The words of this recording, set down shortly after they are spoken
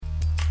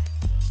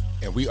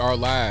And we are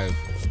live.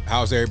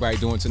 How's everybody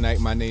doing tonight?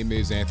 My name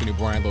is Anthony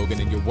Brian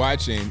Logan, and you're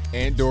watching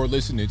and/or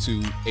listening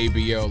to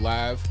ABL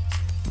Live.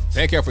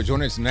 Thank y'all for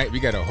joining us tonight. We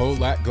got a whole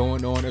lot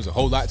going on. There's a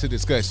whole lot to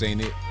discuss,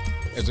 ain't it?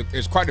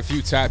 There's quite a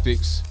few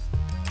topics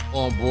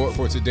on board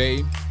for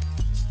today.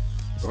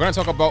 We're going to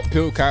talk about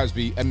Bill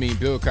Cosby,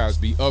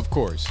 of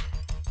course.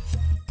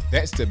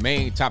 That's the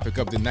main topic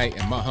of the night,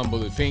 in my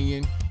humble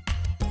opinion.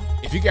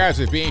 If you guys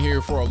have been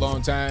here for a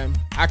long time,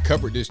 I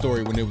covered this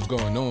story when it was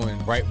going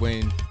on, right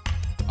when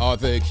all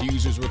the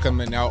accusers were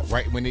coming out,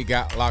 right when they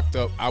got locked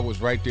up. I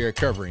was right there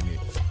covering it.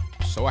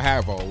 So I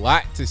have a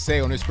lot to say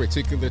on this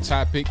particular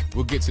topic.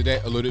 We'll get to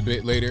that a little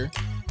bit later.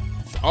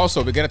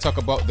 Also, we got to talk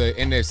about the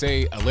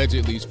NSA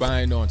allegedly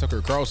spying on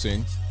Tucker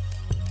Carlson.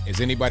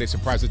 Is anybody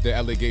surprised at the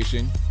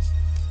allegation?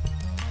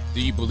 Do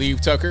you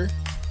believe Tucker?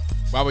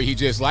 Why would he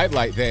just lie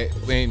like that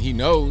when he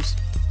knows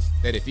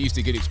that if he's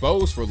to get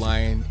exposed for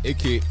lying, it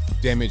could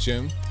damage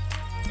him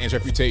and his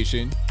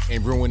reputation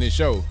and ruin his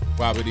show?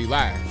 Why would he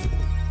lie?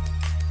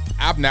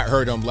 I've not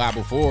heard him lie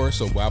before,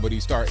 so why would he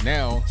start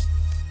now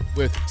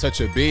with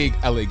such a big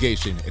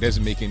allegation? It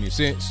doesn't make any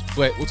sense,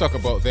 but we'll talk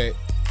about that.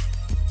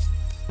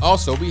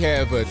 Also, we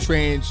have a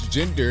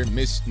transgender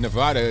Miss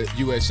Nevada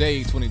USA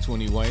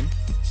 2021.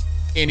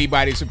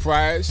 Anybody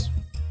surprised?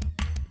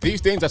 These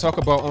things I talk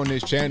about on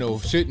this channel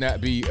should not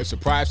be a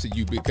surprise to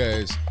you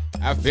because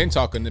I've been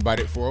talking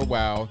about it for a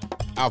while.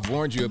 I've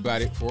warned you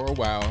about it for a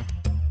while,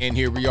 and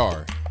here we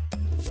are.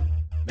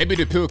 Maybe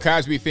the Bill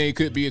Cosby thing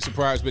could be a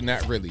surprise, but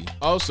not really.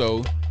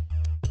 Also,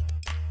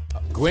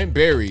 Gwen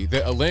Berry,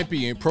 the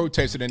Olympian,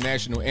 protested the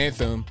national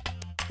anthem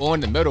on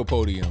the medal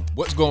podium.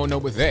 What's going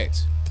on with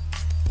that?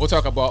 We'll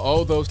talk about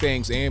all those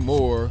things and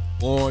more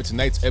on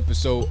tonight's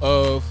episode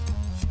of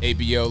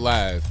ABL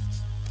Live.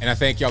 And I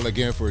thank y'all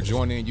again for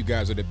joining. You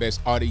guys are the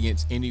best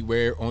audience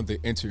anywhere on the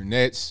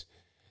internets.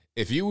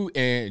 If you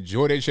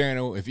enjoy the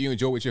channel, if you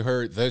enjoy what you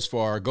heard thus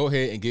far, go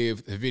ahead and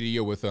give the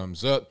video a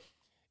thumbs up.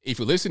 If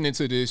you're listening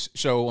to this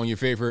show on your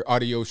favorite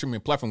audio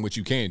streaming platform, which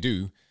you can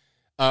do,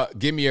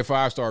 give me a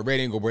 5-star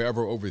rating or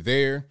wherever over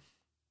there.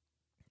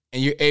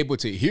 And you're able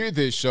to hear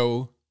this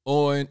show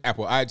on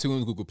Apple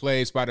iTunes, Google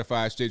Play,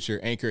 Spotify,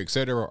 Stitcher, Anchor,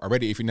 etc.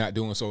 already if you're not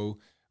doing so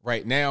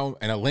right now.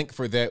 And a link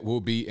for that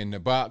will be in the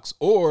box.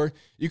 Or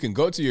you can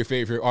go to your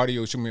favorite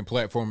audio streaming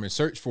platform and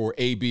search for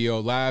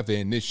ABL Live,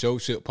 and this show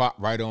should pop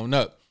right on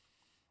up.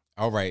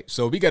 All right,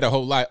 so we got a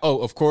whole lot.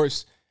 Oh, of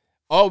course,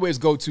 always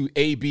go to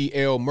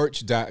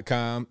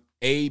ablmerch.com,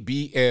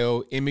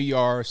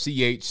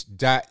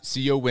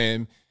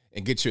 ablmerch.com,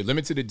 and get your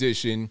limited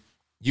edition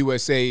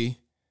USA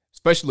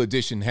special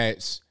edition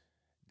hats.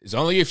 There's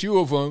only a few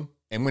of them,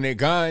 and when they're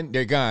gone,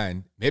 they're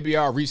gone. Maybe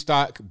I'll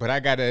restock, but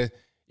I gotta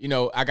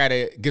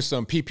get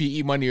some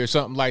PPE money or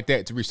something like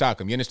that to restock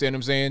them. You understand what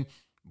I'm saying?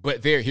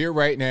 But they're here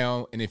right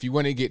now, and if you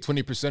want to get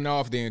 20%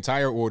 off the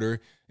entire order,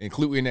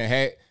 including a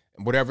hat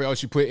and whatever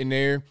else you put in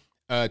there,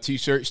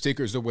 t-shirts,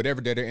 stickers, or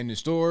whatever that are in the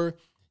store,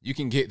 you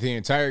can get the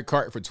entire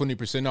cart for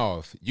 20%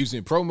 off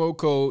using promo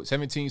code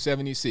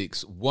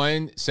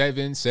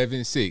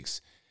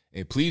 1776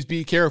 And please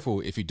be careful.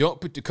 If you don't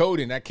put the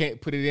code in, I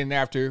can't put it in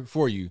after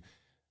for you.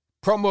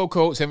 Promo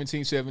code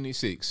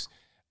 1776.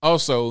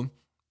 Also,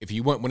 if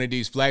you want one of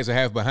these flags I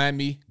have behind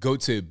me, go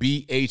to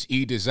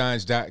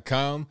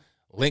bhedesigns.com.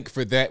 Link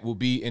for that will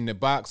be in the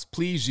box.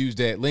 Please use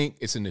that link.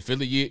 It's an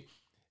affiliate.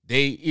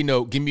 They,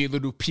 give me a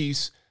little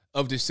piece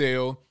of the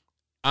sale.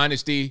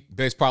 Honesty,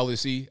 best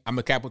policy. I'm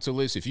a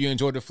capitalist. If you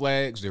enjoy the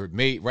flags, they're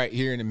made right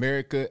here in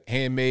America,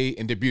 handmade,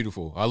 and they're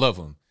beautiful. I love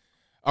them.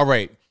 All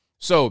right.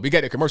 So we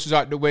got the commercials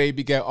out the way.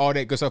 We got all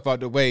that good stuff out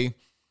the way.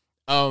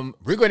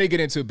 We're going to get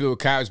into Bill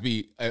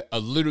Cosby a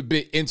little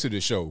bit into the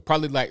show,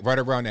 probably like right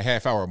around the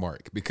half-hour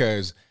mark,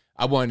 because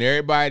I want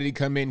everybody to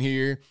come in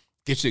here,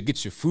 get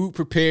your food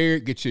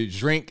prepared, get your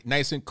drink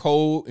nice and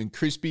cold and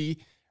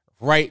crispy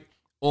right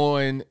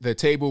on the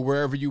table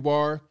wherever you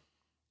are.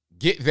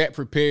 Get that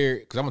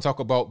prepared because I'm going to talk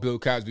about Bill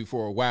Cosby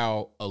for a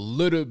while, a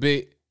little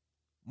bit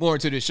more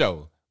into the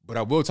show, but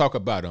I will talk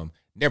about him.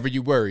 Never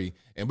you worry.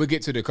 And we'll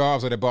get to the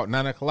calls at about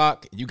 9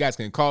 o'clock. You guys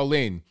can call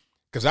in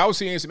because I was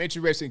seeing some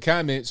interesting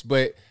comments,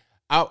 but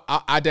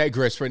I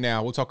digress for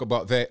now. We'll talk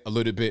about that a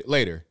little bit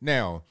later.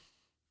 Now,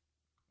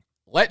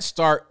 let's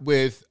start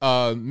with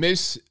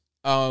Miss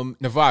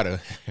Nevada.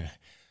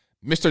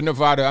 Mr.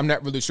 Nevada, I'm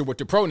not really sure what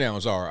the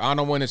pronouns are. I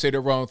don't want to say the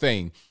wrong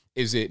thing.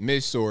 Is it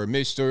Miss or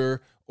Mr.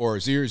 or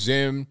Zir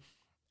Zim?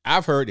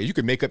 I've heard that you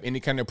can make up any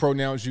kind of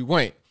pronouns you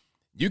want.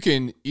 You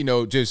can,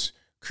 just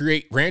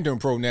create random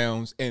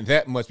pronouns, and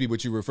that must be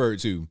what you refer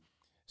to.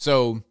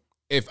 So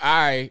if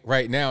I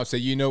right now say,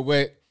 you know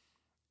what,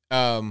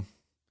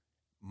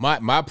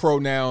 my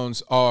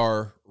pronouns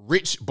are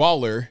rich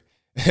baller,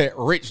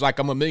 rich like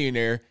I'm a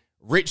millionaire,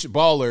 rich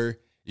baller,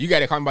 you got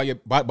to call me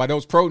by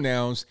those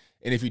pronouns.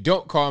 And if you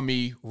don't call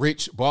me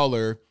rich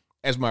baller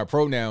as my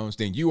pronouns,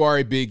 then you are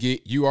a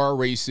bigot, you are a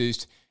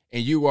racist,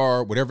 and you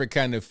are whatever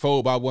kind of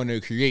phobe I want to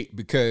create.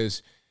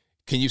 Because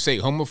can you say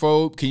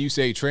homophobe? Can you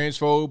say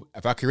transphobe?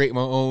 If I create my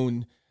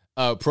own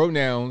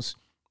pronouns,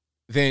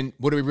 then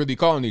what are we really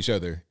calling each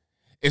other?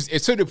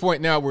 it's to the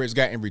point now where it's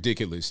gotten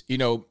ridiculous. You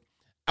know,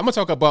 I'm gonna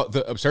talk about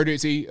the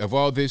absurdity of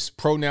all this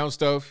pronoun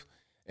stuff,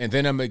 and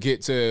then I'm gonna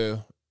get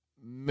to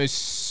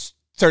Mr.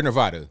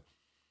 Nevada.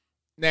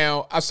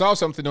 Now, I saw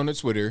something on the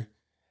Twitter,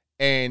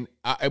 and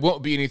it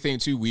won't be anything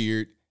too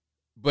weird,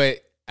 but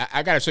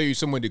I got to show you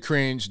some of the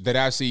cringe that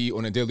I see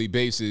on a daily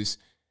basis,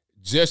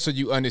 just so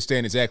you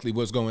understand exactly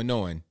what's going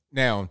on.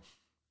 Now,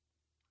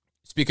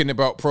 speaking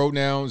about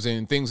pronouns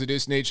and things of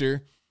this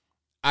nature,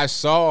 I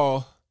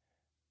saw.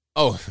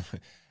 Oh,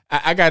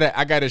 I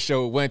gotta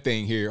show one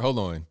thing here. Hold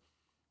on.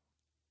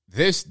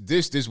 This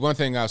one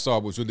thing I saw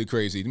was really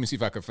crazy. Let me see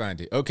if I can find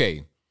it.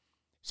 Okay.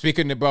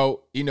 Speaking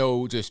about, you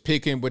know, just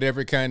picking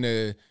whatever kind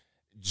of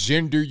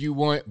gender you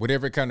want,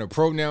 whatever kind of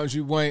pronouns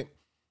you want.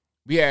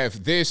 We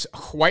have this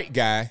white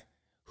guy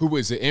who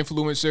is an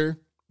influencer.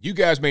 You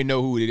guys may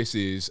know who this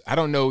is. I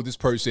don't know this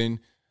person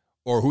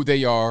or who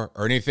they are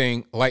or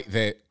anything like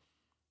that.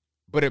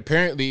 But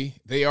apparently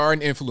they are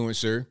an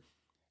influencer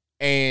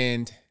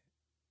and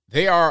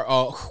they are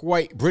a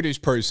white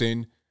British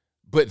person,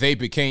 but they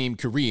became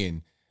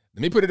Korean.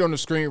 Let me put it on the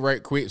screen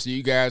right quick so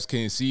you guys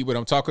can see what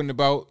I'm talking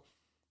about.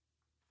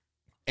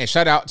 And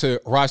shout out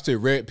to Roster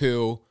Red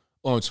Pill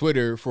on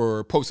Twitter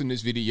for posting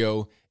this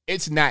video.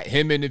 It's not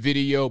him in the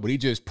video, but he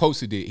just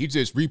posted it. He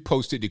just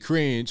reposted the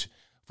cringe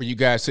for you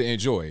guys to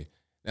enjoy.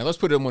 Now let's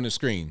put him on the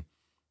screen.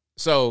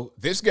 So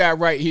this guy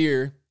right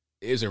here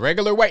is a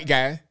regular white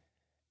guy,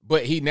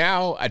 but he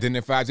now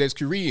identifies as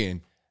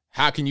Korean.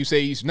 How can you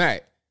say he's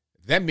not?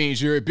 That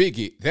means you're a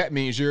bigot. That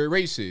means you're a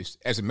racist.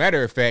 As a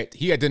matter of fact,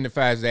 he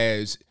identifies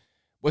as,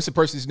 what's the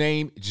person's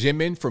name?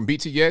 Jimin from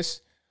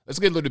BTS. Let's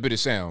get a little bit of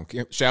sound,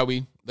 shall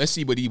we? Let's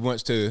see what he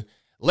wants to.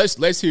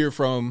 Let's hear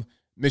from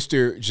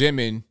Mr.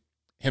 Jimin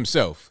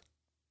himself.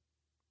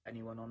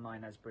 Anyone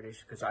online as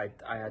British because I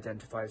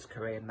identify as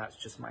Korean. That's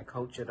just my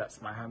culture.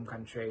 That's my home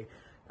country.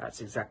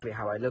 That's exactly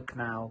how I look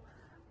now.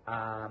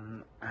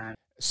 And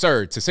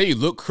sir, to say you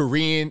look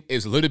Korean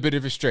is a little bit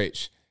of a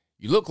stretch.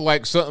 You look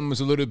like something is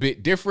a little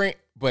bit different,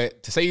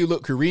 but to say you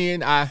look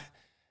Korean, that's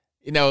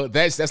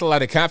a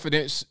lot of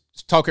confidence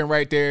talking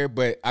right there,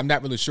 but I'm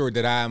not really sure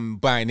that I'm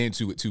buying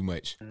into it too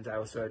much. And I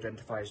also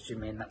identify as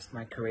Jimin. That's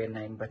my Korean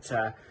name. But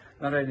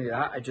not only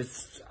that,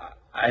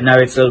 I know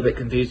it's a little bit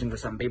confusing for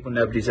some people.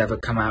 Nobody's ever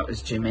come out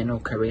as Jimin or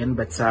Korean,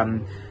 but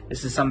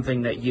this is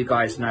something that you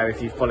guys know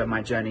if you follow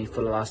my journey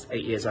for the last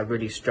 8 years. I've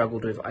really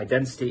struggled with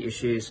identity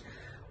issues,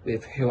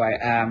 with who I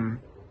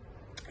am.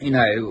 You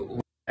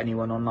know,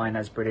 anyone online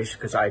as British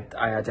because I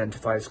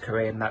identify as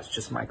Korean. That's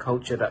just my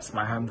culture. That's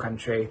my home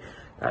country.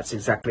 That's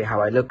exactly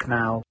how I look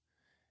now.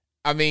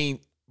 I mean,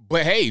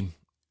 but hey,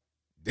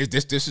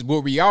 this is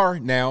where we are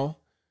now.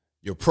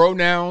 Your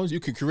pronouns, you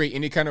can create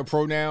any kind of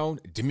pronoun,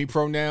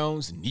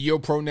 demi-pronouns,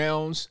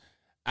 neo-pronouns.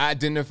 I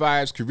identify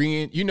as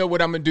Korean. You know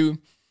what I'm going to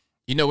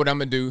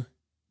do?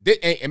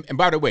 And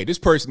by the way, this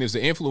person is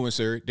an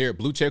influencer. They're a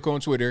blue check on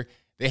Twitter.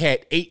 They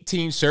had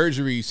 18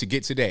 surgeries to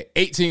get to that.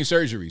 18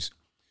 surgeries.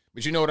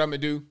 But you know what I'm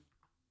going to do?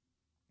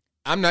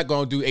 I'm not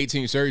going to do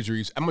 18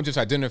 surgeries. I'm going to just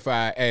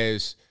identify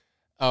as,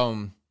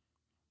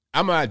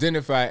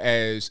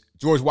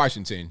 George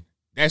Washington.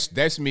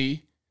 That's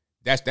me.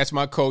 That's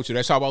my culture.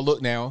 That's how I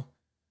look now.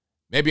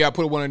 Maybe I'll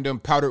put one of them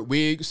powdered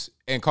wigs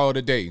and call it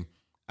a day.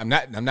 I'm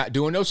not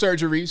doing no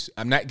surgeries.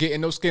 I'm not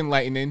getting no skin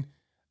lightening.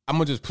 I'm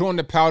going to just put on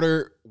the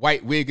powdered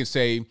white wig and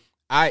say,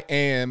 I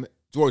am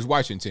George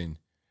Washington.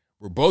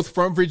 We're both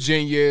from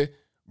Virginia.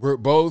 We're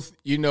both,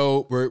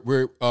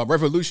 we're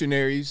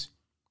revolutionaries.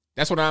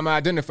 That's what I'm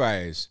identify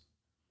as.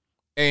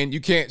 And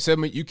you can't tell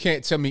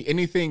me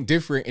anything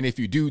different. And if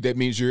you do, that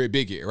means you're a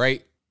bigot,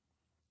 right?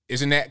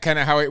 Isn't that kind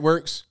of how it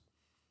works?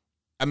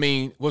 I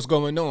mean, what's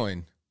going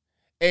on?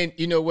 And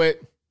you know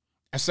what?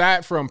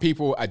 Aside from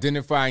people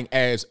identifying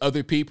as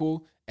other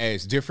people,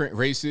 as different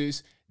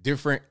races,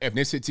 different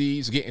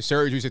ethnicities, getting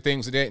surgeries and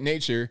things of that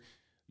nature,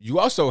 you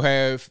also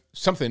have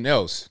something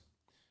else.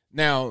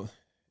 Now,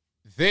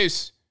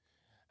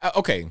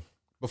 okay,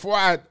 before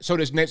I show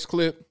this next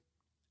clip,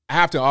 I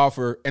have to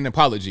offer an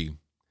apology.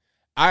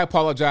 I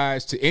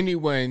apologize to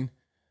anyone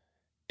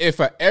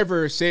if I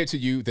ever said to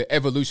you that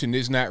evolution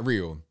is not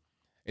real.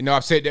 You know,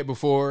 I've said that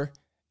before,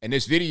 and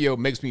this video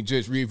makes me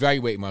just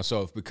reevaluate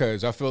myself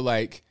because I feel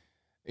like,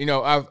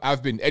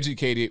 I've been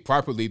educated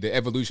properly that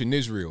evolution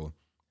is real.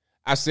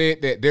 I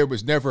said that there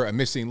was never a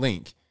missing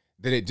link,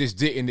 that it just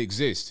didn't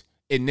exist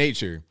in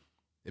nature.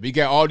 That we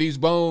got all these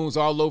bones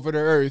all over the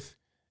earth,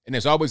 and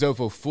it's always of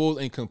a full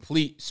and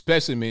complete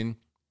specimen,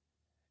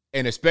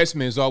 and a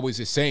specimen is always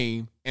the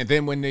same. And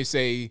then when they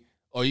say,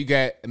 oh, you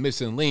got a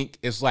missing link,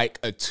 it's like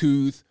a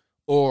tooth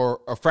or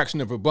a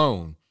fraction of a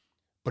bone.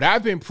 But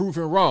I've been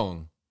proven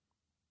wrong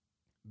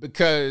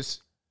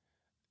because,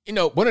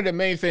 one of the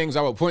main things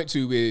I would point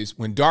to is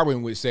when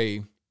Darwin would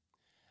say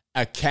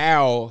a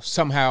cow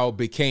somehow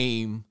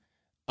became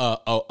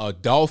a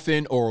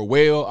dolphin or a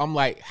whale. I'm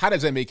like, how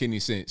does that make any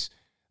sense?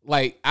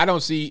 Like, I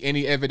don't see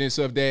any evidence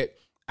of that.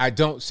 I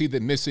don't see the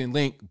missing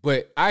link,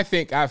 but I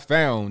think I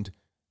found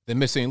the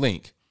missing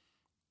link.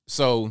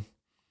 So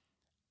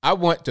I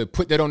want to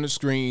put that on the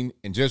screen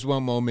in just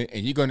one moment,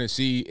 and you're going to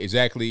see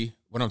exactly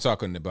what I'm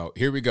talking about.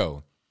 Here we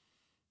go.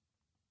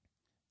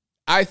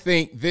 I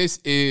think this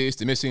is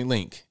the missing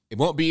link. It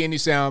won't be any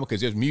sound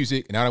because there's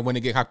music, and I don't want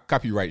to get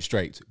copyright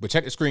strikes. But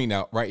check the screen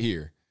out right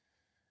here.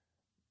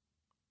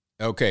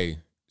 Okay,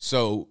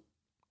 so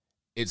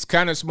it's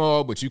kind of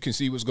small, but you can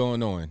see what's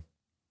going on.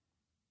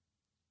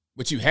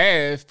 What you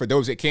have, for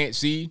those that can't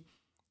see,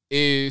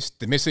 is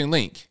the missing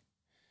link.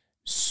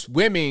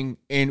 Swimming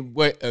in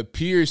what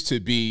appears to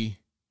be,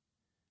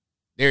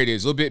 there it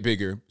is, a little bit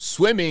bigger,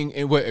 swimming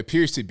in what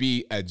appears to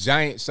be a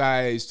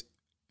giant-sized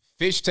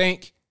fish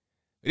tank.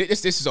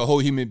 This is a whole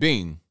human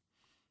being.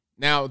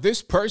 Now,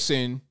 this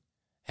person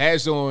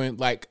has on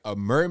like a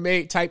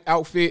mermaid-type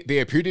outfit. They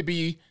appear to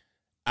be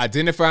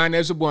identifying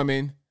as a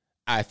woman.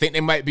 I think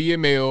they might be a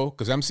male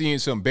because I'm seeing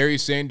some Barry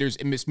Sanders,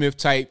 Emmitt Smith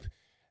type.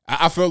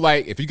 I feel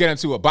like if you get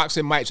into a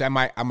boxing match, I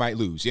might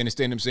lose. You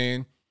understand what I'm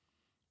saying?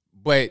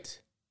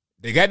 But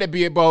they got to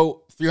be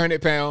about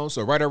 300 pounds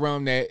or right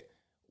around that.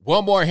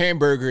 One more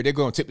hamburger, they're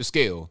going to tip the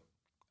scale.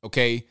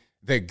 Okay?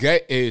 The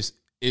gut is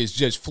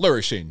just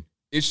flourishing.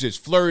 It's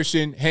just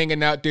flourishing,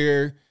 hanging out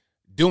there,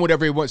 doing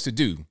whatever it wants to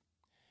do.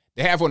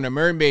 They have on a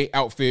mermaid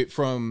outfit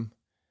from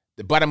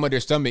the bottom of their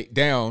stomach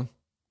down.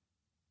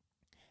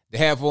 They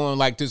have on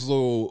like this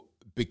little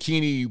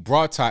bikini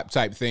bra top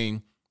type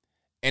thing.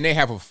 And they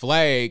have a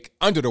flag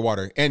under the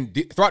water. And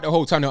throughout the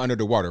whole time they're under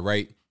the water,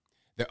 right?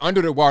 They're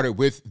under the water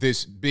with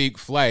this big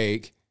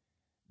flag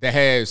that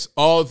has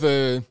all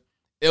the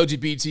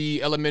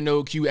LGBT,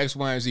 elemental, Q, X,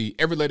 Y, and Z,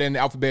 every letter in the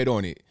alphabet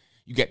on it.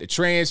 You got the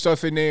trans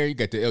stuff in there. You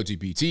got the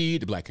LGBT,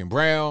 the black and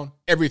brown,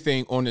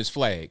 everything on this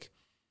flag.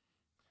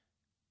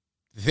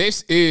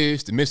 This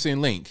is the missing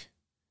link.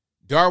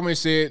 Darwin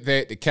said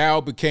that the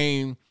cow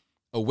became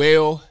a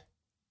whale.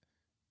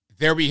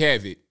 There we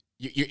have it.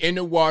 You're in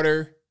the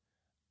water.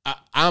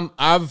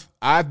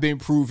 I've been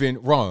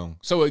proven wrong.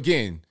 So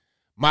again,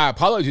 my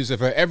apologies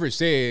if I ever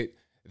said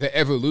that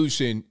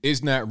evolution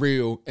is not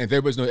real and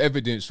there was no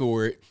evidence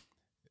for it.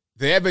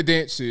 The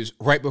evidence is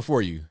right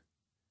before you.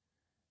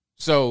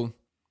 So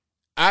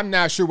I'm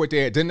not sure what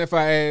they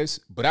identify as,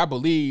 but I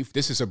believe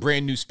this is a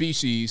brand new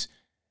species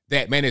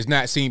that man has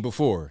not seen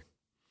before.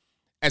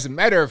 As a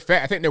matter of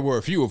fact, I think there were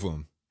a few of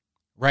them,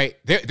 right?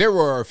 There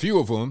were a few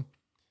of them,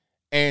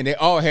 and they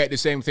all had the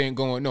same thing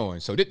going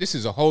on. So this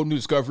is a whole new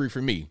discovery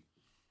for me.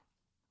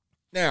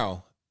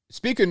 Now,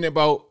 speaking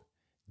about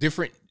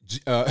different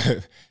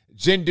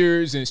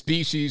genders and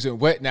species and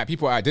whatnot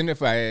people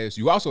identify as,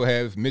 you also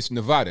have Miss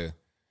Nevada.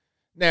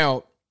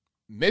 Now,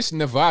 Miss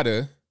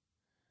Nevada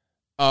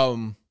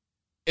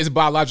is a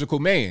biological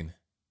man.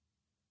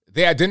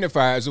 They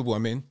identify as a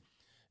woman.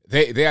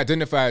 They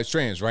identify as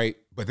trans, right?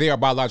 But they are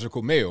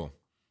biological male.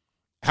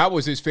 How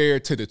is this fair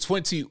to the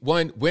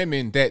 21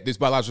 women that this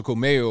biological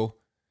male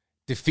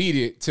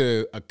defeated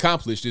to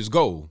accomplish this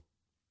goal?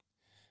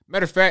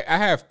 Matter of fact, I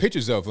have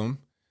pictures of them.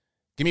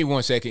 Give me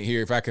 1 second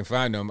here. If I can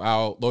find them,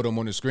 I'll load them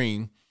on the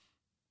screen.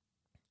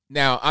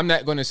 Now, I'm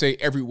not going to say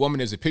every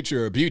woman is a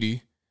picture of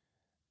beauty.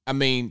 I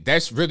mean,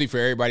 that's really for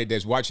everybody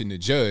that's watching to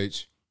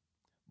judge.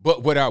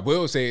 But what I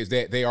will say is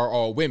that they are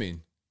all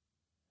women,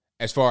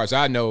 as far as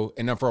I know.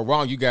 And if I'm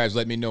wrong, you guys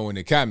let me know in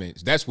the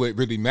comments. That's what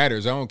really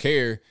matters. I don't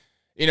care.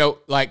 You know,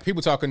 like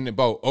people talking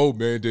about, oh,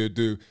 man,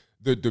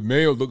 the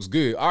male looks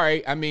good. All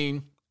right. I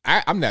mean,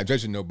 I'm not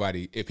judging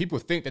nobody. If people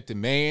think that the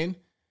man,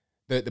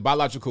 the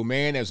biological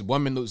man as a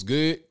woman looks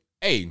good,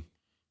 hey,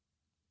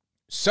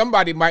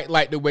 somebody might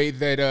like the way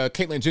that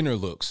Caitlyn Jenner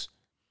looks.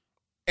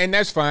 And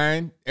that's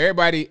fine.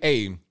 Everybody,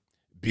 hey,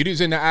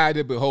 beauty's in the eye of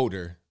the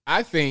beholder.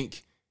 I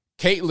think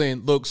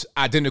Caitlyn looks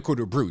identical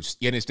to Bruce.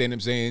 You understand what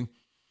I'm saying?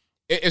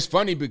 It's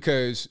funny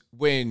because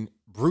when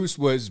Bruce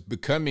was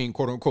becoming,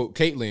 quote unquote,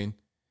 Caitlyn,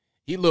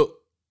 he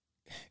looked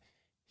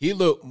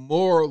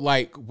more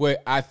like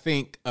what I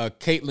think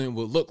Caitlyn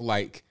would look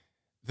like.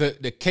 The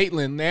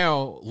Caitlyn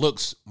now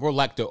looks more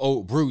like the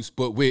old Bruce,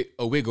 but with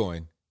a wig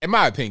on. In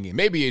my opinion,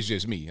 maybe it's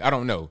just me. I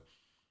don't know.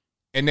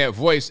 And that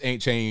voice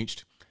ain't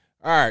changed.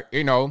 All right,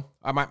 you know,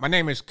 my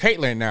name is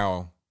Caitlyn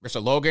now,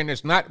 Mr. Logan.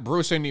 It's not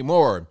Bruce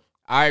anymore.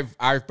 I've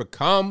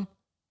become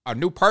a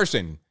new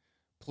person.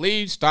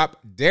 Please stop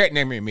dead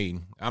naming me.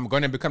 I'm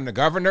going to become the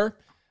governor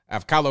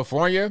of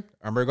California,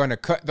 and we're going to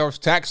cut those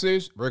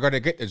taxes. We're going to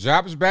get the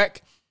jobs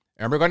back,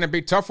 and we're going to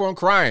be tough on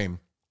crime.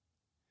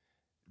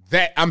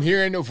 That I'm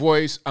hearing a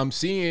voice. I'm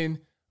seeing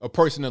a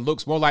person that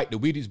looks more like the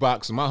Wheaties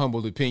box, in my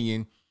humble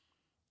opinion.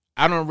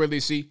 I don't really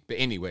see, but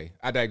anyway,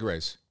 I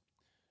digress.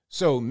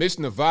 So Miss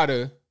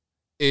Nevada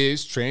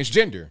is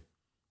transgender.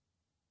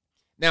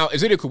 Now,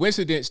 is it a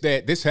coincidence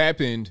that this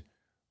happened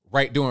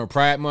right during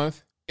Pride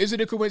Month? Is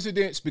it a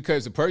coincidence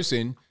because the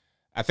person,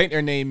 I think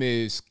their name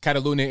is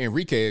Cataluna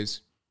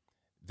Enriquez,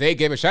 they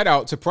gave a shout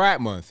out to Pride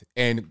Month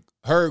and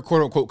her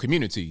quote unquote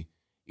community.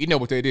 You know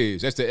what that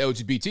is. That's the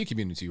LGBT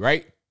community,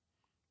 right?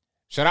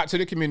 Shout out to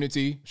the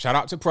community. Shout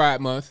out to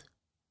Pride Month.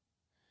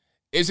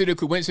 Is it a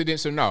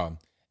coincidence or not?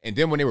 And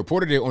then when they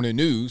reported it on the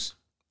news,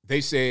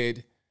 they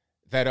said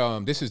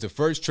that this is the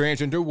first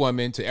transgender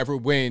woman to ever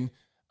win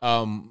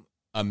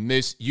a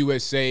Miss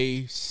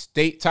USA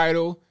state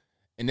title.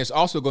 And that's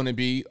also going to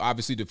be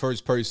obviously the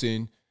first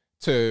person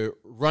to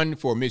run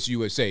for Miss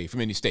USA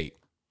from any state.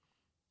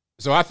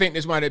 So I think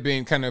this might have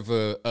been kind of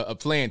a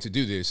plan to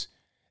do this.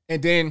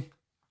 And then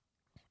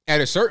at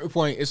a certain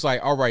point, it's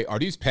like, all right, are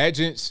these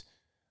pageants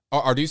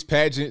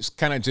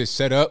kind of just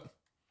set up?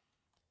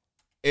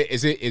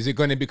 Is it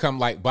going to become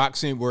like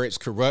boxing where it's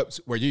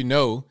corrupt, where you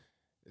know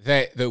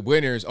that the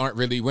winners aren't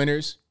really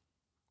winners?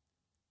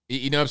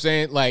 You know what I'm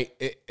saying? Like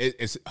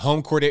it's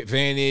home court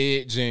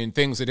advantage and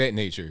things of that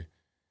nature.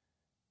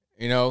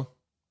 You know?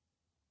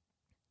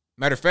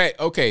 Matter of fact,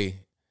 okay,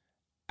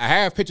 I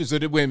have pictures of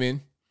the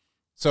women.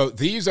 So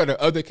these are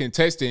the other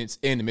contestants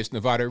in the Miss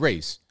Nevada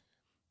race.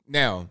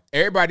 Now,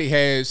 everybody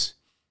has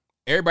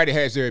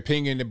their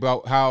opinion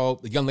about how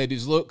the young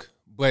ladies look,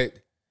 but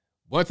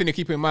one thing to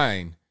keep in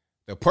mind,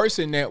 the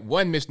person that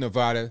won Miss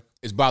Nevada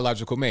is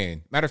biological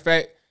man. Matter of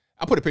fact,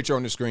 I'll put a picture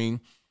on the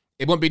screen.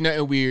 It won't be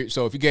nothing weird.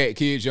 So if you got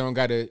kids, you don't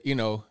gotta,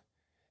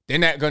 they're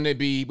not gonna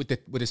be with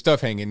the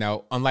stuff hanging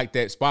out. Unlike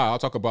that spot, I'll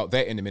talk about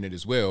that in a minute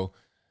as well.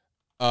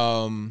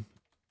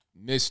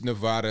 Miss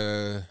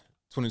Nevada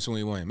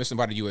 2021, Miss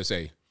Nevada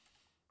USA.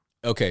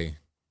 Okay.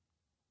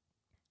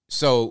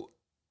 So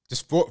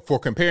just for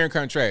compare and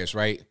contrast,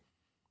 right?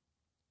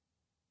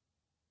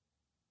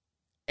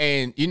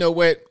 And you know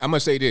what? I'm gonna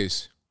say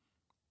this.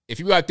 If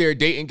you out there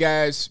dating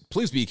guys,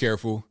 please be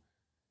careful.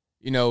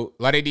 A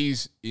lot of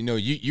these,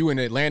 you in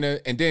Atlanta,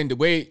 and then the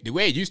way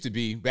it used to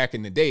be back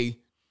in the day.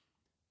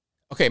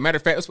 Okay, matter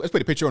of fact, let's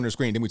put a picture on the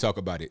screen, then we talk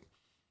about it.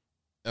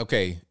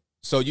 Okay,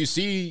 so you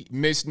see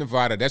Miss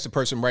Nevada, that's the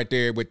person right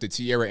there with the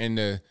tiara and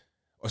the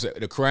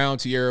crown,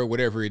 tiara,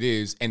 whatever it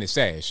is, and the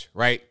sash,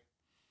 right?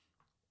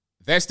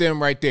 That's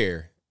them right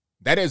there.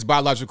 That is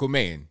biological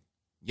man.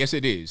 Yes,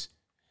 it is.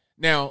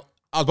 Now,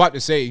 I was about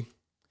to say,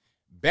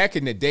 back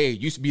in the day, you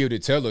used to be able to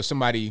tell if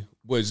somebody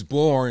was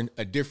born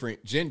a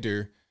different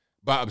gender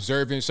by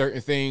observing certain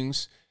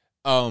things.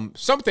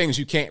 Some things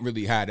you can't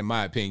really hide, in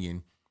my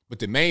opinion. But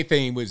the main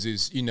thing was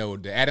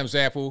the Adam's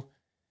apple.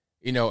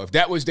 If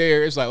that was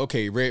there, it's like,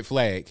 okay, red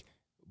flag.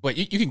 But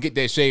you can get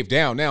that shaved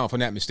down now, if I'm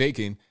not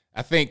mistaken.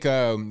 I think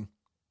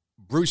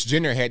Bruce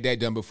Jenner had that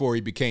done before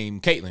he became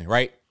Caitlyn,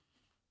 right?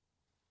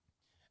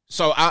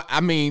 So,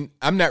 I mean,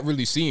 I'm not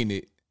really seeing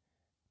it.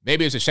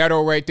 Maybe it's a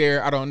shadow right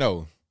there. I don't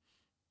know.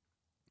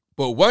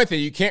 But one thing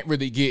you can't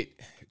really get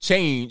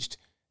changed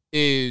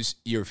is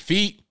your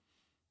feet.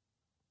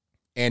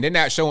 And they're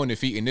not showing the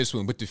feet in this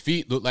one, but the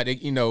feet look like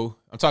I'm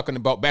talking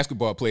about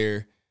basketball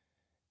player.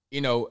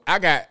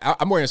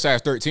 I'm wearing a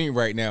size 13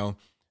 right now.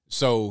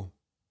 So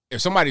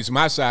if somebody's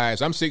my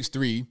size, I'm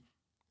 6'3".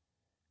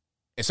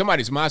 If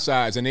somebody's my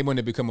size and they want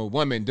to become a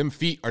woman, them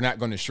feet are not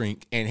going to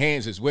shrink, and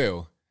hands as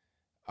well.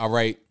 All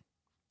right.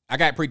 I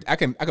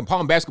can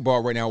palm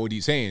basketball right now with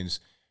these hands.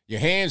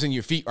 Your hands and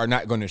your feet are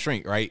not going to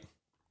shrink, right?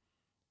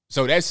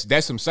 So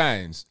that's some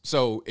signs.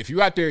 So if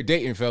you're out there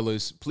dating,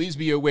 fellas, please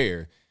be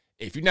aware.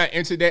 If you're not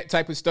into that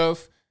type of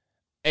stuff,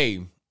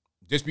 hey,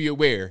 just be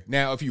aware.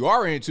 Now, if you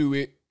are into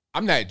it,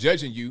 I'm not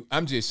judging you.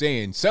 I'm just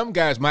saying some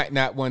guys might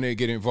not want to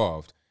get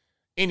involved.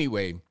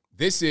 Anyway,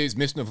 this is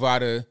Miss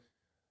Nevada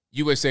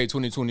USA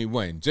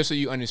 2021. Just so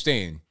you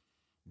understand,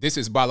 this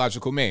is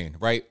biological man,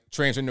 right?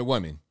 Transgender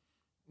woman.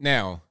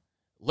 Now,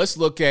 let's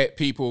look at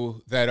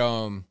people that,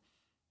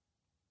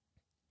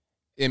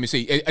 let me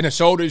see, and the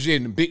shoulders,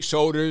 and the big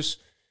shoulders,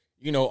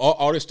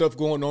 all this stuff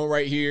going on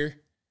right here.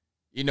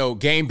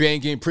 Game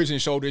banging, prison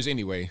shoulders.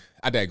 Anyway,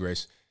 I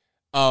digress.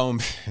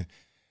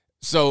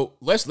 So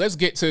let's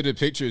get to the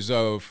pictures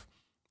of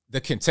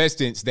the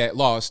contestants that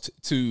lost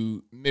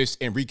to Miss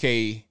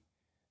Enrique.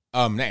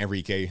 Not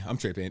Enrique. I'm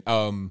tripping.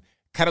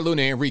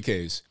 Catalina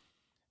Enriquez.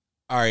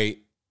 All right.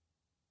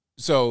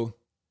 So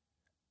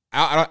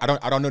I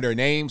don't know their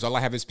names. All I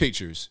have is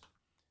pictures.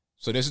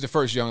 So this is the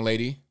first young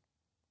lady.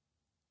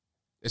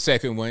 The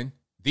second one.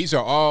 These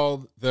are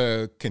all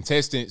the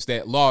contestants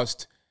that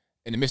lost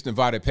in the Miss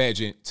Nevada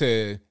pageant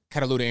to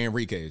Catalina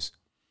Enriquez.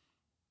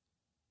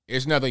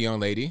 Here's another young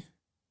lady.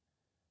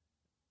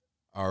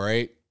 All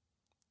right.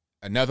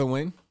 Another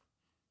one.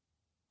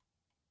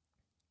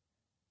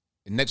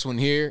 The next one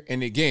here.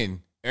 And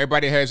again,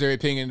 everybody has their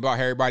opinion about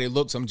how everybody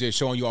looks. I'm just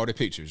showing you all the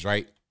pictures,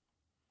 right?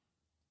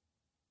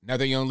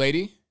 Another young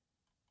lady.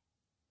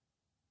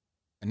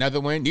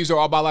 Another one. These are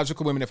all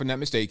biological women, if I'm not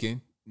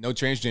mistaken. No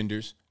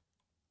transgenders.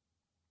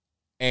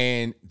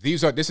 And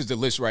this is the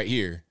list right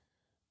here.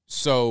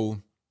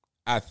 So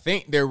I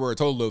think there were a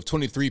total of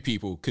 23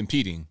 people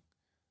competing.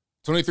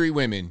 23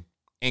 women,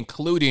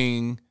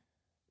 including,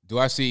 do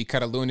I see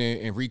Catalina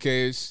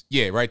Enriquez?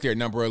 Yeah, right there,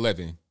 number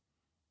 11.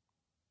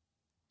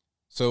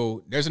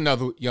 So there's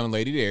another young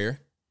lady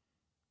there.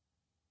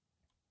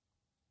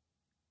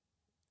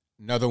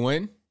 Another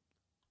one.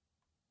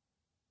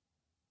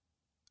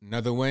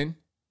 Another one.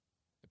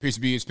 Appears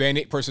to be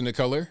Hispanic, person of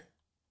color.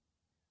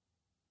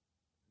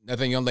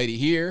 Another young lady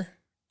here.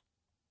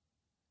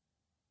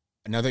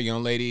 Another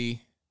young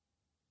lady.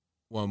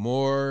 One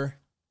more.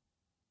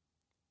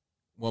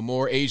 One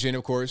more Asian,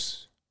 of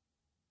course.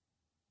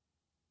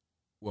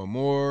 one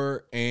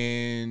more,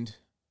 and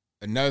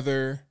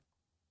another.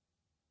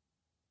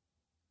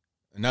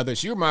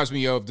 She reminds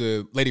me of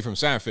the lady from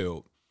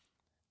Seinfeld.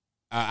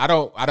 I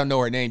don't know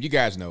her name. You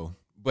guys know,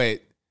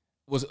 but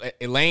was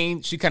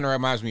Elaine? She kind of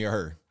reminds me of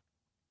her.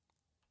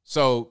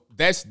 So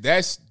that's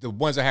the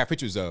ones I have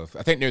pictures of.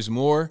 I think there's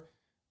more,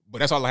 but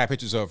that's all I have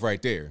pictures of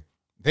right there.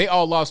 They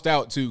all lost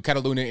out to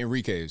Catalina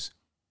Enriquez.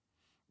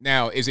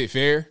 Now, is it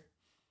fair?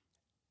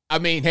 I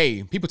mean,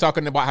 hey, people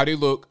talking about how they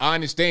look, I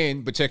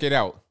understand, but check it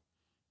out.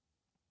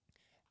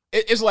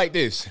 It's like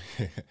this.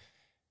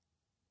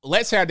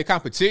 Let's have the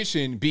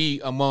competition be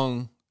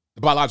among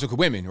the biological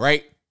women,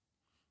 right?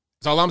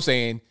 That's all I'm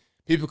saying.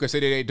 People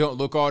consider they don't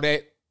look all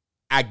that.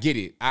 I get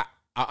it. I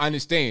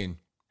understand.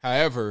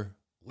 However,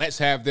 let's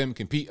have them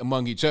compete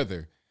among each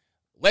other.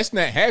 Let's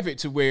not have it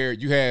to where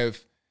you have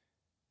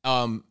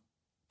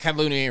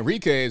Catalina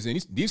Enriquez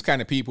and these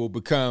kind of people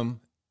become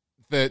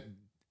the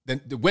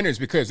winners,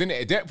 because then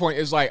at that point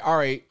it's like, all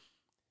right,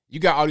 you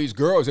got all these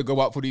girls that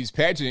go out for these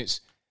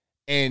pageants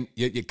and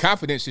your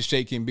confidence is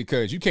shaking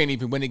because you can't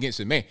even win against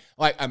a man.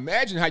 Like,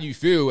 imagine how you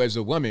feel as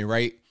a woman,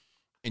 right?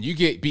 And you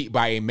get beat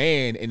by a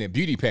man in a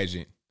beauty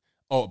pageant.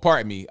 Oh,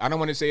 pardon me. I don't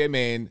want to say a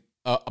man,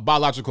 a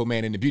biological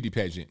man in a beauty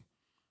pageant.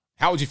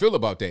 How would you feel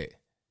about that?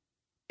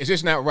 It's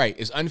just not right.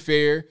 It's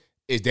unfair.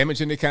 It's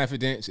damaging the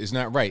confidence. It's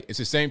not right. It's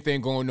the same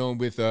thing going on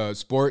with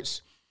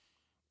sports.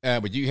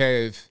 But you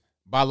have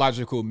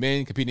biological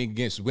men competing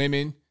against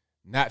women.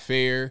 Not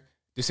fair.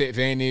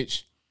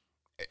 Disadvantage.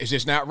 It's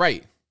just not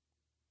right.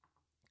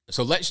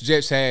 So let's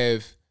just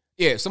have,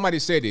 somebody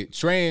said it,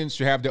 trans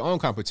should have their own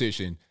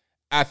competition.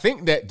 I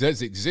think that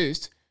does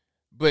exist,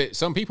 but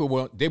some people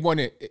want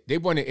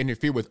to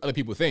interfere with other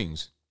people's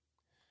things.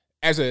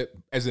 As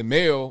a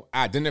male,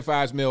 I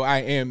identify as male, I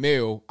am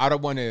male. I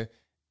don't want to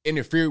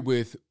interfere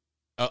with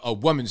a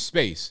woman's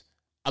space.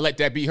 I let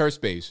that be her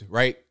space,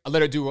 right? I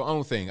let her do her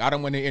own thing. I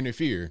don't want to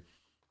interfere.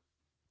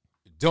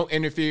 Don't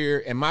interfere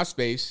in my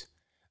space.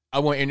 I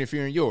won't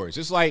interfere in yours.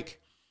 It's like,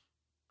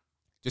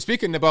 just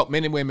speaking about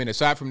men and women,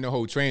 aside from the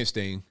whole trans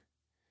thing,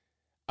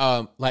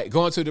 like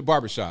going to the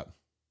barbershop.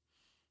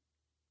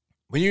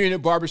 When you're in a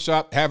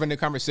barbershop having a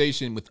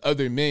conversation with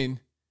other men,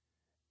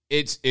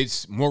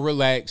 it's more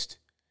relaxed.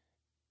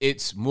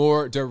 It's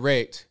more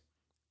direct.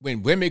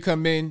 When women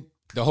come in,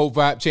 the whole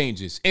vibe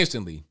changes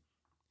instantly.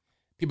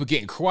 People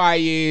getting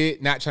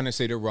quiet, not trying to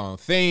say the wrong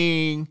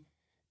thing.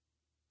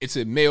 It's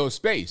a male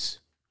space.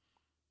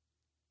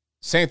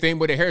 Same thing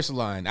with a hair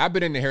salon. I've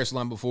been in the hair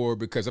salon before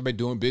because I've been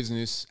doing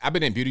business. I've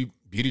been in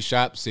beauty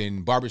shops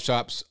and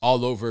barbershops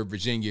all over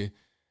Virginia,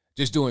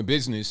 just doing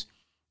business.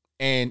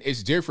 And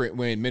it's different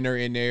when men are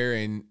in there,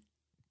 and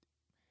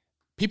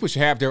people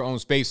should have their own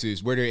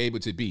spaces where they're able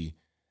to be.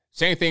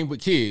 Same thing with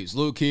kids.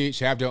 Little kids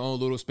should have their own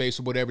little space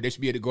or whatever. They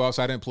should be able to go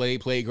outside and play,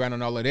 playground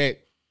and all of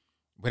that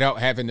without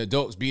having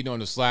adults beating on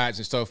the slides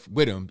and stuff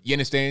with them. You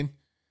understand?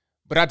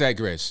 But I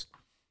digress.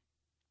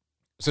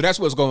 So that's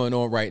what's going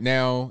on right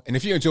now. And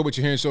if you enjoy what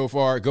you're hearing so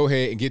far, go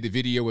ahead and give the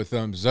video a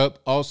thumbs up.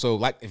 Also,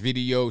 like the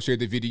video, share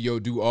the video,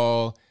 do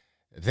all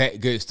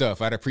that good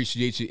stuff. I'd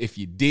appreciate you if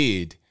you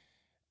did.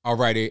 All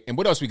righty. And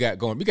what else we got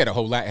going? We got a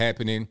whole lot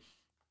happening.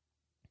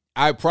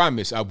 I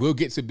promise I will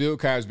get to Bill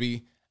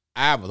Cosby.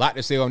 I have a lot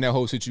to say on that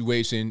whole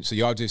situation, so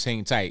y'all just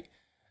hang tight.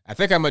 I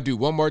think I'm going to do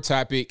one more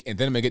topic, and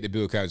then I'm going to get to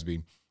Bill Cosby,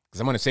 because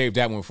I'm going to save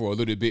that one for a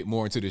little bit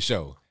more into the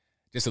show.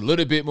 Just a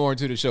little bit more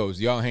into the show, so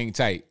y'all hang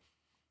tight.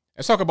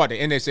 Let's talk about the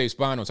NSA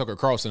spying on Tucker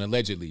Carlson,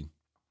 allegedly.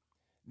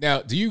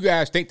 Now, do you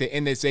guys think the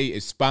NSA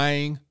is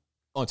spying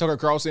on Tucker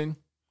Carlson?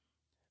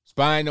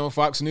 Spying on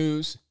Fox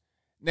News?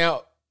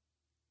 Now,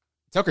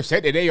 Tucker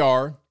said that they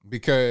are,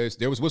 because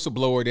there was a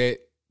whistleblower that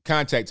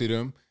contacted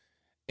him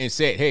and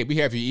said, hey, we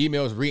have your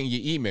emails, reading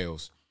your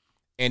emails.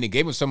 And they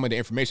gave him some of the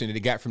information that they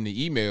got from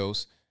the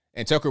emails.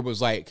 And Tucker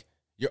was like,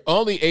 you're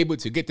only able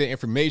to get the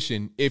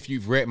information if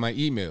you've read my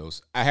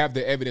emails. I have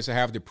the evidence, I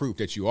have the proof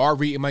that you are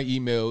reading my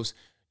emails.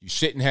 You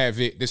shouldn't have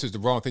it. This is the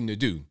wrong thing to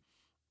do.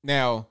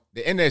 Now,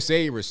 the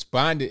NSA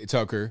responded to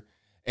Tucker,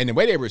 and the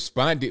way they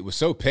responded was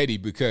so petty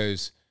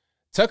because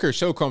Tucker's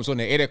show comes on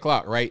at 8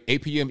 o'clock, right?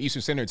 8 p.m.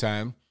 Eastern Standard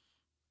Time.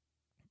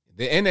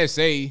 The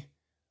NSA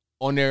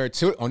on their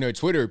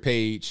Twitter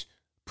page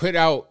put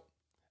out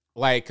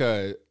like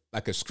a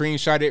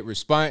screenshotted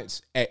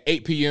response at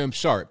 8 p.m.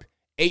 sharp,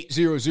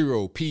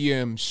 8:00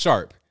 p.m.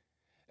 sharp.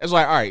 It's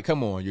like, all right,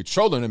 come on. You're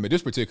trolling them at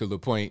this particular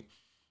point.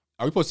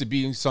 Are we supposed to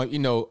be some,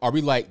 are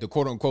we like the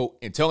quote unquote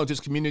intelligence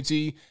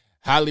community,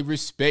 highly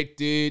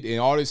respected and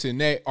all this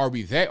and that? Are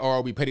we that, or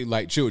are we petty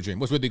like children?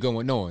 What's really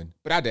going on?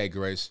 But I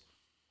digress.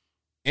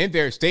 In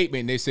their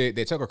statement, they said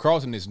that Tucker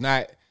Carlson is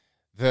not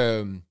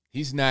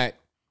he's not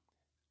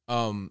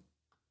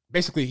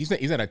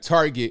a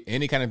target in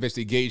any kind of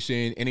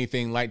investigation,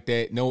 anything like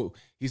that. No,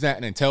 he's not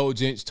an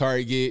intelligence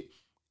target,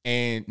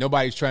 and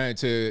nobody's trying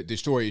to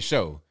destroy his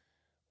show.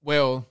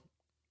 Well,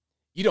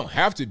 you don't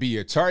have to be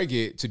a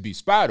target to be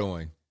spied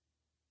on.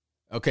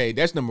 Okay,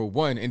 that's number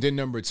one. And then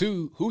number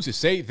two, who's to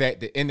say that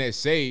the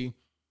NSA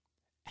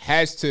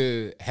has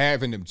to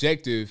have an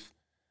objective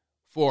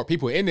for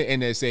people in the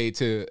NSA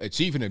to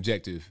achieve an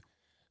objective.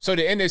 So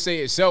the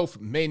NSA itself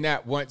may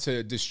not want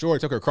to destroy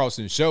Tucker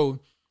Carlson's show,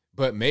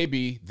 but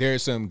maybe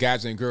there's some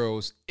guys and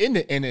girls in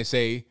the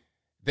NSA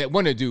that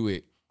want to do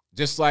it.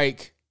 Just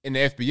like in the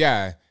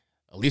FBI,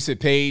 Lisa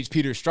Page,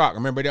 Peter Strzok.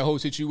 Remember that whole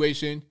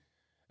situation?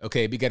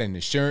 Okay, we got an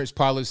insurance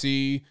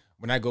policy.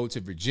 When I go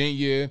to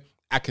Virginia,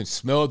 I can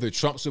smell the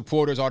Trump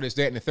supporters, all this,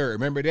 that, and the third.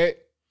 Remember that?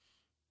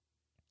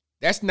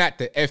 That's not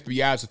the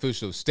FBI's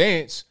official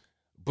stance,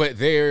 but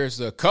there's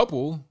a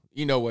couple,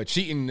 a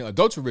cheating,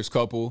 adulterous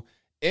couple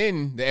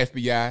in the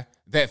FBI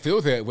that feel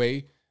that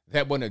way,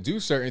 that want to do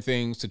certain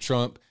things to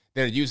Trump,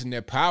 that are using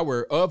their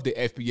power of the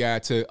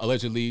FBI to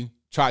allegedly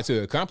try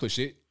to accomplish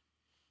it.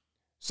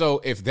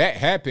 So if that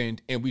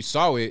happened and we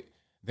saw it,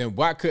 then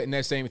why couldn't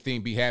that same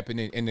thing be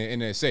happening in the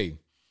NSA?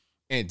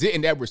 And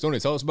didn't Edward Snowden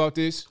tell us about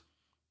this?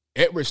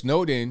 Edward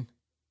Snowden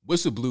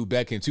whistleblew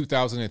back in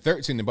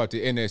 2013 about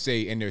the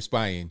NSA and their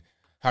spying,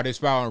 how they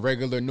spy on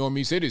regular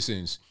normie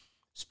citizens,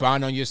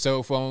 spying on your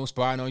cell phone,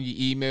 spying on your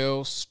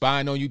emails,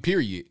 spying on you,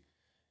 period.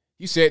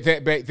 He said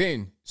that back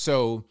then.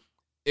 So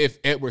if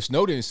Edward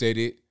Snowden said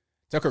it,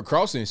 Tucker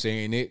Carlson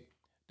saying it,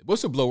 the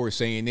whistleblower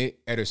saying it,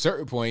 at a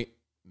certain point,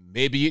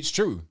 maybe it's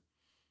true.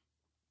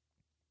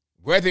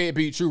 Whether it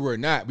be true or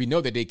not, we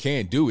know that they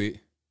can do it.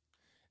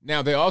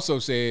 Now, they also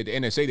said, the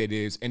NSA that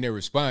is, in their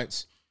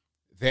response,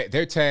 that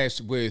they're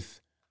tasked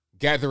with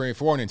gathering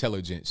foreign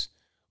intelligence.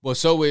 Well,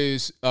 so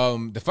is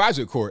the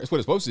FISA court. That's what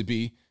it's supposed to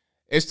be.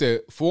 It's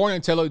the Foreign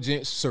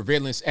Intelligence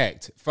Surveillance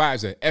Act,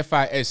 FISA,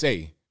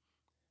 F-I-S-A.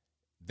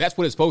 That's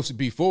what it's supposed to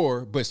be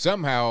for, but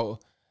somehow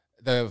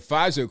the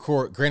FISA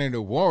court granted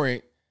a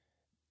warrant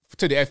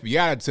to the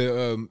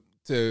FBI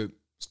to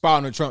spy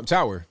on the Trump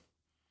Tower.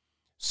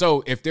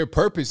 So if their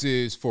purpose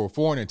is for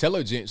foreign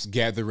intelligence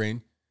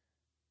gathering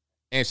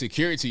and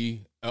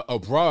security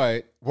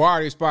abroad, why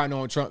are they spying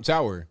on Trump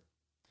Tower?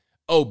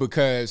 Oh,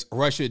 because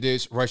Russia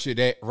this, Russia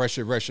that,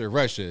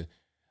 Russia.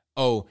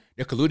 Oh,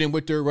 they're colluding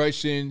with the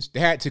Russians. They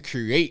had to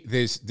create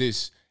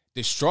this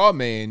straw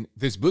man,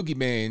 this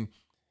boogeyman,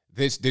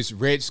 this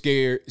red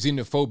scare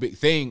xenophobic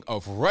thing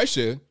of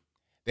Russia.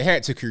 They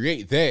had to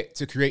create that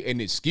to create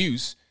an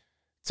excuse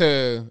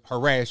to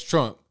harass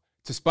Trump,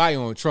 to spy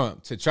on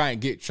Trump, to try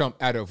and get Trump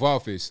out of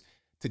office,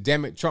 to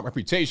damage Trump's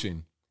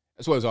reputation.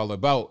 That's what it's all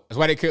about. That's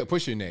why they kept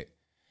pushing that.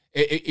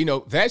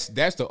 That's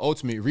the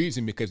ultimate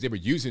reason, because they were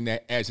using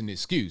that as an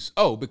excuse.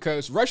 Oh,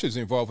 because Russia's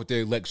involved with the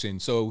election,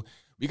 so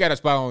we got to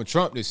spy on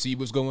Trump to see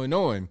what's going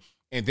on.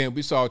 And then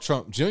we saw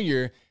Trump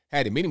Jr.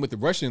 had a meeting with the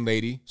Russian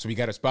lady, so we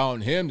got to spy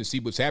on him to see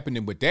what's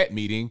happening with that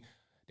meeting.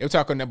 They were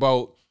talking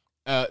about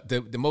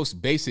the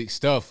most basic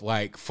stuff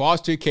like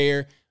foster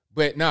care,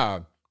 but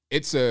nah,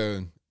 it's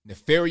a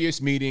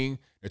nefarious meeting.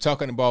 They're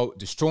talking about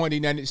destroying the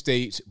United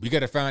States. We got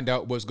to find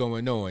out what's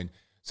going on.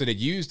 So they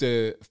used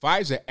the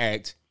FISA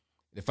Act,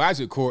 the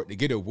FISA court, to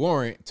get a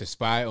warrant to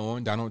spy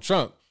on Donald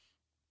Trump.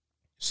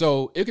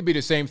 So it could be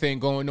the same thing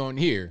going on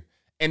here.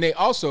 And they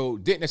also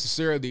didn't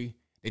necessarily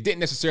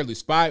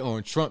spy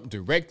on Trump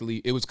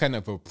directly. It was kind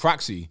of a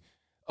proxy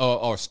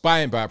or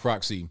spying by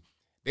proxy.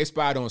 They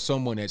spied on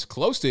someone that's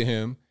close to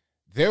him.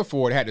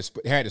 Therefore, they had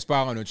to spy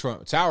on the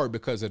Trump Tower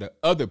because of the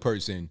other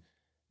person,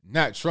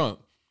 not Trump.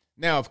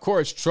 Now, of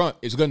course, Trump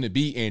is going to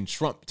be in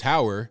Trump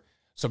Tower.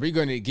 So we're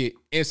going to get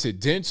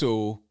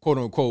incidental, quote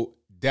unquote,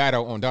 data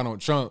on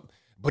Donald Trump,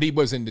 but he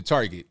wasn't the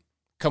target.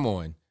 Come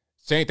on.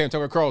 Same thing,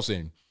 Tucker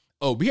Carlson.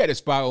 Oh, we had to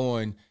spy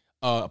on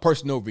a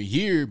person over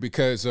here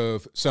because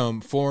of some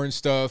foreign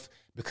stuff,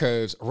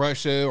 because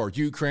Russia or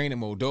Ukraine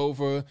and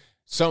Moldova,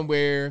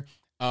 somewhere,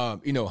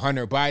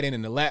 Hunter Biden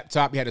and the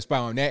laptop, we had to spy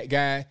on that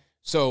guy.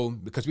 So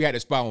because we had to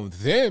spy on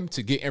them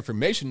to get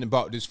information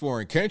about this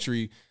foreign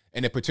country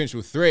and a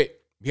potential threat,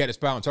 we had to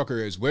spy on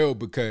Tucker as well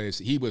because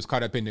he was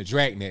caught up in the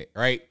dragnet,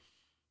 right?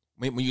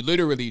 When you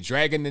literally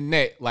dragging the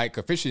net like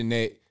a fishing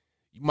net,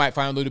 you might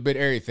find a little bit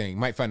of everything. You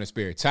might find a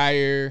spare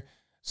tire,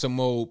 some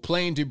old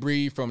plane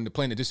debris from the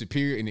plane that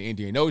disappeared in the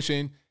Indian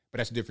Ocean, but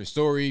that's a different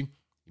story.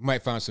 You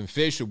might find some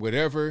fish or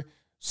whatever.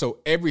 So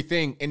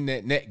everything in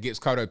that net gets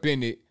caught up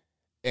in it,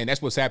 and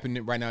that's what's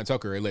happening right now in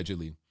Tucker,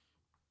 allegedly.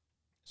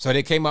 So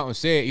they came out and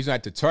said he's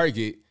not the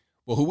target.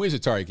 Well, who is the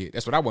target?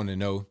 That's what I want to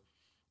know.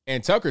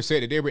 And Tucker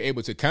said that they were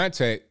able to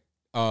contact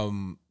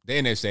the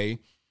NSA,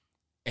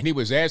 and he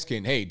was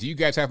asking, hey, do you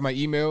guys have my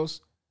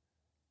emails?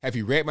 Have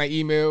you read my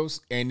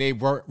emails? And they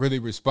weren't really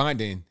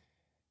responding.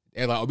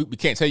 They're like, oh, we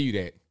can't tell you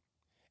that.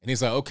 And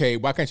he's like, okay,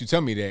 why can't you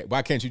tell me that?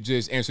 Why can't you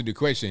just answer the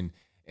question?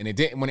 And they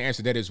didn't want to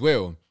answer that as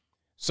well.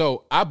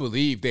 So I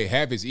believe they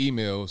have his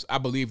emails. I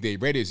believe they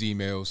read his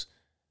emails.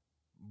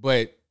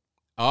 But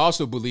I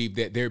also believe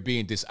that they're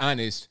being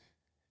dishonest.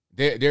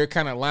 They're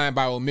kind of lying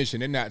by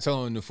omission. They're not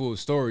telling the full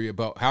story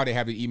about how they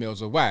have the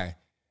emails or why.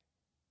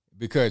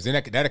 Because then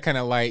that kind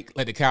of like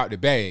let the cat out the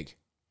bag.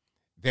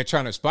 They're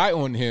trying to spy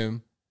on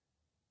him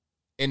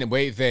in a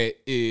way that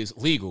is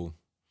legal.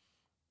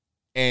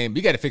 And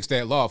we got to fix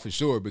that law for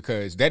sure,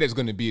 because that is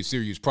going to be a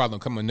serious problem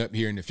coming up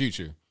here in the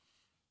future.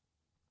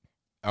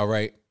 All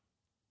right.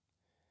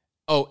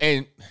 Oh,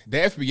 and the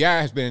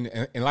FBI has been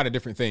in a lot of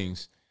different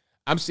things.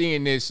 I'm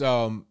seeing this.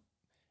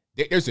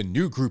 There's a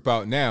new group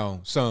out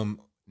now,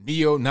 some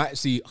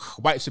neo-Nazi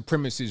white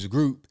supremacist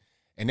group,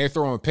 and they're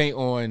throwing paint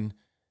on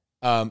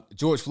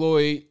George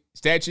Floyd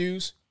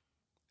statues.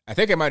 I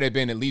think it might have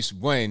been at least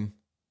one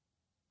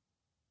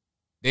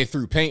they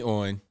threw paint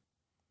on.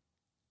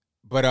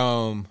 But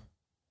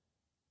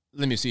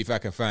let me see if I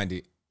can find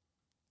it.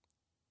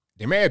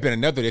 There may have been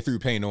another they threw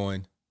paint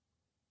on.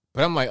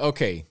 But I'm like,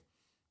 okay.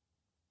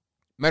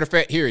 Matter of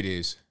fact, here it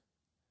is.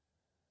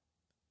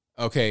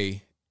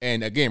 Okay.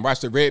 And again,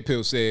 Roster Red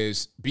Pill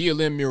says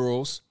BLM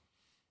murals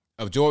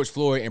of George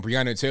Floyd and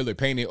Breonna Taylor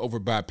painted over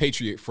by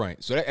Patriot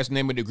Front. So that's the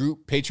name of the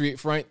group, Patriot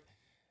Front.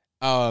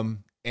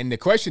 And the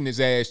question is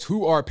asked,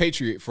 who are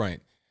Patriot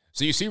Front?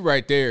 So you see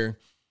right there,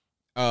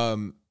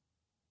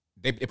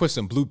 they put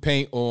some blue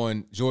paint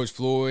on George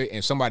Floyd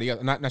and somebody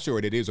else. I'm not sure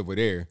what it is over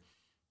there.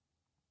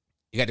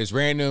 You got this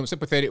random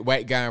sympathetic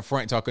white guy in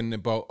front talking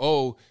about,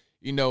 oh,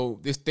 you know,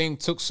 this thing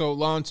took so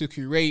long to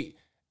create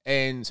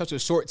and such a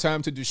short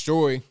time to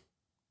destroy.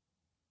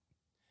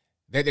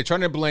 That they're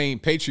trying to blame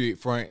Patriot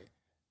Front,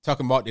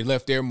 talking about they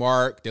left their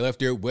mark, they left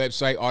their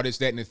website, all this,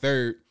 that, and the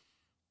third.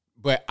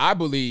 But I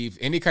believe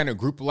any kind of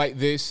group like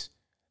this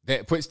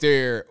that puts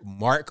their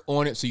mark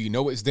on it so you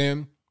know it's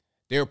them,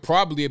 they're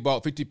probably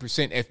about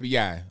 50%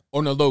 FBI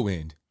on the low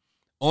end.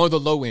 On the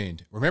low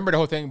end. Remember the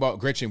whole thing about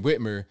Gretchen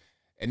Whitmer,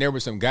 and there were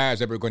some guys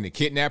that were going to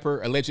kidnap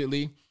her,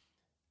 allegedly?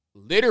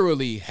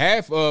 Literally,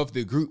 half of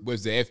the group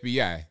was the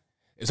FBI.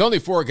 It's only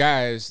 4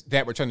 guys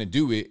that were trying to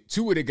do it.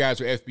 2 of the guys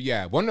were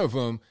FBI. One of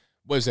them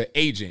was an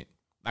agent,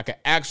 like an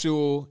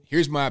actual,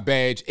 here's my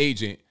badge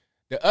agent.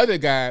 The other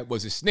guy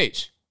was a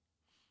snitch.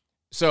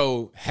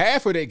 So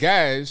half of the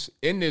guys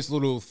in this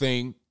little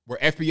thing were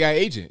FBI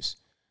agents.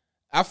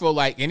 I feel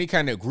like any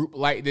kind of group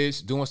like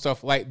this, doing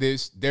stuff like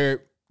this,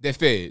 they're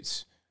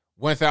feds,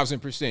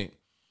 1,000%.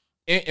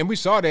 And we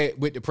saw that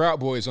with the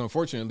Proud Boys,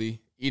 unfortunately.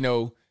 You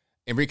know,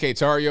 Enrique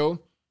Tarrio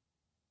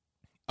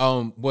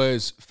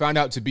was found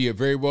out to be a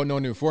very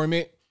well-known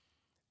informant.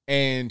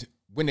 And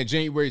when the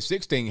January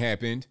 6th thing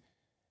happened,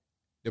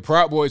 the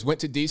Proud Boys went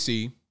to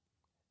D.C.,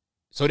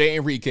 so did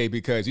Enrique,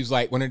 because he's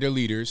like one of their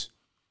leaders.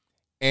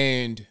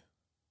 And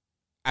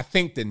I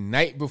think the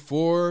night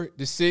before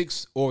the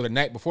 6th or the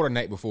night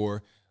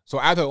before, so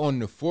either on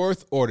the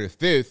 4th or the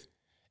 5th,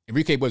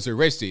 Enrique was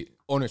arrested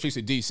on the streets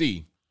of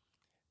D.C.,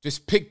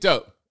 just picked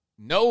up.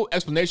 No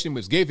explanation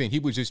was given. He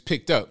was just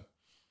picked up.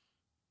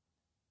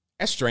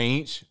 That's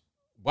strange.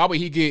 Why would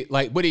he get,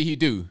 like, what did he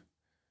do?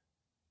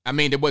 I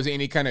mean, there wasn't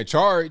any kind of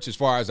charge as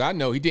far as I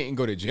know. He didn't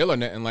go to jail or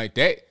nothing like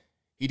that.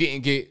 He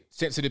didn't get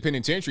sent to the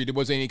penitentiary. There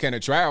wasn't any kind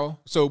of trial.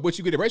 So what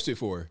you get arrested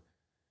for?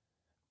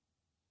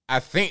 I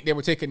think they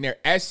were taking their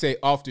asset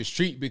off the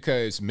street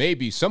because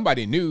maybe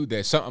somebody knew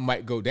that something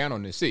might go down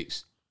on the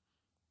 6th.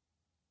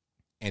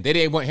 And they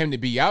didn't want him to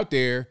be out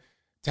there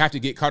to have to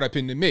get caught up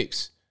in the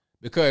mix.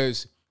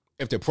 Because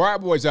if the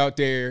Proud Boys out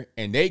there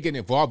and they get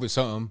involved with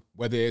something,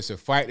 whether it's a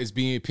fight that's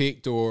being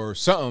picked or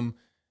something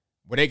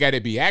where they got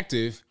to be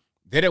active,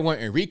 they don't want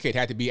Enrique to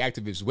have to be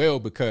active as well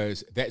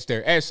because that's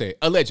their asset,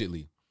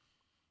 allegedly.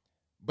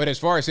 But as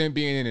far as him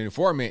being an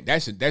informant,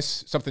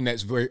 that's something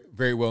that's very,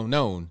 very well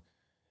known.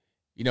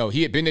 You know,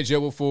 he had been to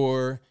jail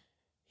before.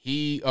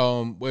 He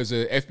was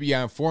an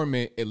FBI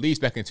informant at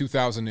least back in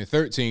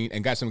 2013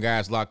 and got some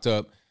guys locked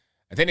up.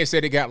 I think they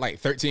said they got like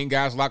 13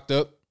 guys locked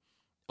up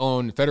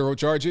on federal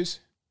charges.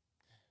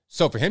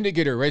 So for him to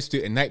get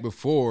arrested the night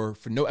before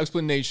for no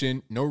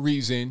explanation, no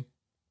reason,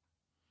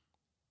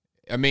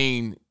 I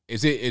mean,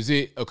 is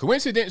it a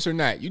coincidence or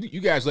not?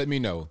 You guys let me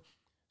know.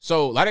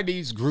 So a lot of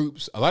these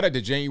groups, a lot of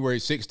the January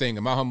 6th thing,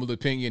 in my humble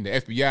opinion, the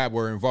FBI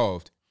were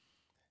involved.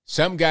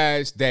 Some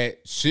guys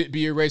that should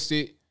be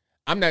arrested,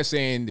 I'm not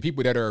saying the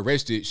people that are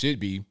arrested should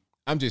be.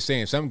 I'm just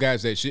saying some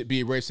guys that should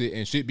be arrested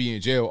and should be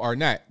in jail are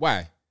not.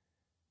 Why?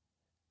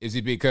 Is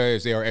it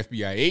because they are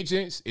FBI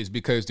agents? Is it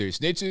because they're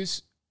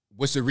snitches?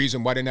 What's the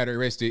reason why they're not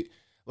arrested?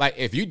 Like,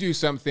 if you do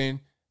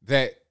something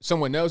that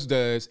someone else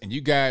does and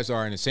you guys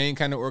are in the same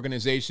kind of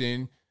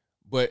organization,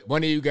 but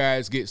one of you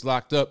guys gets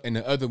locked up and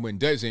the other one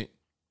doesn't,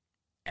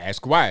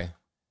 ask why.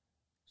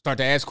 Start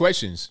to ask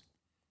questions.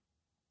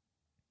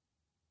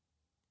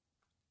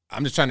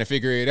 I'm just trying to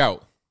figure it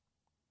out.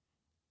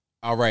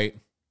 All right.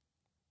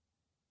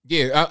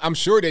 Yeah, I'm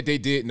sure that they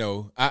did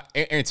know.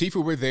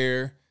 Antifa were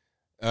there.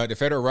 The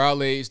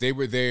federales, they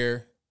were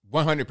there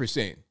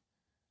 100%.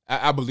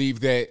 I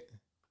believe that,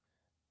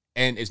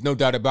 and it's no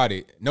doubt about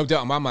it. No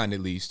doubt in my mind, at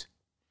least.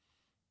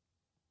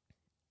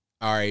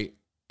 All right.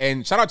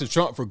 And shout out to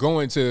Trump for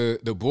going to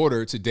the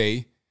border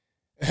today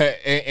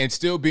and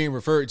still being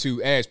referred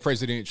to as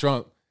President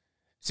Trump.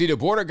 See, the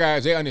border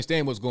guys, they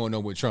understand what's going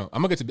on with Trump.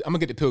 I'm gonna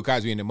get to Bill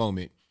Cosby in a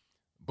moment.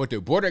 But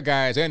the border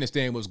guys, they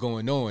understand what's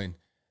going on.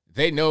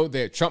 They know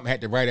that Trump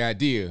had the right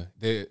idea.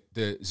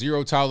 The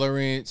zero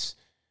tolerance,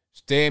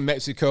 stay in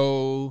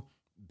Mexico,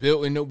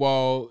 building the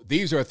wall.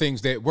 These are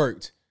things that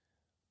worked.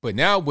 But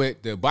now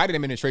what the Biden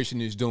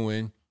administration is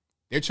doing,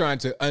 they're trying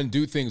to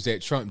undo things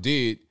that Trump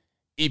did,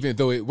 even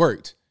though it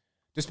worked.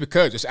 Just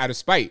because, just out of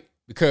spite.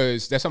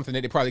 because that's something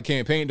that they probably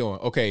campaigned on.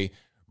 Okay,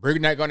 we're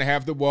not going to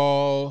have the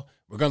wall.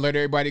 We're going to let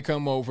everybody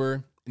come over.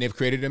 And they've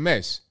created a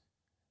mess.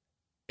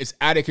 It's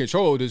out of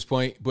control at this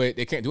point, but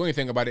they can't do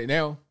anything about it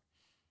now.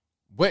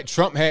 What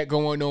Trump had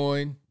going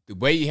on, the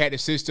way he had the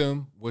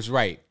system was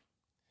right.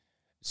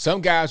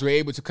 Some guys were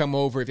able to come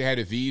over if they had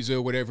a visa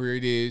or whatever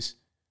it is,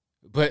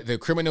 but the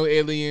criminal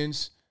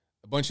aliens,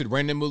 a bunch of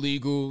random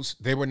illegals,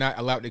 they were not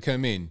allowed to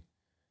come in.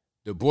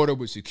 The border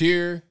was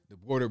secure. The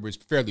border was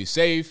fairly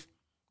safe.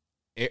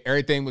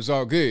 Everything was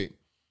all good.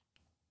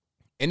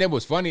 And it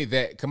was funny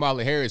that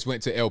Kamala Harris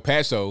went to El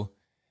Paso.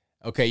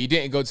 Okay, you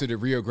didn't go to the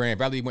Rio Grande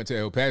Valley, you went to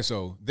El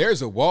Paso.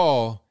 There's a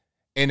wall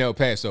in El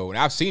Paso, and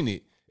I've seen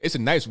it. It's a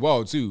nice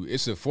wall, too.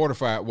 It's a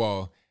fortified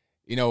wall.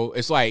 You know,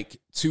 it's like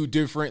 2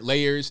 different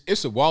layers.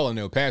 It's a wall in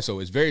El Paso.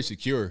 It's very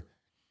secure.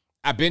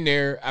 I've been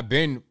there. I've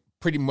been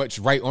pretty much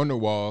right on the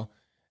wall.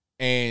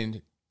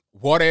 And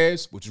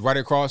Juarez, which is right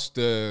across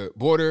the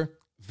border,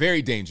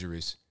 very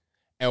dangerous.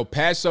 El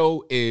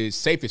Paso is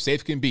safe as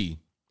safe can be.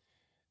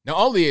 Not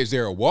only is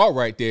there a wall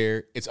right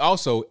there, it's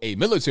also a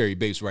military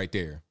base right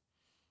there.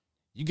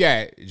 You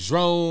got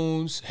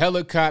drones,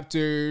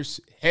 helicopters,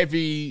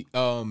 heavy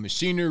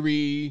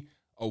machinery,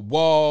 a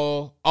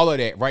wall, all of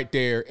that right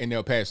there in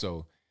El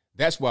Paso.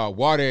 That's why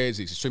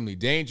Juarez is extremely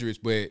dangerous,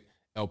 but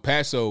El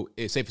Paso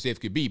is safe as safe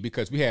could be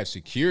because we have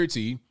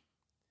security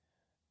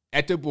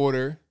at the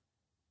border,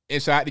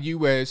 inside the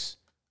U.S.,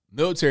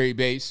 military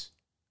base.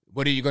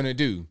 What are you going to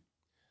do?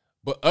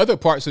 But other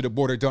parts of the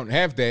border don't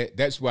have that.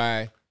 That's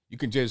why you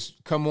can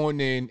just come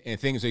on in and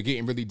things are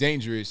getting really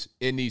dangerous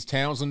in these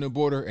towns on the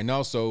border and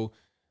also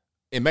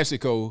in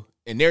Mexico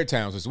in their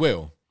towns as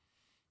well.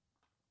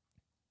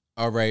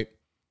 All right.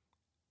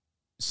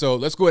 So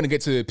let's go ahead and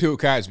get to Bill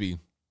Cosby.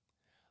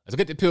 Let's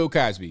get to Bill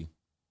Cosby.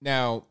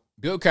 Now,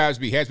 Bill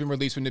Cosby has been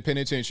released from the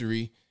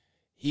penitentiary.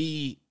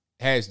 He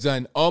has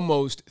done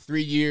almost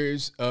 3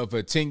 years of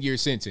a 10-year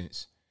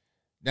sentence.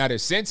 Now, the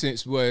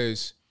sentence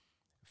was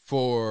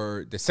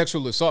for the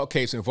sexual assault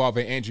case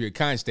involving Andrea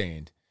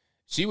Constand.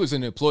 She was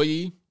an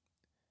employee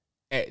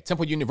at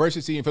Temple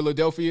University in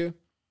Philadelphia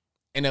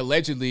and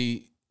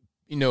allegedly,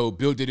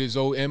 Bill did his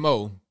old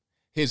MO,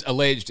 his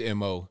alleged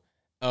MO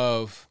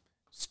of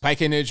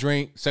spiking a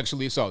drink,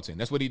 sexually assaulting.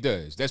 That's what he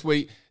does. That's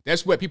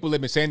what people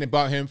have been saying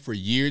about him for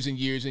years and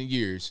years and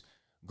years.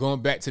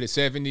 Going back to the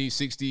 70s,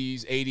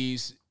 60s,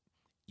 80s,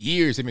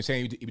 years they've been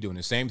saying he'd be doing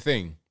the same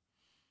thing.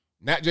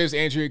 Not just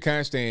Andrea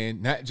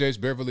Constand, not just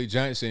Beverly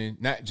Johnson,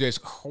 not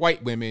just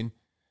white women,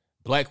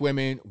 black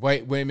women,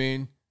 white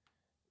women,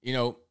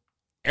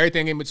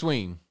 everything in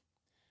between.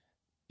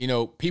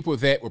 People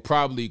that were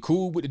probably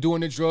cool with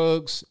doing the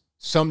drugs,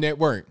 some that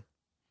weren't.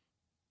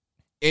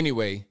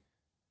 Anyway,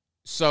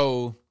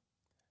 so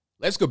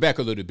let's go back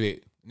a little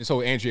bit. This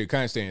whole Andrea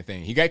Constand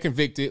thing. He got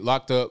convicted,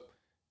 locked up,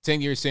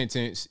 10-year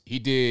sentence. He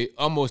did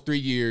almost 3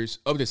 years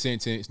of the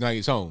sentence. Now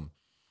he's home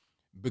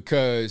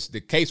because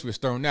the case was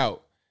thrown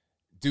out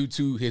due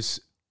to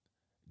his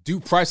due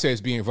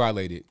process being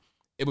violated.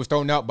 It was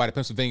thrown out by the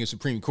Pennsylvania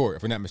Supreme Court,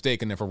 if I'm not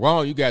mistaken. If I'm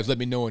wrong, you guys let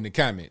me know in the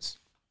comments.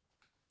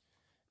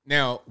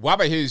 Now, why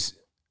were his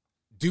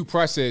due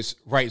process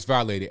rights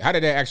violated? How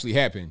did that actually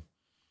happen?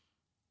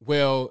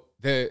 Well,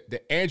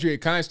 the Andrea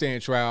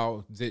Constand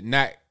trial did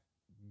not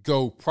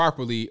go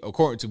properly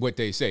according to what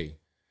they say.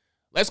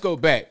 Let's go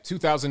back,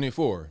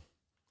 2004.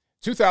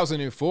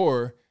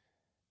 2004,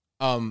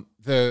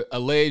 the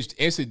alleged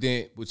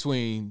incident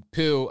between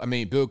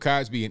Bill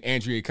Cosby and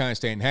Andrea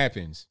Constand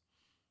happens.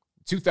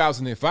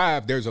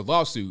 2005, there's a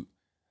lawsuit,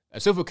 a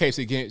civil case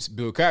against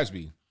Bill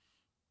Cosby.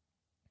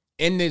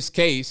 In this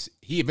case,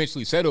 he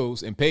eventually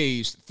settles and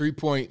pays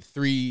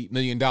 $3.3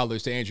 million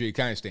to Andrea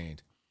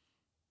Constand.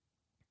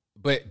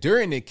 But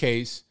during the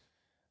case,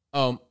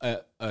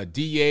 a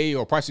DA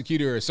or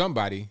prosecutor or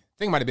somebody, I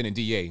think it might have been a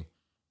DA,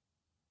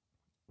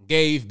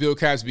 gave Bill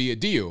Cosby a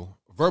deal,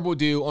 verbal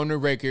deal on the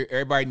record.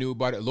 Everybody knew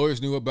about it.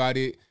 Lawyers knew about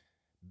it.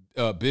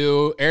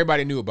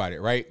 Everybody knew about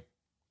it, right?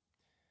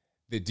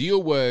 The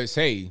deal was,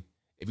 hey,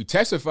 if you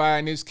testify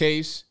in this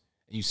case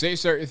and you say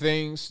certain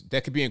things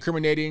that could be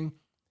incriminating,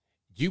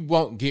 you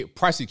won't get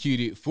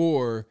prosecuted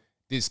for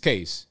this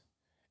case.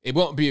 It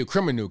won't be a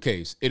criminal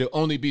case. It'll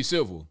only be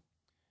civil.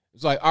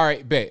 It's like, all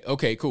right, bet.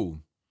 Okay, cool.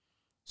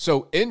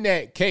 So in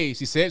that case,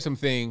 he said some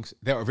things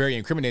that were very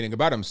incriminating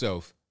about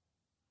himself.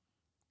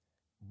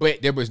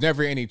 But there was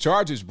never any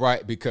charges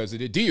brought because of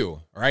the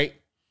deal, right?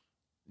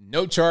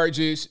 No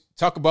charges.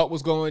 Talk about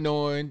what's going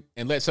on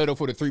and let's settle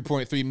for the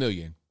 $3.3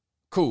 million.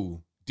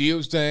 Cool.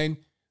 Deal's done.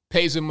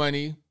 Pays the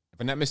money. If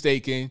I'm not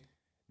mistaken,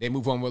 they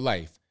move on with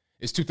life.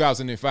 It's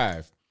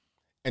 2005.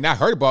 And I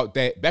heard about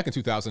that back in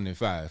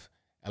 2005.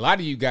 A lot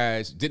of you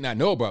guys did not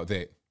know about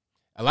that.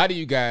 A lot of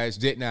you guys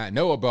did not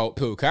know about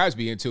Bill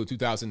Cosby until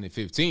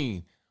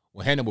 2015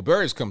 when Hannibal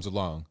Buress comes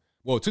along.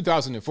 Well,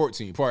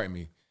 2014, pardon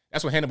me.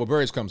 That's when Hannibal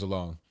Buress comes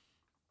along.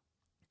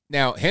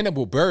 Now,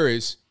 Hannibal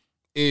Buress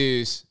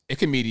is a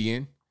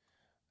comedian,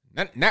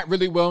 not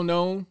really well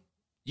known.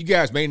 You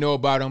guys may know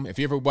about him. If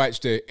you ever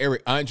watched the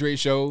Eric Andre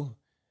show,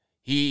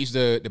 he's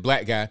the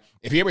black guy.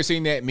 If you ever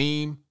seen that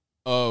meme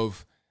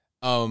of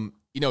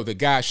The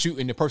guy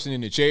shooting the person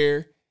in the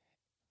chair,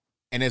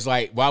 and it's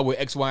like, why would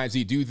X, Y, and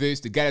Z do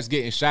this? The guy that's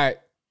getting shot,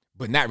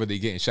 but not really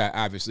getting shot,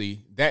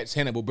 obviously. That's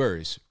Hannibal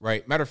Buress,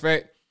 right? Matter of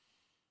fact,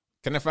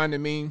 can I find the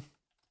meme?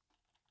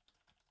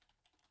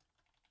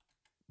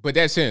 But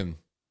that's him.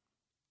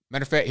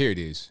 Matter of fact, here it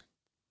is.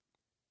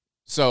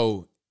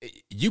 So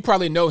you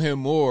probably know him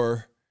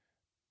more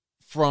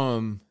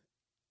from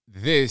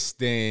this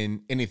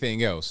than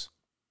anything else.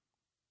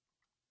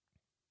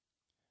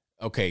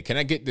 Okay, can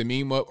I get the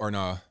meme up or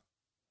nah?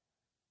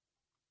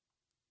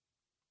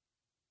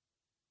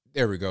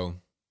 There we go.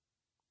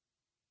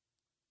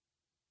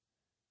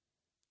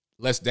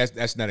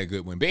 That's not a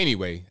good one. But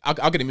anyway, I'll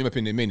get the meme up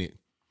in a minute.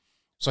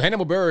 So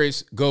Hannibal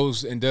Buress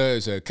goes and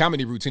does a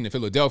comedy routine in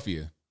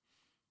Philadelphia.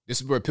 This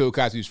is where Bill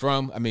Cosby's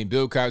from.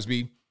 Bill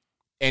Cosby.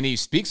 And he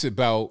speaks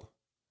about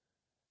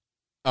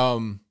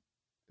the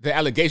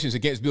allegations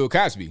against Bill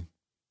Cosby.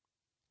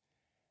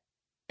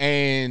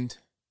 And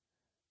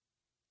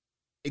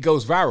it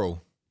goes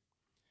viral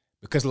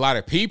because a lot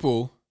of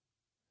people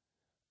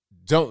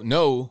don't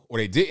know, or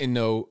they didn't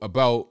know,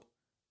 about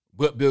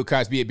what Bill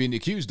Cosby had been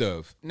accused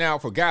of. Now,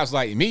 for guys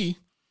like me,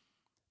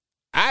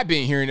 I've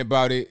been hearing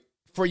about it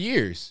for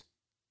years.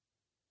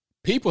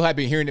 People have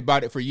been hearing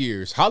about it for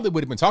years.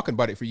 Hollywood have been talking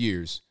about it for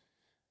years.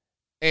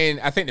 And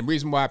I think the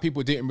reason why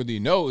people didn't really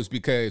know is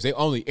because they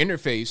only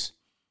interface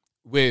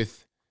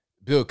with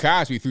Bill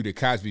Cosby through the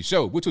Cosby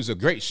Show, which was a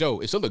great show.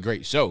 It's still a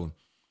great show.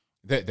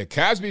 The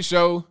Cosby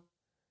Show,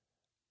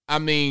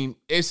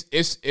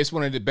 it's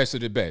one of the best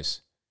of the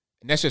best.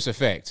 And that's just a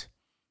fact.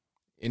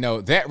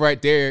 That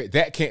right there,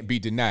 that can't be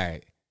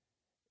denied.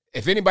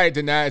 If anybody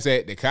denies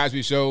that the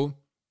Cosby Show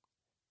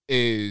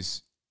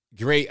is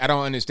great, I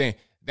don't understand.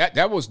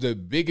 That was the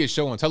biggest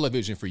show on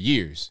television for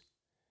years.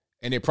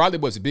 And it probably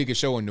was the biggest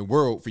show in the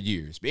world for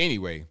years. But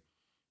anyway,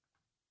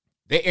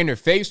 they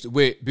interfaced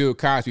with Bill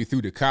Cosby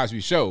through the Cosby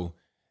Show.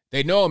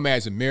 They know him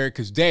as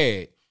America's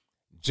Dad,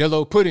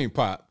 Jello Pudding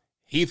Pop,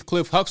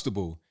 Heathcliff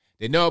Huxtable.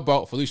 They know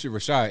about Felicia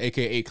Rashad,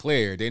 a.k.a.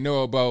 Claire. They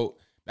know about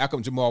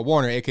Malcolm Jamal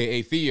Warner,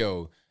 a.k.a.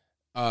 Theo,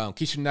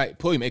 Keisha Knight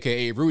Pulliam,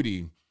 a.k.a.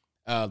 Rudy,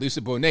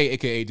 Lisa Bonet,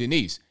 a.k.a.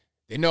 Denise.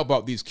 They know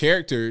about these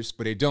characters,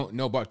 but they don't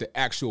know about the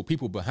actual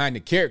people behind the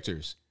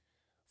characters.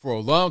 For a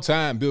long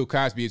time, Bill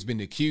Cosby has been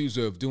accused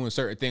of doing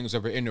certain things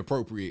that are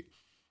inappropriate.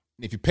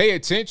 And if you pay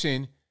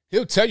attention,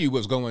 he'll tell you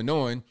what's going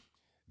on.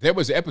 There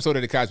was an episode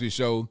of The Cosby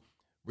Show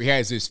where he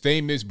has this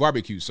famous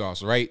barbecue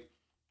sauce, right?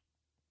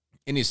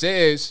 And it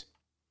says,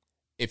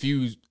 if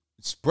you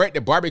spread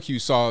the barbecue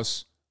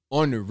sauce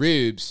on the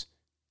ribs,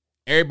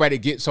 everybody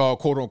gets all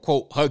quote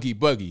unquote huggy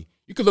buggy.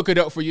 You can look it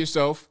up for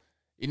yourself.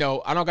 I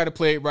don't got to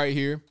play it right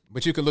here,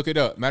 but you can look it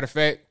up. Matter of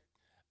fact,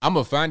 I'm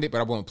going to find it, but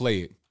I won't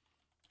play it.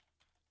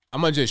 I'm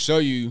going to just show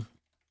you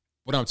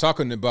what I'm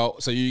talking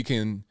about so you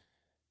can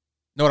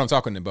know what I'm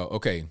talking about.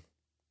 Okay.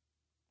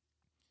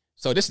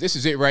 So this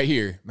is it right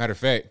here. Matter of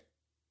fact,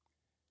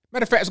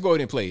 let's go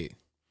ahead and play it.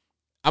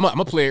 I'm going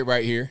to play it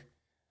right here.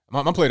 I'm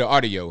going to play the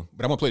audio,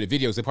 but I'm going to play the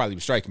videos. They probably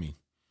strike me.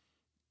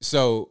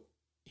 So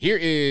here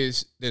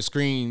is the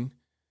screen.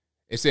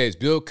 It says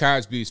Bill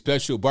Cosby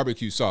special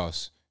barbecue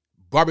sauce,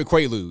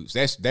 Barbequaludes.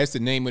 That's the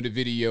name of the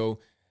video.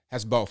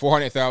 Has about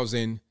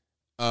 400,000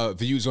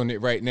 views on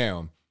it right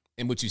now.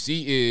 And what you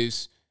see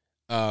is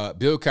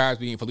Bill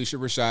Cosby and Felicia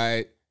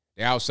Rashad.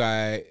 They're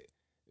outside.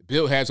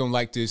 Bill has on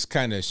like this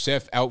kind of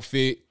chef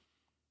outfit.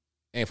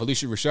 And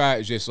Felicia Rashad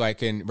is just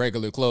like in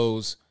regular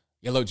clothes,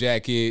 yellow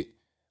jacket,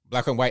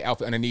 black and white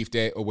outfit underneath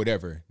that or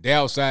whatever. They're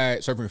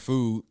outside serving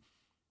food.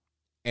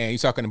 And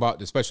he's talking about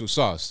the special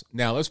sauce.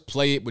 Now, let's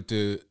play it with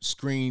the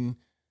screen,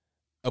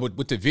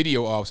 with the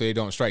video off so they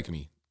don't strike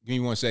me. Give me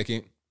 1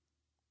 second.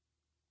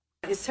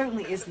 It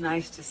certainly is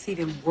nice to see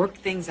them work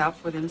things out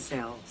for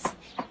themselves.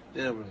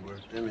 They haven't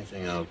worked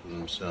anything out for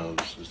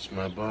themselves. It's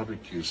my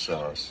barbecue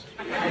sauce.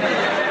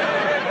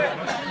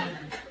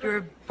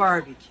 Your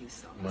barbecue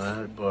sauce.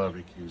 My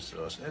barbecue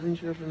sauce.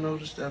 Haven't you ever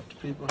noticed after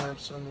people have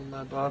some of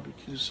my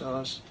barbecue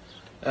sauce,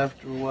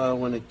 after a while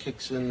when it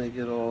kicks in, they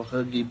get all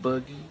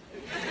huggy-buggy?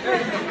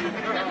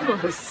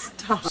 Oh,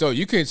 stop. So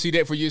you can see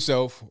that for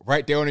yourself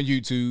right there on the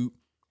YouTube.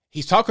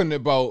 He's talking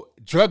about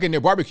drugging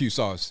their barbecue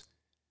sauce.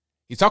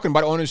 He's talking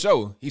about it on the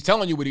show. He's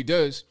telling you what he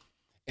does.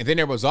 And then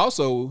there was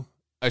also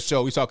a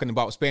show he's talking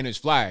about Spanish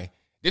Fly.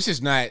 This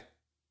is not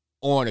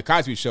on the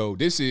Cosby Show.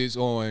 This is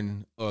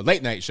on a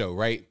late night show,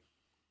 right?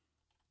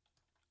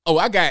 Oh,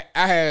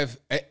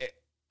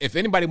 if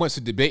anybody wants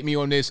to debate me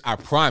on this, I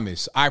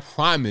promise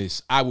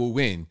I will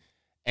win.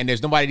 And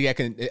there's nobody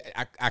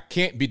I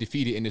can't be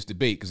defeated in this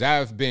debate because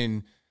I've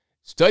been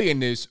studying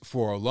this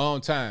for a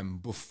long time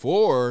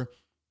before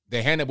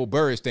the Hannibal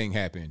Buress thing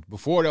happened,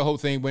 before the whole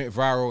thing went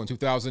viral in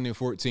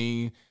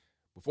 2014,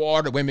 before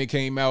all the women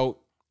came out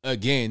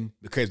again,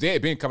 because they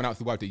had been coming out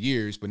throughout the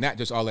years, but not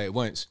just all at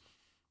once.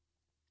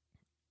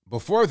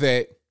 Before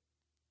that,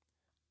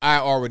 I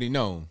already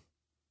know.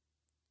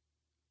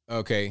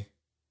 Okay.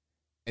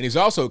 And it's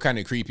also kind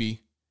of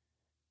creepy.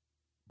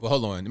 But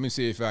hold on. Let me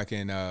see if I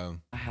can. I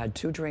had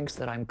 2 drinks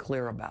that I'm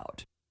clear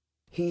about.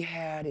 He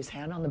had his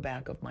hand on the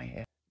back of my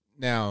head.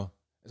 Now,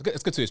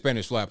 let's get to the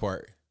Spanish Fly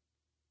part.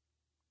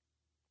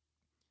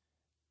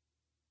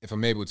 If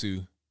I'm able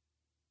to.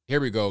 Here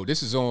we go.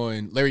 This is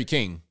on Larry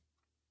King.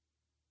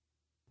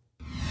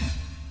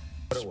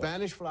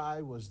 Spanish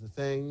Fly was the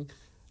thing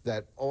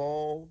that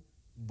all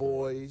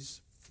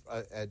boys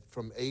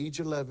from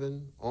age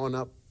 11 on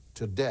up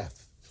to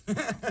death,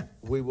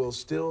 we will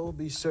still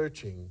be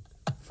searching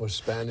for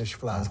Spanish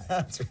Fly.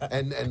 That's right.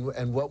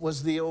 And what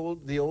was the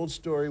old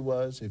story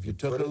was, if you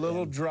took a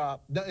little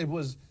drop, no, it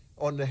was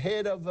on the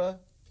head of a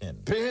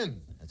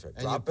pin. That's right.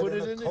 And Drop you put it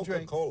it in in a a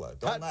drink. Coca-Cola.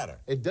 Don't matter.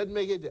 It doesn't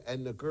make it,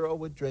 and the girl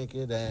would drink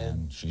it,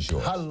 and she's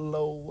yours.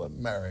 Hello,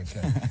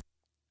 America.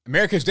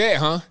 America's Dad,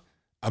 huh?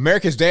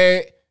 America's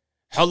Dad.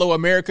 Hello,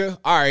 America.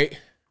 All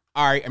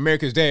right.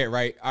 America's Dad,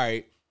 right? All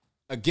right.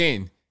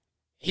 Again,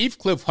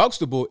 Heathcliff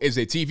Huxtable is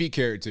a TV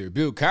character.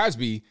 Bill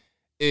Cosby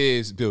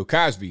is Bill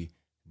Cosby,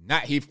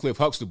 not Heathcliff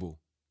Huxtable.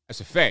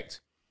 That's a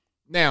fact.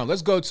 Now,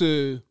 let's go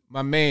to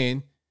my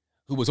man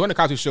who was on the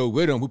Cosby Show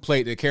with him, who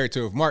played the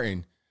character of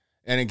Martin.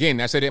 And again,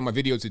 I said it in my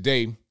video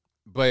today,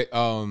 but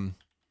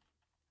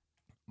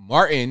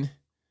Martin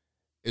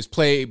was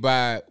played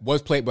by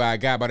a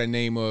guy by the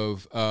name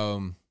of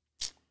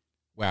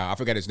wow, I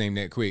forgot his name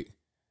that quick.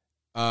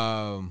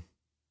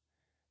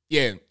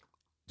 Yeah,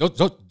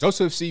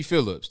 Joseph C.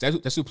 Phillips.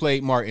 That's who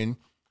played Martin.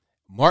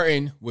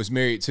 Martin was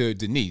married to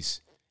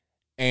Denise,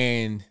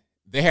 and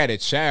they had a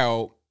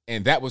child,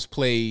 and that was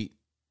played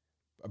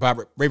by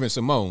Raven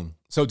Simone.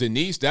 So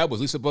Denise, that was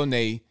Lisa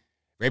Bonet.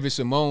 Raven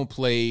Simone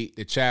played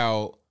the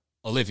child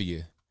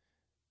Olivia.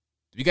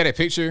 You got a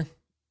picture?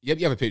 Yep,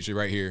 you have a picture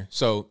right here.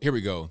 So here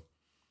we go.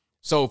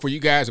 So for you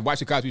guys to watch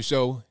the Cosby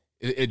Show,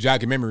 it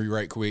jogged your memory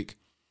right quick.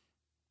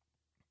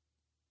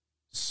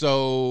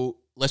 So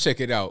let's check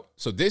it out.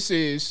 So this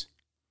is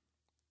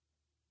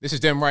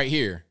them right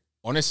here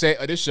on the set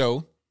of the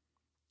show.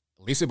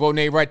 Lisa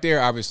Bonet right there,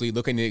 obviously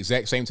looking the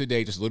exact same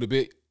today, just a little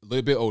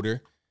bit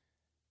older.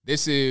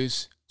 This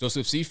is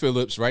Joseph C.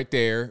 Phillips right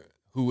there,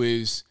 who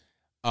is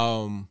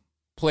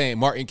playing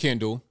Martin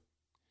Kendall.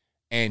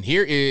 And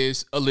here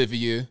is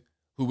Olivia,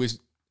 who is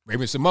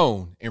Raven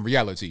Simone in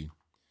reality.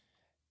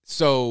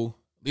 So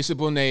Lisa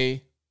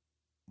Bonet,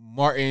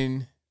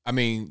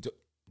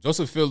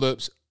 Joseph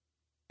Phillips,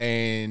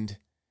 and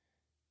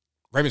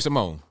Raven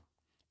Simone.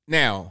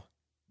 Now,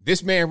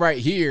 this man right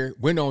here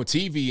went on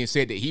TV and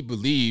said that he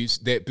believes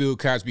that Bill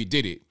Cosby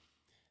did it.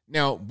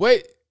 Now,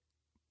 what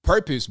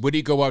purpose would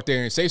he go out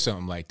there and say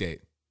something like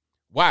that?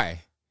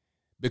 Why?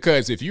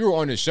 Because if you were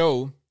on the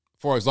show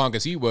for as long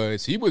as he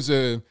was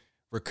a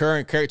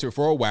recurring character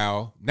for a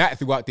while, not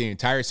throughout the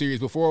entire series,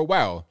 but for a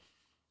while.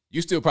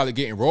 You still probably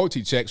getting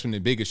royalty checks from the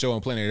biggest show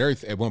on planet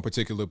Earth at one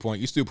particular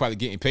point. You're still probably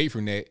getting paid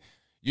from that.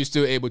 You're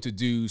still able to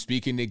do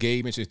speaking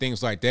engagements and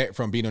things like that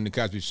from being on the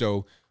Cosby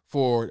Show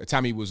for the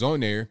time he was on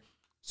there.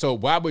 So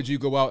why would you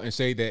go out and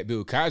say that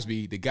Bill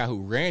Cosby, the guy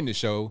who ran the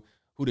show,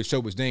 who the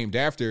show was named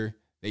after,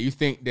 that you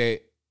think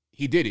that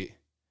he did it?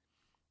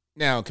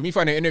 Now, can we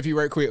find an interview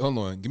right quick? Hold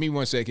on. Give me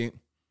 1 second.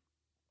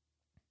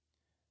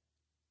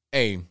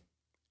 Hey,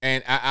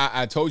 and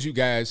I told you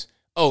guys,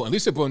 and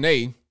Lisa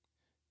Bonet,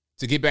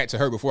 to get back to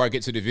her before I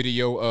get to the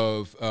video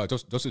of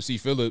Joseph C.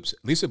 Phillips,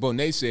 Lisa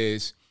Bonet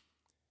says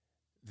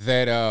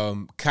that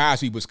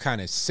Cosby was kind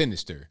of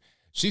sinister.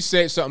 She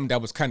said something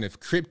that was kind of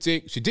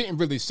cryptic. She didn't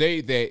really say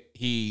that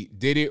he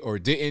did it or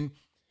didn't.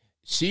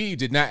 She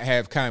did not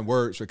have kind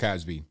words for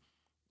Cosby.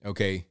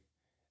 Okay.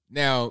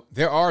 Now,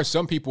 there are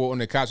some people on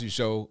the Cosby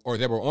Show, or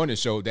that were on the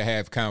show, that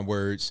have kind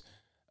words.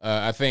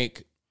 I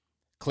think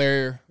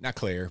Felicia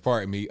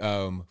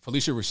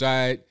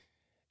Rashad,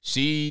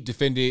 she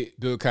defended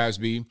Bill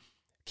Cosby.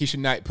 Keisha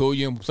Knight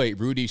Pulliam, who played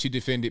Rudy, she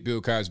defended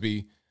Bill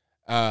Cosby.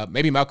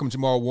 Maybe Malcolm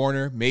Jamal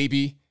Warner,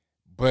 maybe,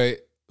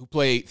 but who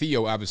played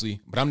Theo, obviously,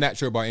 but I'm not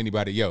sure about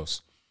anybody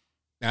else.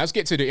 Now, let's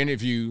get to the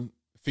interview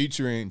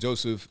featuring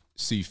Joseph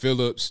C.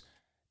 Phillips,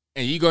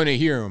 and you're going to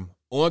hear him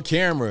on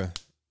camera,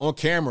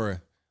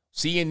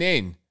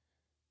 CNN.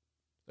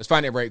 Let's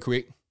find it right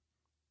quick.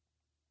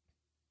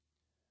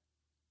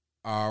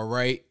 All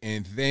right,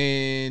 and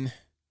then,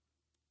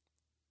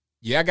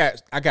 yeah,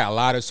 I got a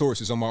lot of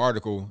sources on my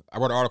article. I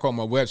wrote an article on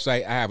my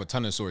website. I have a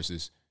ton of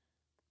sources.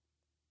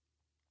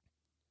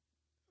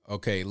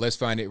 Okay, let's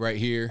find it right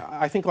here.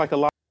 I think like a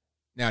lot.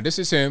 Now, this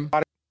is him.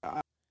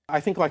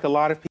 I think like a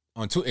lot of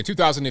people. In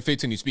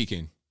 2015, he's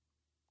speaking.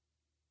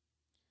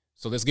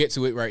 So let's get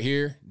to it right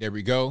here. There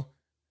we go.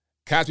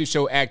 Cosby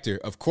Show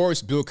actor. Of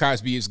course, Bill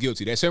Cosby is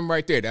guilty. That's him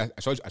right there.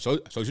 I showed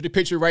you the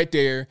picture right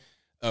there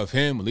of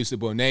him, Lisa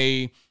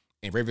Bonet,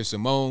 and Raven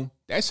Simone.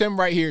 That's him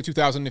right here,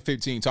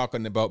 2015,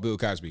 talking about Bill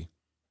Cosby.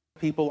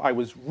 People, I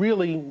was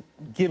really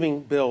giving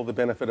Bill the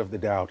benefit of the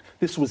doubt.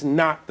 This was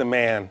not the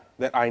man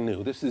that I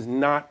knew. This is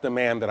not the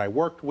man that I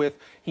worked with.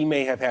 He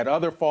may have had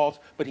other faults,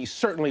 but he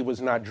certainly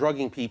was not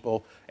drugging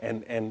people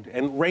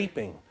and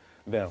raping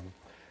them.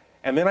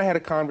 And then I had a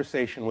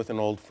conversation with an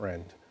old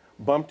friend.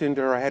 Bumped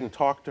into her. I hadn't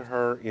talked to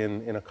her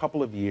in a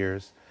couple of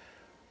years.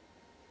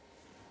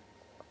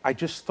 I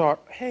just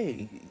thought,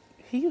 hey,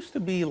 he used to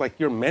be like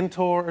your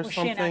mentor or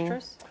something. Was she an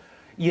actress?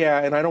 Yeah,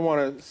 and I don't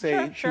want to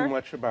say Sure. too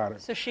much about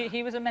it. So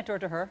he was a mentor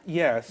to her.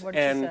 Yes, What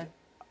did she say?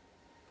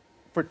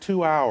 for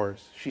 2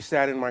 hours, she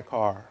sat in my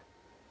car,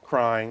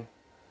 crying,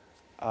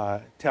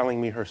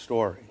 telling me her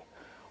story,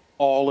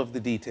 all of the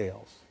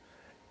details.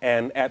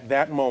 And at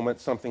that moment,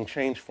 something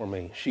changed for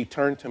me. She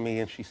turned to me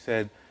and she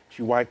said,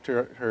 she wiped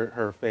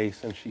her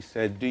face and she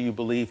said, "Do you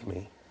believe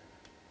me?"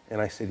 And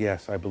I said,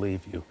 "Yes, I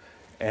believe you."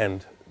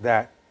 And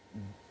that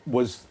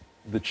was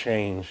the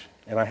change.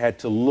 And I had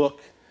to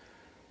look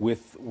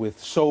with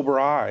sober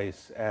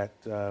eyes at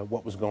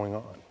what was going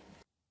on.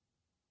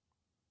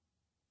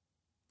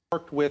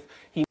 Worked with,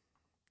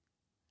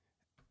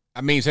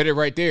 I mean, he said it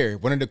right there.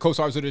 One of the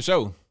co-stars of the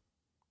show.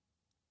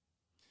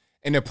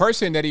 And the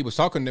person that he was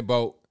talking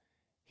about,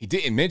 he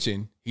didn't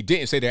mention, he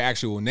didn't say their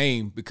actual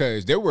name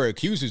because there were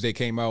accusers that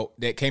came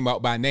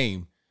out by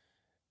name.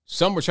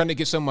 Some were trying to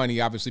get some money,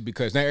 obviously,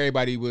 because not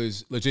everybody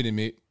was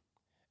legitimate.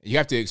 You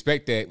have to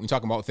expect that when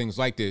talking about things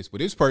like this. But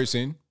this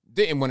person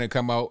didn't want to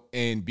come out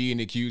and be an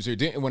accuser,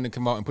 didn't want to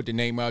come out and put the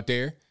name out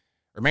there.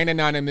 Remain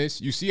anonymous.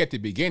 You see at the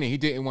beginning, he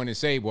didn't want to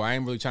say, well, I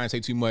ain't really trying to say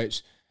too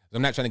much.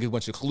 I'm not trying to give a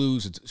bunch of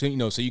clues, so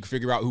you can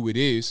figure out who it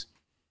is.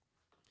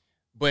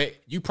 But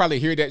you probably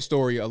hear that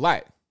story a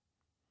lot.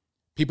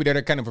 People that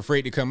are kind of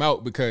afraid to come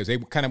out because they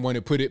kind of want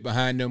to put it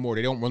behind them, or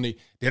they don't really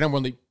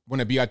want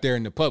to be out there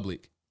in the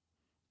public.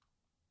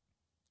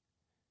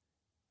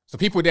 So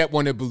people that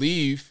want to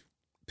believe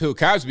Bill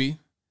Cosby,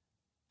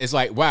 it's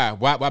like, why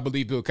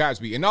believe Bill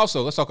Cosby? And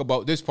also, let's talk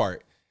about this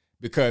part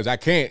because I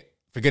can't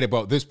forget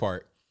about this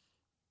part.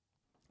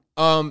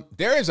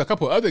 There is a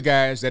couple other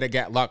guys that have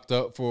got locked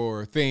up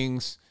for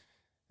things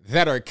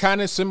that are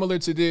kind of similar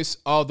to this,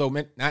 although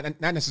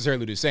not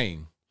necessarily the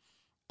same.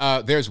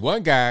 There's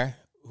one guy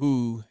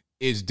who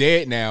is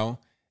dead now,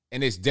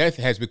 and his death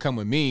has become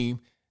a meme.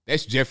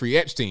 That's Jeffrey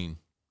Epstein.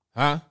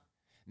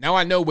 Now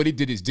I know what he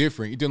did is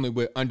different. He's dealing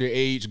with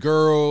underage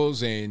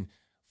girls and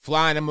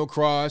flying them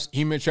across,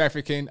 human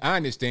trafficking. I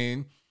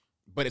understand,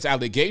 but it's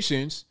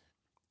allegations,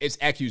 it's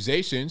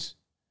accusations.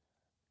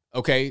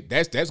 Okay,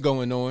 that's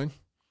going on.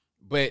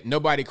 But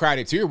nobody cried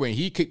a tear when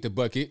he kicked the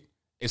bucket.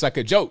 It's like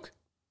a joke.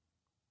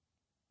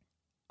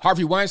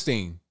 Harvey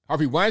Weinstein,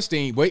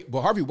 what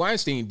Harvey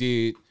Weinstein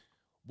did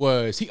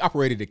was he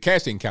operated a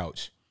casting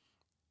couch,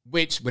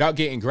 which, without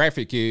getting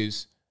graphic,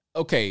 is,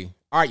 okay,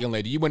 all right, young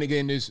lady, you want to get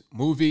in this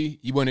movie?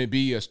 You want to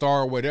be a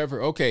star or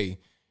whatever? Okay,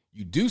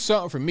 you do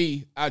something for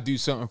me, I'll do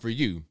something for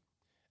you.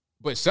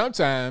 But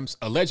sometimes,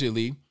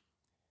 allegedly,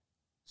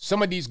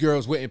 some of these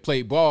girls wouldn't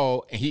play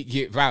ball and he'd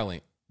get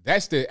violent.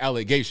 That's the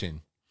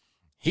allegation.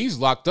 He's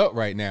locked up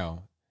right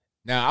now.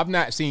 Now, I've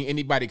not seen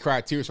anybody cry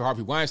tears for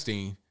Harvey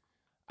Weinstein.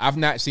 I've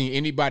not seen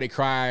anybody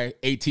cry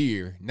a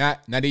tear,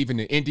 not even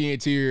an Indian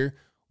tear,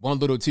 one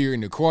little tear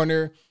in the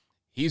corner.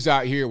 He's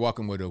out here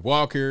walking with a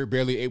walker,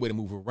 barely able to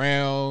move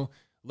around,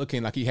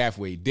 looking like he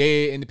halfway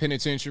dead in the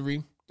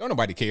penitentiary. Don't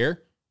nobody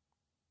care.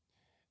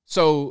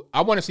 So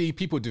I want to see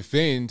people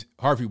defend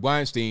Harvey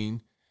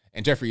Weinstein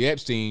and Jeffrey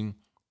Epstein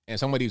and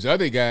some of these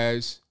other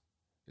guys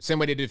the same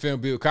way they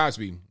defend Bill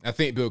Cosby. I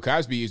think Bill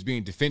Cosby is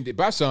being defended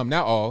by some,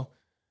 not all,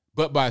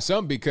 but by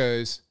some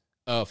because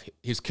of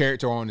his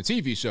character on the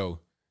TV show,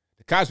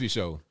 The Cosby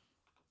Show.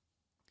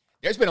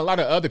 There's been a lot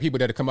of other people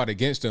that have come out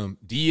against him.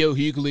 D.L.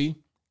 Hughley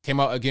came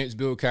out against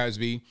Bill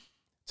Cosby,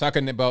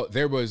 talking about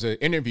there was an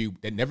interview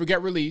that never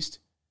got released.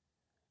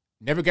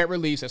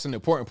 That's an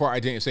important part I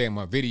didn't say in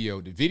my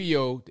video. The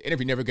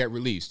interview never got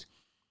released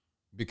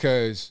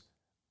because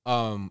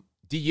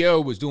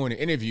D.L. was doing an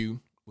interview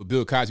with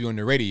Bill Cosby on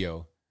the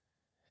radio.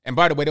 And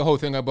by the way, the whole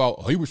thing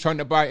about, he was trying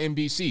to buy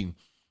NBC.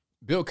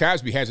 Bill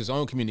Cosby has his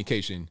own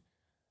communication.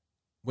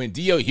 When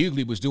D.L.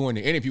 Hughley was doing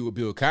the interview with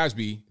Bill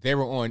Cosby, they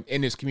were on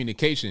Ennis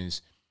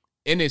Communications.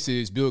 Ennis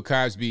is Bill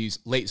Cosby's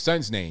late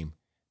son's name.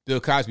 Bill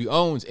Cosby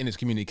owns Ennis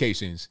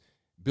Communications.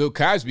 Bill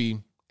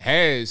Cosby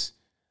has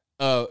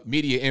a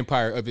media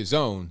empire of his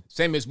own,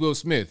 same as Will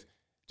Smith.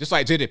 Just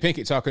like Jada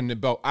Pinkett talking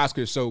about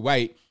Oscars so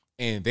white,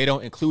 and they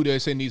don't include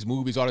us in these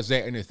movies, all this,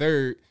 that, and the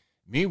third.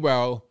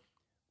 Meanwhile,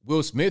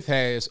 Will Smith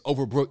has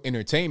Overbrook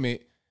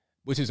Entertainment,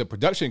 which is a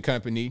production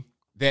company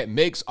that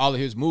makes all of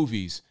his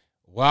movies.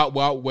 Wild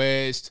Wild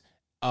West,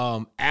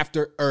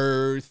 After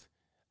Earth,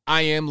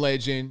 I Am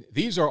Legend.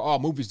 These are all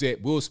movies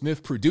that Will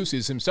Smith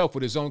produces himself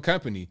with his own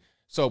company.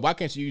 So why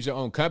can't you use your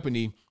own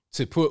company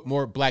to put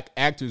more black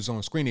actors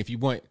on screen if you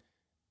want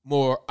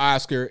more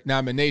Oscar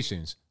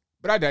nominations?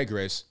 But I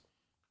digress.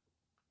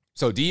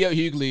 So D.L.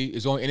 Hughley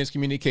is on Ennis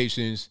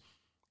Communications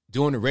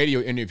doing a radio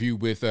interview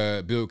with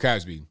Bill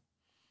Cosby.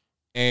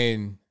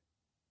 And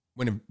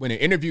when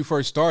the interview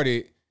first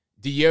started,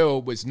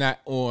 D.L. was not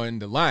on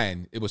the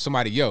line. It was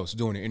somebody else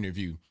doing the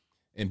interview.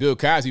 And Bill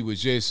Cosby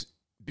was just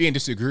being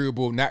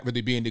disagreeable, not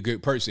really being the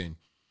good person.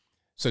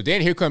 So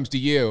then here comes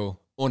D.L.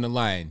 on the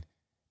line.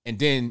 And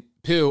then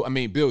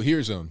Bill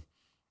hears him.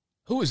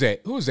 Who is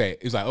that?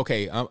 He's like,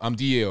 okay, I'm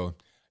D.L.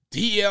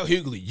 D.L.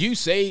 Hughley, you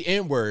say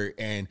N-word,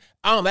 and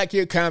I don't like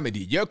your comedy.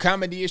 Your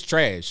comedy is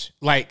trash.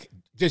 Like,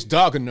 just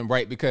dogging them,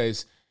 right?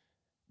 Because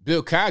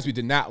Bill Cosby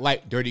did not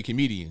like dirty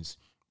comedians.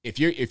 if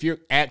your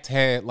act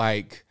had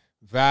like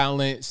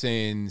violence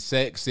and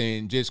sex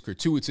and just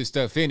gratuitous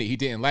stuff in it, he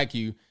didn't like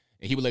you,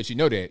 and he would let you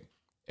know that.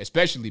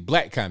 Especially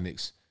black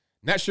comics.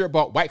 Not sure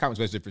about white comics,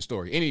 but it's a different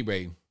story.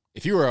 Anyway,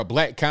 if you were a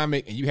black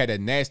comic and you had a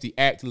nasty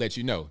act, to let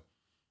you know.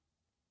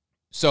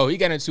 So he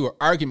got into an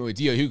argument with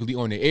D.L. Hughley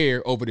on the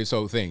air over this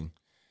whole thing.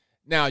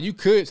 Now, you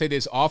could say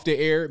this off the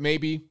air,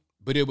 maybe,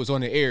 but it was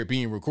on the air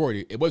being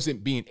recorded. It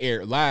wasn't being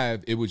aired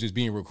live. It was just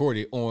being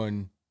recorded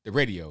on the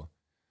radio,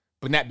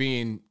 but not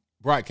being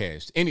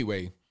broadcast.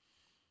 Anyway,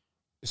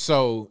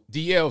 so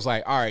DL's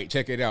like, all right,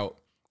 check it out.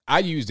 I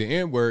use the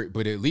N-word,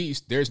 but at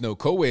least there's no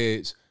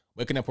co-eds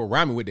waking up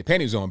around me with the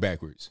panties on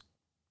backwards.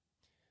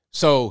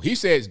 So he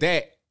says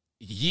that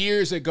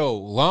years ago,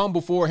 long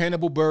before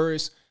Hannibal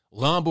Buress,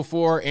 long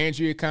before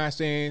Andrea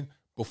Constand,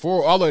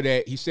 before all of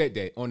that, he said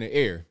that on the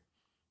air,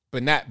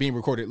 but not being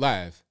recorded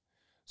live.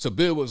 So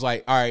Bill was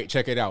like, all right,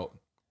 check it out.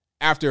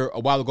 After a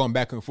while of going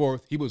back and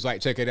forth, he was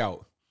like, check it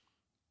out.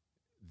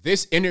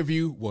 This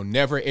interview will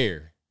never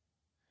air.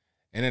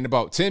 And in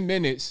about 10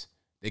 minutes,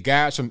 the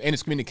guys from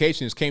Ennis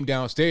Communications came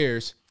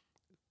downstairs,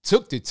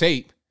 took the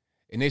tape,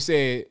 and they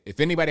said, if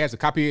anybody has a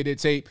copy of the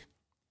tape,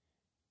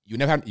 you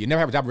never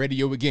have a job in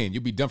radio again.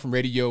 You'll be done from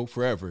radio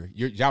forever.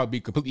 Your job will be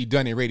completely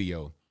done in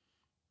radio.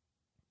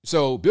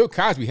 So Bill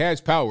Cosby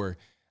has power.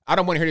 I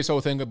don't want to hear this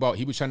whole thing about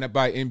he was trying to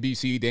buy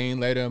NBC, they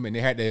ain't let him, and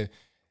they had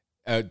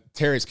to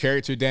tear his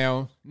character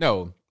down.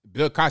 No,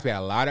 Bill Cosby had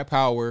a lot of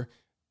power,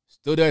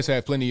 still does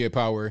have plenty of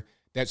power.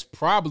 That's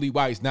probably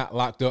why he's not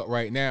locked up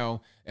right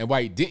now and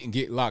why he didn't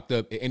get locked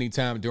up at any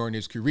time during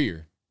his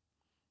career.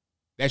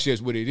 That's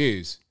just what it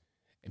is.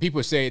 And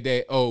people say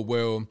that, oh,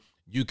 well,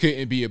 you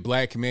couldn't be a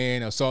black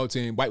man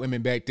assaulting white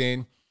women back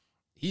then.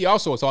 He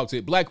also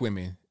assaulted black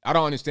women. I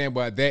don't understand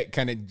why that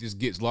kind of just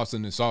gets lost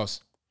in the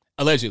sauce,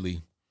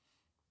 allegedly.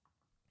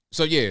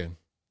 So, yeah.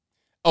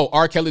 Oh,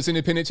 R. Kelly's in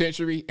the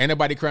penitentiary. Ain't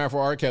nobody crying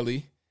for R.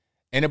 Kelly.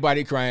 Ain't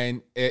nobody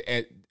crying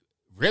at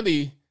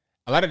really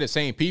a lot of the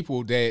same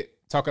people that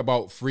talk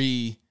about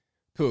free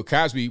Bill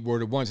Cosby were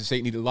the ones that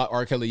say need to lock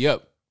R. Kelly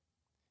up.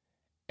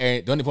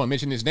 And don't even want to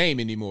mention his name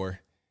anymore.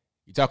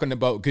 You're talking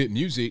about good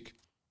music.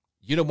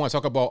 You don't want to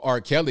talk about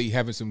R. Kelly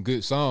having some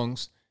good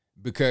songs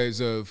because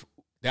of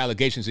the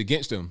allegations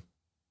against him.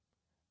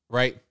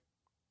 Right?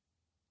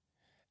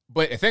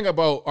 But the thing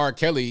about R.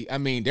 Kelly, I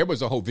mean, there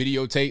was a whole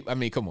videotape. I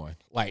mean, come on.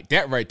 Like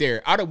that right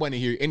there. I don't want to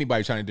hear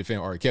anybody trying to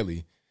defend R.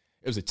 Kelly.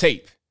 It was a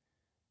tape.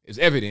 It's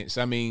evidence.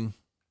 I mean,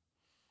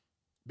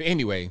 but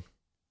anyway,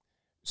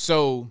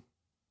 so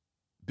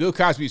Bill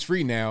Cosby's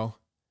free now.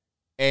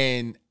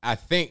 And I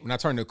think when I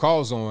turn the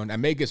calls on, I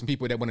may get some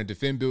people that want to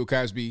defend Bill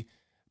Cosby,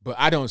 but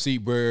I don't see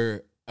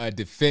where a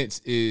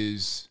defense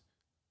is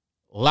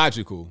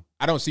logical.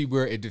 I don't see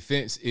where a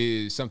defense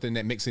is something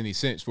that makes any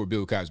sense for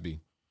Bill Cosby.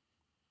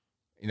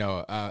 You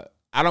know,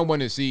 I don't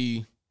want to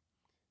see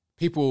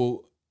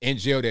people in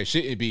jail that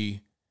shouldn't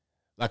be.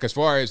 Like, as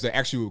far as the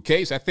actual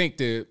case, I think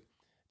the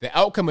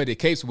outcome of the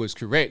case was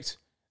correct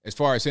as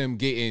far as him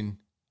getting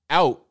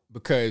out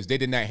because they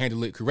did not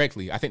handle it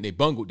correctly. I think they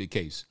bungled the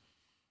case.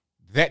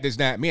 That does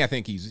not mean I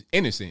think he's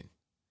innocent.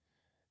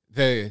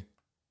 The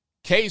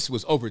case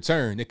was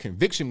overturned. The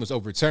conviction was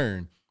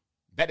overturned.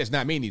 That does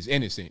not mean he's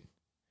innocent.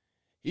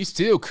 He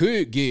still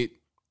could get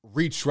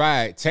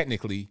retried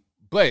technically,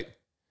 but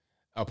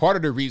a part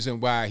of the reason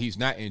why he's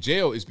not in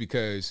jail is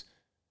because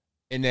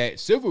in that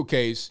civil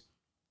case,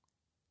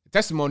 the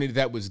testimony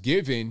that was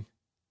given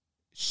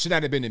should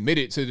not have been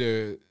admitted to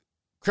the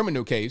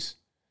criminal case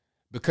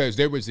because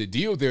there was a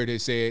deal there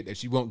that said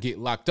that you won't get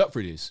locked up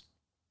for this.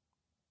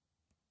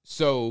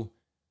 So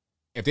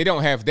if they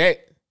don't have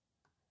that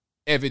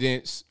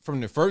evidence from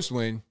the first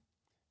one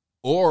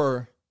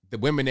or the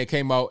women that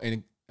came out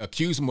and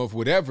accused him of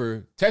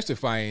whatever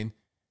testifying,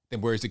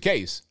 then where's the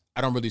case?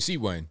 I don't really see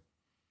one.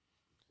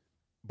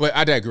 But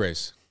I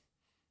digress.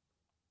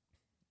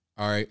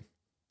 All right.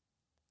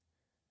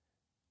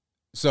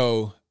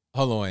 So,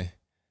 hold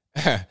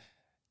on.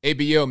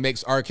 ABL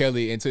makes R.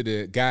 Kelly into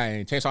the guy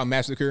in Chainsaw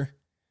Massacre.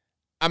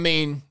 I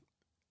mean,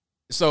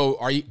 so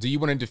do you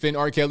want to defend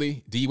R.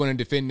 Kelly? Do you want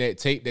to defend that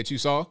tape that you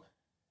saw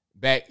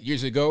back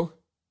years ago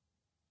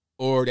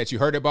or that you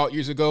heard about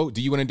years ago?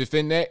 Do you want to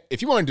defend that?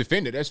 If you want to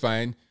defend it, that's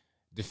fine.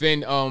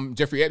 Defend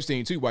Jeffrey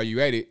Epstein too while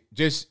you're at it.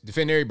 Just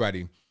defend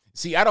everybody.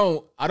 See, I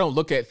don't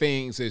look at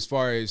things as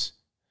far as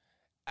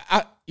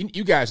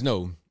you guys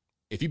know.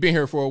 If you've been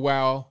here for a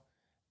while,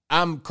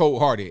 I'm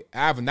cold-hearted. I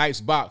have a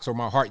nice box where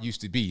my heart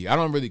used to be. I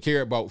don't really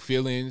care about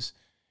feelings.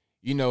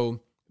 You know,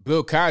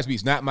 Bill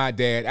Cosby's not my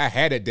dad. I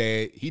had a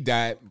dad. He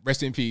died.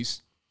 Rest in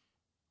peace.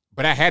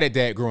 But I had a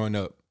dad growing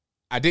up.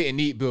 I didn't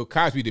need Bill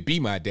Cosby to be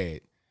my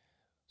dad.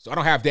 So I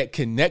don't have that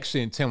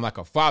connection to him like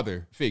a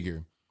father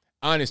figure.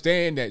 I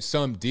understand that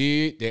some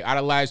did. They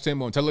idolized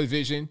him on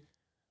television.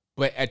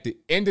 But at the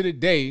end of the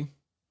day,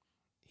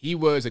 he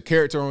was a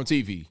character on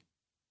TV.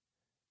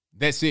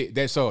 That's it.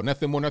 That's all.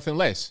 Nothing more, nothing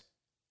less.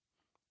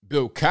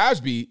 Bill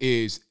Cosby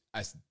is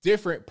a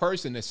different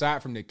person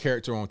aside from the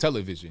character on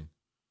television.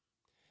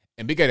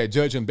 And we got to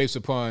judge him based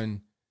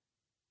upon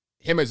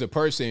him as a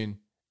person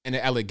and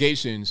the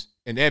allegations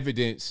and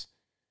evidence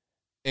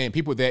and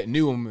people that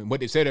knew him and what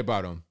they said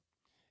about him.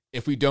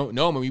 If we don't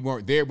know him and we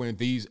weren't there when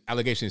these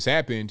allegations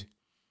happened,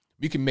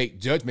 we can make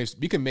judgments.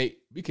 We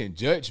can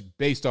judge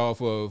based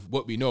off of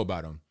what we know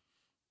about him.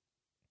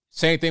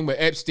 Same thing with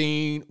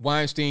Epstein,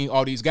 Weinstein,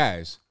 all these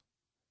guys.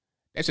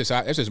 That's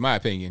just my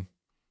opinion.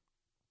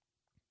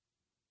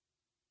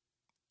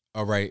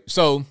 All right,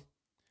 so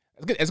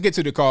let's get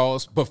to the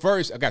calls. But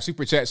first, I got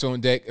super chats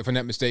on deck, if I'm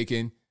not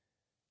mistaken.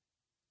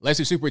 Let's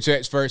do super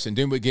chats first, and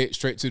then we get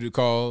straight to the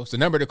calls. The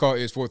number to call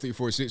is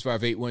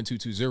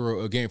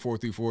 434-658-1220. Again,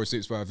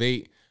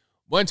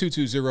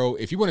 434-658-1220.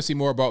 If you want to see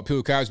more about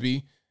Bill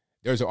Cosby,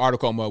 there's an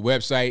article on my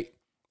website.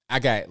 I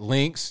got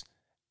links.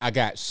 I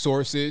got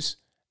sources.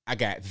 I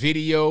got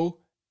video.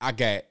 I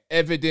got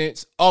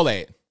evidence. All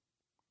that.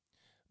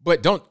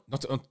 But don't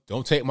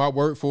take my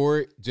word for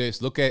it.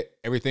 Just look at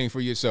everything for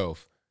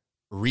yourself.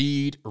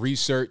 Read,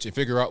 research, and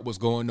figure out what's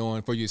going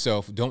on for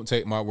yourself. Don't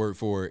take my word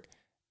for it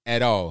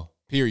at all.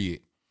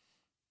 Period.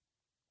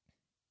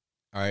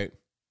 All right.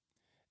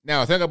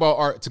 Now, think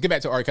about to get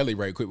back to R. Kelly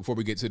right quick before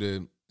we get to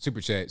the super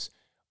chats.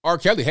 R.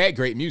 Kelly had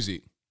great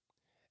music.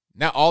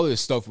 Not all of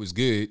this stuff was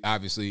good,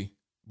 obviously,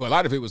 but a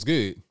lot of it was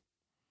good.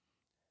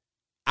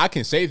 I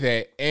can say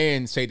that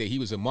and say that he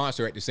was a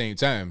monster at the same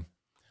time.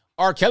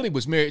 R. Kelly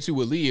was married to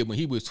Aaliyah when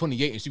he was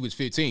 28 and she was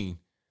 15.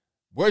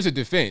 Where's the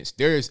defense?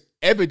 There's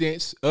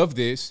evidence of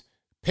this,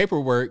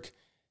 paperwork.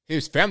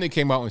 His family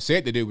came out and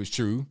said that it was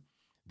true.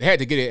 They had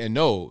to get it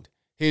annulled.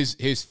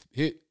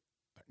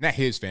 Not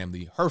his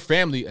family, her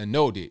family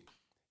annulled it.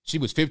 She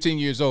was 15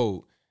 years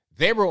old.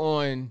 They were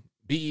on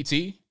BET.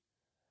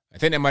 I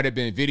think that might have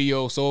been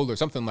Video Soul or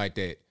something like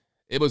that.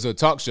 It was a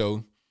talk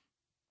show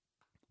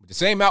with the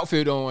same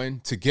outfit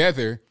on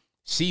together.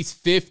 She's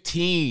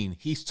 15.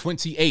 He's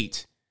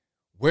 28.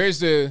 Where's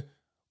the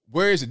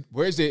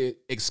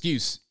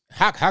excuse?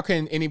 How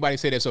can anybody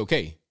say that's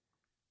okay?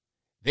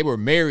 They were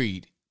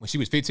married when she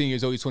was 15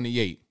 years old. He's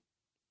 28.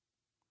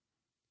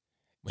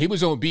 When he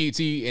was on BET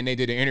and they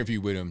did an interview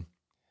with him,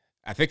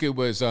 I think it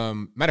was,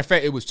 matter of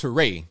fact, it was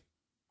Teray.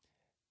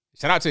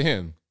 Shout out to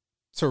him.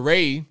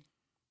 Teray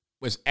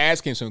was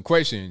asking some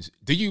questions.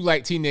 Do you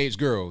like teenage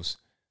girls?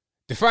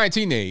 Define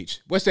teenage.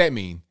 What's that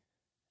mean?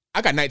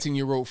 I got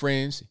 19-year-old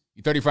friends.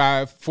 You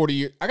 35, 40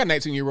 years. I got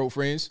 19-year-old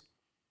friends.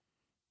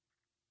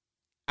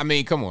 I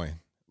mean, come on.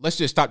 Let's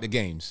just stop the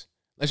games.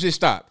 Let's just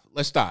stop.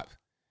 Let's stop.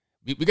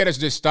 We got to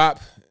just stop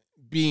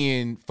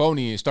being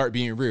phony and start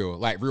being real,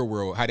 like real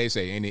world, how they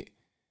say, ain't it?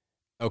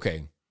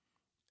 Okay.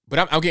 But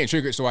I'm getting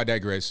triggered, so I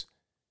digress.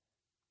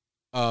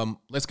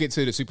 Let's get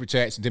to the super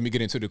chats, and then we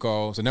get into the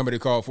calls. The number to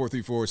call,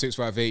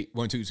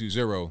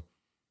 434-658-1220.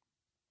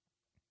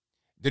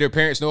 Did her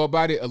parents know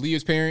about it?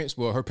 Aaliyah's parents?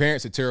 Well, her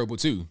parents are terrible,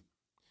 too.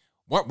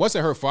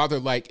 Wasn't her father,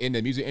 like, in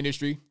the music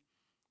industry?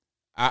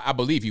 I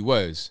believe he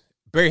was.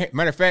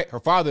 Matter of fact,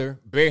 her father,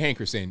 Barry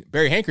Hankerson.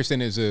 Barry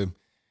Hankerson is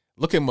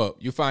look him up.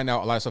 You'll find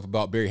out a lot of stuff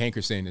about Barry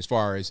Hankerson as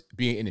far as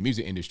being in the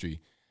music industry.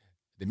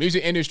 The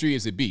music industry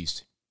is a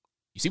beast.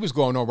 You see what's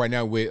going on right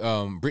now with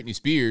Britney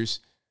Spears,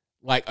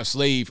 like a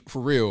slave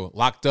for real,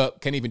 locked up,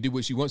 can't even do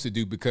what she wants to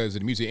do because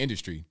of the music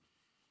industry.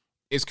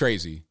 It's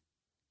crazy.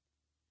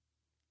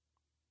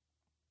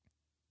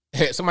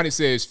 Somebody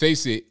says,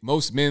 face it,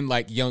 most men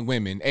like young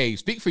women. Hey,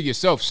 speak for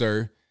yourself,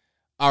 sir.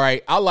 All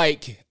right, I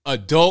like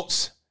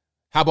adults.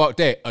 How about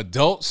that?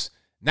 Adults,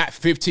 not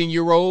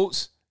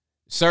 15-year-olds,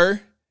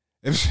 sir.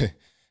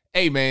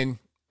 Hey, man,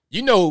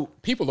 you know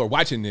people are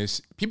watching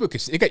this. People,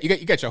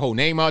 you got your whole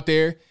name out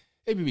there.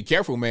 Hey, be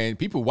careful, man.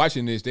 People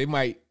watching this, they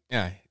might,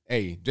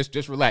 hey,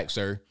 just relax,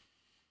 sir.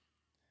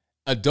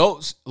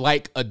 Adults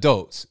like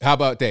adults. How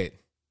about that?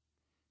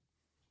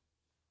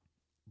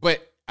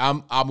 But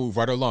I'll move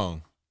right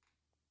along.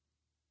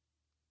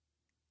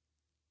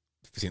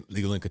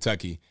 Legal in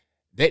Kentucky.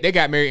 They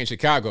got married in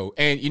Chicago.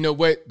 And you know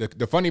what?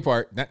 The funny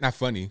part, not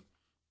funny.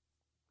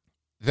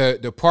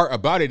 The part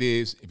about it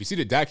is, if you see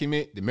the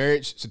document, the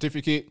marriage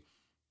certificate,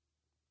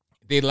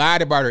 they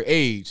lied about her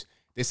age.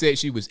 They said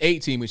she was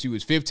 18 when she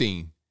was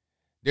 15.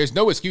 There's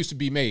no excuse to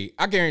be made.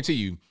 I guarantee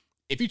you,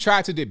 if you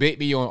try to debate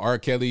me on R.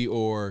 Kelly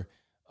or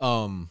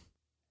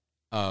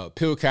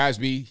Bill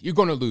Cosby, you're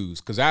going to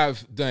lose because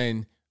I've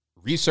done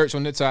research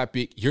on the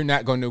topic. You're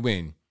not going to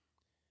win.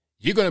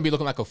 You're going to be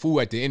looking like a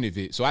fool at the end of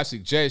it. So I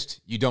suggest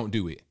you don't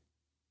do it.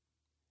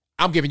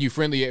 I'm giving you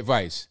friendly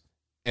advice.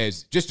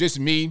 As just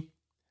me,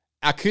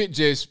 I could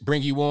just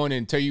bring you on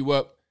and tear you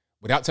up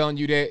without telling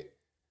you that,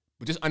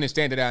 but just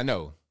understand that I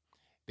know.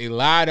 They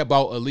lied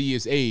about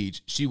Aaliyah's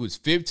age. She was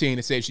 15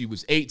 and said she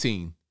was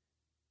 18.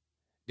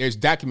 There's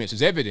documents,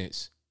 there's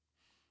evidence.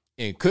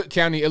 In Cook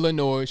County,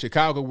 Illinois,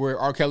 Chicago, where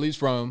R. Kelly's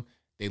from,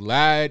 they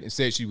lied and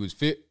said she was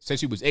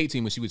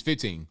 18 when she was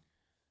 15.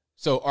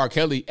 So R.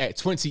 Kelly at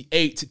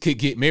 28 could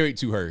get married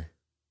to her.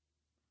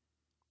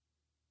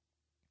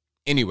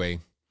 Anyway,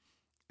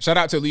 shout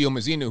out to Leo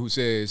Mazzino, who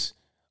says,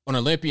 on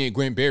Olympian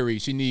Gwen Berry,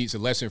 she needs a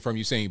lesson from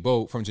Usain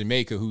Bolt from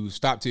Jamaica, who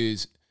stopped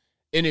his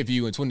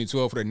interview in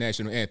 2012 for the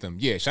national anthem.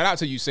 Yeah, shout out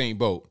to Usain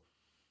Bolt.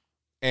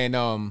 And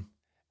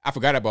I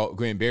forgot about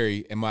Gwen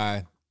Berry in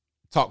my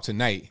talk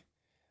tonight.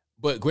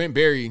 But Gwen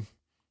Berry,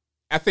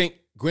 I think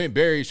Gwen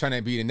Berry is trying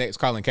to be the next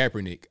Colin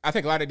Kaepernick. I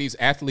think a lot of these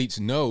athletes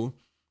know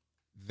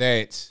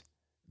that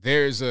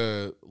there's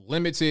a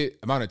limited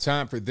amount of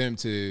time for them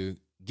to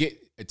get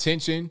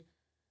attention,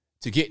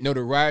 to get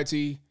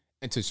notoriety,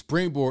 and to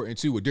springboard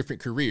into a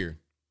different career.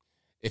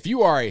 If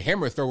you are a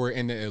hammer thrower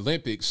in the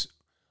Olympics,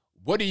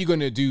 what are you going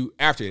to do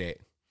after that?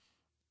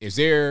 Is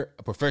there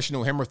a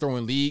professional hammer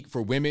throwing league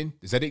for women?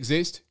 Does that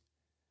exist?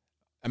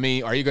 I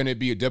mean, are you going to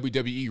be a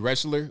WWE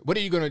wrestler? What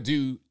are you going to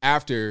do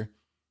after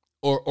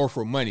or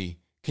for money?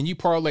 Can you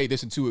parlay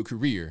this into a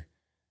career?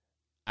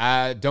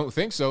 I don't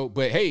think so.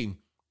 But hey,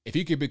 if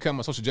you could become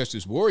a social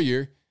justice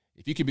warrior,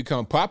 if you could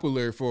become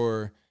popular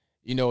for,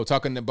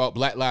 talking about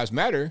Black Lives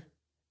Matter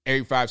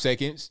every 5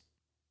 seconds,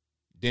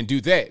 then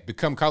do that.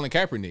 Become Colin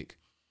Kaepernick.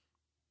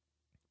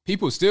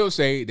 People still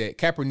say that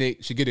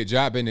Kaepernick should get a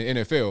job in the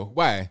NFL.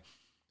 Why?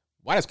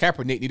 Why does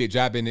Kaepernick need a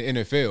job in the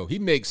NFL? He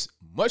makes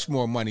much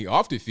more money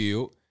off the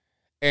field.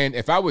 And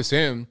if I was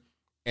him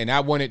and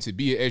I wanted to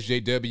be an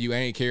SJW, I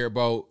ain't care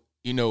about,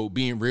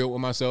 being real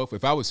with myself.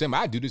 If I was him,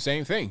 I'd do the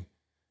same thing.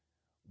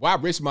 Why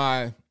risk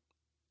my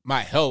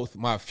health,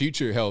 my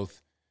future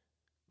health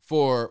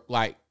for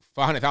like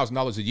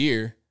 $500,000 a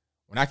year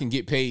when I can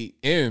get paid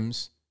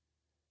M's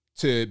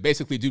to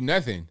basically do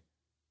nothing?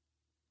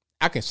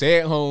 I can stay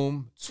at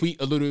home,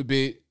 tweet a little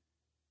bit,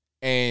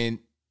 and,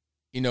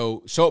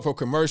 show up for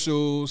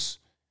commercials,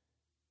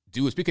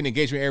 do a speaking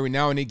engagement every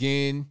now and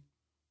again,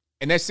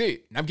 and that's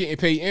it. And I'm getting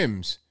paid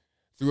M's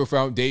through a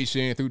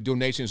foundation, through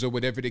donations, or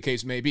whatever the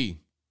case may be.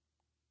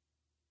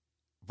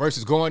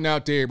 Versus going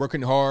out there,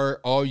 working hard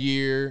all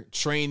year,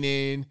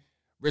 training,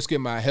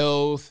 risking my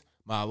health,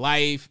 my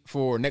life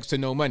for next to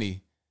no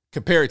money,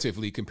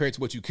 comparatively, compared to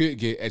what you could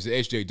get as an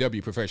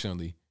SJW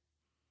professionally.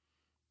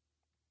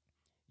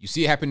 You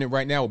see it happening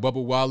right now with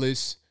Bubba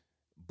Wallace,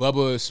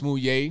 Bubba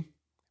Smouye,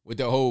 with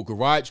the whole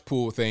garage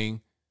pool thing.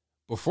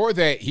 Before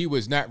that, he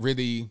was not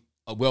really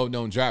a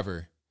well-known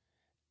driver.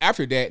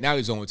 After that, now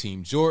he's on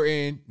Team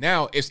Jordan.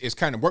 Now it's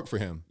kind of work for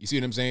him. You see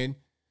what I'm saying?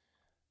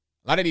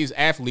 A lot of these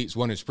athletes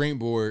want to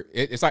springboard.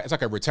 It's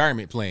like a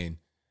retirement plan.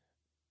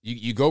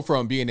 You go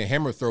from being a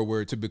hammer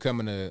thrower to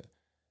becoming a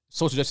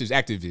social justice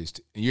activist,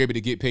 and you're able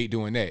to get paid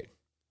doing that.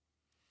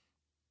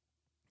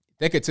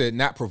 Thank it to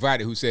Not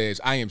Provided, who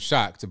says, I am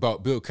shocked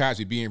about Bill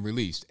Cosby being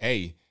released.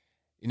 Hey,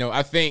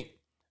 I think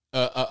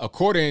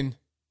according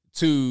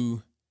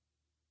to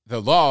the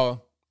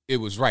law, it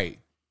was right.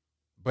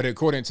 But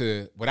according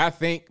to what I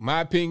think,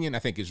 my opinion, I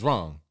think is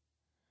wrong.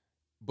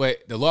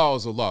 But the law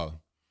is a law.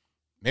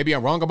 Maybe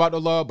I'm wrong about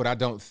the law, but I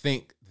don't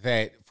think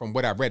that from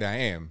what I've read, I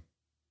am.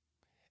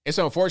 It's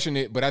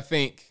unfortunate, but I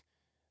think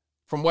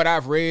from what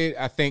I've read,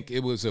 I think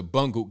it was a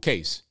bungled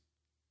case.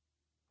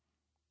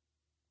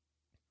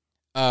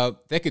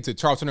 Thank you to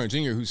Charles Turner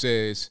Jr., who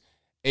says,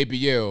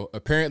 ABL,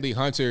 apparently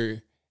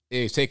Hunter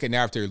is taken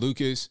after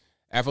Lucas.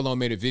 Avalon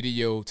made a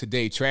video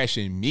today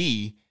trashing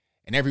me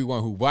and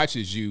everyone who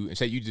watches you and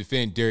say you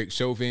defend Derek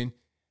Chauvin.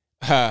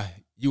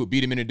 You would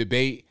beat him in a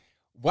debate.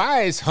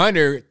 Why is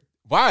Hunter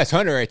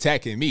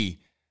attacking me?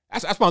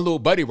 That's my little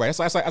buddy, right?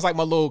 That's like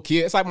my little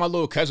kid. It's like my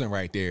little cousin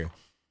right there.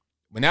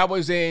 When I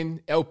was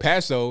in El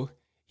Paso,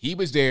 he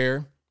was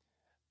there.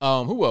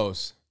 Who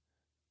else?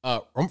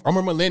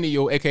 Rumor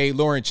Millennial, aka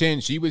Lauren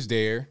Chen, she was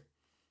there,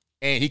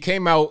 and he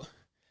came out.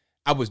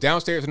 I was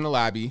downstairs in the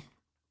lobby.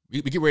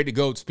 We get ready to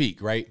go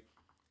speak, right?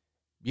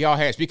 We all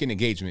had speaking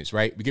engagements,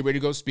 right? We get ready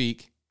to go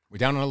speak. We're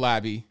down in the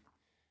lobby,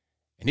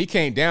 and he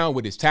came down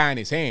with his tie in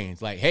his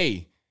hands, like,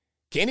 "Hey,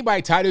 can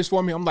anybody tie this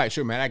for me?" I'm like,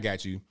 "Sure, man, I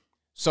got you."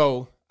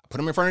 So I put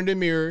him in front of the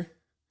mirror,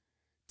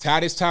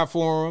 tied his tie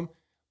for him,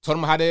 told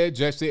him how to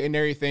adjust it and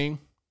everything.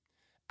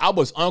 I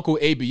was Uncle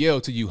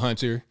ABL to you,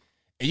 Hunter,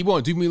 and you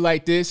want to do me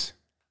like this?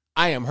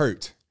 I am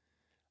hurt.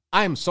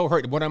 I am so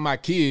hurt that one of my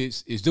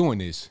kids is doing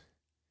this.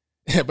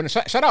 But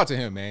shout out to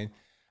him, man.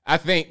 I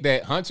think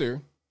that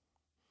Hunter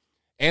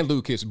and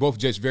Lucas are both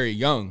just very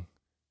young,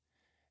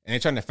 and they're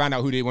trying to find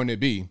out who they want to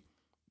be.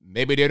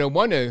 Maybe they don't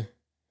want to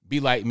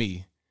be like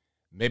me.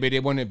 Maybe they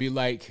want to be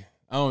like,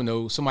 I don't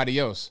know, somebody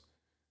else.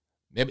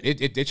 Maybe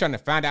they're trying to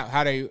find out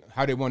how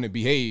they want to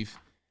behave,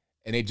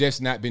 and they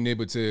just not been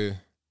able to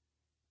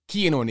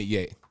key in on it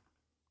yet.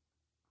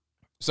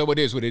 So it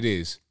is what it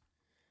is.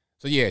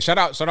 So yeah, shout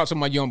out to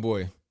my young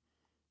boy.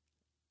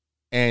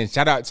 And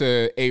shout out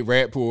to A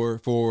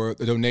Radpour for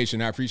the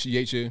donation. I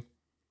appreciate you.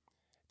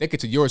 Thank you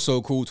to You're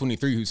So Cool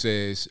 23, who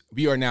says,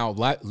 we are now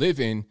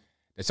living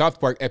the South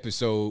Park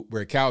episode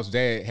where Cal's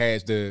dad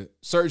has the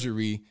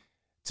surgery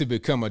to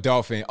become a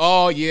dolphin.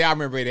 Oh yeah, I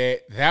remember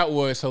that. That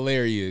was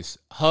hilarious.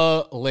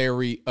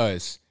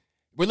 Hilarious.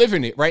 We're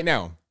living it right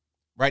now.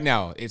 Right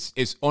now.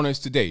 It's on us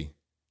today.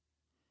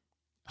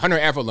 Hunter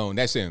Avalone,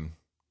 that's him.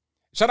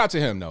 Shout out to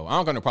him though. I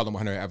don't got no problem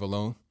with Hunter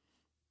Avalone.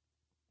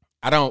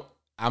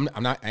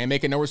 I ain't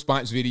making no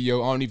response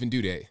video. I don't even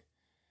do that.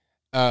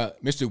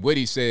 Mr.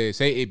 Woody says,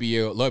 hey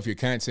ABL, love your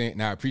content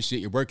and I appreciate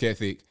your work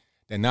ethic,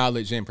 the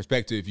knowledge and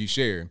perspective you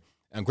share.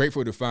 I'm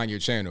grateful to find your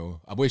channel.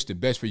 I wish the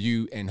best for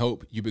you and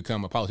hope you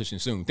become a politician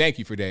soon. Thank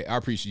you for that. I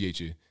appreciate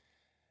you.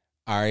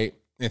 All right.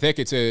 And thank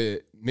you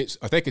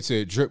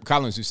to Drip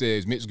Collins, who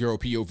says mixed girl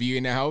POV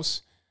in the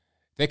house.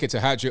 Thank you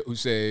to Hydra, who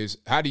says,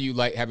 how do you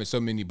like having so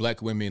many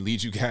black women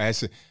lead you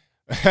guys?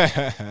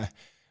 What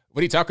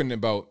are you talking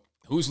about?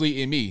 Who's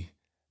leading me?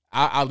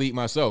 I lead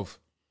myself.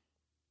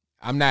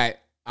 I'm not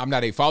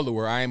a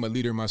follower. I am a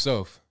leader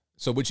myself.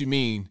 So what you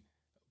mean,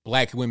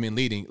 black women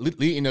leading?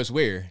 Leading us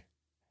where?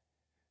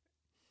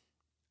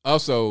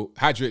 Also,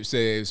 Hydrip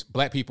says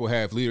black people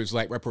have leaders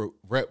like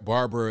Rep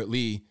Barbara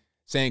Lee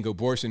saying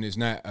abortion is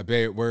not a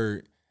bad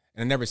word,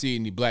 and I never see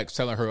any blacks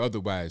telling her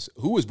otherwise.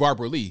 Who is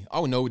Barbara Lee? I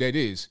don't know who that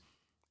is.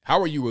 How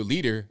are you a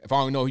leader if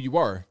I don't know who you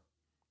are?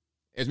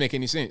 It doesn't make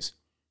any sense.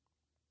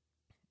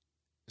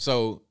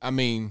 So, I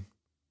mean,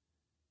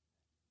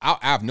 I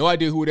have no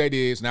idea who that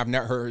is, and I've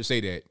not heard her say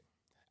that.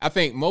 I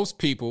think most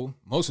people,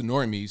 most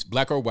normies,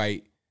 black or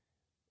white,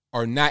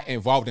 are not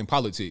involved in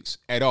politics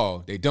at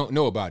all. They don't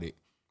know about it.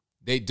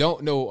 They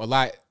don't know a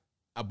lot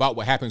about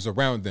what happens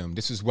around them.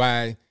 This is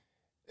why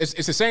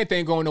it's the same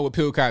thing going on with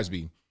Bill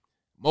Cosby.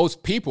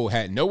 Most people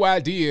had no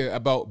idea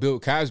about Bill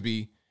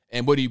Cosby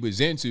and what he was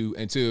into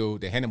until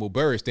the Hannibal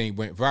Buress thing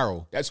went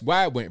viral. That's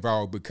why it went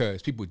viral,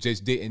 because people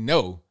just didn't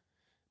know.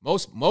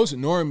 Most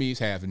normies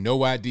have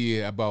no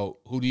idea about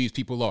who these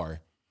people are.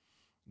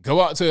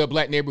 Go out to a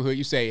black neighborhood,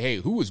 you say, hey,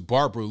 who is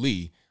Barbara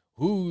Lee?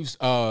 Who's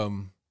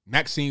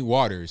Maxine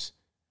Waters?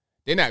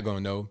 They're not going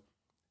to know.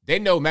 They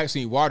know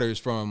Maxine Waters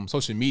from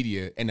social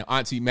media and the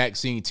Auntie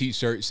Maxine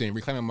t-shirts and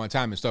Reclaiming My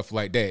Time and stuff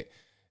like that.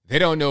 They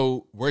don't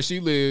know where she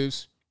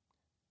lives,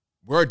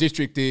 where her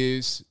district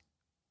is,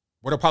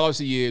 what her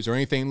policy is, or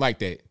anything like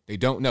that. They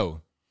don't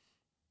know.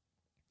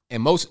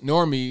 And most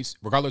normies,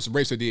 regardless of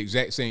race, are the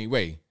exact same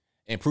way.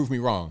 And prove me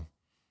wrong.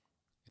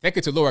 Thank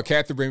you to Laura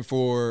Catherine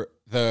for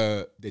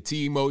the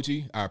T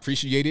emoji. I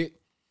appreciate it.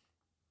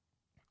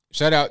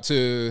 Shout out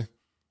to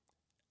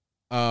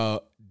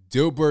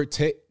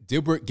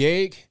Dilbert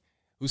Gag,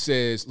 who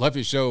says, love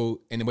your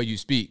show and the way you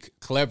speak.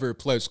 Clever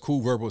plus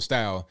cool verbal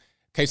style.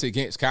 Case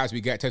against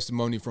Cosby got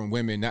testimony from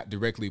women not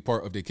directly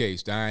part of the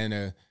case.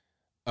 Diana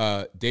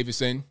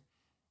Davison.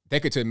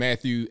 Thank you to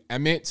Matthew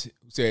Ament,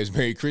 who says,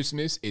 Merry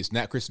Christmas. It's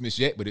not Christmas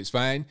yet, but it's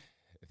fine.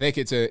 Thank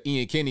you to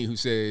Ian Kenny, who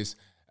says,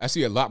 I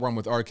see a lot wrong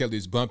with R.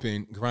 Kelly's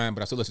bumping grind,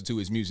 but I still listen to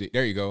his music.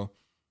 There you go.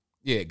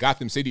 Yeah,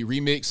 Gotham City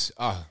remix.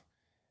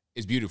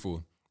 It's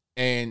beautiful.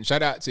 And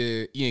shout out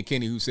to Ian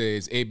Kenny, who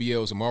says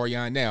ABL's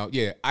Omarion now.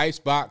 Yeah,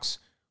 Icebox,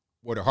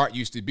 where the heart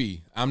used to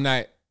be.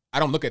 I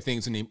don't look at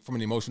things from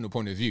an emotional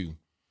point of view.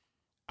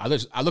 I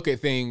look at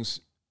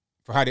things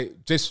for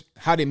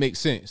how they make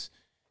sense.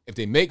 If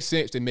they make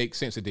sense, they make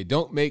sense. If they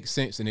don't make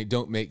sense, then they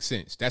don't make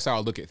sense. That's how I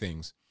look at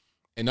things.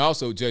 And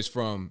also just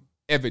from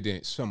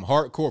evidence, some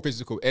hardcore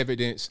physical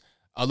evidence,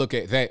 I look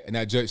at that and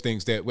I judge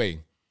things that way.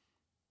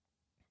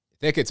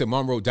 Thank you to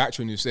Monroe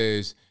Doctrine, who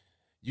says,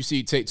 you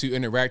see Take-Two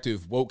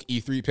Interactive woke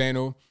E3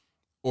 panel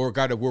or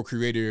God of War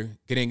creator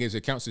getting his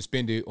account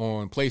suspended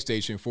on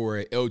PlayStation for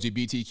an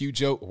LGBTQ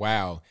joke.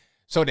 Wow.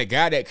 So the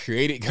guy that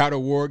created God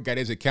of War got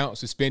his account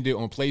suspended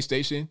on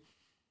PlayStation.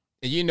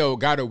 And you know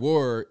God of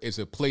War is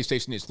a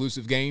PlayStation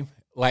exclusive game.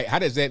 Like, how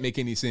does that make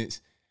any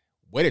sense?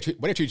 Way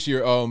to treat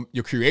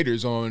your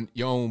creators on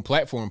your own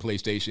platform,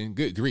 PlayStation.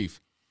 Good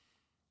grief.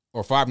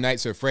 Or Five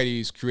Nights at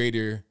Freddy's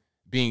creator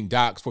being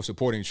doxxed for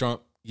supporting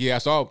Trump. Yeah, I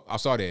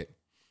saw that.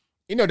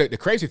 You know, the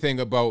crazy thing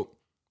about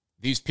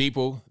these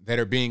people that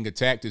are being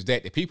attacked is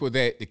that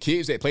the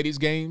kids that play these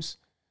games,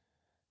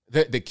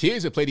 the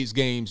kids that play these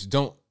games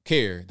don't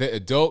care. The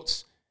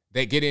adults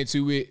that get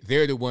into it,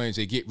 they're the ones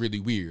that get really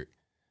weird.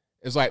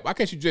 It's like, why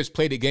can't you just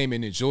play the game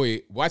and enjoy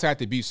it? Why does it have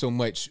to be so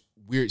much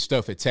weird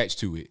stuff attached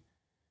to it?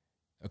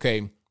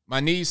 Okay, my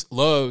niece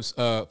loves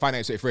Five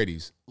Nights at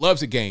Freddy's.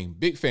 Loves the game.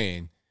 Big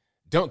fan.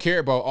 Don't care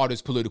about all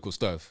this political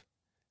stuff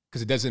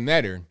because it doesn't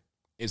matter.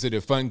 Is it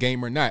a fun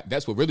game or not?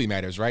 That's what really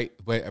matters, right?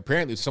 But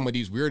apparently some of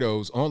these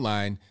weirdos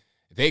online,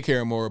 they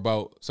care more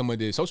about some of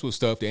the social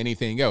stuff than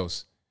anything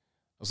else.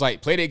 It's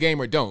like, play that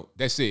game or don't.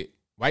 That's it.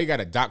 Why you got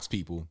to dox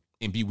people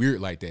and be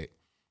weird like that?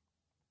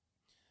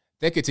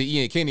 Thank you to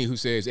Ian Kenny, who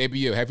says,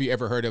 ABL, have you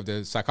ever heard of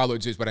the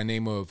psychologist by the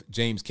name of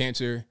James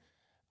Cantor?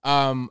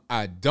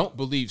 I don't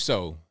believe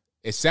so.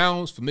 It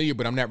sounds familiar,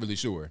 but I'm not really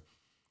sure.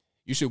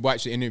 You should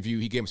watch the interview.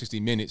 He gave him 60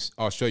 Minutes,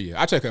 Australia.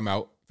 I'll check him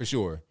out for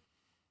sure.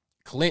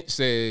 Clint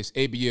says,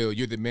 ABL,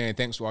 you're the man.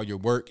 Thanks for all your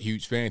work.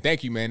 Huge fan.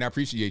 Thank you, man. I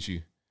appreciate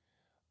you.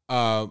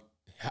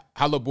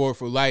 Hollow Boy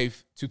for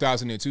Life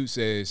 2002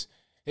 says,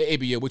 hey,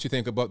 ABL, what you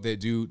think about that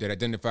dude that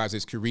identifies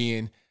as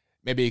Korean?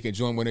 Maybe he can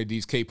join one of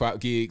these K-pop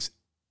gigs.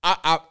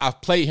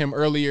 I've played him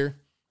earlier.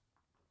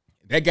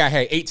 That guy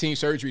had 18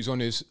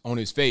 surgeries on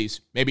his face,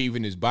 maybe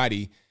even his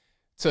body,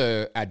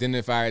 to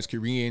identify as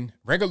Korean.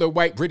 Regular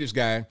white British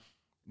guy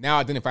now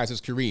identifies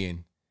as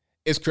Korean.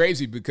 It's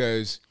crazy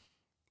because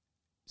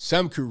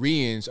some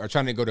Koreans are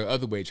trying to go the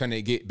other way, trying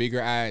to get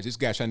bigger eyes. This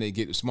guy's trying to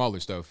get the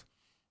smaller stuff.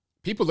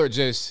 People are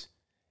just,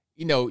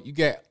 you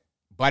got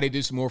body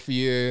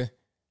dysmorphia.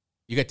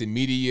 You got the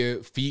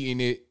media feeding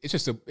it.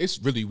 It's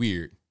really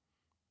weird.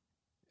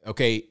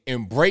 Okay,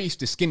 embrace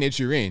the skin that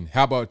you're in.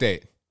 How about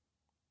that?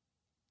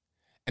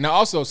 And I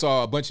also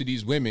saw a bunch of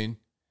these women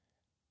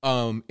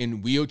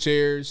in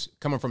wheelchairs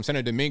coming from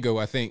Santo Domingo,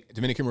 I think,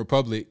 Dominican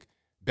Republic,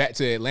 back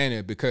to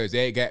Atlanta because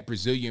they got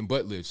Brazilian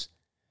butt lifts.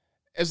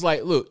 It's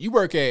like, look, you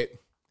work at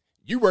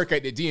the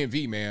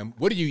DMV, ma'am.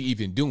 What are you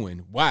even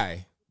doing?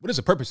 Why? What is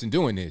the purpose in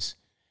doing this?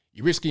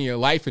 You're risking your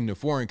life in a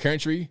foreign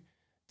country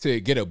to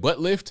get a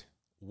butt lift?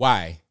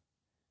 Why?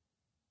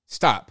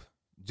 Stop.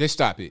 Just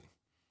stop it.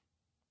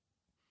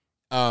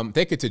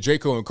 Thank you to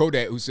Draco and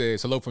Kodak, who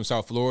says hello from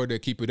South Florida.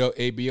 Keep it up,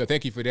 ABL.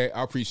 Thank you for that.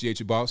 I appreciate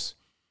you, boss.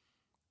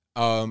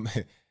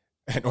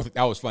 That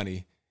was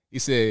funny. He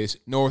says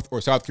North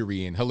or South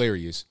Korean.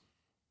 Hilarious.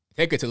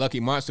 Thank you to Lucky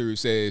Monster, who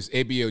says,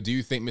 ABL, do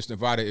you think Miss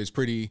Nevada is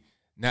pretty,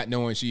 not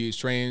knowing she is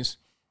trans?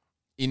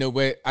 You know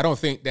what? I don't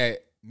think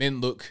that men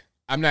look,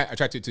 I'm not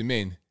attracted to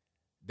men.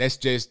 That's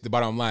just the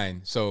bottom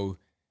line. So,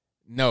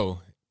 no.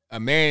 A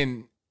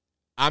man,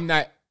 I'm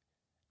not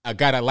a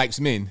guy that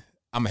likes men.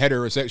 I'm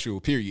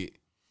heterosexual, period.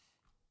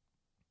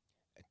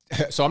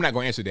 So I'm not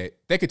going to answer that.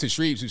 Thank you to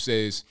Shreves, who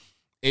says,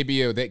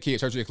 ABL, that kid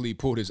surgically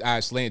pulled his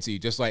eyes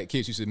slanty, just like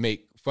kids used to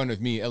make fun of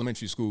me in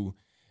elementary school.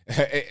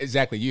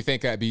 Exactly. You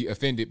think I'd be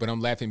offended, but I'm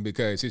laughing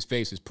because his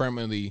face is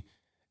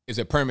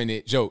a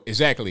permanent joke.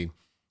 Exactly.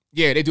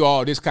 Yeah, they do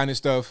all this kind of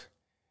stuff.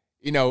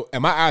 You know,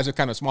 and my eyes are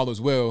kind of small as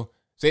well.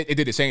 So it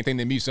did the same thing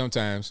to me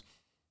sometimes.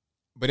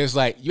 But it's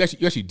like, you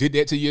actually did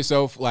that to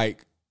yourself,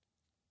 like,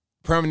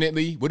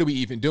 permanently? What are we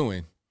even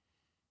doing?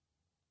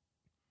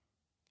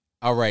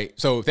 All right.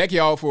 So thank you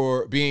all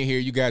for being here.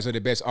 You guys are the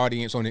best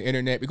audience on the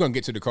internet. We're going to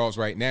get to the calls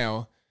right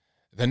now.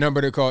 The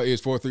number to call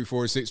is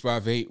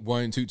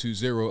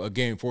 434-658-1220.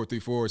 Again,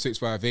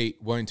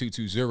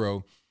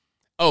 434-658-1220.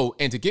 Oh,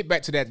 and to get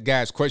back to that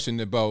guy's question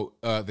about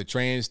the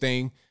trans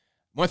thing,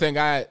 one thing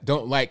I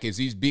don't like is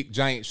these big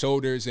giant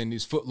shoulders and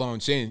this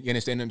foot-long chin. You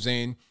understand what I'm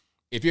saying?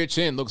 If your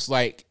chin looks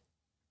like,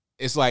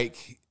 it's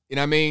like, you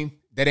know what I mean?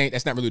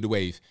 That's not really the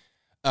wave.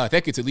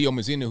 Thank you to Leo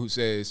Mazzina, who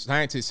says,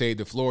 scientists say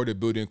the Florida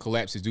building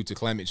collapses due to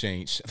climate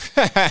change.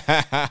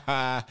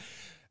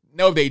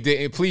 No, they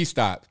didn't. Please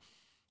stop.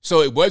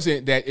 So it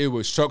wasn't that it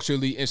was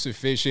structurally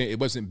insufficient. It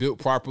wasn't built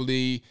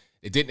properly.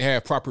 It didn't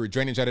have proper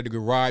drainage out of the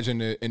garage in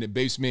the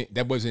basement.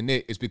 That wasn't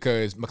it. It's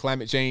because of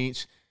climate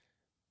change.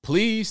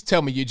 Please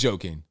tell me you're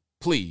joking.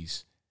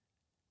 Please.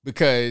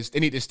 Because they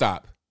need to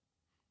stop.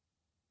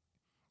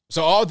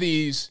 So all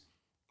these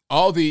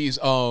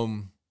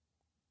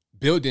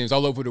buildings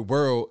all over the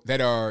world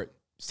that are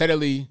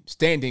steadily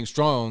standing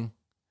strong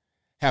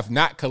have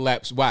not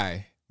collapsed.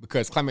 Why?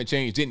 Because climate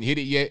change didn't hit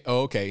it yet?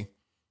 Oh, okay.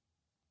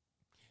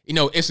 You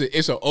know, it's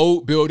an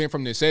old building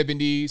from the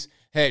 70s,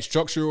 had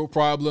structural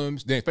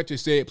problems. The inspector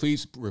said,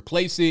 please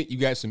replace it. You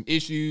got some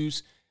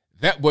issues.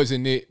 That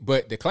wasn't it.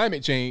 But the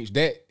climate change,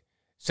 that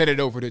set it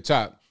over the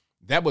top.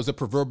 That was a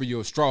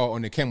proverbial straw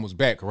on the camel's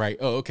back, right?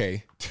 Oh,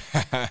 okay.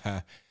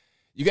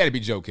 You got to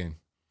be joking.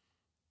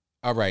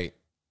 All right.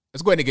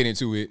 Let's go ahead and get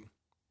into it.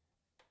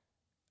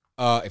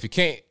 If you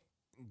can't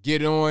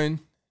get on,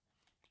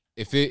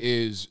 if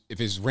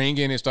it's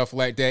ringing and stuff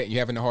like that, and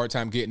you're having a hard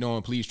time getting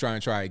on, please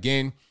try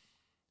again.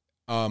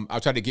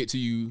 I'll try to get to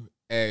you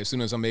as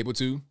soon as I'm able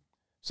to.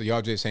 So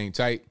y'all just hang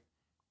tight.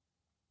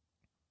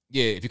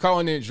 Yeah, if you're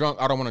calling in drunk,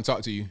 I don't want to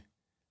talk to you.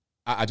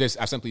 I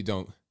simply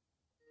don't.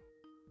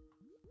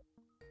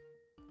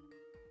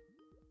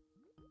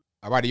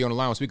 All right, you on the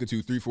line. I'm speaking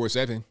to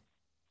 347.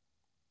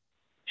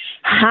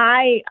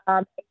 Hi.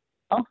 How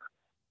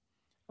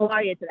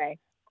are you today?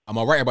 I'm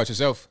all right. How about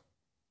yourself?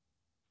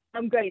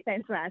 I'm great.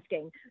 Thanks for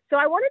asking. So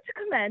I wanted to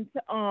comment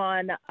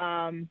on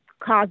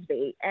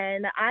Cosby,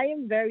 and I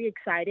am very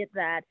excited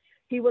that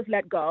he was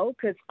let go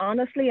because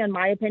honestly, in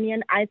my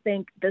opinion, I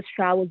think this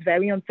trial was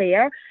very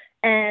unfair.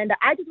 And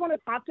I just want to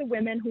talk to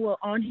women who are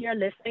on here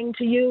listening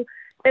to you.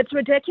 It's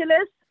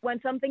ridiculous when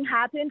something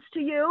happens to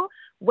you,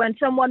 when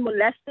someone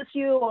molests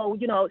you or,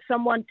 you know,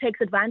 someone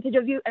takes advantage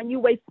of you and you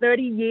wait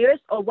 30 years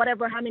or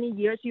whatever, how many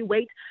years you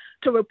wait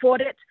to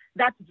report it.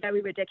 That's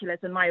very ridiculous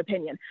in my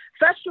opinion.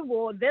 First of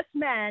all, this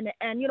man,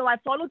 and, you know, I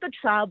followed the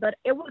trial, but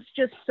it was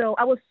just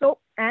I was so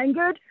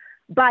angered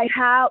by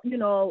how, you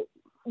know,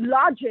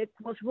 logic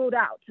was ruled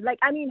out. Like,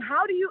 I mean,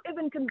 how do you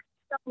even convict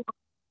someone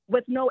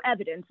with no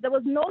evidence? There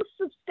was no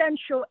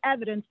substantial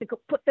evidence to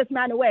put this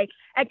man away,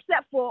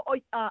 except for,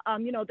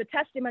 you know, the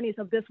testimonies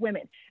of these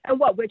women.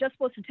 And what, we're just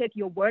supposed to take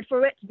your word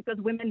for it because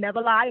women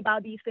never lie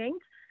about these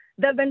things?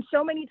 There have been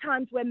so many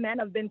times where men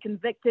have been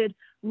convicted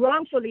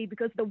wrongfully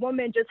because the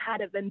woman just had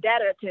a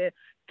vendetta to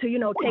you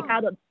know, take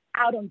out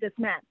on this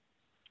man.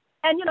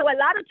 And, you know, a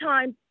lot of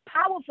times,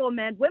 powerful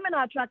men, women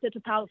are attracted to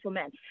powerful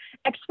men,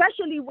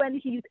 especially when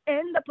he's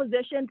in the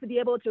position to be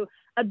able to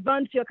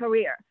advance your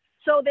career.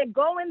 So they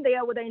go in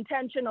there with the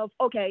intention of,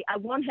 okay, I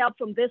want help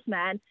from this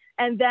man.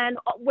 And then,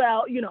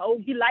 well, you know,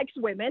 he likes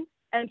women.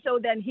 And so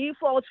then he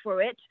falls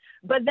for it.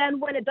 But then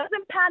when it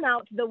doesn't pan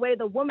out the way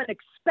the woman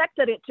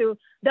expected it to,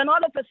 then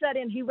all of a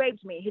sudden he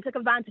raped me. He took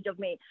advantage of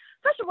me.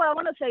 First of all, I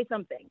want to say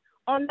something.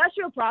 Unless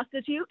you're a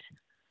prostitute,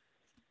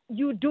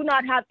 you do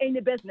not have any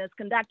business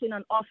conducting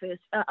an office,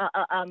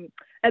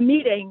 a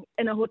meeting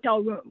in a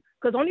hotel room,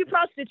 because only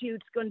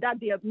prostitutes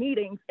conduct their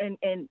meetings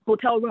in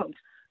hotel rooms.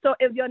 So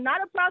if you're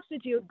not a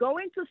prostitute,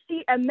 going to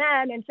see a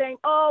man and saying,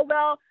 oh,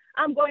 well,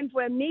 I'm going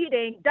for a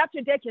meeting, that's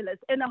ridiculous.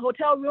 In a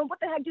hotel room, what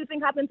the heck do you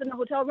think happens in a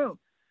hotel room?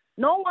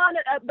 No one,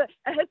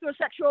 a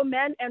heterosexual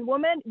man and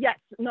woman, yes,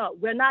 no,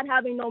 we're not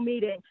having no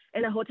meeting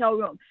in a hotel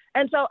room.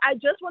 And so I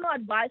just want to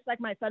advise, like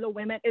my fellow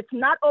women, it's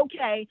not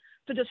okay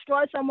to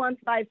destroy someone's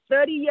life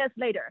 30 years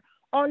later.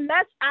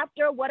 Unless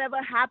after whatever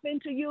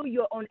happened to you,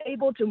 you're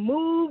unable to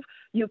move,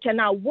 you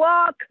cannot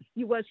walk,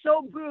 you were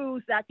so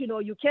bruised that,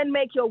 you can't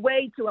make your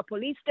way to a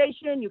police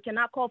station, you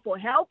cannot call for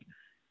help.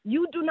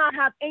 You do not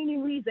have any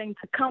reason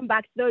to come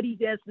back 30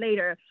 years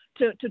later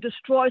to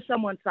destroy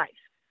someone's life.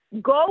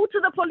 Go to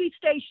the police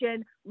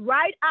station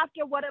right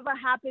after whatever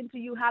happened to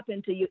you.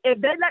 If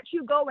they let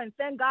you go and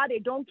thank God they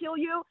don't kill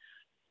you,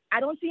 I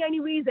don't see any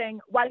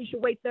reason why you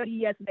should wait 30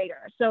 years later.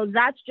 So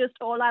that's just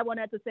all I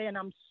wanted to say, and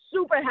I'm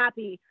super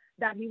happy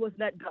that he was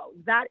let go.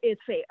 That is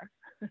fair.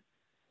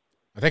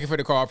 Thank you for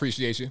the call.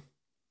 Appreciate you.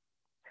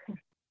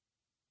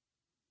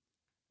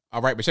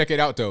 All right, but check it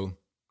out, though.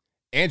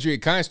 Andrea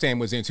Constand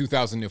was in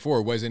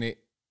 2004, wasn't it?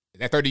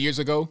 That 30 years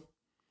ago?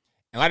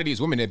 A lot of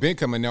these women have been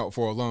coming out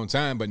for a long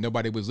time, but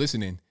nobody was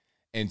listening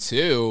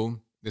until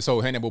this whole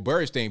Hannibal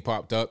Buress thing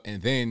popped up.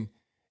 And then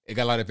it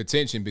got a lot of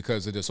attention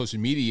because of the social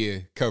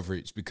media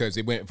coverage, because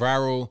it went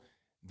viral.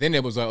 Then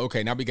it was like,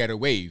 okay, now we got a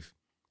wave.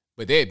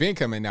 But they had been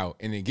coming out.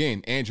 And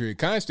again, Andrea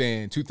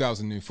Constand,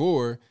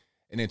 2004,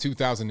 and in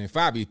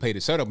 2005, he paid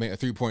a settlement of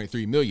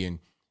 $3.3 million.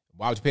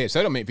 Why would you pay a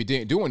settlement if you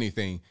didn't do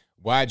anything?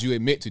 Why'd you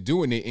admit to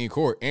doing it in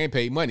court and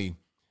pay money?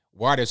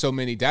 Why are there so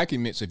many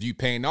documents of you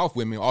paying off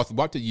women all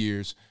throughout the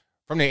years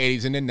from the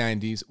 80s and the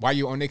 90s? Why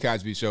you on the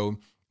Cosby Show?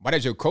 Why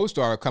did your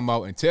co-star come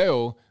out and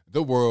tell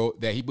the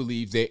world that he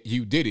believes that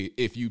you did it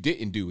if you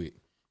didn't do it?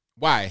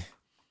 Why?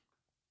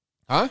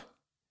 Huh?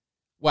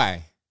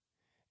 Why?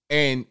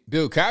 And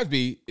Bill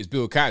Cosby is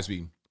Bill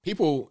Cosby.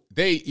 People,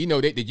 they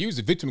use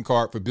the victim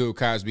card for Bill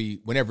Cosby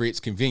whenever it's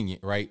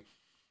convenient, right?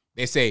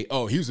 They say,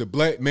 oh, he was a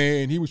black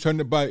man. He was trying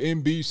to buy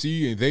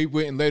NBC and they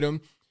wouldn't let him.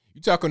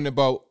 You're talking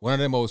about one of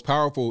the most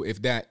powerful,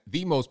 if not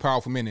the most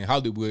powerful men in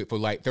Hollywood for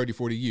like 30,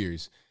 40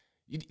 years.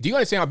 Do you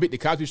understand how big the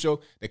Cosby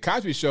Show? The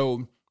Cosby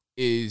Show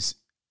is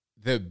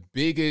the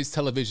biggest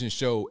television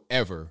show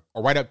ever,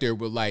 or right up there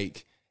with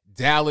like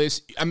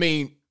Dallas. I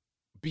mean,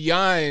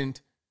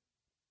 beyond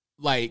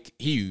like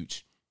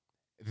huge.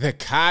 The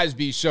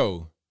Cosby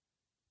Show.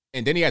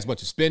 And then he has a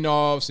bunch of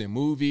spinoffs and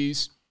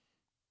movies.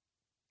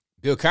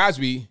 Bill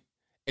Cosby,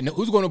 and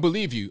who's going to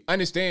believe you?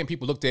 Understand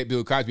people looked at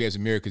Bill Cosby as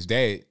America's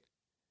dad.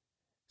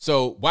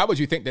 So why would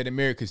you think that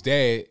America's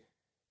dad,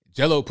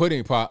 Jello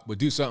Pudding Pop, would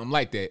do something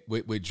like that,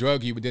 would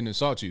drug you, but then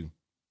assault you?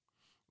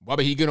 Why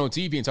would he get on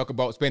TV and talk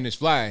about Spanish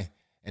Fly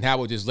and how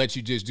it would just let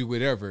you just do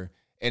whatever?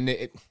 And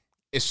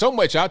it's so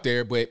much out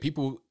there, but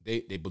people,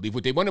 they believe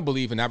what they want to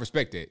believe, and I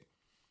respect it.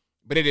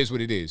 But it is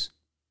what it is.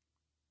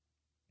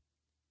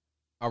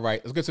 All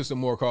right, let's get to some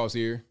more calls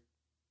here.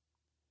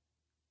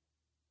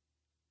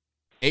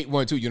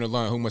 812, you're on the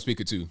line. Who am I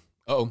speaking to?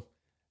 Uh-oh. A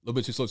little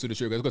bit too slow to the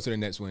trigger. Let's go to the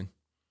next one.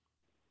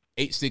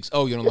 860,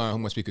 you're on the line. Who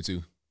am I speaking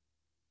to?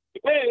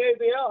 Hey,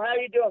 ABL, how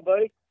you doing,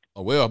 buddy?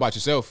 Oh, well, how about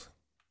yourself?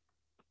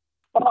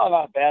 Oh,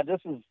 not bad. This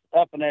is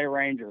F&A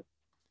Ranger.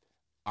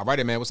 All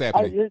righty, man. What's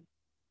happening?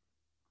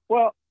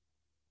 Well,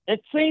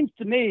 it seems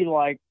to me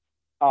like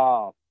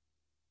the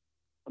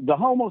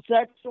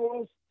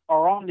homosexuals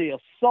are on the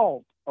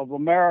assault of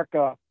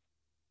America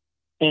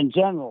in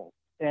general.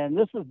 And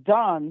this is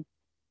done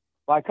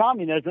by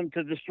communism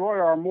to destroy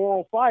our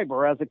moral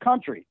fiber as a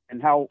country,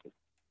 and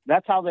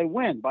that's how they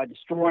win, by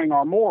destroying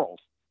our morals.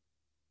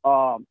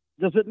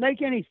 Does it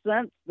make any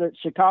sense that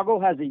Chicago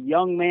has a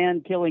young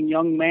man killing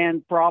young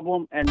man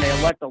problem, and they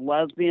elect a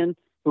lesbian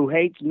who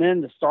hates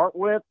men to start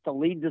with to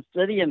lead the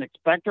city and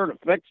expect her to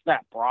fix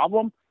that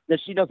problem that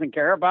she doesn't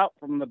care about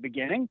from the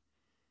beginning?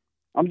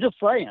 I'm just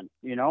saying,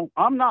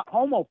 I'm not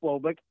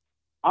homophobic.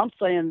 I'm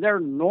saying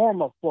they're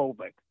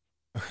normophobic.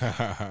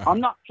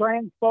 I'm not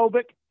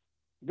transphobic.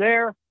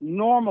 They're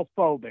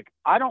normophobic.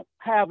 I don't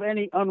have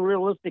any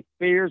unrealistic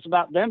fears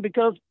about them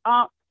because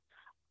I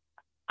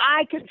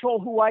control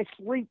who I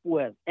sleep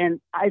with, and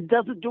it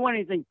doesn't do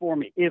anything for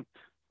me. If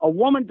a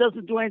woman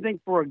doesn't do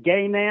anything for a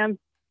gay man,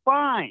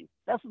 fine.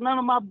 That's none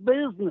of my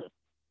business.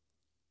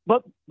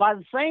 But by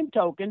the same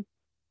token,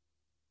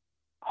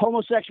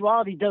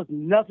 homosexuality does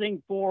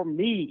nothing for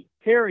me,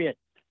 period.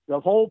 The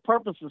whole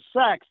purpose of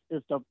sex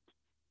is so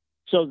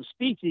the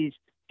species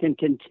can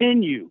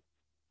continue.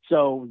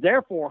 So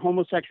therefore,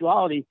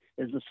 homosexuality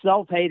is a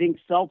self-hating,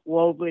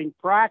 self-loathing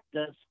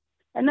practice,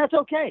 and that's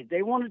okay.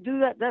 They want to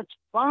do that, that's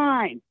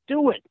fine.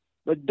 Do it.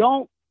 But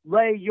don't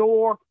lay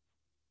your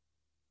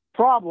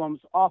problems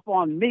off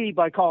on me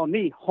by calling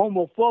me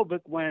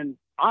homophobic when,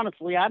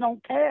 honestly, I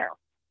don't care,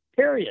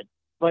 period.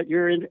 But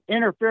you're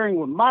interfering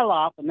with my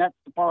life, and that's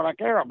the part I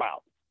care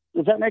about.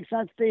 Does that make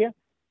sense to you?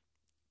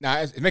 Nah,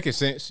 it's making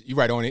sense. You're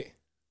right on it.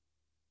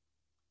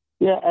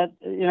 Yeah,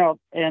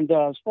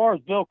 as far as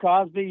Bill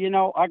Cosby,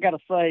 I got to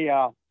say,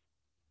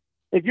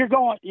 if you're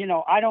going,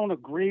 I don't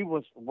agree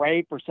with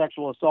rape or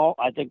sexual assault.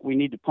 I think we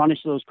need to punish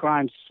those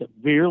crimes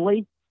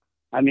severely.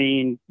 I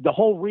mean, the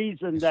whole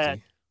reason that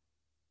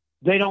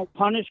they don't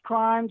punish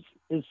crimes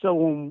is so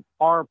when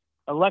our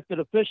elected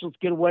officials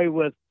get away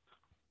with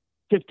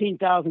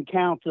 15,000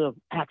 counts of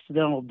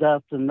accidental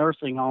deaths in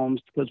nursing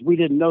homes, because we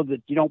didn't know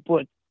that you don't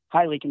put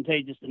highly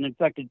contagious and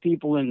infected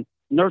people in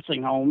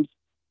nursing homes.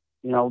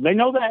 They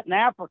know that in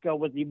Africa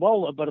with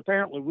Ebola, but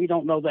apparently we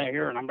don't know that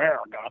here in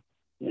America.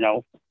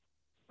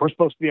 We're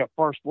supposed to be a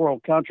first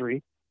world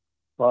country,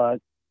 but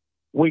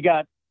we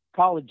got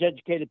college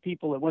educated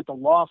people that went to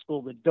law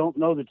school that don't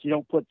know that you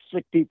don't put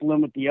sick people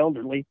in with the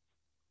elderly.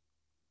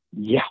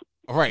 Yeah.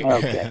 All right.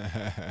 Okay.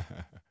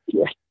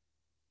 Yeah.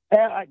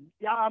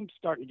 I'm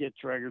starting to get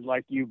triggered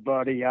like you,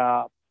 buddy.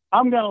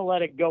 I'm going to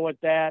let it go at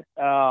that.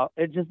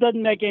 It just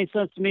doesn't make any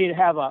sense to me to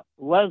have a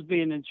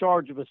lesbian in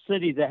charge of a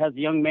city that has a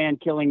young man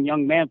killing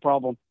young man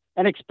problem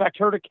and expect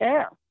her to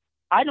care.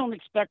 I don't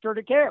expect her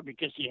to care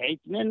because she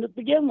hates men to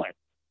begin with.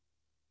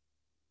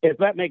 If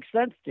that makes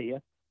sense to you.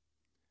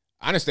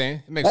 I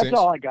understand. It makes sense. That's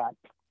all I got.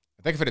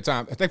 Thank you for the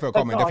time. Thank you for the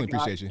call, man. Definitely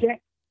appreciate you.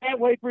 Can't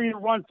wait for you to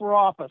run for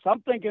office.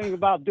 I'm thinking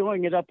about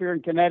doing it up here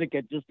in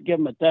Connecticut just to give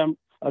them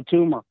a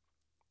tumor.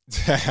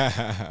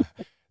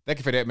 Thank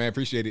you for that, man.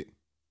 Appreciate it.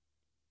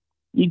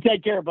 You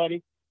take care,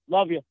 buddy.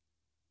 Love you.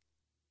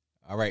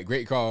 All right.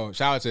 Great call.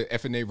 Shout out to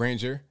FNA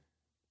Ranger.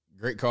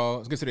 Great call.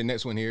 Let's get to the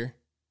next one here.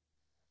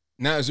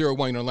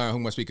 901 on the line. Who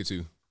am I speaking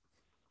to?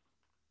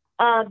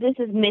 This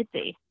is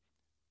Missy.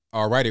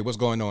 All righty. What's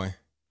going on?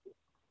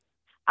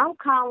 I'm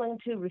calling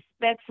to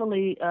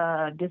respectfully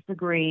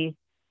disagree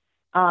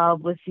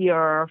with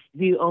your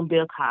view on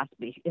Bill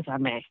Cosby, if I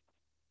may.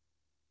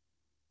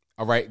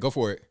 All right. Go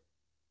for it.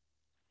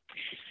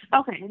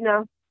 Okay.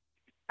 No,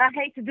 I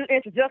hate to do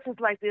introductions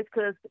like this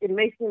because it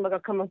may seem like I'm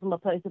coming from a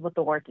place of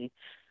authority.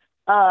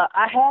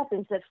 I have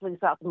been sexually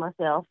assaulted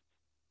myself,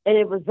 and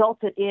it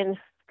resulted in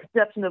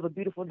conception of a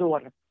beautiful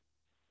daughter.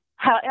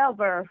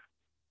 However,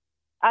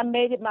 I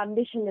made it my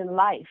mission in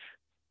life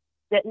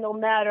that no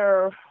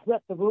matter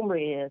what the rumor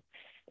is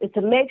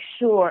to make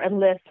sure,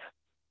 unless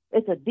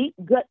it's a deep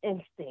gut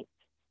instinct,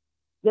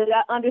 that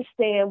I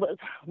understand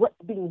what's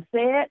being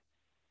said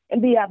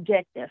and be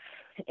objective.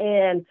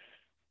 And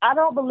I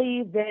don't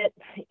believe that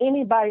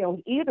anybody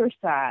on either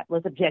side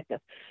was objective.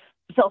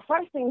 So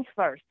first things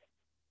first,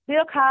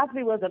 Bill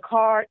Cosby was a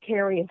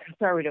card-carrying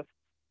conservative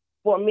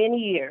for many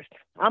years.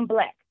 I'm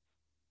black.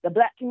 The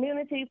black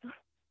community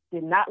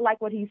did not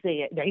like what he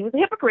said. Now, he was a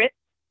hypocrite,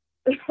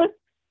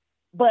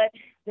 but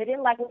they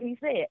didn't like what he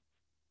said.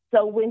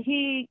 So when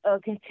he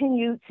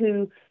continued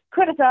to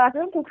criticize,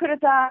 there was some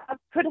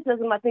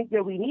criticism I think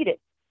that we needed.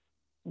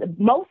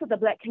 Most of the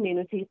black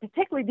community,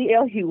 particularly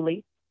D.L.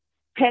 Hughley,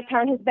 had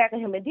turned his back on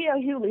him. And D.L.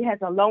 Hughley has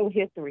a long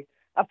history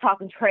of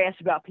talking trash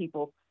about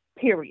people,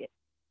 period.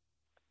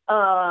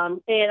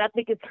 And I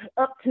think it's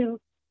up to,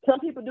 some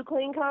people do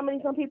clean comedy,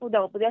 some people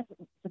don't, but that's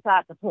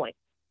beside the point.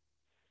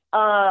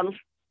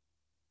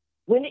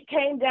 When it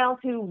came down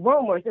to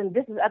rumors, and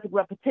this is, I think,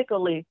 where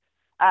particularly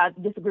I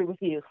disagree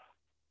with you.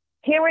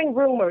 Hearing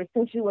rumors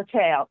since you were a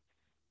child,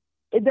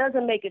 it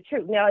doesn't make it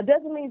true. Now, it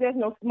doesn't mean there's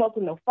no smoke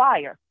and no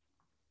fire.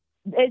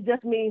 It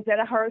just means that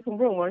I heard some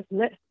rumors.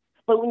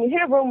 But when you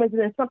hear rumors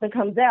and then something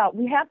comes out,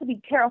 we have to be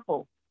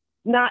careful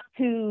not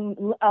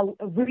to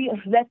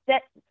let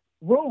that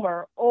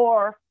rumor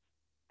or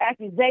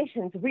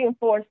accusations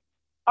reinforce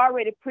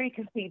already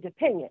preconceived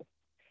opinions.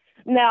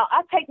 Now,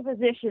 I take the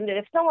position that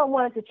if someone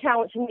wanted to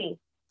challenge me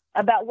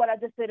about what I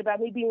just said about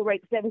me being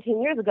raped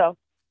 17 years ago,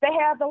 they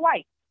have the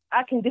right.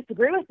 I can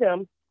disagree with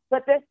them,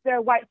 but that's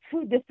their right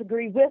to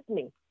disagree with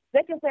me.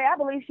 They can say, I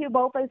believe she's a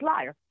bold-faced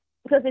liar.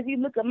 Because if you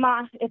look at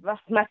my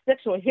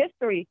sexual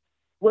history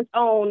was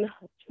on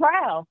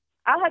trial,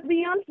 I'll have to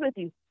be honest with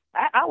you.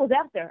 I was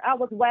out there. I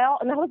was wild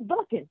and I was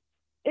bucking.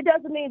 It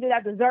doesn't mean that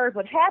I deserve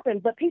what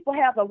happened, but people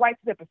have a right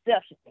to their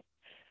perception.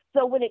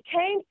 So when it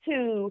came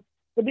to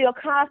the Bill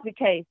Cosby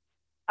case,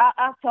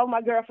 I told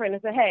my girlfriend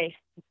and said, hey,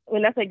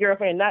 when I say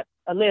girlfriend, not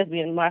a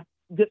lesbian, my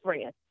good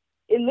friend,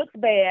 it looks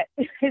bad,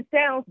 it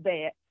sounds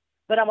bad,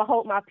 but I'm going to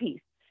hold my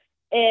peace.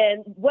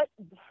 And what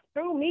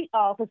threw me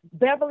off was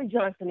Beverly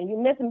Johnson, and you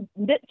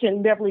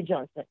mentioned Beverly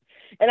Johnson.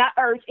 And I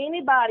urge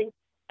anybody,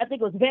 I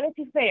think it was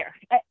Vanity Fair,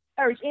 I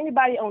urge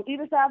anybody on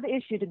either side of the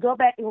issue to go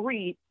back and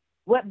read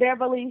what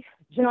Beverly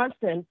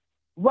Johnson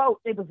wrote.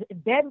 It was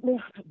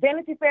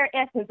Vanity Fair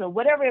Essence or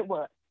whatever it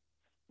was.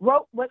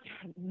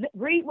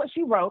 Read what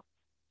she wrote,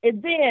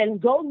 and then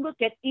go look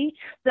at each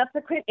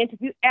subsequent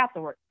interview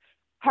afterwards.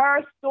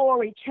 Her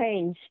story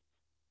changed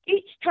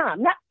each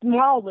time, not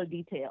smaller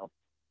details.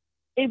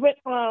 It went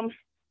from,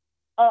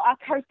 I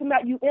cursed him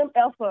out, you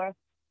MFer,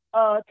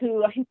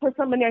 to he put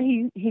something there,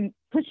 he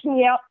pushed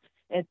me out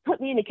and put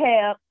me in the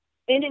cab,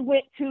 and it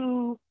went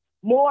to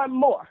more and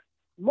more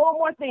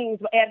things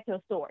were added to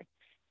the story.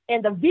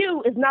 And The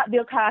View is not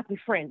Bill Cosby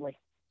friendly,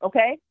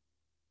 okay?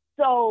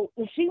 So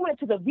when she went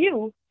to The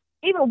View,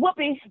 even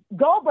Whoopi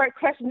Goldberg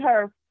questioned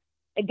her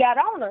and got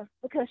on her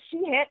because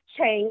she had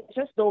changed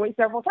her story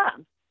several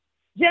times.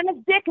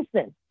 Janice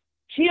Dickinson,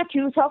 she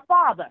accused her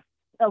father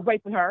of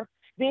raping her.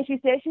 Then she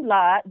said she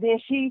lied. Then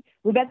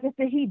Rebecca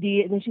said he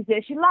did. And then she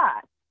said she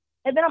lied.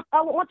 And then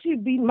I want you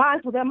to be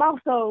mindful that I'm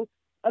also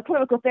a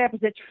clinical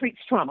therapist that treats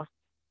trauma.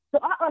 So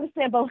I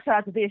understand both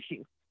sides of the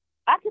issue.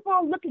 I keep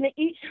on looking at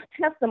each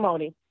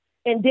testimony,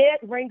 and dead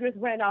ringers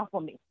ran off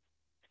on me.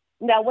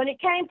 Now, when it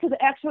came to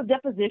the actual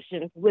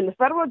deposition, when the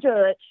federal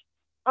judge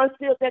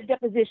unsealed that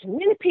deposition,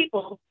 many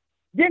people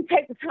didn't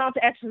take the time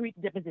to actually read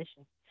the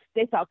deposition.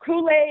 They saw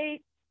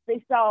Kool-Aid.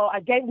 They saw I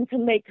gave them to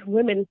make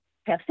women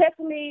have sex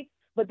with me,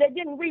 but they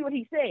didn't read what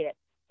he said.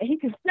 And he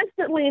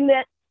consistently in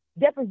that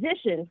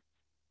deposition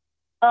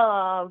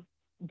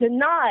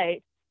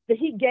denied that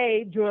he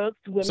gave drugs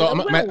to women. So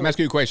I'm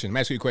asking you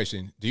a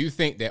question. Do you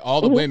think that all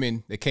the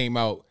women that came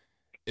out,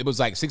 it was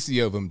like 60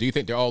 of them, do you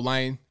think they're all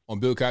lying on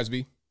Bill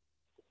Cosby?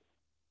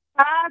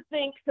 I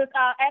think that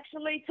I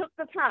actually took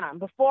the time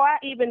before I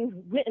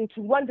even went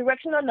into one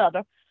direction or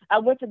another. I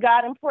went to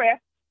God in prayer.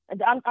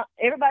 And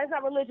everybody's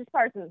not a religious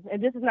person,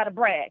 and this is not a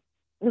brag.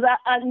 Because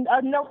I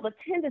know the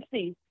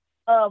tendency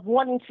of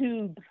wanting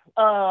to,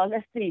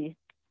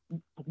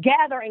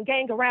 gather and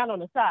gang around on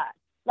the side.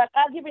 Like,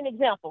 I'll give you an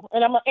example,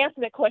 and I'm going to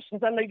answer that question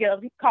because I know you get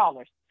other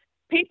callers.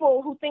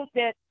 People who think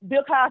that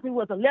Bill Cosby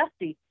was a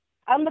lefty,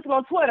 I'm looking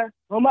on Twitter,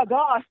 oh my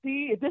gosh,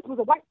 see, if this was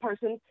a white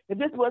person,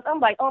 I'm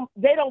like,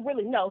 they don't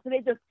really know. So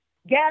they're just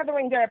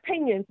gathering their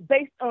opinions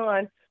based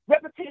on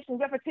repetition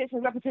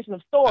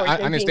of stories. I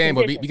understand,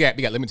 but we got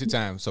limited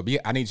time. So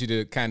I need you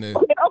to kind of.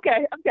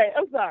 Okay,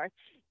 I'm sorry.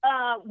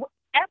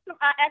 After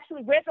I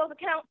actually read those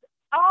accounts,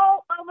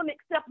 all of them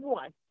except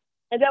one.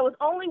 And there was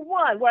only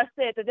one where I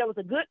said that there was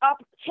a good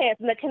chance,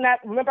 and I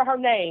cannot remember her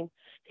name.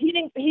 He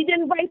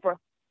didn't rape her,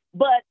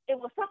 but it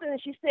was something that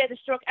she said that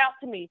struck out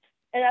to me.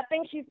 And I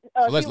think she's.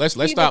 So let's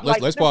stop.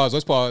 Let's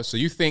pause. So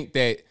you think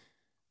that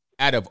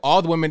out of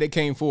all the women that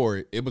came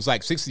forward, it was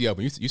like 60 of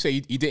them. You say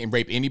he didn't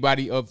rape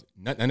anybody of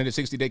none of the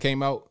 60 that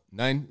came out?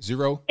 None?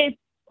 Zero? Based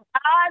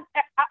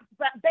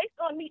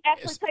on me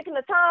actually taking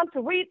the time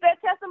to read their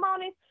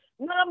testimony,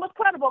 none of them was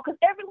credible because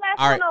every last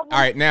one of them. All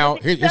right. Now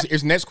here's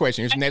the next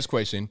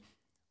question.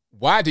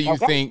 Why do you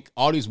think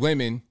all these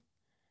women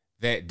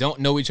that don't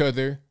know each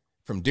other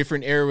from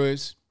different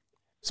eras,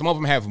 some of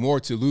them have more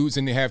to lose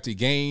than they have to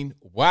gain?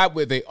 Why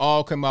would they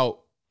all come out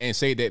and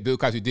say that Bill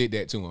Cosby did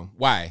that to him?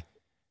 Why?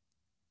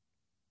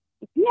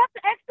 You have to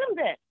ask them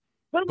that.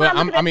 But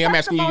I'm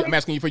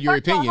asking you for your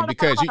opinion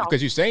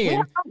because you're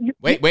saying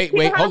wait,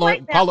 hold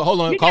on,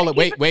 caller,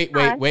 wait,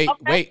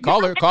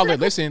 caller,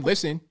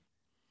 listen.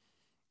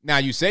 Now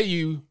you say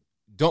you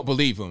don't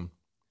believe him,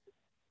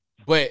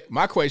 but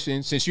my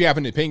question, since you have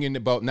an opinion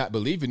about not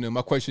believing them,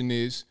 my question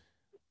is,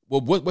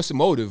 well, what's the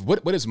motive?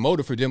 What is the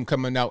motive for them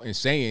coming out and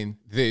saying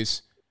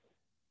this?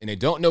 And they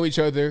don't know each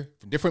other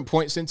from different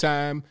points in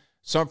time.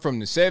 Some from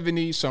the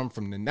 70s, some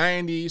from the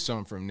 90s,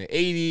 some from the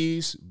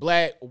 80s,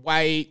 black,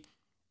 white,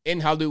 in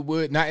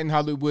Hollywood, not in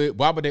Hollywood.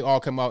 Why would they all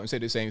come out and say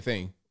the same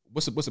thing?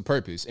 What's the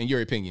purpose, in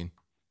your opinion?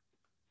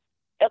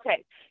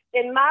 Okay.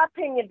 In my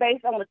opinion,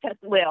 based on the test,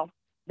 a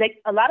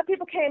lot of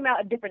people came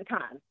out at different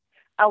times.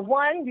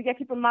 One, you got to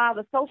keep in mind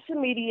the social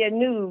media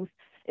news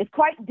is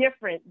quite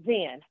different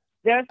then.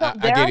 You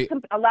got to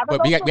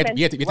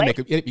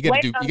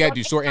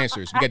do short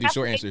answers. You got to do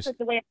short answers.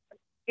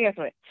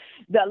 Answer it.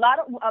 A lot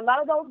of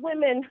those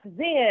women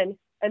then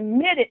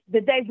admitted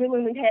that they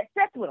really had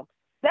sex with them.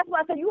 That's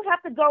why I said you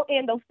have to go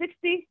in those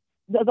 60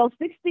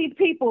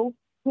 people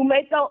who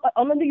make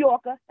on the New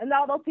Yorker and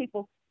all those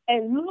people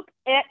and look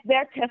at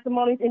their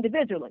testimonies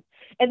individually.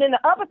 And then the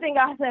other thing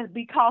I have to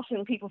be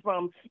cautioning people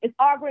from is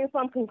arguing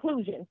from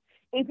conclusions.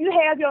 If you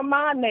have your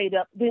mind made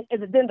up, then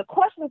the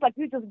questions like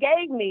you just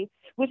gave me,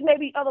 which may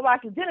be otherwise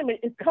legitimate,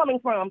 is coming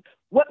from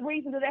what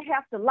reason do they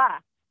have to lie?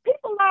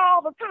 People lie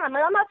all the time,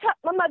 and I'm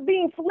not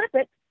being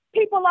flippant.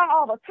 People lie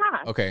all the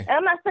time. Okay. And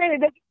I'm not saying that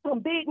there's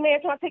some big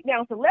man trying to take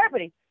down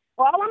celebrity.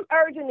 All I'm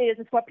urging is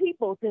for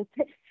people,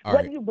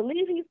 whether you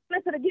believe he's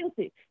innocent or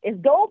guilty, is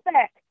go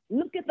back,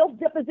 look at those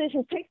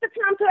depositions, take the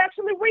time to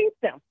actually read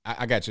them.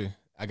 I got you.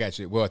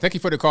 Well, thank you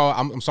for the call.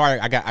 I'm sorry,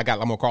 I got a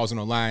lot more calls on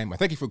the line, but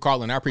thank you for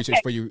calling. I appreciate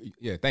it for you.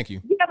 Yeah, thank you.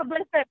 You have a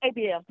blessed day,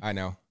 ABL. I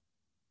know.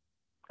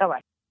 All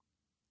right.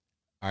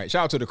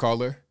 Shout out to the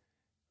caller,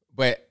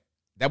 but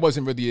that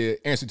wasn't really an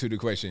answer to the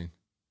question.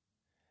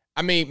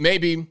 I mean,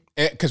 maybe,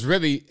 because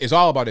really it's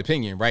all about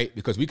opinion, right?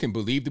 Because we can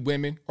believe the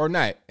women or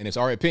not, and it's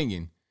our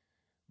opinion.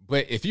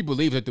 But if you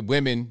believe that the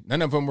women,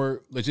 none of them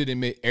were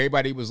legitimate,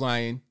 everybody was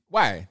lying,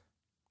 why?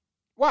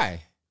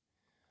 Why?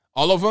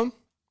 All of them?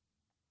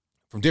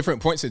 From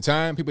different points in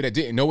time, people that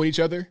didn't know each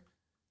other?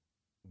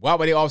 Why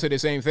would they all say the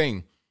same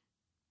thing?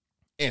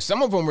 And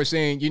some of them were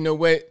saying, you know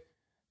what?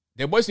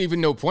 There wasn't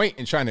even no point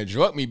in trying to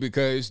drug me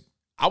because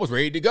I was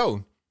ready to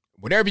go.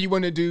 Whatever you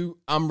want to do,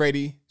 I'm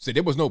ready. So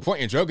there was no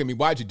point in drugging me.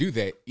 Why'd you do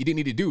that? You didn't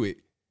need to do it.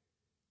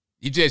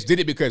 You just did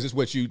it because it's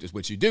what you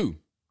do.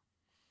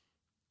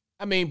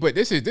 I mean, but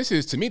this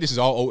is to me, this is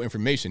all old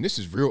information. This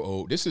is real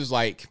old. This is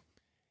like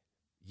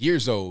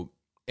years old.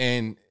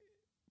 And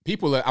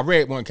people, I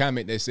read one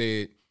comment that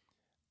said,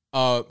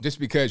 just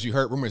because you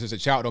heard rumors as a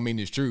child don't mean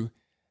it's true.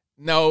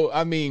 No,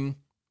 I mean,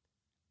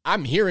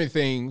 I'm hearing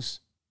things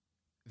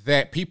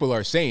that people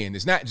are saying.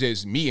 It's not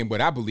just me and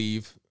what I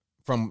believe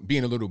from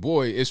being a little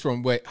boy. It's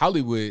from what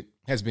Hollywood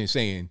has been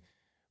saying,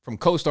 from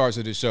co-stars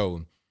of the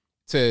show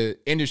to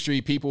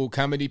industry people,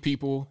 comedy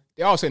people.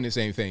 They're all saying the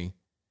same thing.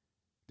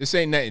 This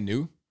ain't nothing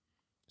new.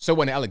 So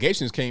when the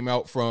allegations came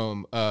out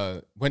from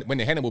when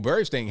the Hannibal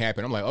Buress thing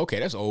happened, I'm like, okay,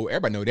 that's old.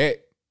 Everybody know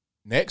that.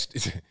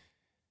 Next.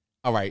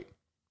 All right.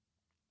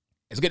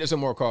 Let's get to some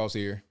more calls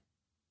here.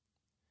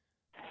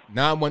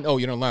 910,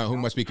 you're on the line. Who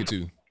am I speaking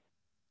to?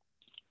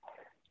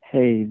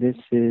 Hey, this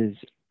is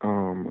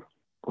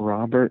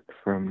Robert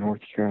from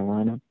North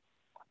Carolina.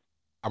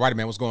 All right,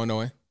 man. What's going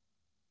on?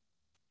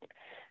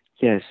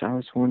 Yes, I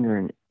was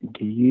wondering,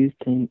 do you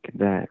think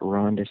that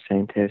Ron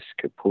DeSantis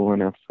could pull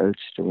enough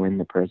votes to win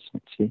the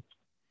presidency?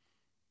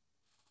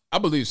 I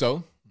believe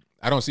so.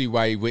 I don't see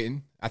why he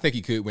wouldn't. I think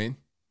he could win.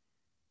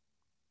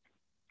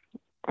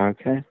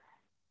 Okay.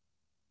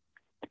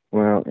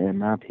 Well, in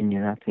my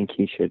opinion, I think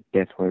he should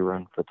definitely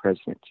run for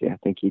presidency. I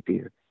think he'd be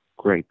a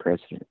great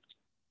president.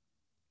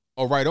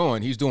 Oh, right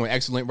on. He's doing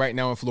excellent right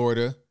now in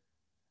Florida,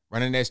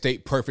 running that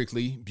state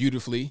perfectly,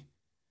 beautifully.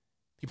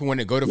 People want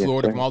to go to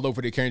Florida from all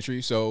over the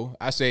country. So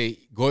I say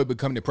go and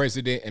become the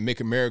president and make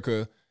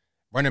America,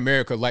 run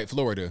America like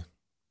Florida.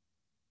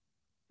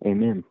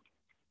 Amen.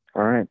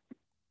 All right.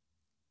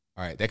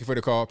 All right. Thank you for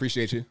the call.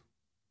 Appreciate you.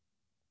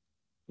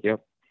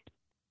 Yep.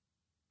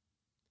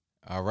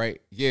 All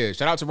right. Yeah.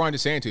 Shout out to Ron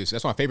DeSantis.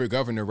 That's my favorite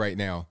governor right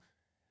now.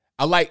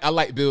 I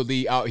like Bill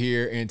Lee out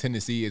here in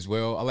Tennessee as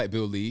well. I like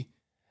Bill Lee.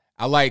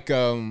 I like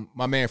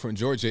my man from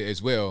Georgia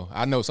as well.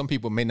 I know some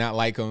people may not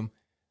like him,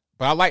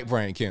 but I like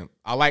Brian Kemp.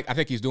 I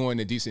think he's doing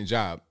a decent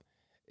job.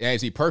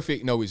 Is he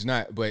perfect? No, he's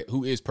not. But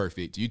who is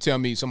perfect? You tell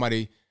me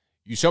somebody,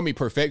 you show me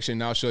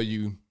perfection, I'll show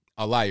you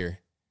a liar.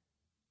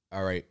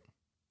 All right.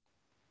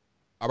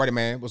 All righty,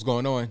 man. What's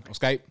going on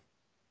Skype?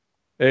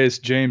 Hey, it's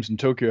James in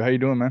Tokyo. How you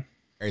doing, man?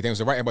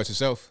 Everything's all right. How about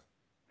yourself?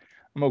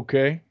 I'm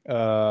okay.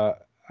 I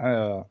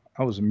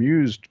was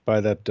amused by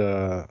that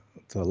the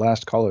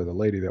last caller, the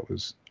lady that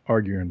was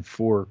arguing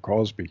for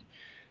Cosby.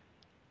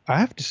 I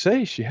have to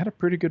say she had a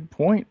pretty good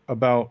point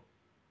about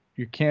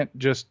you can't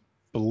just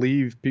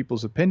believe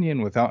people's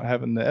opinion without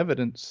having the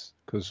evidence,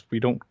 because we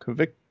don't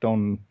convict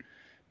on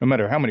no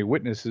matter how many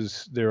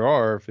witnesses there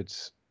are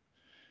if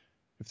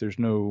there's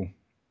no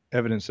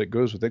evidence that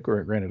goes with it.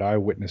 Granted,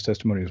 eyewitness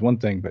testimony is one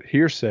thing, but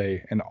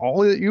hearsay, and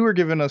all that you were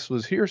giving us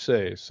was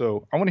hearsay.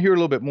 So I want to hear a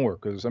little bit more,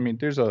 because I mean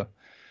there's a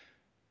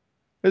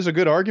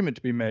good argument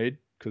to be made,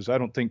 because I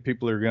don't think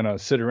people are going to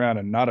sit around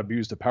and not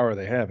abuse the power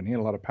they have, and he had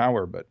a lot of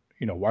power. But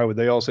you know, why would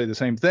they all say the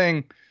same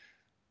thing?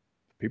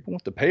 People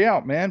want the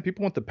payout, man.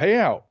 People want the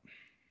payout.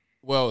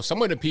 Well,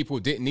 some of the people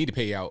didn't need to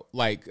pay out.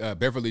 Like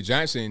Beverly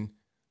Johnson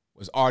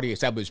was already an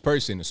established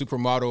person, a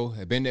supermodel,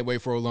 had been that way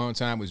for a long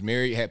time, was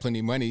married, had plenty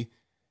of money.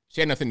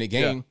 She had nothing to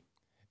gain. Yeah.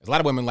 There's a lot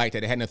of women like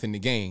that. They had nothing to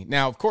gain.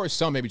 Now, of course,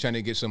 some may be trying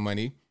to get some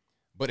money.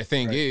 But the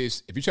thing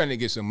is, if you're trying to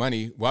get some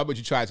money, why would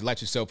you try to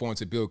latch yourself on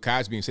to Bill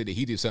Cosby and say that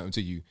he did something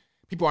to you?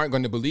 People aren't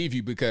going to believe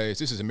you because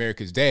this is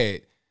America's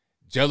dad.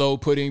 Jell-O,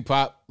 pudding,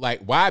 pop.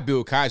 Like, why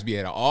Bill Cosby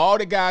out of all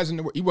the guys in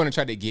the world? You want to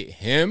try to get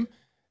him,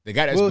 the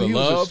guy that's beloved? He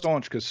was a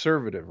staunch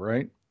conservative,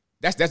 right?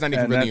 That's not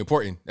even really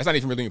important. That's not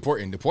even really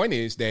important. The point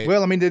is that...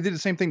 Well, I mean, they did the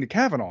same thing to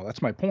Kavanaugh.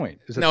 That's my point.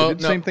 Is that they did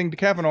the same thing to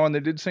Kavanaugh, and they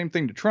did the same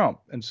thing to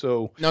Trump. And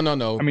so... No.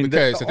 I mean,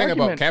 because the thing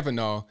about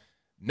Kavanaugh,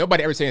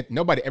 nobody ever said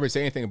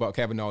anything about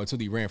Kavanaugh until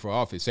he ran for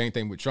office. Same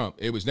thing with Trump.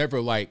 It was never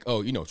like,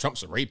 oh, you know,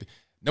 Trump's a rapist.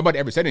 Nobody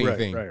ever said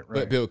anything. Right.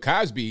 But Bill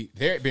Cosby,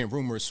 there had been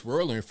rumors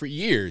swirling for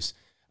years.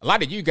 A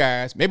lot of you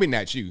guys, maybe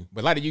not you,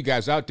 but a lot of you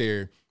guys out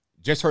there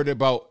just heard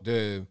about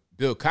the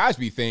Bill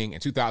Cosby thing in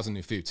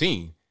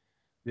 2015.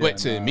 Yeah, but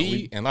to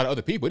me and a lot of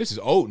other people, this is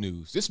old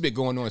news. This has been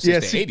going on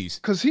since the 80s.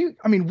 Because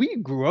we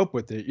grew up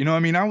with it. You know,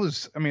 I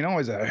always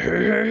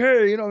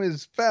hey, you know,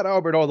 his Fat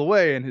Albert all the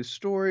way, and his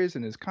stories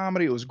and his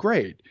comedy, it was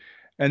great.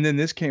 And then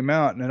this came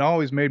out, and it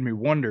always made me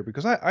wonder,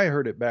 because I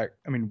heard it back.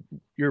 I mean,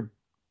 you're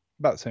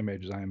about the same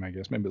age as I am, I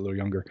guess, maybe a little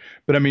younger.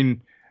 But I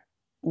mean,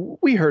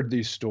 we heard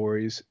these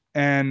stories,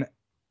 and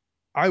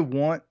I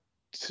want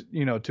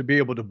to be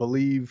able to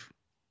believe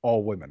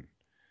all women.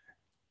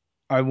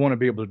 I want to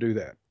be able to do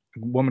that. A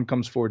woman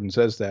comes forward and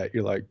says that,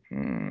 you're like,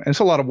 and it's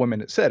a lot of women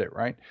that said it,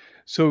 right?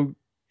 So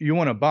you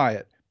want to buy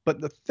it. But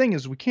the thing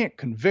is, we can't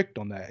convict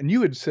on that. And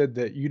you had said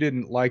that you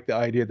didn't like the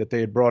idea that they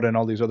had brought in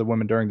all these other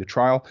women during the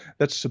trial.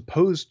 That's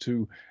supposed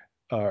to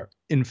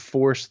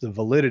enforce the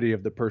validity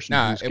of the person.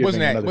 Nah, it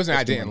wasn't that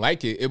I didn't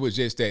like it. It was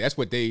just that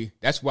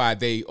that's why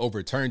they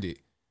overturned it.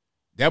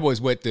 That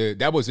was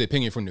the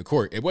opinion from the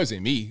court. It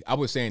wasn't me. I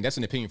was saying that's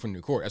an opinion from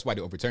the court. That's why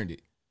they overturned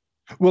it.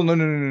 Well,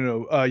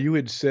 no. You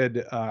had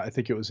said, I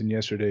think it was in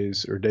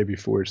yesterday's or day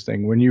before's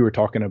thing, when you were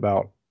talking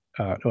about,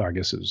 I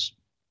guess it was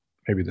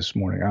maybe this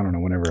morning, I don't know,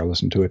 whenever I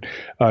listened to it,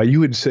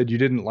 you had said you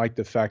didn't like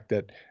the fact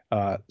that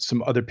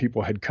some other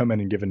people had come in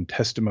and given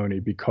testimony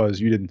because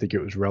you didn't think it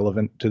was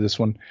relevant to this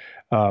one.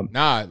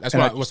 Nah, that's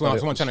what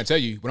I'm trying to tell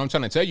you. What I'm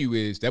trying to tell you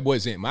is that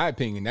wasn't my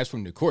opinion. That's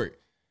from the court.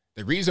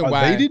 The reason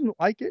why they didn't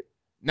like it.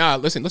 Nah,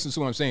 listen to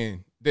what I'm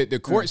saying. The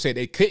court said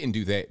they couldn't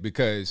do that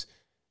because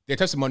their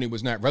testimony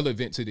was not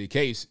relevant to the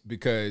case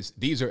because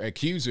these are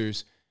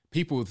accusers,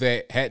 people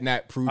that had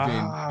not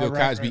proven Bill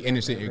Cosby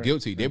innocent or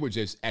guilty. They were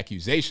just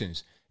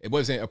accusations. It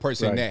wasn't a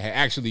person that had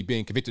actually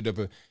been convicted of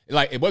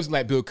it wasn't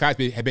like Bill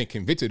Cosby had been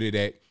convicted of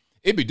that.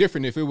 It'd be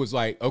different if it was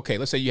like, okay,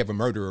 let's say you have a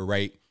murderer,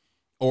 right?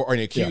 Or an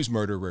accused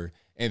murderer.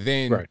 And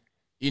then,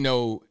 you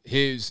know,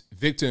 his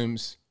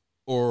victims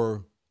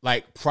or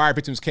like prior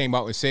victims came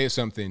out and said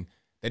something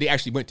that he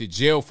actually went to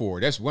jail for.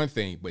 That's one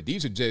thing. But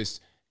these are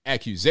just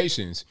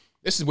accusations.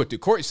 This is what the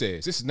court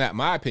says. This is not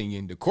my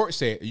opinion. The court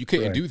said you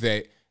couldn't do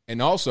that.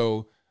 And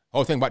also, the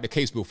whole thing about the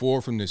case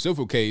before from the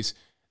civil case,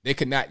 they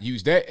could not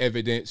use that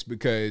evidence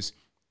because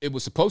it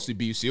was supposed to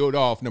be sealed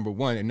off, number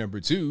one. And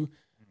number two,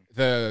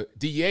 the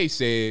DA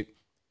said,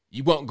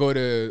 you won't go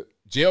to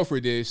jail for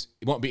this.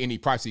 It won't be any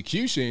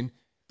prosecution.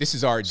 This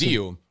is our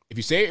deal. If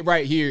you say it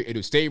right here,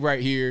 it'll stay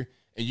right here,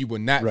 and you will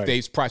not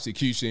face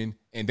prosecution.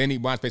 And then he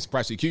wants to face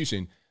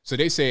prosecution. So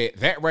they said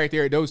that right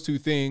there, those two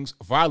things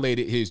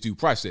violated his due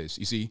process,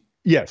 you see?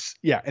 Yes.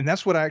 Yeah. And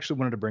that's what I actually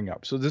wanted to bring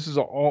up. So this is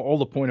all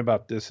the point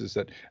about this is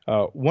that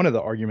one of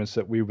the arguments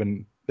that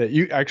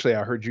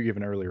I heard you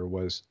given earlier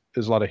is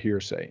a lot of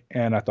hearsay.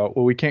 And I thought,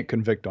 well, we can't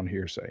convict on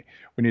hearsay.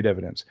 We need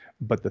evidence.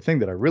 But the thing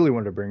that I really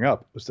wanted to bring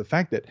up was the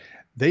fact that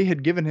they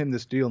had given him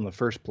this deal in the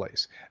first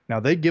place.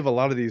 Now they give a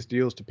lot of these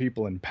deals to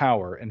people in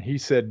power. And he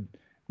said,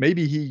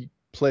 maybe he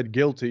pled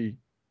guilty,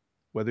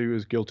 whether he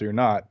was guilty or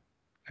not.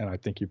 And I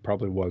think he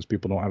probably was.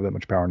 People don't have that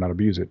much power, not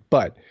abuse it.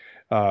 But,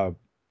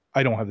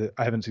 I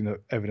haven't seen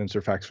the evidence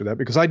or facts for that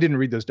because I didn't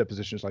read those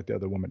depositions like the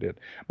other woman did.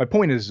 My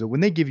point is that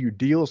when they give you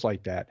deals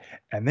like that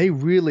and they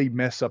really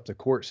mess up the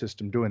court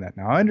system doing that.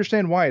 Now I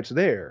understand why it's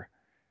there,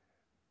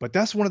 but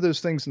that's one of those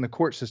things in the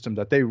court system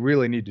that they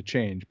really need to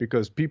change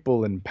because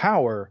people in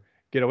power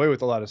get away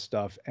with a lot of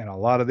stuff. And a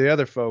lot of the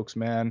other folks,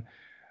 man,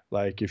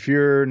 like if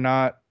you're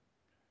not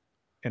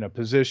in a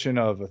position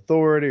of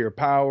authority or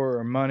power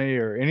or money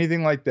or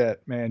anything like that,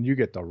 man, you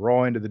get the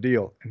raw end of the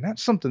deal. And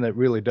that's something that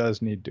really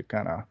does need to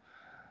kind of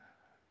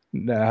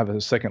have a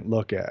second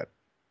look at.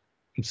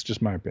 It's just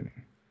my opinion.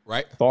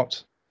 Right.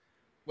 Thoughts?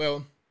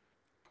 Well,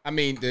 I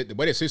mean, the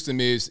way the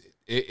system is,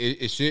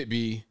 it should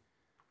be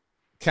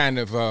kind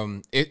of,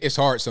 it's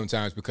hard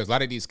sometimes because a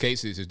lot of these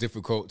cases is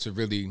difficult to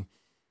really,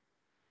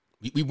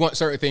 we want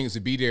certain things to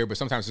be there, but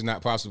sometimes it's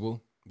not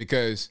possible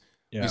because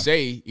we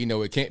say, you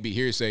know, it can't be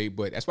hearsay,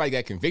 but that's why he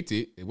got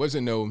convicted. It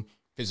wasn't no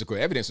physical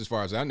evidence as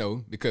far as I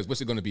know, because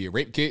what's it going to be, a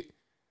rape kit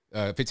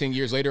 15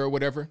 years later or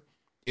whatever?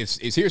 It's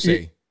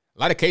hearsay. A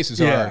lot of cases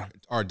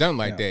are done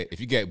like that. If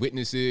you get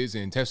witnesses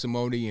and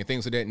testimony and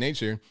things of that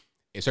nature,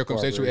 and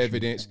circumstantial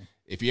evidence,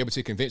 if you're able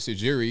to convince the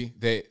jury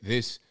that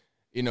this,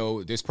 you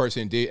know, this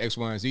person did X,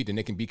 Y, and Z, then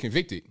they can be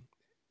convicted.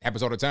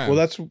 Happens all the time.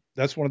 Well,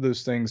 that's one of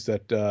those things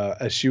that,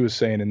 as she was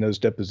saying in those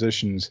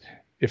depositions,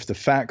 if the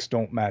facts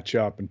don't match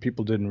up and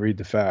people didn't read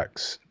the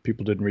facts,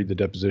 people didn't read the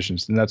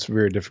depositions, then that's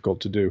very difficult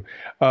to do.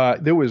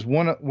 There was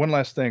one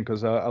last thing,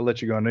 because I'll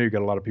let you go. I know you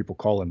got a lot of people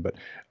calling, but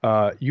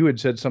you had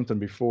said something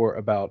before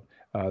about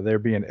there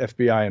being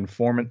FBI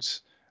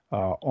informants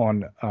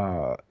on,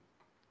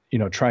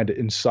 trying to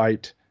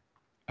incite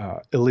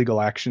illegal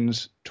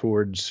actions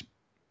towards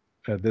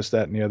this,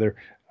 that, and the other,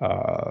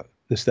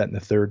 this, that, and the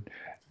third.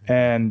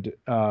 And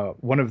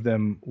one of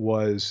them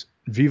was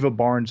Viva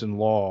Barnes and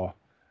Law,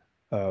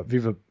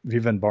 Viva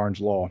and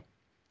Barnes Law.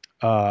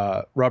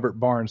 Robert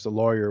Barnes, the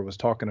lawyer, was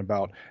talking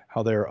about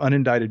how there are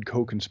unindicted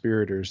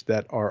co-conspirators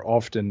that are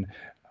often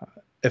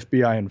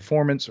FBI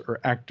informants or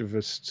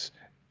activists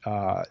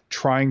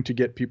trying to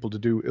get people to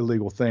do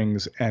illegal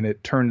things. And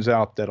it turns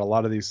out that a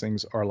lot of these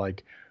things are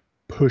like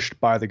pushed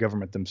by the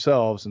government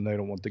themselves, and they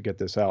don't want to get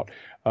this out.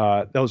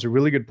 That was a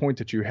really good point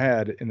that you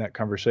had in that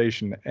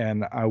conversation.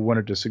 And I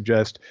wanted to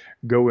suggest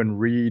go and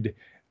read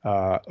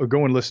or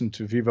go and listen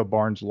to Viva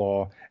Barnes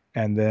Law.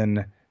 And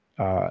then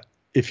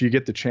if you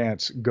get the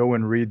chance, go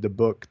and read the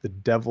book, The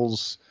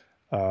Devil's,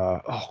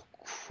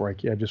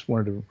 crikey, I just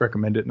wanted to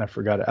recommend it and I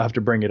forgot it. I have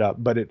to bring it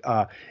up, but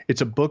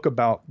it's a book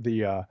about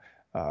the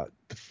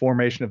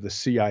formation of the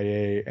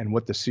CIA and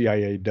what the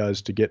CIA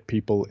does to get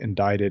people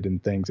indicted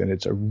and things. And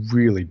it's a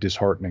really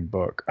disheartening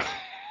book.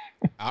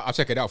 I'll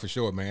check it out for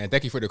sure, man.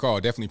 Thank you for the call.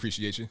 Definitely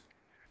appreciate you.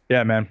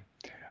 Yeah, man.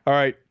 All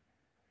right.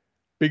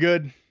 Be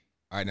good.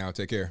 All right, now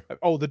take care.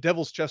 Oh, The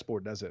Devil's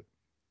Chessboard does it.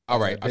 All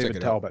right. I'll David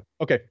check it Talbot.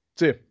 out. Okay.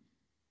 See you.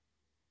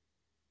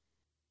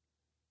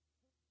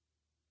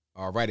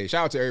 All righty.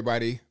 Shout out to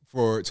everybody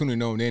for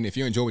tuning on in. If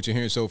you enjoy what you're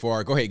hearing so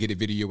far, go ahead and get the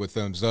video a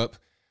thumbs up.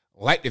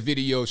 Like the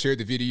video, share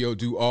the video,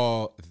 do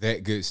all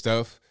that good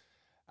stuff.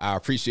 I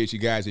appreciate you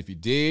guys if you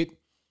did.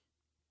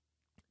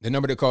 The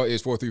number to call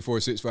is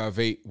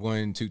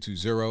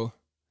 434-658-1220.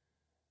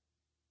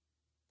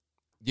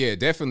 Yeah,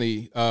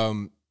 definitely.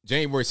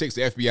 January 6th,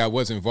 the FBI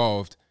was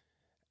involved.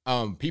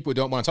 people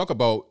don't want to talk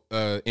about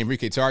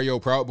Enrique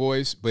Tarrio, Proud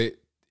Boys, but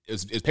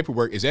it's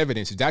paperwork, it's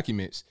evidence, it's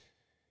documents.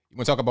 You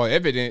want to talk about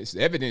evidence?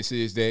 The evidence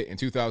is that in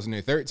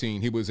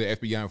 2013, he was an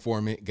FBI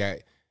informant, got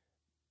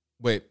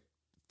 13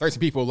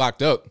 people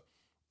locked up.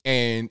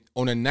 And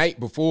on the night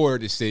before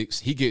the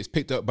 6th, he gets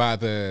picked up by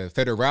the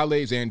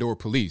federales and/or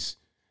police.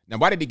 Now,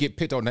 why did he get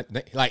picked on?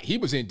 Like, he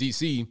was in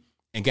D.C.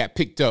 and got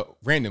picked up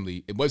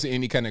randomly. It wasn't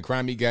any kind of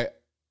crime he got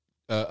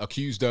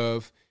accused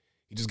of.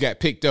 He just got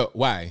picked up.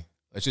 Why?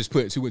 Let's just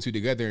put 2 and 2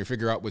 together and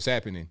figure out what's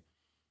happening.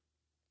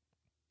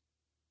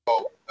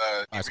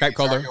 Skype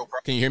caller,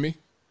 can you hear me?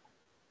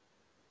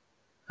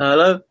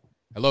 Hello?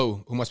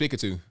 Hello, who am I speaking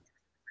to?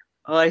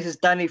 Hi, this is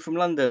Danny from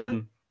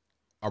London.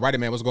 All righty,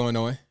 man, what's going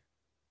on?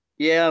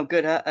 Yeah, I'm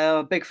good. I'm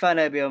a big fan,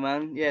 ABO,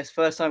 man. Yes,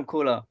 first time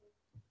caller.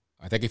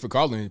 Thank you for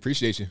calling.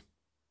 Appreciate you.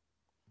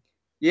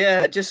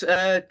 Yeah, just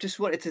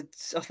wanted to.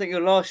 I think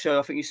your last show,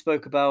 I think you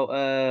spoke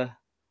about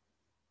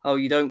how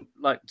you don't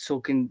like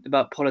talking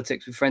about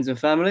politics with friends and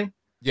family.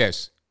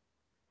 Yes.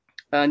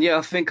 And yeah,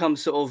 I think I'm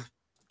sort of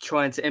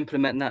trying to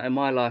implement that in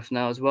my life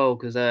now as well,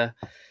 because yeah,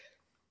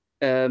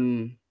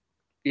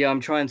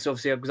 I'm trying to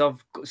obviously, because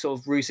I've sort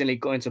of recently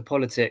got into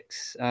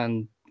politics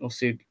and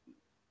obviously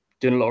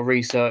doing a lot of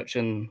research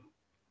and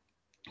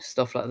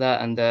stuff like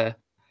that, and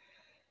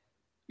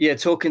yeah,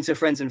 talking to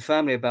friends and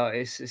family about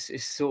it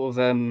is sort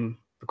of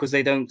because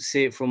they don't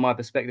see it from my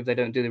perspective, they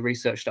don't do the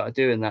research that I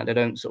do, and that they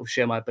don't sort of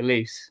share my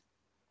beliefs.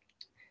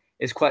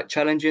 It's quite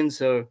challenging.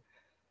 So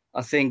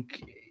I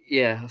think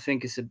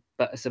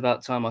it's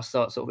about time I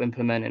start sort of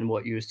implementing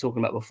what you was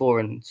talking about before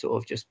and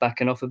sort of just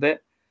backing off a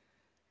bit,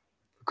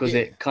 because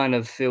it kind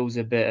of feels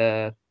a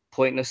bit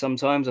pointless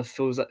sometimes. It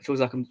feels like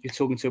you're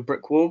talking to a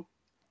brick wall.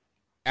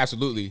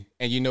 Absolutely.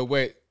 And you know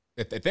what?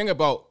 The thing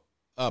about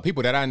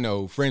people that I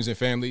know, friends and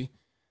family,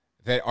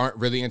 that aren't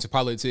really into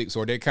politics,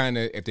 or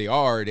if they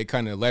are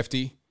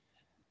lefty.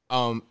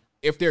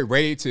 If they're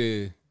ready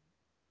to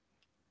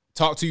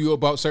talk to you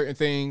about certain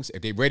things,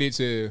 if they're ready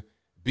to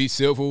be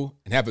civil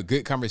and have a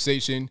good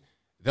conversation,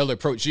 they'll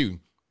approach you.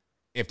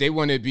 If they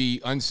want to be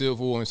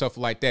uncivil and stuff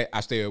like that, I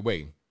stay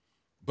away.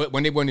 But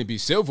when they want to be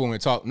civil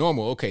and talk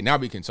normal, okay, now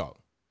we can talk.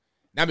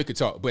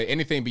 But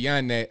anything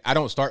beyond that, I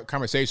don't start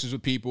conversations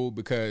with people,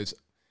 because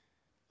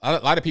a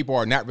lot of people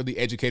are not really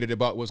educated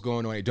about what's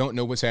going on. They don't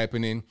know what's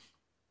happening.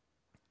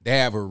 They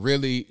have a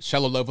really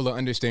shallow level of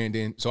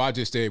understanding, so I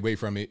just stay away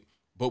from it.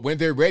 But when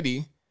they're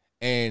ready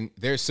and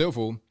they're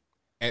civil,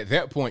 at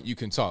that point you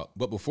can talk.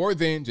 But before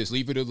then, just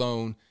leave it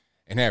alone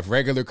and have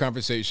regular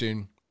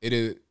conversation.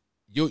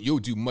 You'll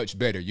do much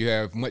better. You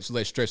have much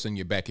less stress on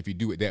your back if you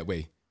do it that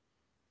way.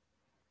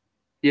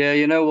 Yeah,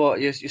 you know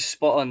what? You're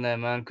spot on there,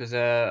 man. Because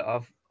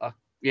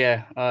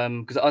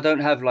because I don't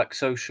have like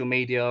social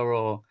media,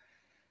 or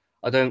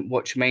I don't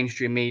watch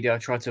mainstream media. I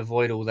try to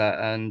avoid all that,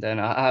 and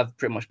I have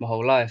pretty much my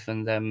whole life.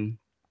 And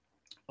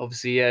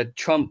obviously, yeah,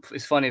 Trump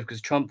is funny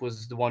because Trump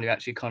was the one who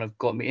actually kind of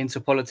got me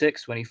into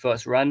politics when he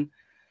first ran,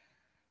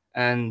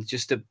 and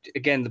just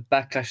again the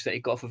backlash that he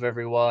got off of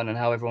everyone and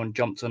how everyone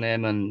jumped on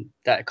him, and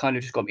that kind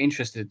of just got me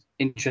interested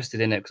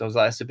in it, because I was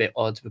like, that's a bit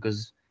odd,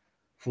 because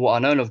for what I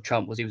known of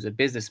Trump was he was a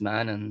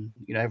businessman, and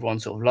you know everyone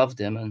sort of loved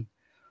him, and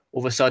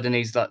all of a sudden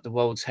he's like the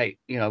world's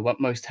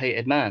most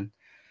hated man.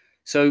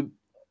 So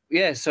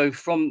yeah, so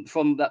from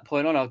that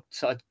point on, I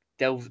started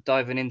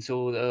diving into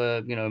all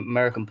the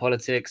American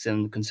politics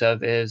and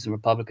conservatives and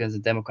Republicans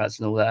and Democrats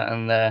and all that,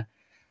 and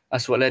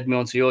that's what led me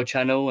onto your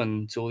channel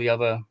and to all the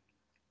other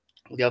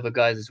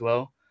guys as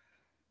well.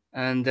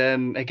 And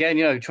again,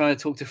 trying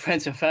to talk to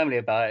friends and family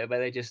about it, but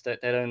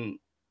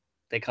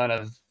they kind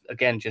of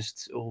again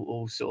just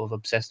all sort of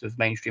obsessed with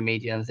mainstream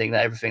media and think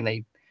that everything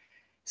they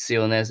see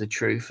on there is the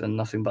truth and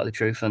nothing but the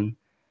truth. And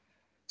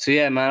so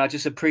yeah, man, I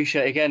just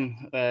appreciate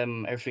again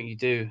everything you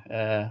do.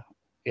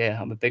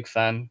 Yeah, I'm a big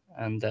fan,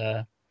 and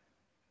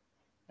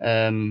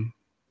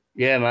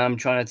yeah, man, I'm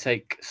trying to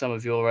take some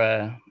of your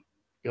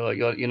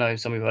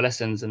some of your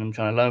lessons, and I'm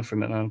trying to learn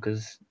from it, man,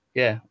 because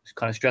yeah, it's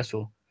kind of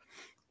stressful.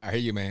 I hear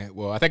you, man.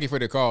 Well, I thank you for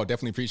the call.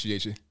 Definitely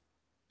appreciate you.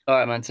 All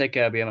right, man. Take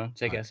care, man.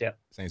 Take care. Yeah.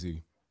 Same to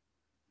you.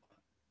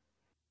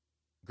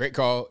 Great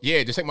call.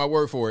 Yeah, just take my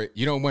word for it.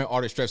 You don't want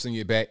all the stress on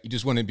your back. You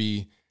just want to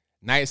be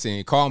nice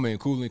and calm and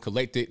cool and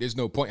collected. There's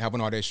no point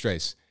having all that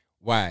stress.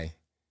 Why?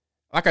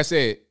 Like I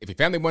said, if your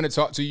family want to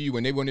talk to you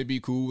and they want to be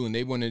cool and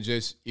they want to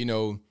just, be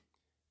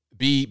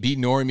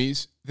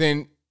normies,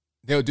 then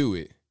they'll do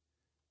it.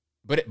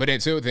 But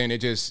until then,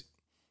 it's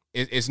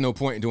no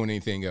point in doing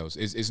anything else.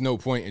 It's no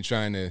point in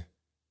trying to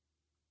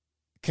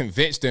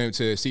convince them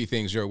to see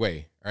things your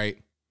way, right?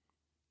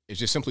 It's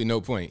just simply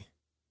no point.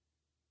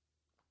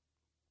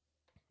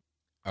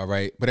 All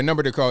right. But the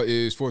number to call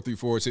is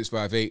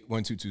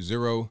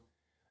 434-658-1220.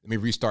 Let me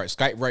restart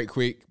Skype right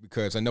quick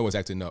because I know it's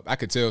acting up. I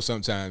could tell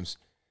sometimes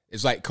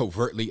it's like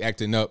covertly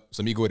acting up.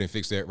 So let me go ahead and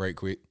fix that right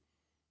quick.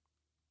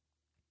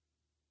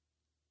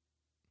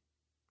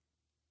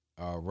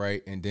 All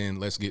right. And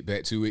then let's get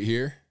back to it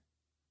here.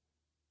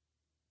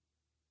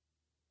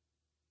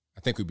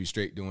 I think we'll be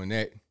straight doing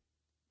that.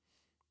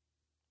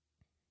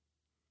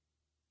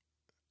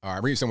 All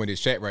right, read some of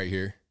this chat right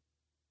here.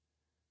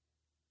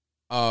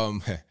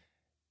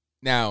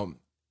 Now,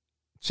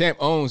 Champ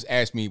Owens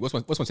asked me, what's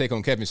my take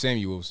on Kevin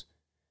Samuels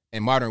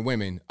and modern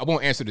women? I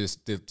won't answer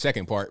the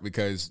second part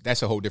because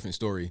that's a whole different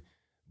story.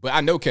 But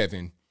I know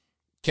Kevin.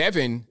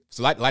 Kevin,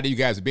 so a lot of you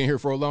guys have been here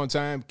for a long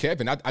time.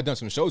 Kevin, I've done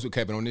some shows with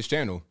Kevin on this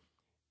channel.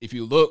 If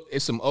you look,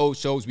 it's some old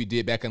shows we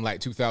did back in like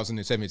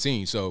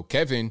 2017. So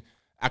Kevin,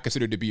 I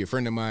consider to be a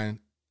friend of mine.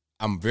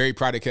 I'm very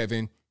proud of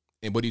Kevin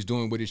and what he's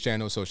doing with his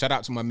channel. So shout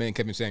out to my man,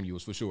 Kevin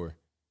Samuels, for sure.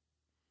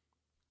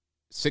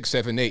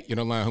 678, you're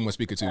on the line. Who am I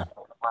speaking to?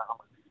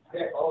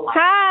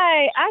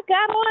 Hi, I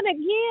got on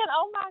again.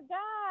 Oh my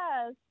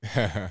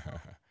gosh.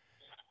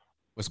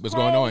 What's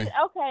going on?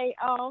 Okay.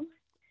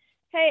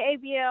 Hey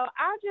ABL,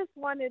 I just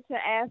wanted to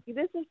ask you.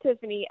 This is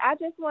Tiffany. I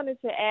just wanted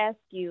to ask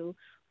you,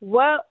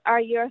 what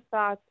are your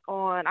thoughts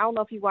on? I don't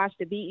know if you watched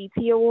the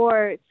BET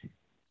Awards.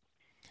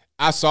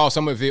 I saw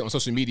some of it on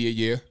social media.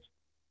 Yeah.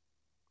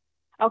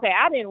 Okay,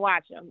 I didn't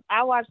watch them.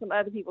 I watched some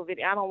other people's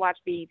video. I don't watch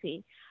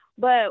BET.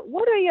 But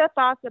what are your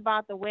thoughts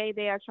about the way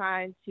they are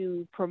trying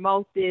to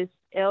promote this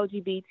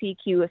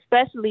LGBTQ,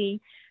 especially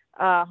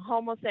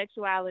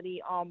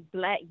homosexuality on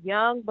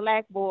young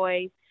black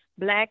boys,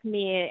 black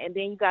men, and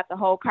then you got the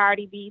whole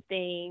Cardi B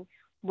thing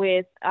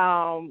with,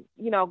 going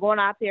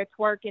out there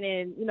twerking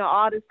and,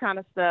 all this kind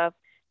of stuff.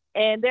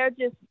 And they're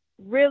just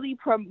really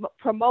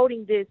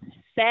promoting this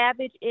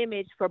savage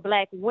image for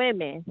black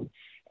women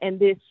and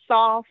this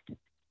soft,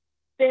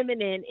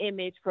 feminine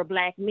image for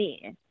black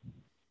men.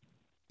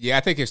 Yeah,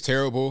 I think it's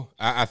terrible.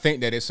 I think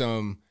that it's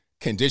some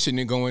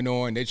conditioning going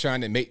on. They're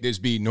trying to make this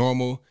be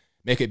normal,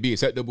 make it be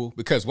acceptable.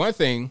 Because one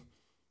thing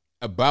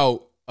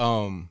about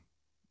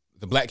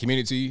the black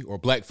community or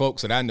black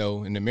folks that I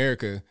know in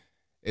America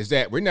is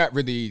that we're not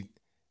really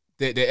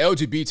the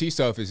LGBT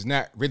stuff is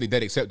not really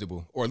that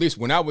acceptable. Or at least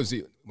when I was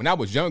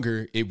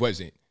younger, it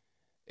wasn't.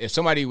 If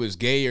somebody was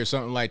gay or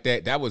something like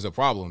that, that was a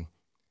problem.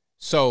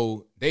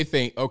 So they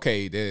think,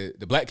 okay,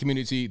 the black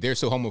community, they're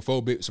so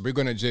homophobic, so we're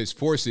gonna just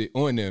force it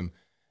on them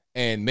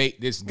and make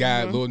this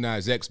guy Lil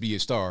Nas X be a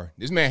star.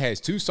 This man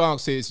has 2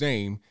 songs to his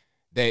name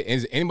that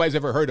anybody's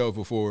ever heard of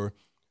before.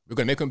 We're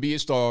gonna make him be a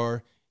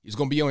star. He's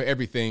gonna be on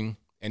everything.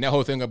 And that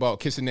whole thing about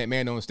kissing that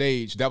man on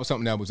stage, that was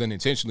something that was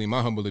unintentionally, in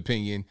my humble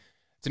opinion,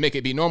 to make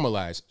it be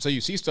normalized. So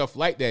you see stuff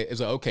like that,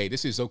 it's like, okay,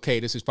 this is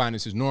fine,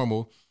 this is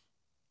normal.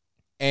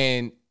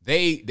 And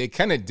they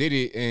kind of did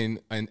it in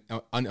an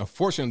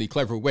unfortunately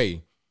clever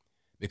way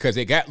because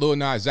they got Lil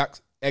Nas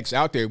X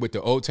out there with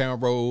the Old Town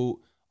Road.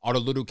 All the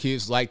little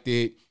kids liked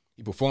it.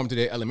 He performed at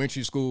their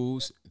elementary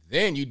schools.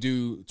 Then you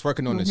do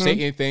twerking on the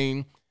Satan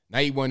thing. Now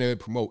you want to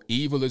promote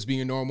evil as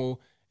being normal.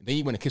 And then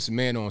you want to kiss a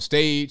man on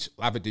stage,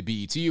 live at the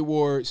BET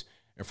Awards,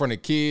 in front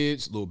of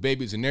kids, little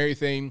babies and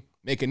everything,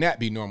 making that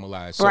be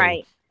normalized. So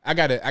right. I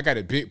got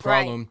a big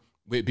problem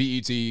with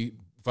BET,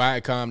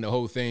 Viacom, the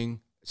whole thing.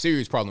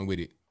 Serious problem with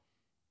it.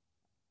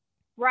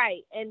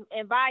 Right, and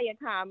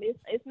Viacom,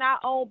 it's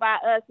not owned by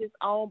us, it's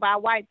owned by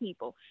white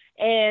people.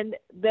 And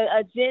the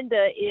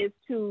agenda is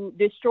to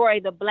destroy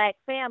the black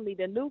family,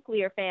 the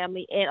nuclear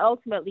family, and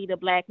ultimately the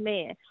black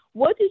man.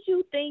 What did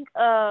you think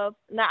of,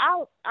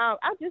 now I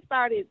just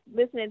started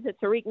listening to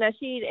Tariq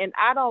Nasheed, and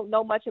I don't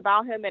know much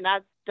about him, and I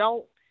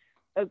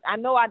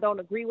know I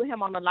don't agree with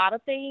him on a lot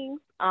of things.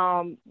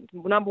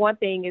 Number one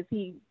thing is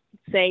he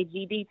say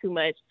GD too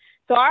much.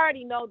 So I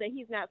already know that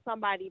he's not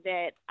somebody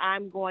that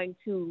I'm going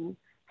to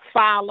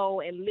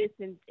follow and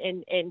listen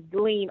and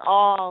glean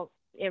all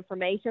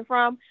information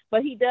from,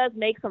 but he does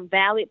make some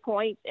valid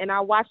points. And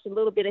I watched a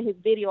little bit of his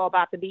video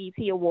about the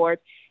BET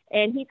Awards,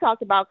 and he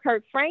talked about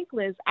Kirk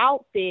Franklin's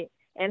outfit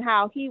and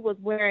how he was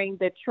wearing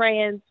the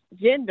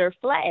transgender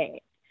flag.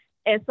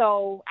 And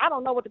so I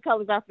don't know what the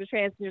colors are for the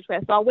transgender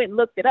flag, so I went and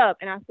looked it up,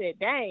 and I said,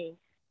 dang,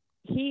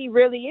 he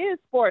really is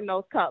sporting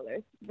those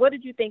colors. What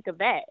did you think of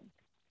that?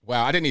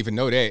 Wow, I didn't even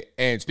know that.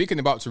 And speaking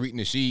about Tariq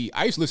Nasheed,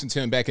 I used to listen to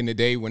him back in the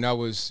day when I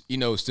was,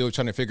 still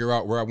trying to figure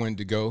out where I wanted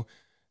to go.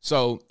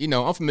 So,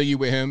 I'm familiar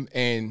with him.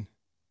 And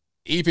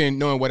even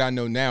knowing what I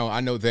know now,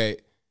 I know that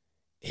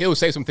he'll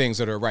say some things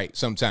that are right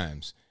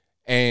sometimes.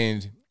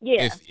 And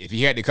if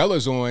he had the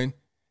colors on,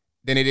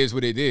 then it is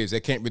what it is.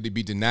 That can't really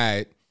be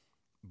denied.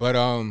 But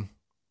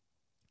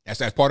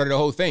that's part of the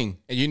whole thing.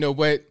 And you know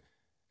what?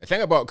 The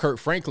thing about Kirk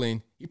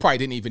Franklin, he probably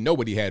didn't even know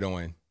what he had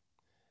on.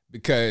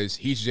 Because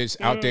he's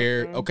just out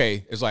there.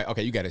 Okay, it's like,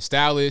 okay, you got a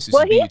stylist.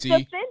 Well, he's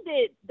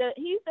defended the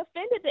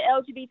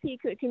LGBT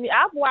community.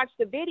 I've watched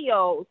the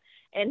videos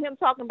and him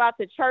talking about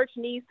the church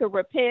needs to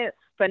repent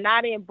for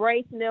not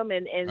embracing them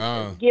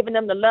and giving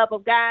them the love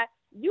of God.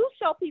 You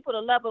show people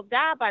the love of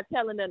God by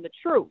telling them the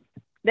truth.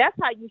 That's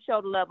how you show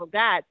the love of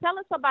God.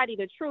 Telling somebody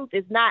the truth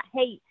is not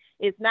hate.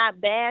 It's not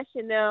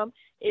bashing them.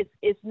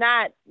 It's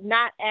not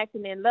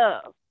acting in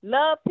love.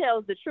 Love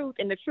tells the truth,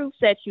 and the truth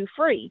sets you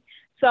free.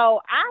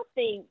 So I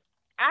think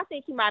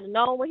he might have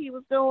known what he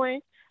was doing.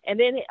 And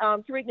then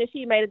Tariq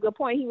Nasheed made a good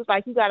point. He was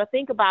like, you got to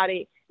think about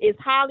it. It's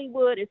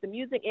Hollywood. It's the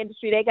music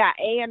industry. They got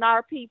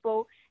A&R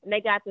people, and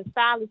they got the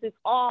stylists. It's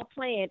all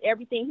planned.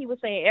 Everything he was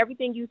saying,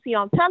 everything you see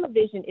on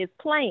television is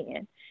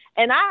planned.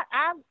 And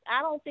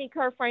I don't think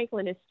Kirk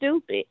Franklin is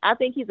stupid. I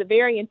think he's a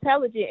very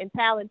intelligent and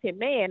talented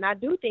man. I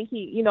do think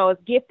he, is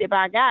gifted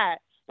by God.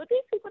 But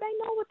these people,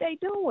 they know what they're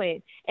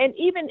doing. And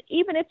even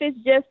if it's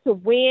just to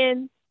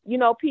win,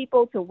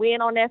 people to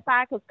win on that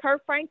side, because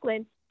Kirk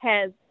Franklin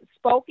has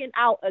spoken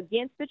out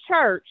against the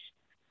church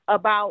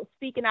about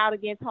speaking out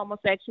against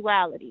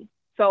homosexuality.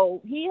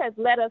 So he has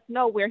let us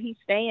know where he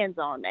stands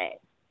on that.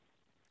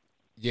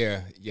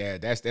 Yeah,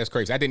 that's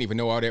crazy. I didn't even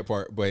know all that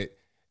part, but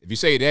if you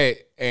say that,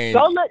 and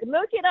go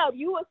look it up,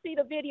 you will see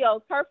the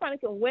videos. Kirk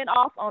Franklin went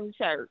off on the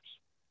church.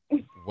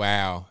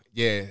 Wow,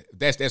 yeah,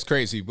 that's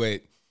crazy,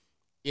 but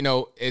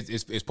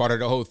it's part of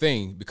the whole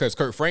thing, because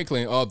Kirk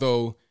Franklin,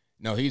 although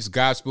he's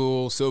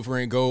gospel, silver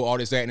and gold, all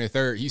this, that, and the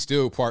third, he's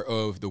still part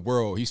of the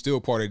world. He's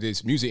still part of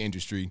this music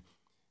industry,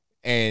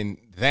 and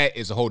that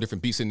is a whole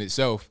different beast in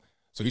itself.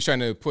 So he's trying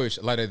to push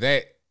a lot of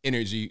that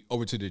energy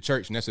over to the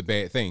church, and that's a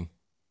bad thing.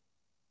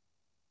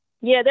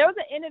 Yeah, there was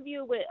an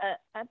interview with,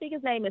 I think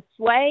his name is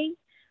Sway.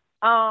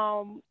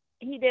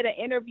 He did an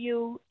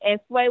interview, and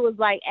Sway was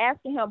like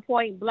asking him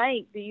point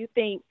blank, do you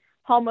think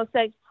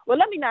homosexual? Well,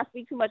 let me not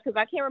speak too much because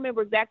I can't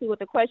remember exactly what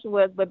the question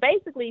was, but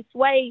basically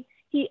Sway,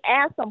 he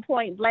asked him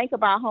point blank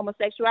about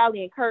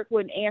homosexuality, and Kirk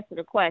wouldn't answer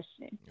the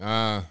question.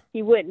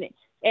 He wouldn't.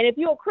 And if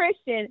you're a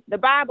Christian, the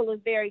Bible is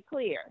very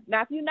clear.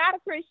 Now, if you're not a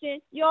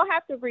Christian, you don't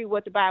have to agree with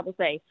what the Bible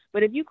says.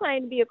 But if you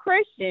claim to be a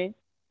Christian,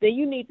 then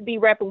you need to be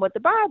repping what the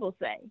Bible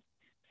says.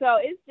 So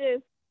it's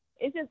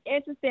just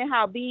interesting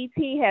how BET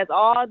has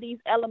all these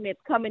elements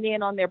coming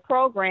in on their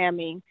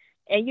programming.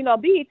 And,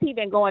 BET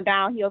been going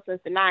downhill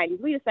since the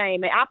 90s. We the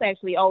same. I'm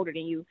actually older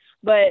than you,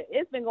 but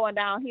it's been going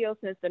downhill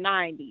since the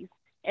 90s.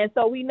 And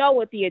so we know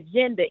what the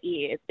agenda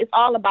is. It's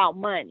all about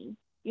money.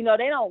 They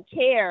don't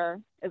care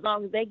as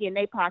long as they get in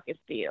their pockets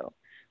filled.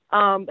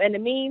 In the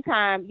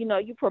meantime,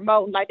 you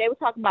promoting, like they were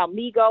talking about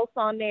Migos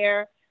on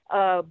there.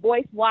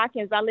 Boyce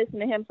Watkins, I listen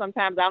to him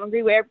sometimes. I don't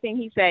agree with everything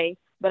he say,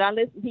 but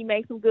he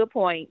makes some good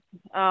points.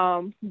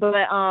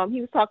 But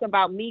he was talking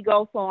about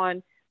Migos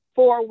on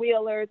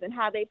four-wheelers and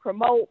how they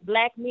promote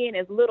black men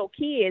as little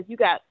kids. You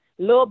got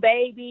Lil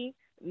Baby,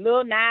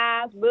 Lil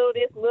Nas, Lil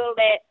this, Lil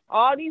that,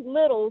 all these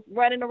littles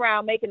running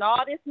around making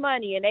all this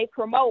money, and they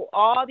promote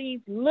all these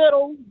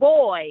little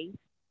boys,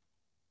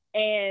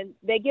 and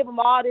they give them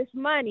all this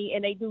money,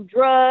 and they do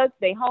drugs,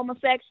 they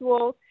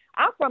homosexuals.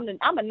 I'm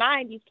a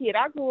 90s kid.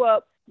 I grew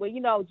up with,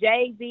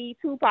 Jay-Z,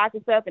 Tupac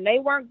and stuff, and they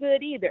weren't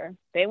good either.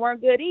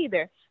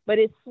 But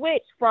it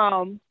switched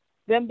from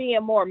them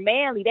being more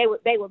manly. They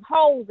was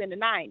hoes in the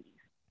 90s.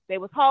 They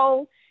was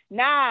hoes.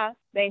 Now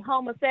they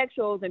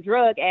homosexuals and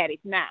drug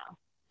addicts now.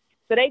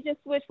 So they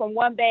just switched from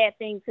one bad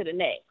thing to the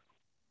next.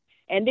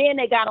 And then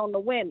they got on the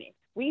women.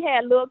 We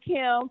had Lil'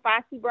 Kim,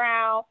 Foxy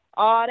Brown,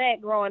 all that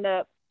growing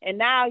up. And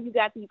now you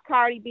got these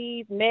Cardi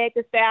B's, Meg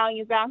Thee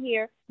Stallions out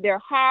here. They're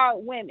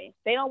hard women.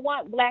 They don't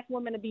want black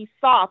women to be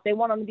soft. They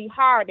want them to be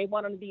hard. They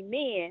want them to be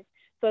men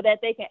so that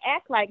they can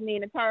act like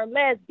men and turn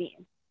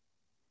lesbian.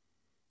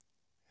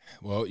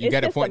 Well, you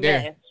got a point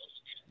there.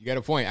 You got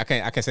a point. I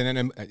can't say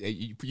nothing.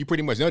 You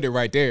pretty much know that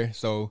right there.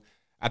 So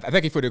I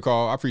thank you for the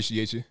call. I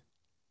appreciate you.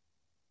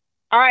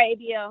 All right,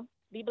 ABL.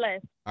 Be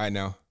blessed. All right,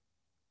 now.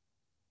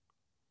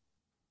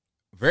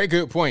 Very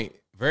good point.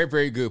 Very,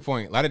 very good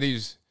point. A lot of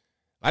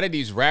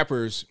these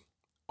rappers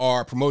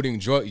are promoting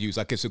drug use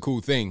like it's a cool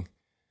thing.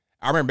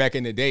 I remember back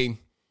in the day,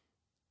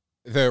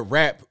 the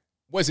rap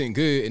wasn't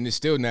good, and it's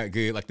still not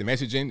good. Like the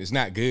messaging is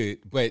not good,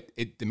 but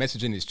the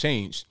messaging has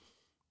changed.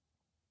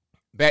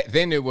 Back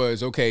then it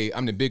was, okay,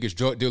 I'm the biggest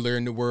drug dealer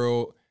in the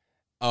world.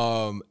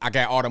 I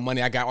got all the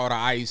money. I got all the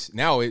ice.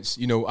 Now it's,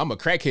 I'm a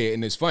crackhead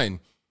and it's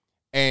fun.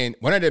 And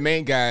one of the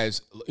main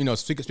guys,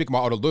 speaking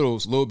about all the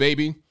littles, Lil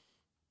Baby,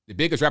 the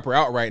biggest rapper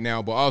out right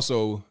now, but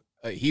also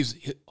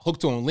he's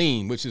hooked on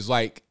lean, which is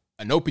like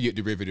an opiate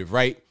derivative,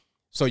 right?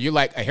 So you're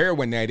like a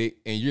heroin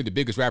addict and you're the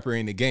biggest rapper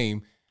in the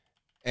game.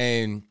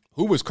 And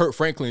who was Kirk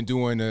Franklin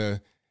doing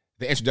the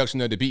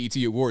introduction of the BET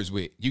Awards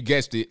with? You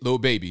guessed it, Lil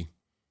Baby.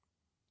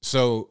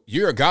 So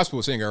you're a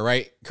gospel singer,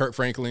 right, Kirk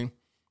Franklin?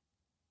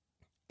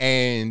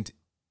 And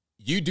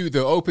you do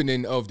the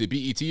opening of the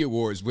BET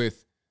Awards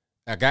with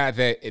a guy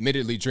that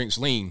admittedly drinks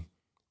lean,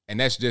 and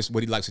that's just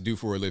what he likes to do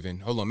for a living.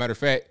 Hold on. Matter of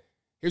fact,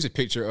 here's a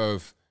picture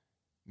of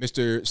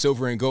Mr.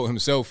 Silver and Gold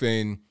himself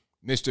and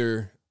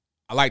Mr.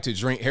 I like to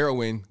drink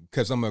heroin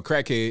because I'm a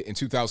crackhead in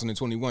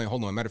 2021.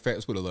 Hold on. Matter of fact,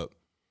 let's put it up.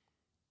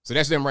 So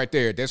that's them right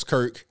there. That's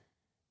Kirk.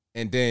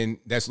 And then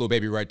that's Lil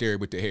Baby right there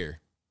with the hair.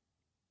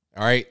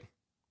 All right.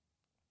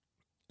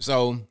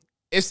 So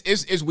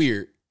it's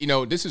weird.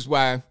 This is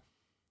why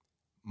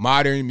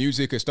modern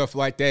music and stuff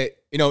like that,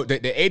 the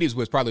 80s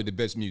was probably the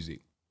best music.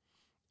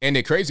 And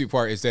the crazy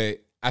part is that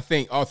I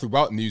think all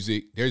throughout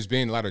music, there's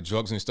been a lot of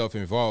drugs and stuff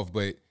involved,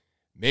 but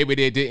maybe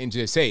they didn't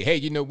just say, hey,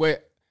 you know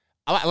what?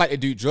 I like to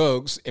do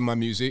drugs in my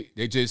music.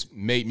 They just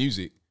made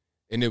music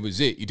and it was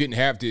it. You didn't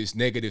have this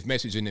negative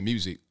message in the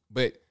music,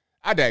 but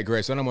I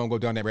digress. I don't want to go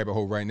down that rabbit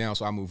hole right now,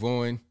 so I'll move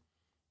on.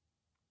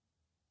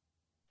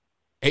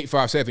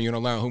 857, you're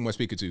on the line. Who am I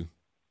speaking to?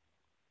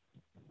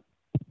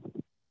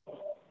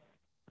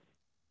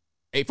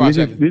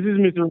 857. This is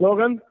Mr.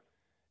 Logan.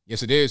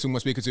 Yes, it is. Who am I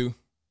speaking to?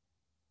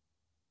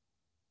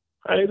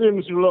 How you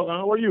doing, Mr. Logan?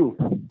 How are you?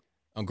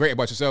 I'm great.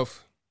 About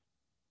yourself?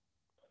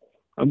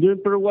 I'm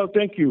doing pretty well,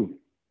 thank you.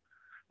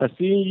 I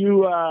seen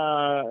you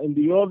in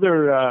the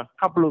other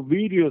couple of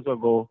videos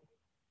ago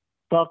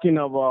talking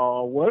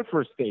about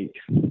welfare state.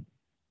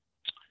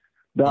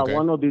 That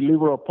one of the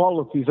liberal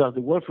policies of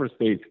the welfare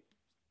state.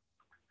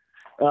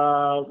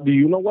 Do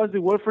you know what's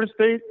the welfare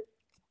state?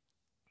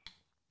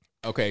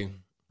 Okay.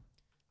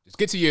 Just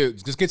get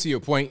to your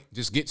point.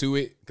 Just get to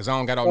it, because I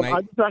don't got all night.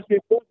 I just asked you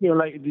a question,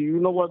 like, do you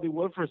know what the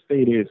welfare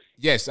state is?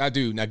 Yes, I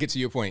do. Now get to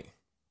your point.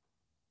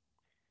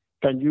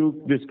 Can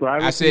you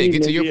describe it? I said,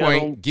 get to your Maybe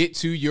point. Get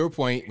to your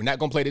point. We're not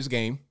gonna play this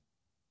game.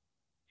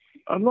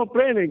 I'm not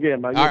playing a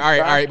game. All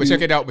right. But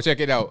check it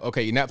out.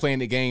 Okay, you're not playing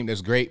the game.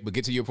 That's great. But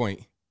get to your point.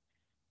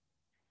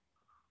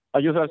 I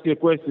just asked you a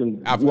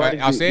question.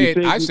 I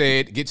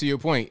said, get to your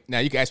point. Now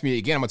you can ask me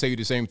again. I'm gonna tell you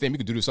the same thing. We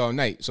can do this all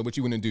night. So what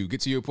you want to do?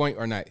 Get to your point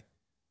or not?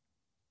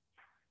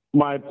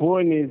 My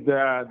point is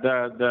that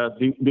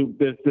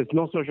there's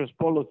no such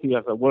policy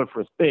as a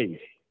welfare state.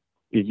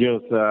 It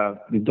just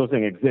it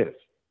doesn't exist.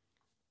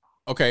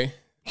 Okay,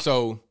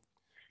 so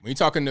when you're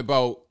talking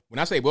about, when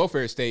I say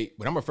welfare state,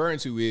 what I'm referring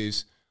to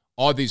is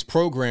all these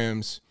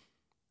programs,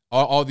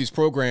 all these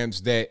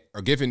programs that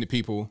are given to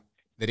people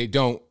that they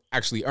don't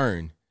actually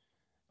earn.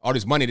 All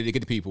this money that they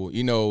get to people,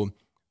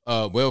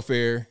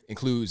 welfare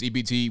includes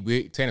EBT,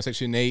 WIC, TANF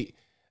Section 8,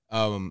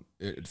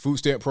 food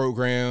stamp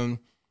program.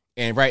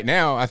 And right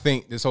now, I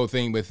think this whole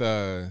thing with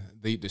the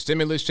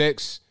stimulus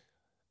checks,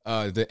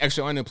 the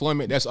extra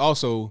unemployment, that's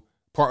also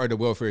part of the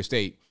welfare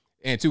state.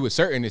 And to a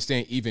certain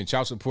extent, even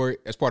child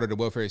support, that's part of the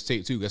welfare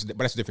state too. But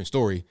that's a different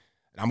story.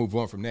 And I'll move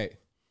on from that.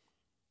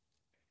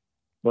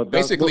 But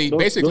basically,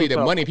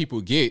 the money people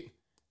get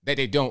that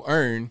they don't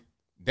earn,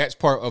 that's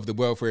part of the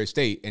welfare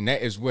state. And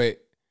that is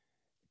what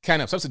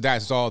kind of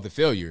subsidizes all the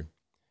failure.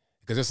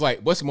 Because it's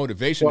like, what's the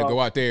motivation to go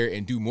out there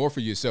and do more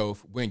for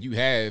yourself when you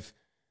have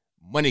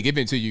money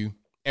given to you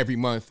every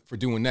month for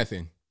doing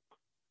nothing?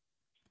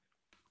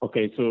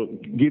 Okay, so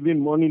giving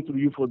money to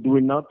you for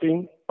doing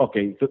nothing.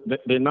 Okay, so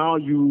now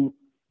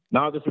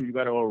that's what you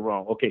got it all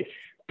wrong. Okay,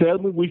 tell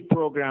me which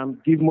program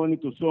give money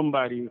to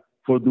somebody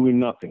for doing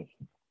nothing.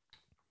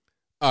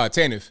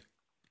 TANF.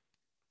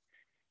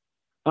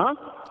 Huh?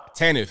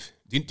 TANF.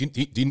 Do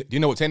you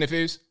know what TANF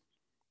is?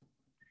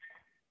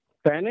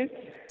 TANF?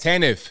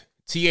 TANF.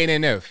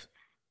 TANF.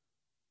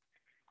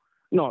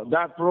 No,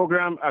 that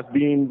program has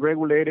been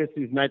regulated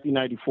since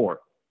 1994.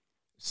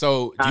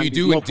 So do you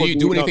do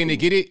anything to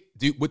get it?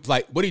 What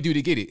do you do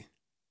to get it?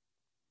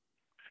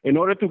 In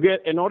order to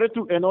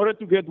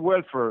get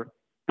welfare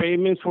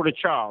payments for the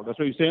child. That's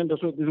what you're saying. This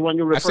is what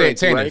you're referring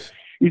to, right?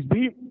 It's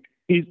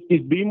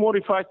being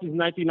modified since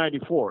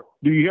 1994.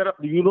 Do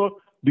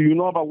you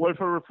know about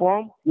welfare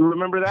reform? You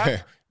remember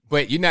that?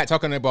 But you're not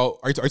talking about.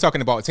 Are you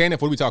talking about TANF?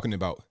 What are we talking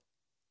about?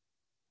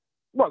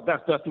 Well,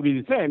 that's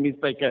really the same.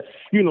 It's like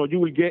you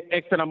will get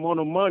X amount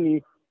of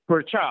money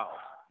per child.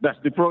 That's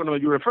the program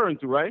that you're referring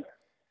to, right?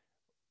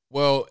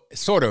 Well,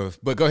 sort of,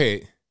 but go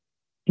ahead.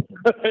 It's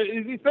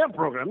the same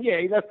program.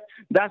 Yeah,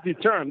 that's the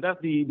term. That's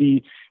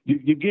the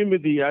you give me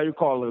the how you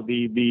call it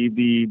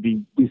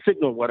the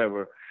signal,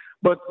 whatever.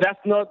 But that's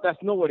not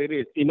what it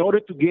is. In order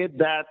to get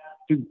that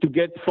to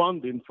get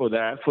funding for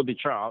the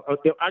child,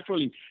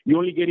 actually you're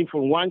only getting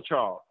for one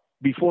child.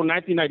 Before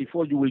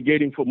 1994, you were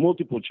getting for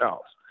multiple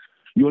childs.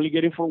 You're only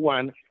getting for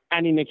one,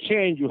 and in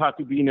exchange, you have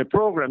to be in a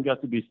program. You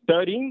have to be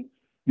studying.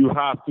 You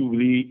have to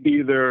be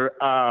either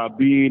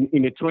being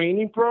in a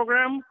training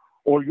program,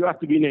 or you have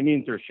to be in an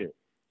internship.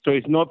 So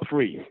it's not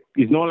free.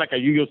 It's not like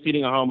you're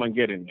sitting at home and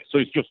getting it. So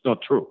it's just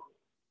not true.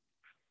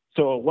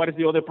 So what is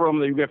the other program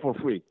that you get for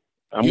free?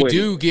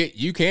 You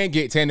can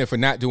get TANF for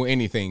not doing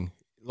anything.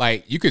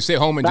 Like you could sit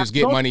home and just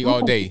get money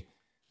all day.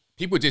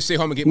 People just sit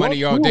home and get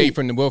money all day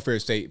from the welfare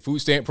state, food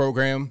stamp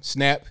program,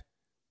 SNAP.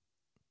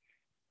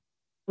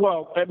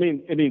 Well,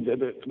 food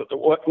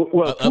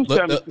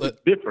stamp is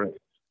different.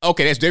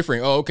 Okay, that's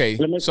different. Oh, okay.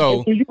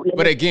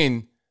 But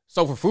again,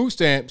 so for food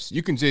stamps,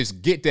 you can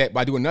just get that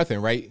by doing nothing,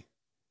 right?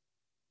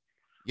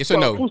 Yes or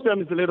no? Food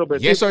stamp is a little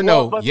bit. Yes or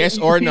no? Yes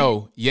or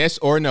no? Yes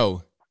or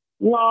no?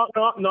 No,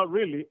 not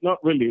really.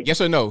 Not really. Yes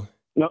or no?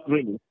 Not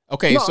really.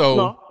 Okay,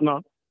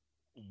 no.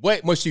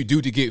 What must you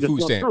do to get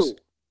food stamps? True.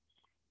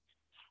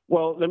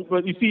 Well,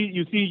 but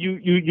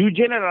you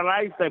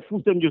generalize that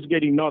food stamp just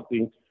getting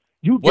nothing.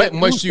 What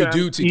must you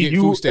do to get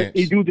food stamps?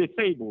 If you're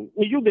disabled.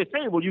 If you're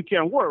disabled, you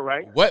can't work,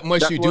 right? What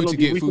must you do to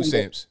get food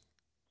stamps?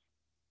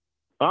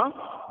 Huh?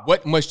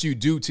 What must you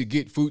do to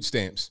get food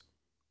stamps?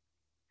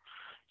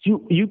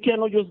 You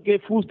cannot just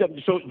get food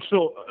stamps.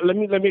 So let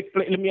me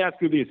ask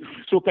you this.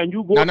 So can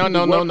you go? No.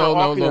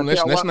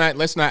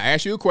 Let's not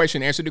ask you a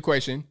question. Answer the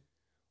question.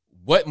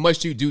 What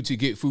must you do to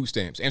get food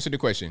stamps? Answer the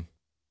question.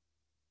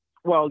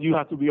 Well, you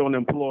have to be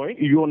unemployed.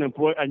 You're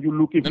unemployed and you're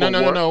looking for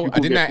work. No. I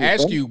did not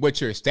ask you what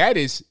your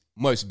status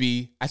must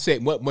be. I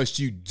said, what must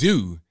you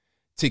do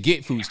to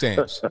get food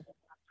stamps?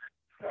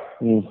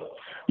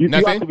 You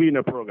have Nothing? to be in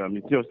a program.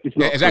 It's Yeah,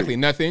 not exactly.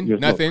 free. Nothing.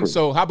 It's not Nothing. free.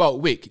 So how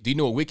about WIC? Do you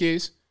know what WIC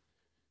is?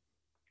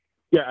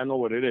 Yeah, I know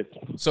what it is.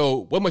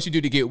 So what must you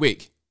do to get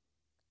WIC?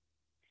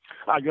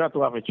 You have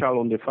to have a child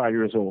under 5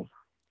 years old.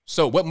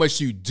 So what must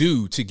you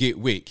do to get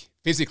WIC?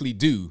 Physically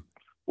do.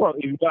 Well,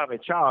 if you have a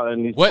child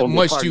and it's What under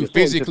must 5 you years old,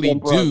 it's physically one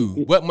process. do?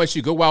 What must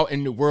you go out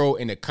in the world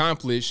and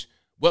accomplish?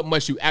 What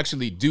must you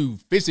actually do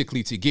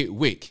physically to get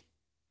WIC?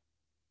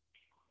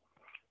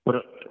 But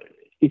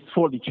it's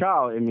for the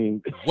child. I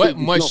mean, What it's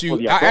must not for you?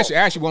 the I adult.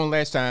 ask you one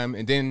last time,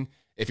 and then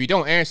if you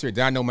don't answer,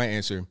 then I know my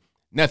answer.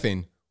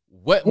 Nothing.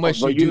 What No,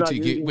 must but you you're do not- to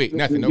get you- WIC? you-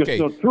 Nothing. you're Okay.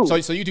 so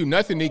true. So you do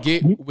nothing to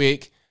get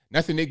WIC,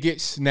 nothing to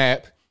get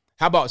SNAP.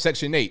 How about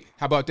Section 8?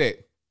 How about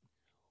that?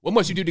 What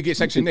must you do to get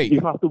Section 8? You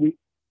have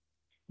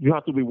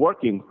to be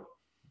working.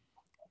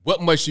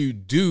 What must you You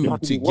do have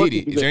to to be get working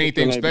it? to Is get there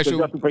anything Section 8 because special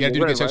you have to you pay got to do to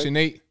your get rent, Section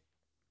 8?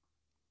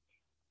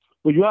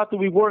 But you have to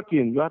be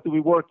working. You have to be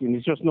working.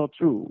 It's just not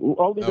true.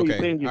 All the you're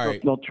saying is all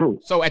just not true.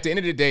 So at the end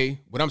of the day,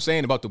 what I'm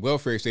saying about the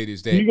welfare state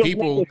is that You just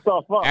people, making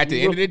stuff up. at the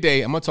You end of just- the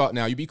day, I'm going to talk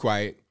now, you be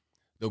quiet.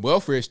 The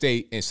welfare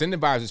state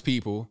incentivizes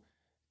people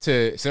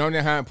to sit on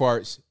their hind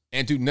parts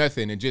and do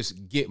nothing and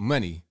just get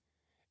money.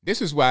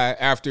 This is why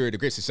after the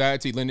Great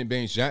Society, Lyndon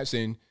Baines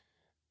Johnson,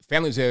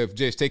 families have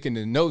just taken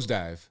the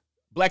nosedive,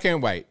 black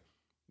and white.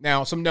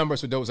 Now, some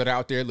numbers for those that are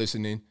out there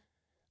listening.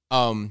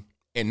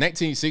 In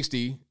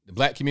 1960, the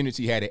black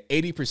community had an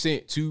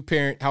 80%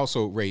 two-parent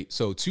household rate.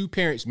 So 2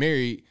 parents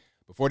married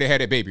before they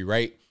had a baby,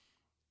 right?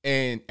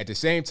 And at the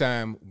same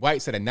time,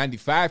 whites had a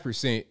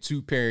 95%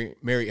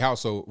 two-parent married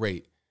household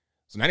rate.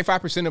 So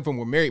 95% of them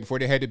were married before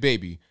they had the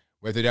baby,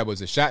 whether that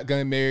was a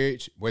shotgun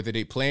marriage, whether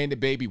they planned the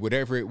baby,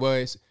 whatever it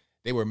was,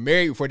 they were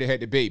married before they had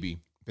the baby.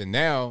 But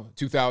now,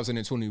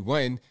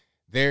 2021,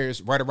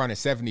 there's right around a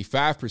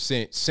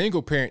 75%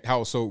 single-parent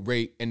household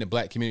rate in the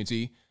black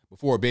community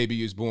before a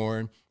baby is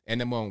born.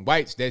 And among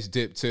whites, that's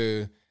dipped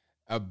to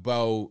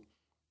about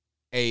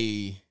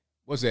a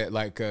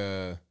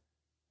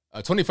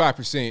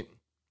 25%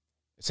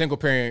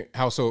 single-parent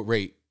household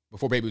rate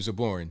before babies are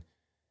born.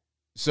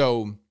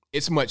 So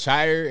it's much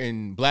higher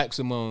in blacks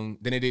than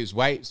it is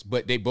whites,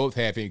 but they both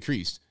have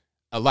increased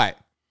a lot.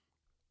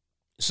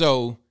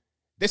 So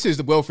this is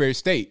the welfare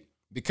state,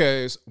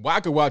 because why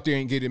go out there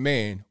and get a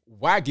man?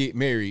 Why get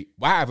married?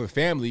 Why have a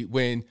family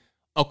when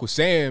Uncle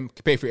Sam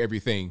can pay for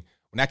everything?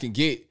 When I can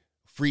get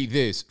free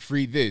this,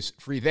 free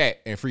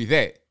that, and free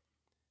that.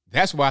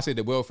 That's why I say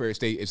the welfare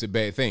state is a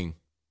bad thing.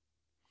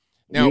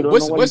 Now, You don't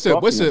know what you're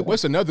talking about.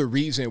 what's another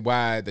reason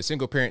why the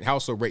single parent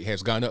household rate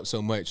has gone up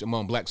so much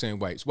among blacks and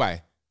whites?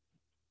 Why?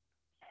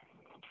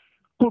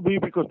 Could be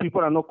because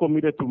people are not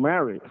committed to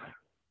marriage.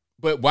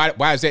 But why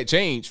has that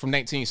changed from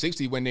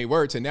 1960 when they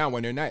were to now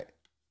when they're not?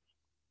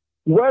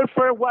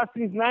 Welfare was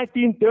since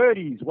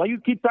 1930s. Why you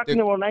keep talking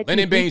about 1960s?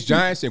 Lyndon Baines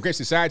Johnson, Great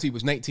Society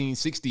was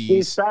 1960s.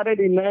 It started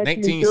in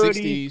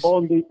 1930s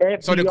on the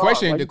FDR. So the Why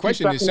question you keep is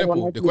talking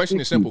simple. about The question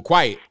is 1960s? simple.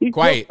 Quiet, It's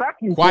quiet, your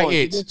talking point. quiet,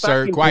 It's your sir,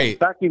 talking quiet. point.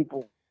 Talking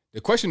point. The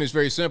question is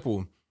very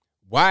simple.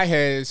 Why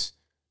has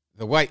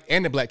the white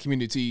and the black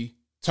community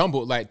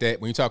tumbled like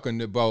that when you're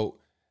talking about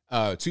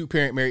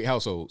two-parent married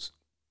households?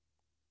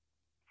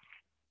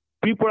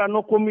 People are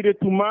not committed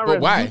to marriage.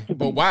 But why?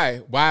 But why?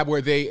 Why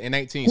were they in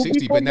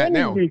 1960 but not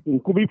now?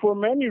 Could be for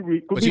many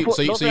reasons. But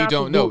so you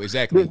don't know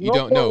exactly. You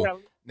don't know.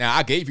 Now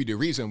I gave you the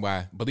reason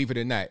why, believe it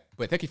or not.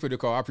 But thank you for the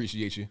call. I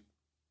appreciate you.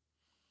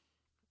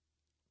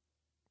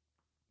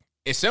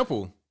 It's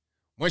simple.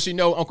 Once you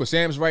know Uncle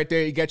Sam's right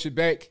there, he got your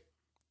back,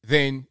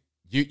 then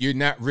you're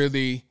not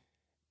really.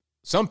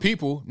 Some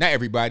people, not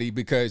everybody,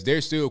 because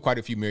there's still quite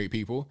a few married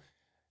people.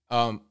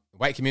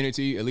 White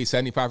community, at least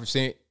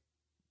 75%.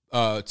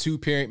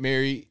 Two-parent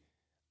married.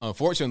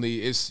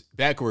 Unfortunately, it's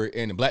backward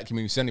in the black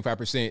community,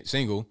 75%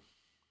 single.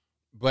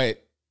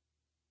 But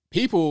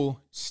people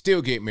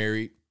still get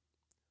married.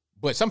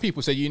 But some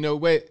people say, you know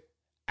what?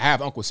 I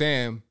have Uncle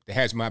Sam that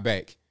has my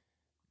back.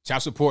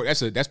 Child support,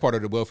 that's part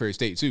of the welfare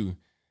state too.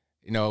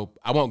 You know,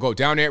 I won't go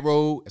down that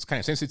road. It's kind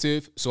of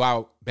sensitive, so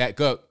I'll back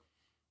up.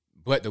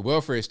 But the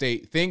welfare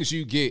state, things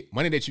you get,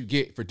 money that you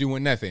get for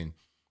doing nothing,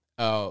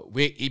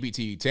 with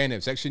EBT,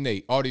 TANF, Section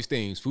 8, all these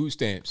things, food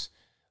stamps,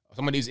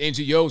 some of these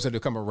NGOs that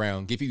have come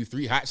around, give you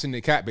 3 hots in the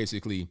cot,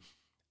 basically.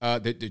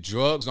 The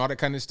drugs and all that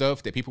kind of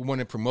stuff that people want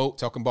to promote,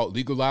 talking about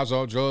legalize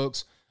all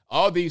drugs.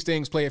 All these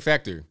things play a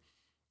factor.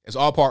 It's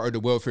all part of the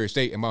welfare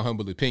state, in my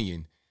humble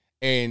opinion.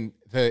 And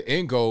the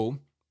end goal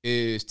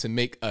is to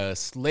make a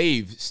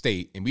slave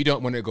state. And we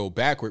don't want to go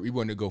backward. We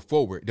want to go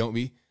forward, don't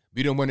we?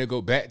 We don't want to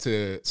go back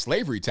to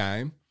slavery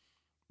time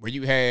where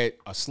you had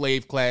a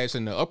slave class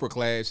and the upper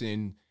class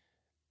and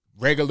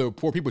regular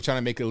poor people trying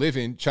to make a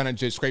living, trying to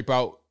just scrape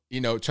out,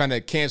 trying to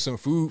can some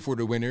food for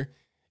the winter.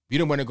 We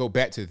don't want to go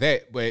back to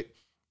that, but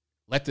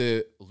let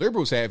the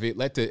liberals have it.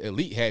 Let the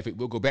elite have it.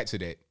 We'll go back to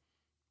that.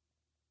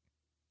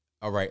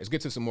 All right, let's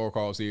get to some more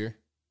calls here.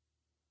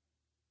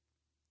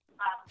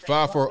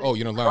 540,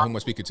 you don't learn who am I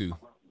speaking to?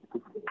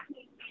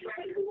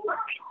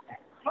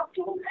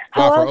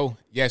 540,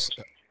 yes.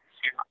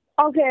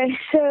 Okay,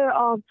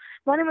 so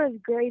my name is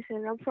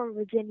Grayson. I'm from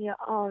Virginia.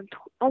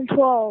 I'm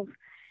 12,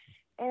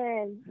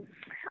 and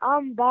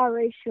I'm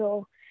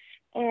biracial,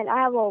 and I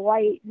have a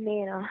white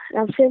nana. And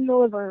I'm sitting in the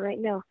living room right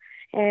now,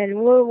 and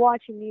we're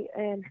watching you.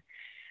 And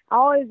I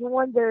always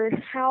wonder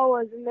how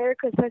was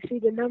America supposed to be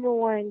the number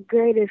one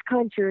greatest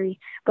country,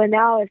 but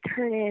now it's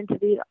turning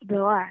into the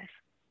last.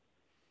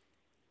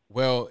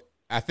 Well,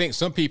 I think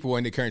some people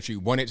in the country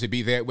want it to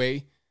be that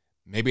way.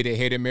 Maybe they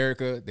hate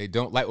America. They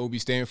don't like what we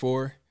stand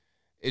for.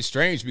 It's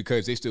strange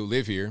because they still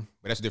live here,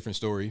 but that's a different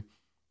story.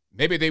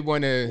 Maybe they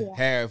want to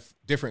have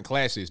different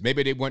classes.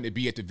 Maybe they want to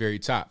be at the very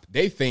top.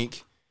 They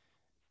think,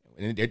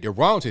 and they're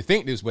wrong to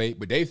think this way,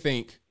 but they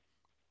think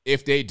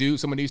if they do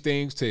some of these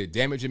things to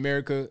damage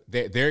America,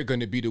 that they're going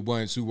to be the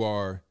ones who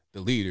are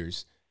the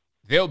leaders.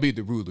 They'll be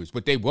the rulers,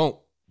 but they won't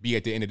be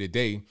at the end of the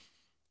day.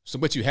 So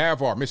what you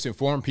have are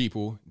misinformed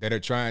people that are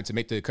trying to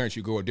make the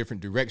country go a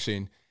different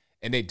direction,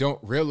 and they don't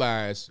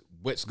realize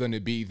what's going to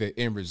be the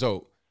end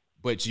result.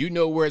 But you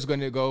know where it's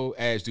going to go,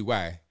 as do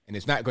I, and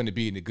it's not going to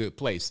be in a good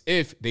place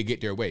if they get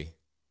their way.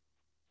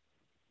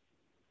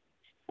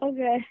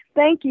 Okay,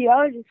 thank you.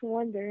 I was just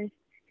wondering.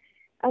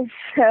 I'm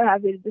so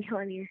happy to be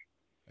on here.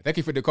 Thank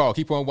you for the call.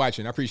 Keep on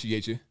watching. I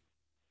appreciate you.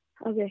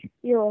 Okay,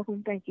 you're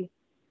welcome. Thank you.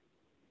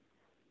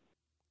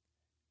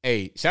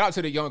 Hey, shout out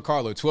to the young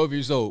Carla, 12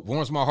 years old.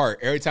 Warms my heart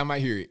every time I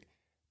hear it.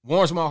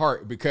 Warms my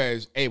heart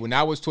because, hey, when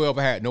I was 12,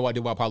 I had no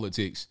idea about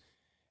politics.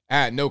 I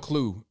had no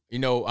clue. You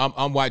know,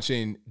 I'm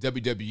watching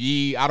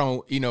WWE. I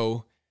don't,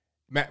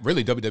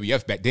 really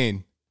WWF back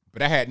then,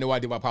 but I had no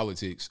idea about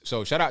politics.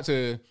 So shout out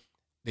to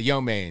the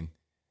young man.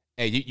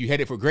 Hey, you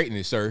headed for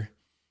greatness, sir.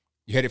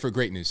 You headed for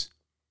greatness.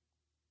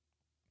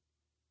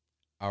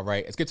 All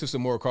right, let's get to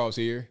some more calls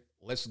here.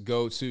 Let's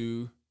go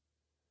to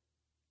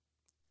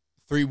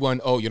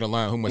 310. You're the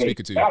line. Who am I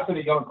speaking to? Shout out to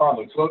the young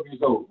Carla, 12 years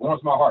old.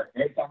 Warms my heart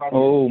every time I hear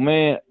Oh,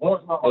 man.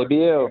 Warms my heart.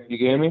 ABL, you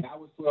can hear me?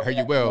 I heard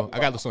you well. I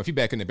got some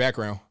feedback in the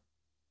background.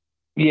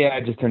 Yeah,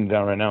 I just turned it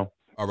down right now.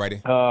 All righty.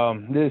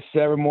 This is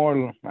Sarah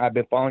Moore. I've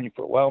been following you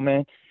for a while,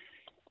 man.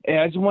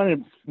 And I just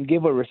wanted to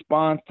give a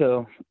response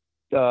to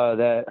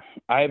that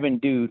Ivan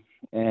dude,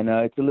 and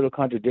it's a little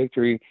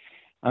contradictory.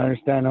 I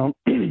understand,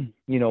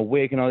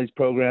 WIC and all these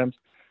programs,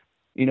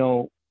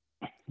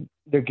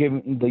 they're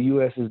giving, the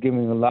U.S. is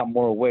giving a lot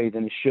more away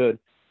than it should.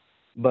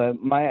 But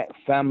my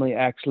family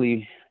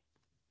actually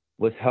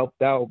was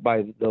helped out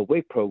by the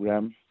WIC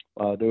program.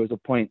 There was a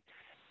point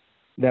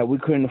that we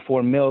couldn't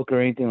afford milk or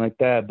anything like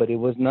that, but it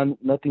was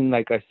nothing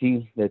like I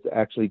see that's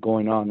actually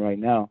going on right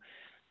now.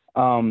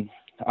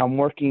 I'm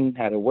working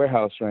at a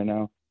warehouse right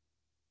now,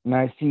 and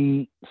I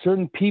see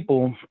certain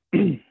people,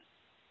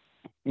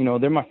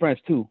 they're my friends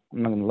too,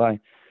 I'm not going to lie.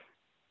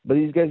 But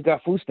these guys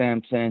got food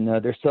stamps, and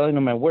they're selling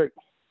them at work,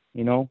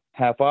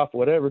 half off,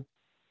 whatever.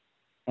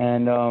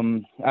 And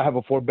I have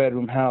a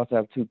 4-bedroom house. I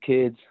have 2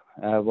 kids.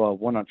 I have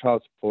one on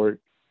child support,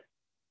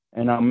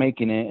 and I'm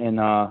making it. And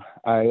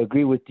I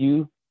agree with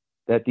you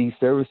that these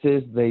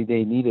services, there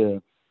need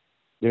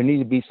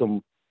to be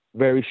some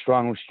very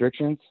strong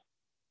restrictions,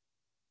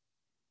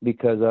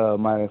 because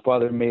my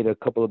father made a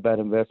couple of bad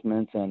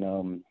investments,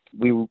 and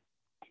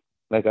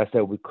like I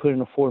said, we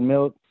couldn't afford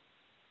milk.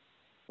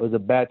 It was a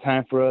bad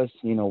time for us.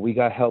 We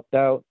got helped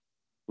out.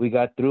 We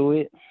got through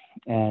it.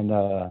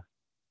 And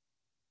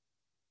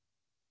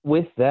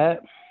with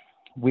that,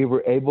 we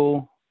were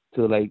able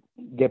to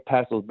get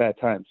past those bad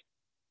times.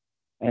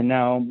 And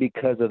now,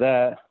 because of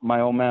that,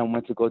 my old man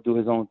went to go do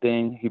his own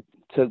thing. He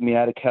took me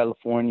out of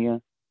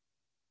California.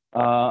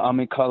 I'm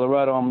in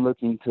Colorado. I'm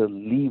looking to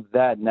leave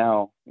that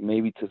now,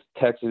 maybe to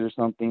Texas or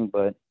something.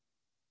 But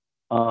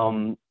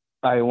I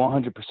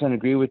 100%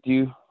 agree with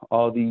you.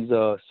 All these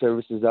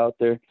services out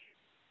there,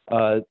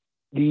 a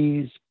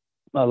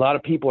lot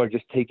of people are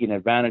just taking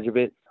advantage of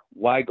it.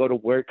 Why go to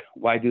work?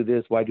 Why do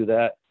this? Why do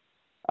that?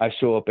 I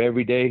show up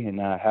every day, and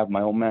I have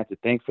my old man to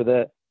thank for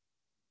that.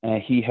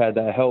 And he had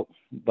that help,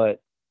 but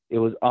it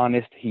was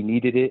honest. He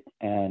needed it,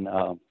 and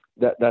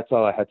that's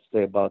all I had to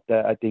say about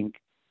that. I think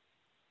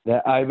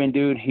that Ivan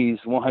dude, he's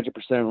 100%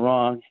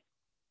 wrong.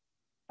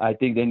 I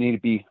think there need to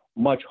be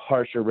much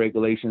harsher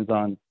regulations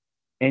on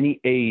any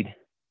aid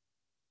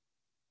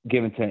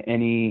given to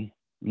any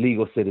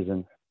legal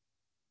citizen.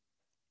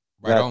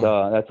 Right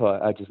on. That's why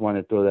I just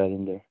wanted to throw that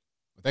in there.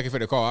 Thank you for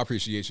the call. I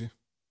appreciate you.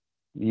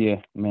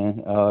 Yeah,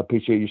 man.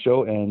 Appreciate your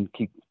show, and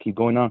keep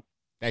going on.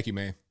 Thank you,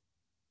 man.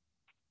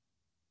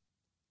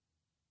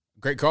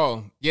 Great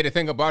call. Yeah, the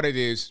thing about it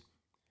is,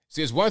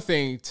 see, it's one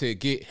thing to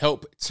get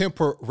help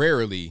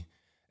temporarily,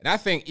 and I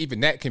think even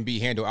that can be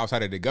handled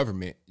outside of the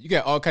government. You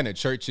got all kind of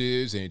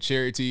churches and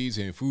charities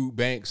and food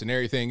banks and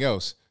everything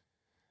else.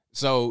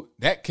 So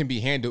that can be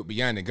handled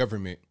beyond the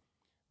government.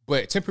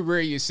 But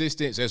temporary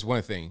assistance, that's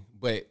one thing.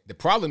 But the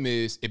problem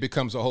is it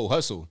becomes a whole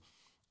hustle.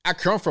 I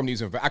come from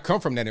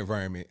that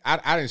environment. I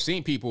done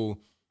seen people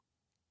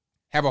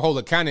have a whole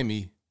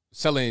economy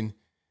selling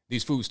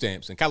these food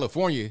stamps. In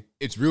California,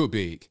 it's real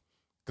big.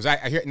 Because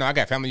I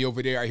got family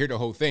over there. I hear the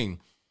whole thing.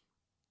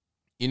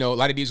 A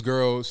lot of these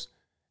girls,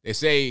 they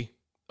say,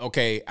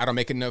 okay, I don't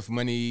make enough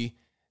money.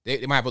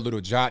 They might have a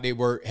little job they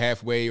work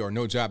halfway or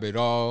no job at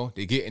all.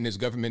 They get in this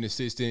government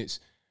assistance,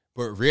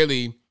 but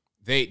really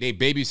they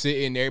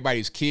babysitting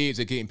everybody's kids.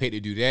 They're getting paid to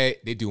do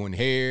that. They doing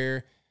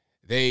hair.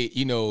 They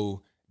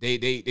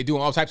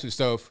doing all types of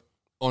stuff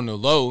on the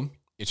low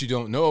that you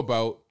don't know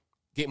about.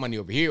 Get money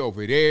over here,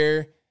 over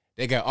there.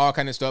 They got all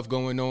kind of stuff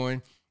going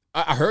on.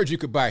 I heard you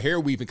could buy hair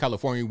weave in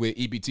California with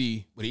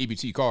EBT, with an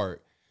EBT card.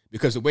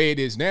 Because the way it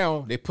is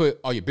now, they put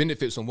all your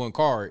benefits on one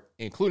card,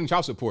 including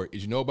child support.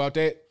 Did you know about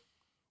that?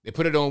 They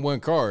put it on one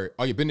card.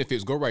 All your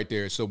benefits go right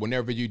there. So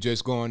whenever you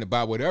just go on to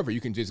buy whatever,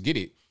 you can just get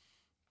it.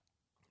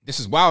 This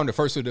is why on the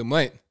first of the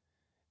month,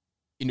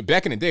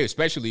 back in the day,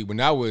 especially when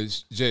I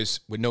was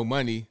just with no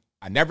money,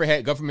 I never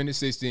had government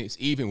assistance.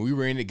 Even we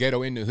were in the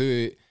ghetto, in the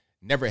hood,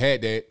 never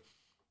had that.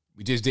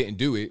 We just didn't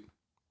do it.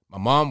 My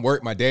mom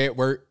worked, my dad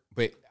worked,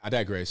 but I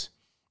digress.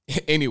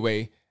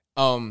 Anyway,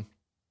 I'll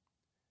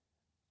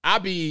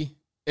be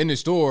in the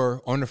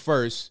store on the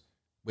first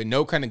with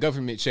no kind of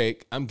government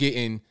check. I'm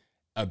getting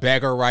a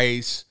bag of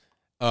rice,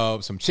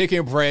 some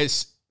chicken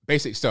breasts,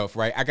 basic stuff,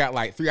 right? I got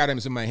like 3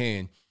 items in my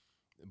hand.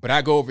 But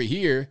I go over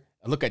here,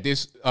 I look at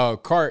this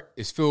cart.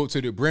 It's filled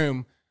to the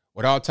brim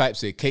with all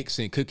types of cakes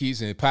and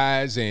cookies and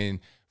pies and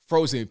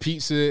frozen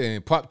pizza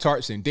and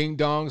Pop-Tarts and Ding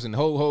Dongs and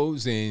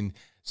Ho-Hos and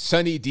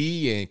Sunny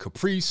D and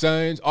Capri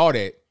Suns, all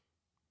that.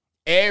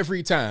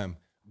 Every time,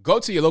 go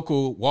to your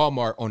local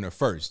Walmart on the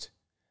first.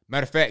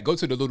 Matter of fact, go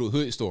to the little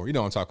hood store. You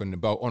know what I'm talking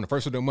about, on the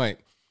first of the month.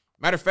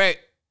 Matter of fact,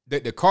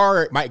 the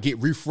card might get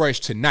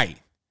refreshed tonight.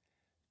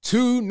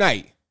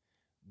 Tonight.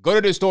 Go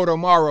to the store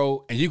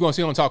tomorrow, and you're going to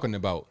see what I'm talking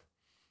about.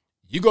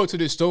 You go to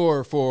the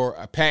store for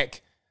a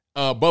pack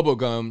of bubble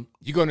gum,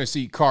 you're going to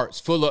see carts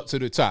full up to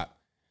the top.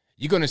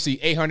 You're going to see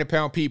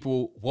 800-pound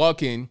people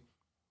walking,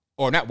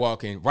 or not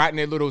walking, riding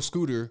their little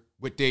scooter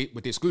with their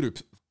scooter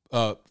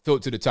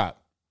filled to the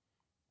top.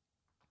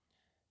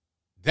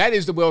 That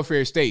is the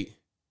welfare state.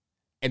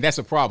 And that's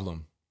a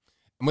problem.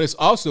 And what it's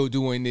also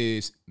doing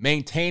is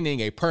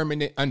maintaining a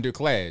permanent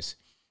underclass.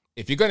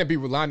 If you're going to be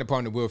relying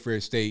upon the welfare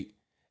state,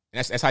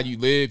 and that's how you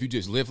live, you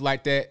just live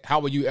like that,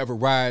 how will you ever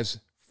rise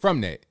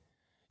from that?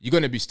 You're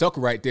going to be stuck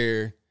right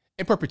there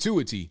in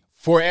perpetuity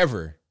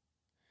forever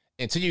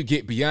until you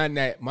get beyond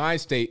that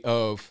mind state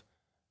of,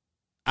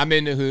 I'm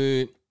in the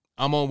hood,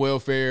 I'm on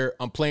welfare,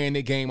 I'm playing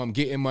the game, I'm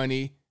getting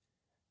money.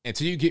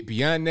 Until you get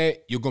beyond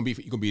that, you're gonna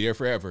be there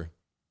forever.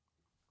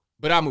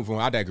 But I'll move on.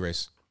 I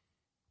digress.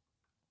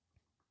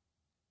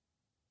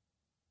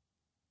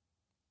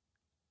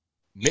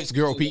 Mixed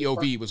Girl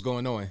POV, what's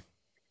going on?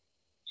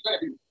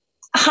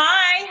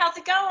 Hi, how's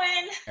it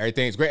going?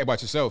 Everything's great.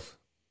 About yourself?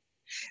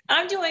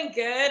 I'm doing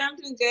good.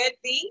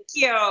 Thank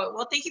you.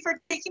 Well, thank you for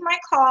taking my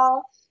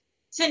call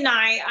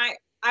tonight.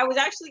 I was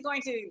actually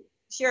going to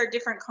share a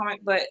different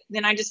comment, but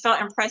then I just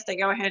felt impressed to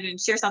go ahead and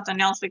share something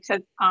else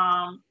because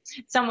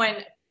someone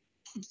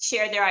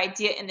shared their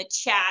idea in the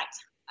chat.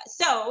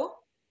 So,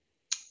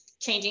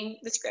 changing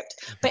the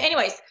script. But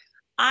anyways,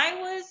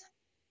 I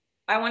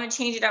want to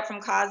change it up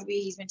from Cosby.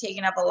 He's been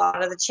taking up a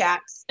lot of the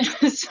chats.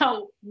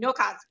 So no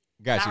Cosby.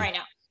 Gotcha. Not right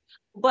now.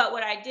 But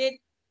what I did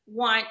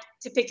want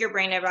to pick your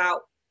brain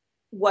about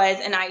was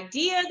an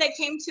idea that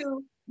came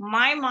to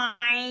my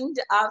mind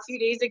a few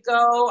days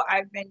ago.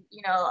 I've been,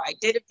 I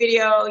did a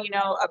video,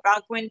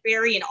 about Gwen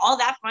Berry and all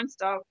that fun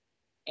stuff.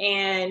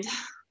 And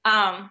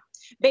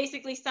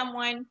basically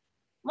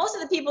most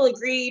of the people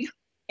agreed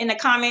in the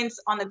comments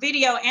on the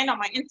video and on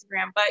my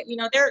Instagram, but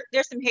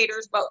there's some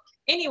haters. But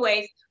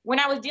anyways, when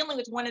I was dealing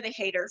with one of the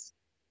haters,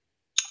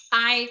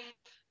 I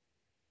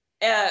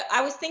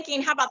was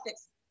thinking, how about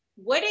this?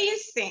 What do you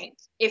think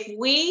if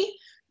we,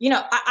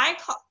 I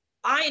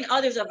and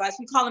others of us,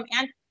 we call them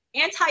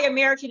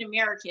anti-American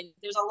Americans.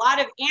 There's a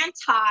lot of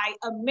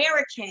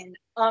anti-American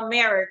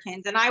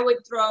Americans, and I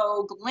would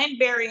throw Gwen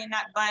Berry in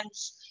that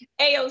bunch,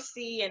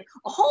 AOC, and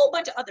a whole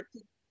bunch of other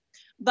people.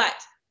 But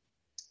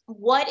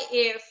what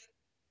if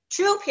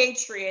true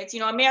patriots,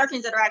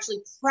 Americans that are actually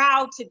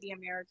proud to be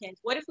Americans,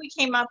 what if we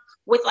came up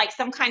with like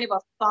some kind of a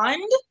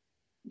fund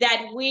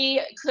that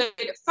we could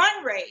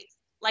fundraise,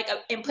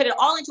 and put it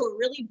all into a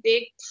really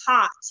big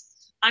pot?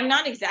 I'm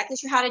not exactly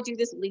sure how to do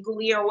this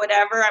legally or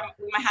whatever.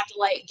 We might have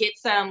to get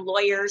some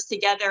lawyers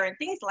together and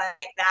things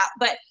like that.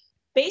 But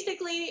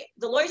basically,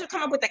 the lawyers will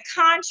come up with a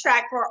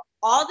contract for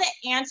all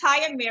the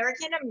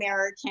anti-American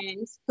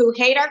Americans who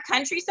hate our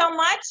country so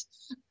much.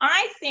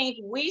 I think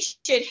we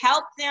should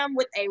help them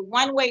with a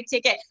one-way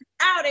ticket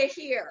out of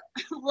here.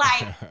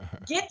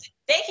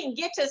 They can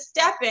get to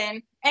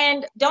Stephen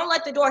and don't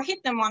let the door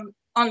hit them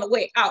on the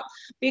way out,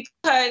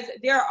 because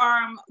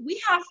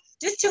we have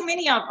just too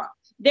many of them.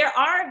 There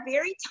are a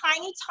very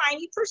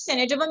tiny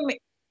percentage of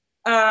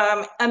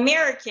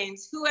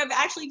Americans who have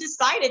actually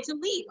decided to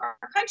leave our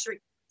country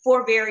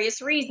for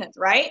various reasons,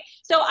 right?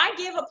 So I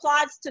give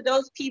applause to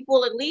those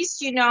people. At least,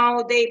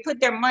 they put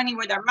their money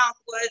where their mouth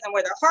was and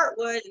where their heart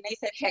was, and they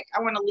said, heck,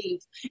 I want to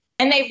leave.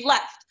 And they've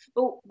left.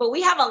 But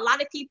we have a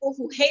lot of people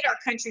who hate our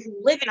country, who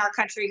live in our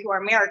country, who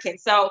are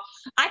Americans. So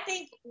I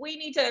think we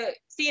need to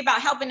see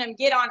about helping them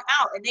get on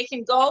out, and they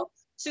can go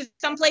to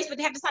some place, but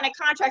they have to sign a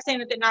contract saying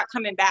that they're not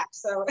coming back.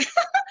 So,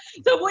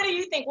 so what do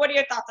you think? What are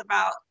your thoughts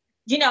about,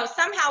 you know,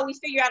 somehow we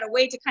figure out a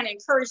way to kind of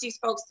encourage these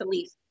folks to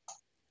leave?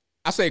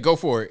 I say go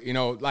for it. You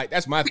know, like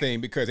that's my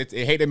thing because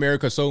they hate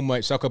America so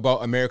much, talk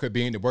about America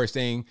being the worst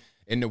thing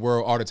in the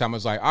world all the time.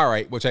 It's like, all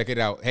right, we'll check it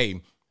out.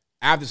 Hey,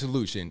 I have the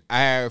solution. I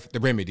have the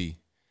remedy.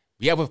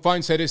 We have a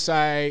fund set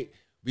aside.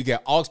 We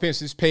got all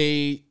expenses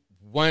paid,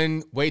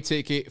 one way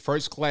ticket,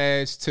 first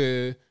class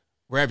to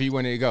wherever you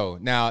want to go.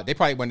 Now, they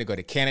probably want to go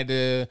to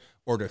Canada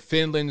or to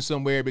Finland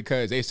somewhere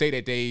because they say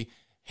that they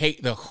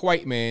hate the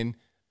white man,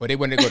 but they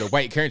want to go to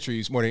white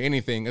countries more than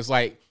anything. It's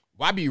like,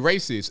 why be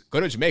racist? Go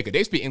to Jamaica.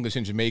 They speak English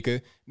in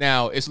Jamaica.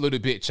 Now, it's a little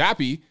bit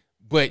choppy,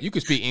 but you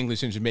can speak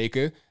English in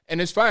Jamaica, and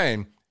it's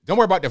fine. Don't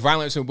worry about the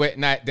violence and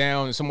whatnot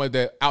down in some of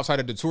the outside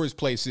of the tourist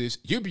places.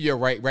 You'll be all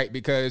right?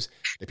 Because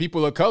the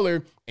people of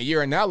color and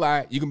you're an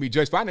ally, you can be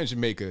just fine in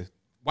Jamaica.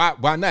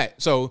 Why not?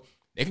 So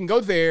they can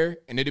go there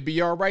and it'll be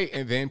all right,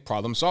 and then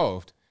problem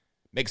solved.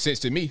 Makes sense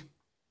to me.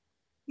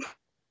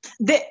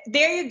 There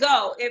you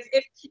go.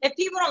 If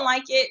people don't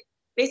like it,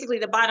 basically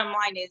the bottom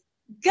line is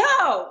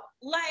go.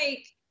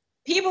 Like,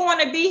 people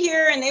want to be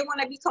here and they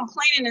want to be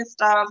complaining and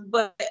stuff,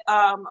 but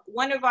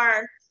one of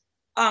our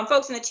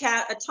folks in the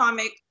chat,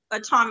 Atomic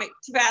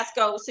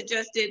Tabasco,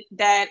 suggested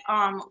that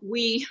I'm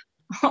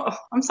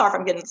sorry if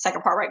I'm getting the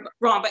second part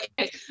wrong, but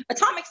anyway,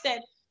 Atomic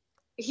said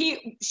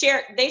they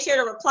shared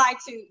a reply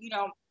to, you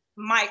know,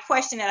 my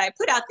question that I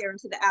put out there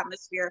into the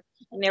atmosphere,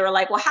 and they were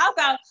like, well, how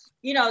about,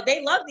 you know,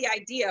 they love the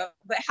idea,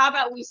 but how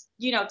about we,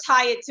 you know,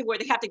 tie it to where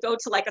they have to go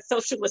to like a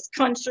socialist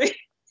country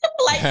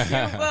like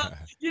Cuba,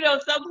 you know,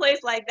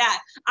 someplace like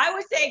that. I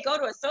would say go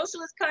to a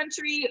socialist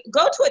country,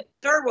 go to a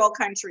third world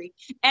country,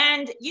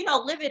 and, you know,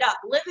 live it up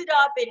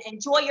and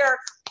enjoy your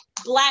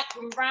black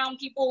and brown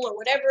people or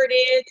whatever it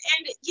is.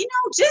 And, you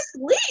know, just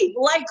leave,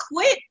 like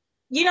quit,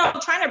 you know,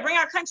 trying to bring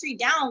our country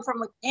down from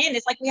within.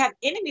 It's like we have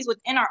enemies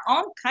within our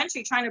own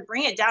country trying to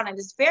bring it down. And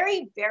it's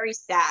very, very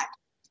sad.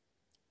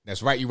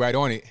 That's right. You're right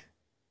on it.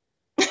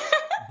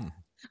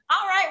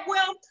 All right.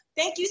 Well,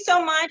 thank you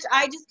so much.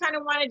 I just kind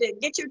of wanted to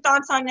get your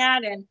thoughts on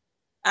that. And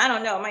I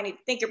don't know, might need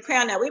to think your prayer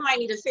on that. We might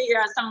need to figure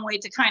out some way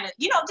to kind of,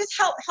 you know, just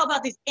help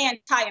out these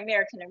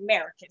anti-American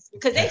Americans,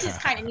 because they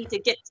just kind of need to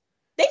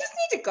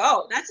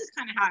go. That's just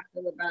kind of how I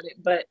feel about it.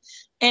 But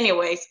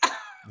anyways,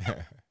 well,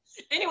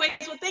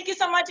 thank you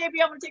so much,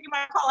 ABL, for taking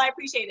my call. I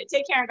appreciate it.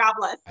 Take care and God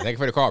bless. Thank you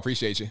for the call.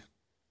 Appreciate you.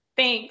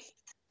 Thanks.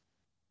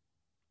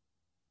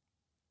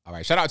 All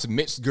right. Shout out to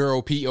Mixed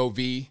Girl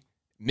POV.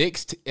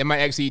 Mixed,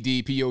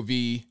 MIXED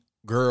POV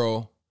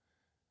girl.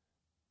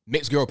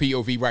 Mixed Girl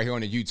POV right here on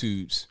the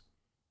YouTubes.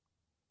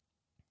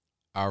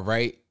 All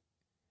right.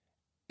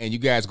 And you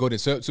guys go to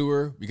sub to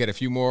her. We got a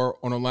few more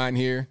on the line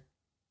here.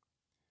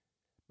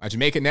 My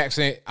Jamaican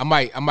accent, I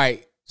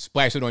might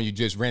splash it on you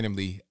just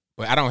randomly,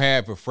 but I don't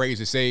have a phrase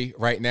to say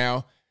right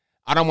now.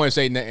 I don't want to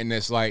say nothing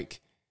that's like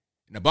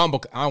in the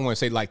bumble. I don't want to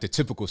say like the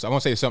typical stuff. I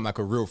want to say something like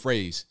a real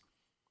phrase.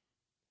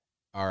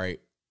 All right.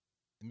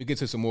 Let me get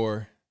to some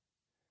more.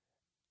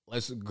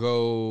 Let's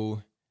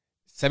go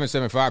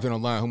 775 on the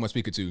line. Who am I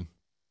speaking to?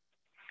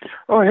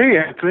 Oh, hey,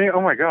 Anthony.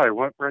 Oh, my God. I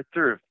went right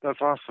through.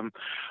 That's awesome.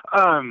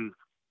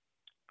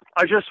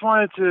 I just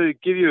wanted to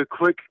give you a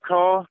quick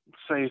call,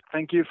 say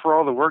thank you for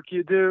all the work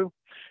you do.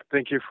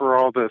 Thank you for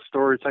all the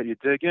stories that you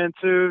dig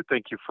into.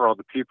 Thank you for all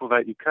the people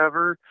that you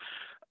cover.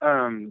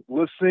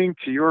 Listening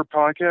to your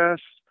podcast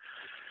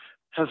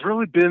has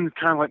really been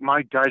kind of like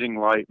my guiding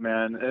light,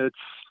 man. It's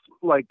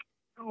like,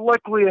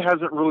 luckily it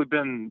hasn't really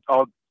been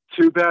all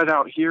too bad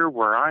out here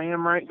where I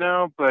am right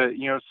now, but,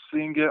 you know,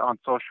 seeing it on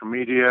social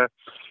media,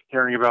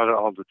 hearing about it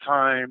all the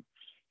time,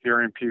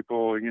 hearing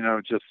people, you know,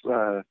 just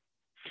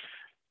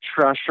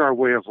trash our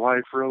way of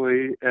life,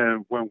 really.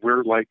 And when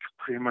we're like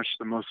pretty much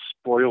the most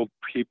spoiled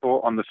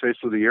people on the face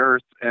of the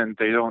earth and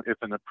they don't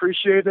even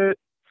appreciate it.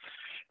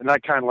 And I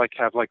kind of like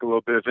have like a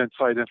little bit of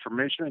inside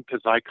information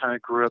because I kind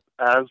of grew up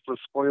as the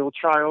spoiled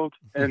child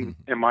in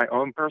my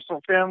own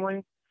personal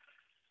family.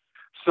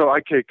 So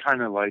I could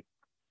kind of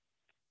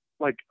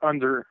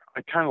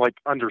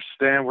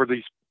understand where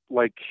these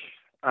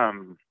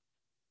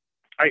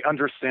I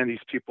understand these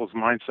people's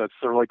mindsets.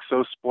 They're like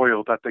so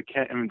spoiled that they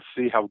can't even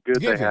see how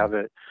good they have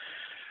it.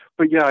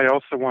 But yeah, I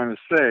also want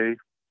to say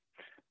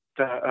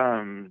that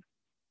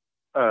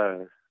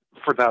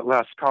for that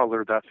last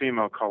caller, that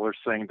female caller,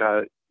 saying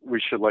that we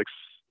should like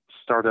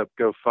start up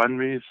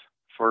GoFundMes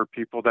for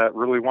people that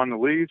really want to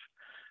leave.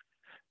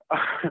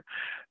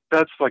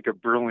 That's like a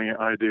brilliant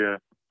idea.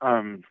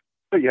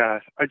 But yeah,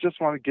 I just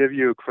want to give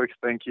you a quick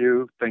thank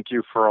you. Thank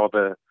you for all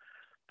the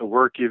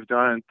work you've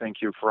done. Thank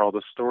you for all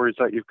the stories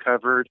that you've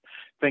covered.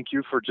 Thank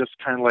you for just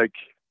kind of like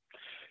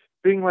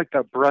being like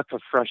that breath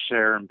of fresh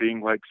air and being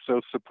like so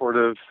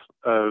supportive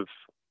of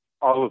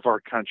all of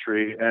our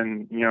country.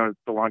 And, you know, it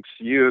belongs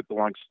to you. It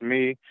belongs to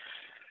me.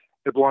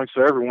 It belongs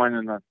to everyone.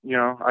 And, you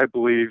know, I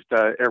believe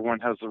that everyone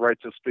has the right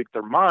to speak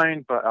their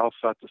mind, but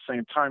also at the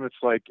same time, it's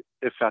like,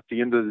 if at the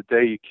end of the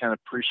day, you can't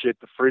appreciate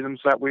the freedoms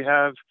that we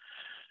have,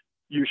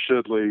 you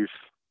should leave.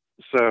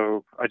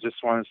 So I just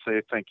want to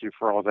say thank you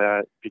for all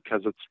that,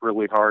 because it's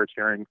really hard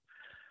hearing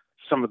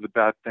some of the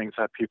bad things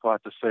that people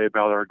have to say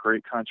about our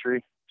great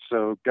country.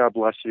 So God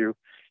bless you.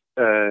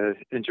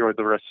 Enjoy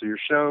the rest of your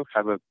show.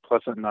 Have a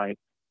pleasant night.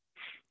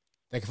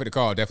 Thank you for the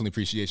call. Definitely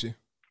appreciate you.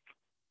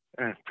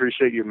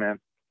 Appreciate you, man.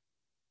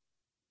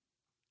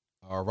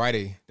 All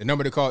righty. The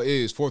number to call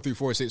is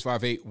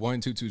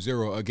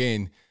 434-658-1220.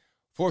 Again,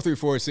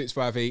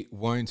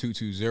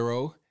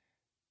 434-658-1220.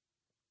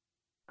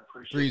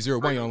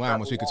 301, you're online.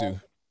 We'll speak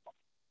to.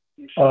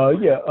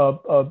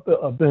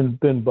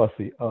 Ben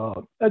Bussey.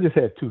 I just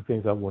had two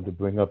things I wanted to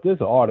bring up.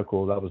 There's an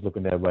article I was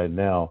looking at right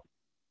now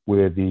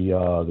where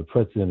the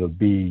president of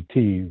BET,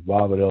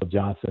 Robert L.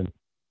 Johnson,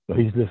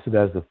 he's listed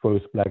as the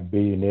first black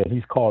billionaire.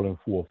 He's calling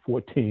for a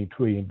 $14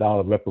 trillion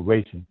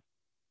reparation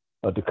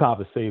to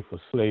compensate for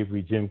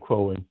slavery, Jim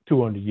Crow, and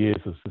 200 years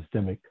of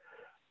systemic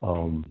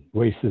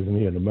racism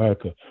here in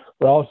America.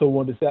 But I also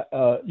wanted to say,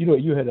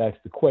 you had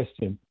asked the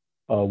question,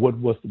 what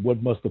must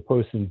the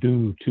person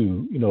do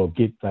to,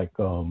 get like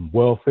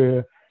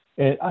welfare?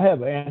 And I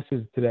have an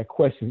answer to that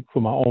question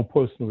from my own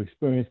personal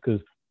experience,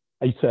 because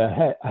I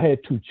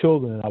had two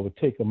children and I would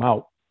take them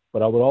out,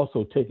 but I would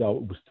also take out,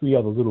 it was three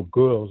other little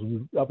girls.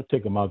 I would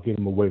take them out, get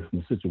them away from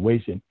the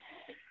situation.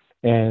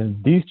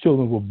 And these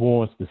children were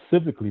born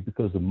specifically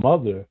because the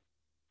mother,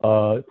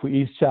 for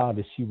each child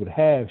that she would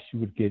have, she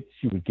would get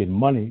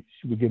money.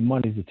 She would get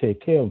money to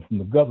take care of them from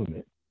the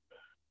government.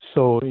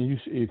 So you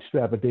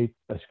extrapolate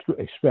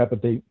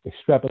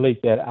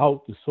that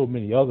out to so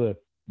many other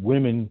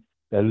women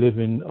that live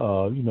in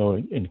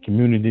in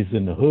communities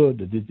in the hood,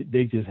 that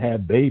they just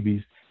have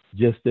babies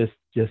just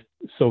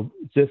so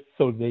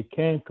they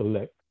can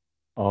collect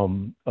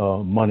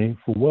money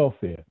for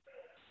welfare.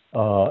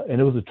 And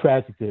it was a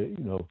tragic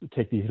to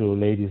take these little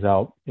ladies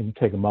out and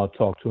take them out,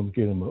 talk to them,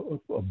 give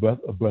them a breath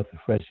of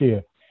fresh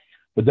air.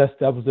 But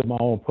that was my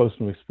own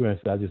personal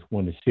experience that I just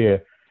wanted to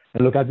share.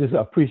 And look, I just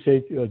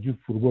appreciate you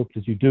for the work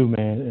that you do,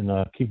 man, and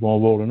keep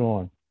on rolling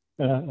on.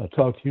 I'll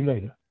talk to you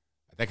later.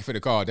 Thank you for the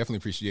call. Definitely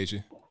appreciate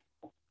you.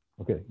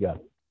 Okay, got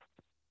it.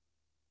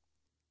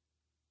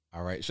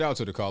 All right, shout out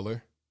to the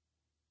caller.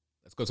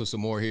 Let's go to some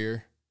more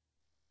here.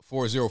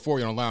 404,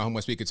 you're on the line. Who am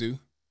I speaking to?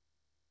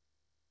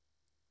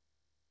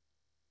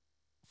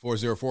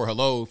 404,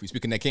 hello. If you're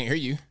speaking, I can't hear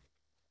you.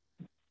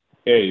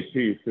 Hey,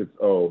 peace. It's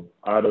O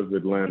out of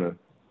Atlanta.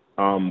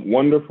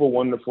 Wonderful,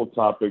 wonderful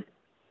topic.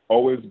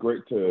 Always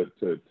great to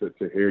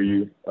hear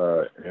you,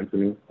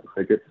 Anthony. I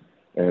take it.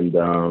 And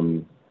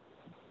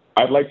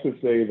I'd like to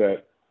say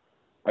that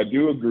I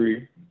do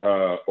agree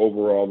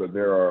overall that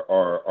there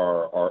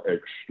are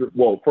extra.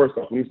 Well, first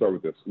off, let me start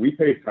with this. We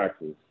pay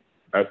taxes.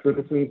 As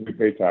citizens, we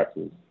pay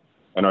taxes.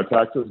 And our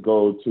taxes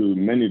go to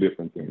many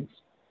different things.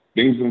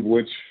 Things of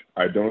which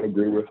I don't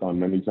agree with on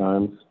many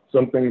times.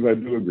 Some things I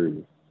do agree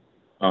with.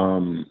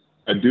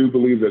 I do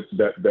believe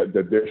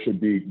that there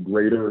should be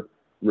greater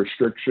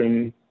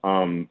restriction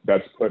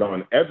that's put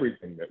on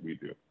everything that we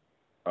do.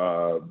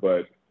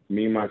 But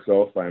me,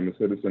 myself, I am a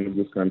citizen of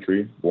this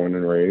country, born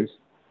and raised.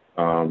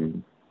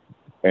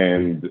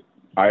 And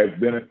I've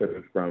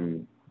benefited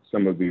from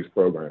some of these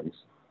programs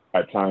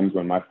at times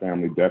when my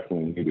family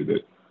definitely needed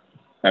it.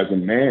 As a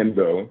man,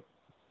 though,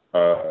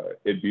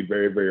 it'd be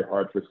very, very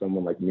hard for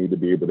someone like me to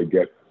be able to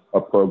get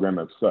a program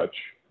of such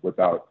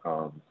without,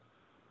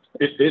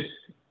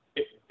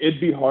 it'd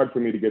be hard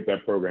for me to get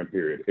that program,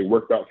 period. It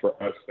worked out for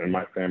us and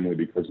my family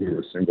because we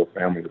were a single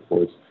family, of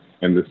course,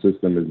 and the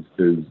system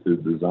is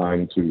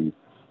designed to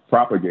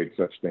propagate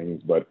such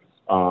things. But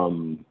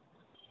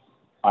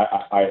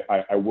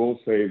I will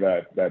say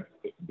that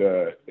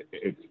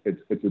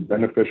it's a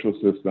beneficial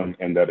system,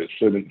 and that it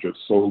shouldn't just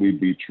solely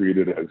be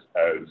treated as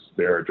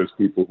there are just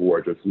people who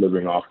are just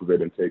living off of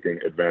it and taking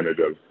advantage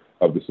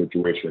of the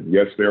situation.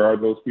 Yes, there are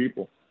those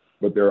people,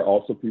 but there are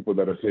also people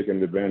that are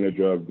taking advantage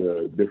of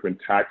the different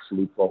tax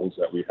loopholes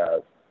that we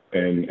have,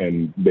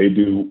 and they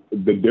do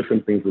the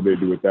different things that they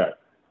do with that.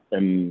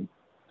 And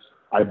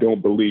I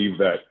don't believe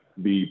that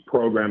the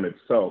program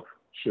itself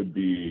should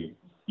be,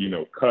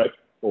 cut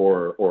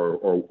or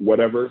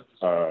whatever.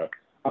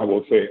 I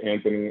will say,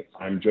 Anthony,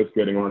 I'm just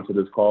getting onto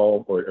this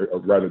call, or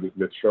rather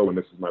this show, and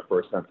this is my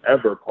first time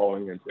ever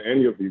calling into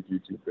any of these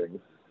YouTube things.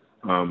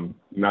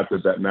 Not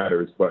that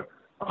matters, but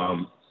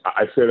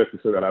I say that to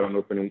say that I don't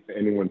know if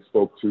anyone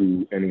spoke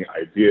to any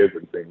ideas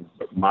and things,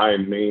 but my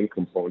main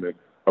component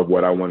of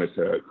what I wanted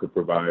to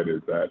provide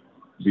is that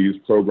these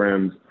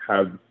programs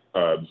have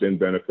been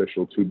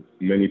beneficial to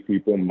many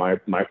people. My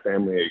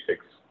family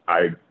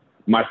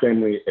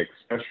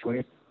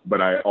especially, but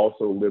I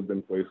also lived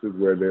in places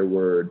where there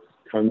were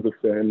tons of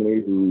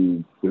family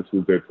who this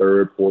was their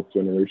third, fourth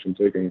generation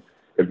taking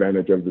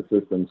advantage of the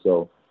system.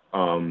 So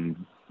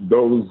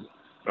those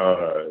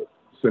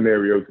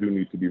scenarios do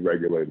need to be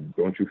regulated,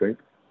 don't you think?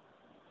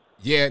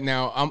 Yeah.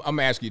 Now I'm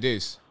gonna ask you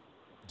this: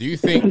 do you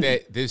think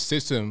that this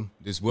system,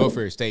 this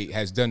welfare state,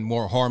 has done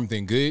more harm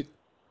than good?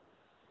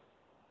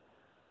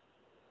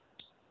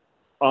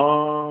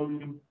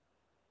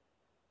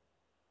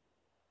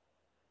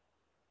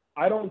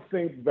 I don't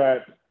think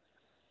that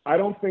I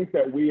don't think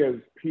that we as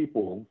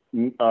people,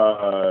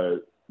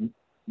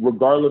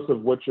 regardless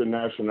of what your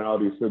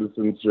nationality,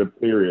 citizenship,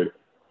 period,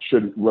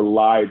 should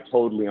rely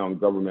totally on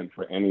government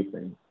for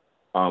anything.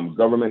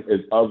 Government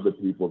is of the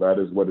people. That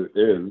is what it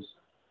is.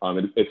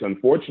 It's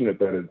unfortunate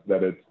that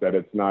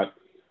it's not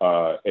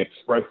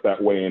expressed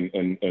that way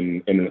in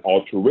an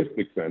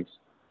altruistic sense.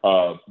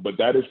 But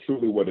that is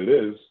truly what it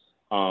is.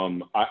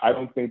 I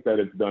don't think that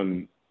it's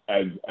done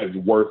as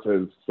worse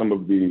as some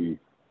of the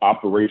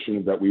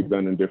operations that we've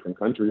done in different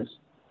countries.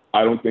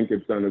 I don't think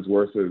it's done as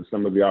worse as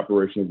some of the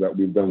operations that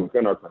we've done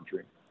within our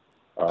country.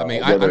 I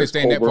mean, I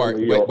understand that part,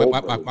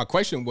 but my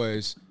question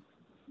was,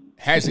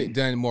 has it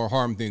done more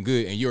harm than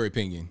good, in your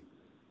opinion?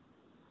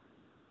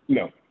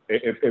 No.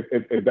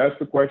 If that's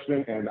the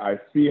question, and I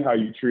see how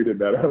you treated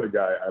that other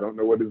guy, I don't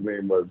know what his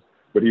name was,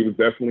 but he was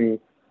definitely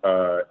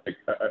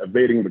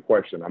evading the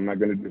question. I'm not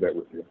going to do that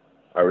with you.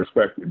 I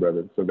respect you,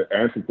 brother. So the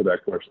answer to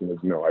that question is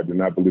no. I do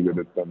not believe that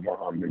it's done more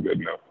harm than good,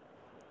 no.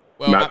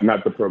 Well,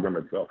 not the program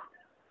itself.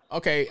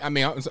 Okay, I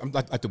mean, I'm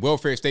like the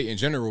welfare state in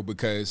general,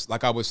 because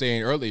like I was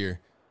saying earlier,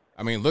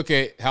 I mean, look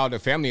at how the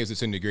family is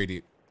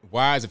disintegrated.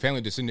 Why is the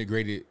family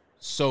disintegrated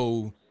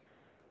so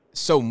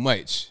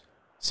much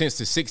since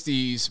the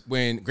 60s,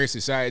 when Great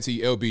Society,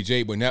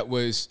 LBJ, when that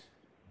was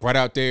brought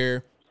out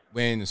there,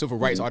 when the civil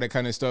rights, all that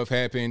kind of stuff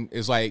happened?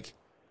 It's like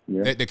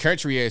the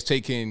country has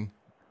taken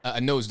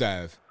a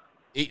nosedive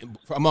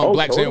among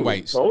blacks and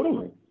whites.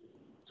 Totally.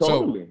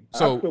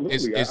 So Absolutely.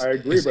 is I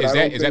agree, is but I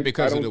don't that think,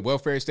 because of the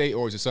welfare state,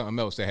 or is it something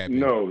else that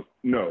happened? No,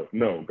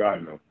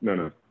 God,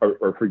 no.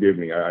 Or forgive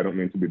me. I don't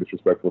mean to be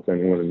disrespectful to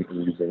anyone in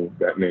using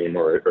that name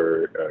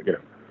or you know.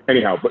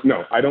 Anyhow, but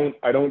no, I don't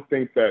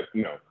think that.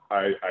 No,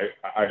 I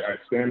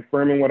stand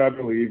firm in what I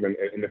believe, and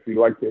if you'd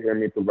like to hear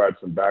me provide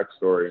some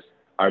backstory,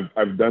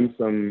 I've done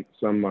some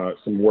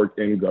work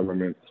in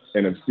government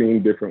and have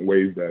seen different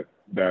ways that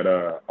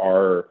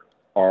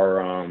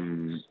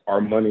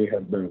our money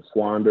has been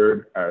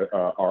squandered,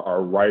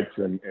 our rights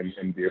and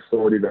the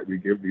authority that we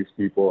give these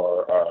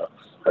people are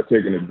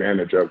taken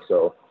advantage of.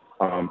 So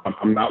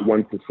I'm not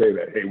one to say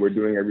that, hey, we're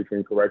doing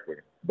everything correctly,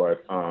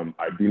 but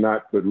I do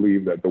not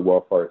believe that the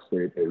welfare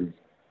state is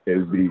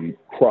the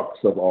crux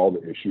of all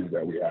the issues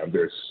that we have.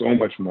 There's so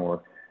much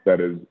more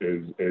that is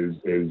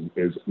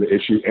the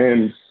issue.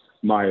 And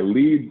my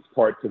lead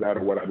part to that,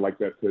 or what I'd like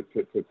that to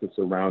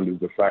surround, is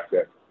the fact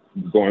that,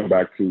 going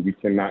back to, we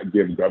cannot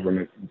give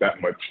government that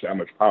much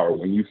power.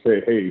 When you say,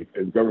 hey,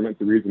 is government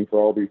the reason for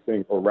all these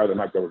things, or rather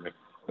not government,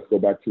 let's go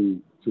back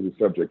to the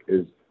subject,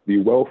 is the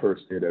welfare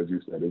state, as you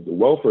said, is the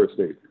welfare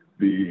state,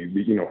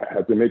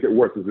 has to make it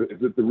work. Is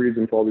it the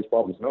reason for all these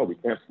problems? No, we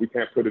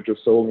can't put it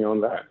just solely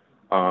on that.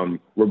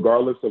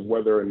 Regardless of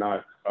whether or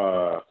not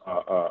a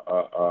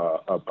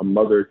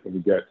mother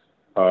can get,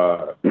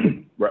 let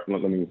me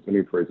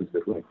phrase this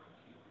differently.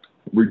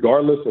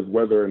 Regardless of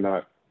whether or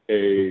not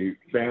a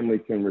family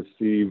can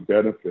receive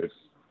benefits,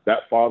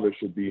 that father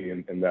should be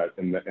in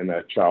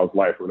that child's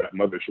life, or that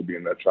mother should be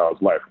in that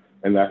child's life,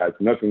 and that has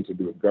nothing to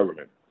do with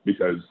government,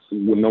 because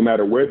no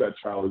matter where that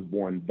child is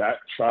born, that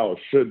child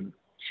should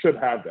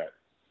have that.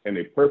 In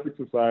a perfect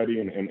society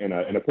and in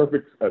a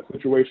perfect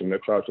situation,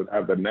 that child should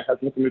have that, and that has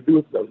nothing to do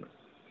with government.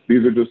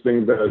 These are just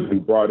things that have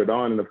been brought it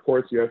on, and of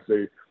course, yes,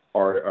 they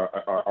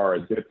are a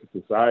debt to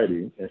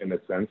society in a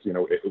sense. You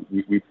know,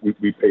 we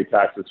pay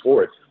taxes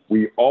for it.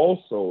 We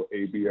also,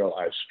 ABL,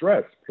 I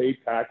stress, pay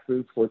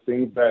taxes for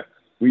things that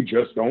we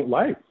just don't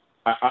like.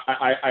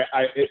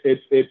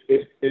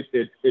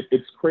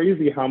 It's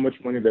crazy how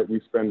much money that we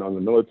spend on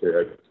the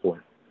military at this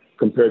point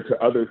compared to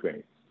other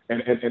things,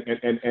 and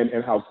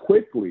how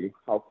quickly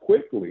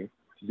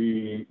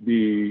the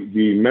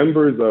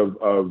members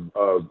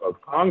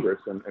of Congress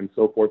and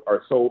so forth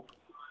are so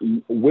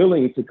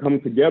willing to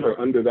come together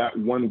under that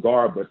one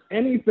garb. But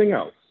anything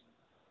else,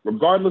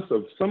 regardless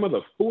of some of the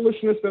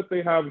foolishness that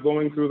they have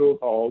going through those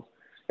halls,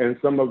 and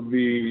some of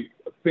the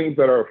things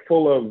that are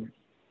full of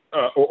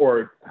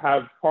or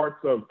have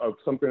parts of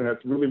something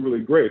that's really,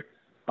 really great,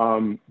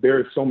 there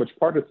is so much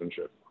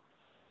partisanship.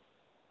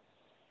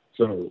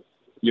 So,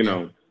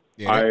 Yeah,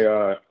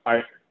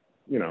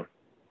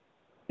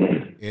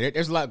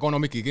 there's a lot going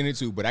on we could get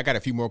into, but I got a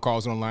few more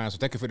calls on the line, so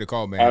thank you for the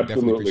call, man. Absolutely.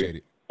 Definitely appreciate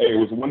it. Hey, it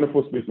was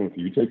wonderful speaking with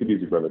you. You take it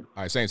easy, brother.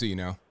 All right, same to you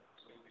now.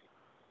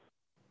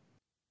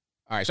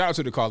 All right, shout out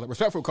to the caller.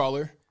 Respectful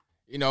caller.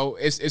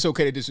 It's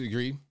okay to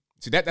disagree.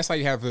 See, that's how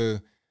you have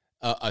a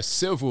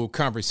civil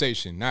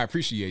conversation. And I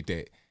appreciate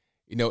that.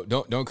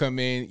 Don't come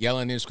in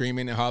yelling and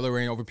screaming and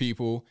hollering over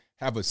people.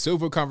 Have a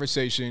civil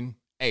conversation.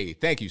 Hey,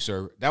 thank you,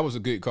 sir. That was a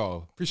good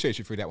call. Appreciate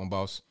you for that one,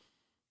 boss.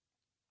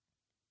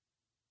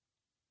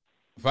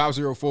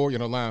 504,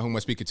 you're on the line. Who am I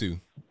speaking to?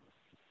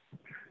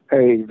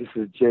 Hey, this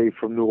is Jay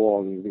from New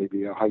Orleans,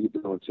 baby. How you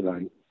doing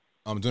tonight?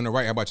 I'm doing all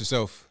right. How about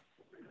yourself?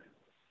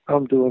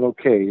 I'm doing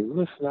okay.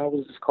 Listen, I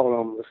was just calling.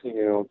 I'm listening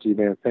in on you,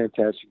 man.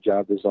 Fantastic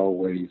job as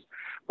always.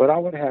 But I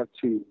would have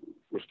to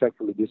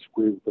respectfully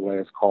disagree with the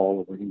last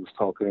caller when he was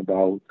talking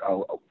about,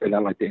 and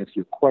I'd like to answer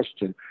your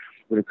question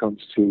when it comes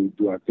to,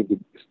 do I think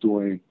it's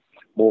doing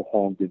more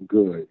harm than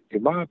good.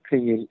 In my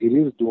opinion, it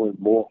is doing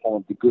more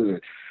harm than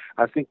good.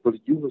 I think what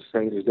you were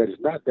saying is that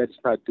it's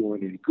not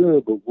doing any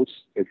good, but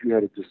if you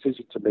had a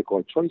decision to make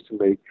or a choice to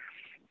make,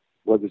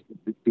 whether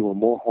it's doing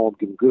more harm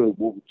than good,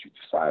 what would you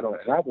decide on?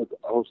 And I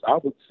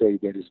would say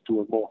that it's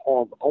doing more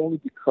harm only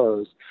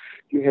because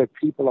you have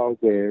people out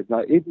there.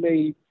 Now,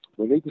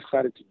 when they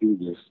decided to do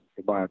this,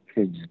 in my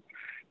opinion,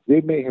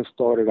 they may have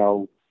started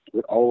out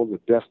with all the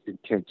best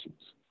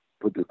intentions,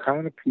 but the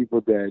kind of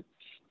people that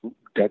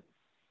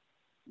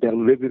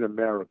live in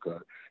America,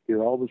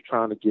 they're always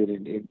trying to get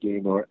an end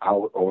game or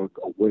out or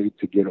a way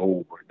to get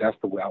over. That's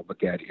the way I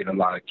look at it in a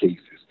lot of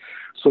cases.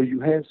 So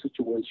you have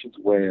situations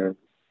where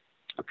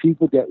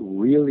people that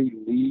really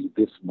need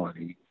this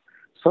money,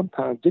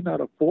 sometimes they're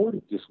not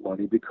affording this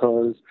money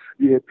because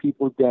you have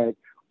people that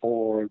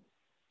are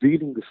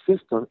beating the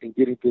system and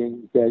getting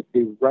things that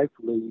they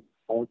rightfully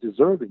aren't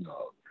deserving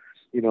of.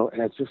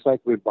 And it's just like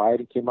when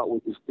Biden came out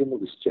with the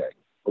stimulus check.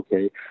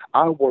 Okay,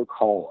 I work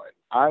hard.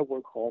 I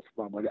work hard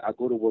for my money. I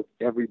go to work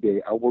every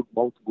day. I work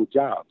multiple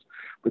jobs.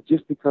 But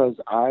just because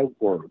I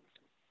work,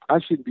 I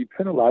shouldn't be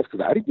penalized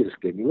because I didn't get a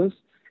stimulus.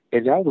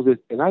 And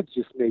I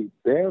just made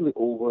barely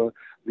over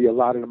the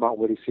allotted amount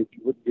where they said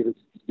you wouldn't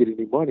get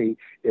any money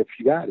if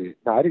you got it.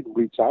 Now, I didn't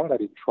reach out. I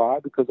didn't try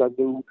because I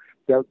knew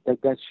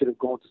that should have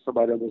gone to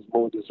somebody that was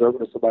more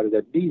deserving or somebody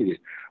that needed it.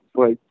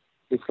 But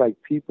it's like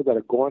people that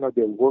are going out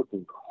there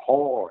working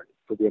hard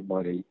for their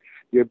money,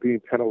 they're being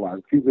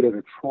penalized. People that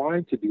are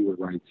trying to do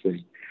the right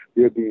thing,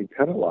 they're being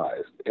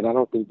penalized. And I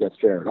don't think that's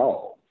fair at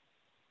all.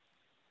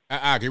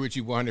 I agree with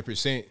you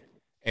 100%.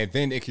 And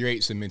then it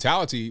creates a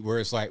mentality where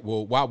it's like,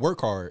 well, why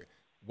work hard?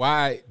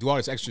 Why do all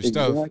this extra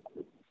stuff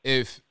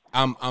if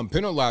I'm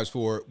penalized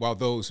for it while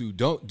those who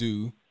don't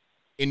do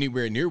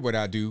anywhere near what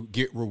I do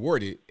get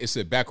rewarded? It's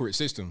a backward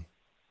system.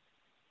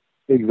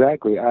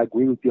 Exactly. I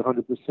agree with you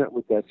 100%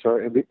 with that,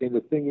 sir. And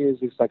the thing is,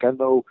 it's like I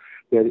know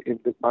that in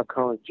my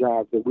current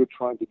job that we're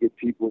trying to get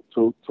people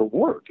to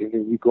work. And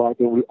then we go out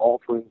there and we're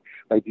offering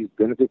like these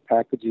benefit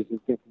packages and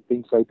different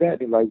things like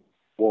that. And like,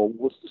 well,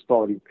 what's the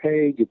starting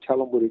pay? You tell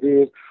them what it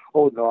is.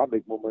 Oh, no, I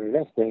make more money than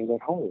that staying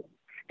at home.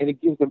 And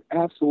it gives them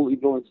absolutely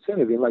no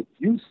incentive. And like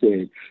you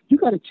said, you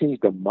got to change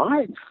the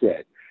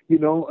mindset.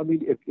 I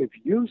mean, if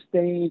you're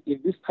staying in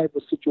this type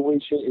of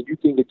situation and you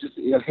think that just,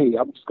 hey,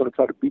 I'm just going to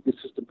try to beat the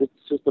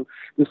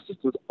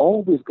system's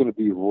always going to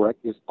be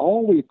wrecked. It's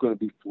always going to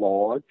be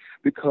flawed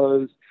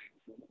because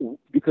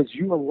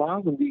you're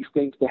allowing these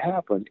things to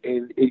happen.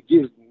 And it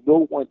gives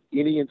no one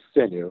any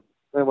incentive.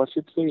 And I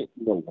should say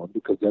no one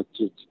because that's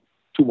just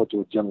too much of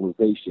a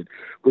generalization,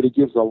 but it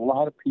gives a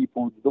lot of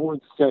people no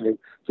incentive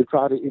to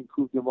try to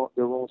improve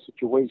their own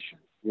situation,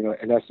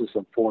 and that's just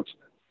unfortunate.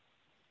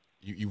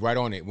 You right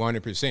on it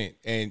 100%.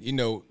 And,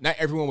 not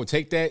everyone will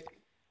take that.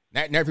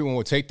 Not everyone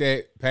will take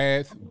that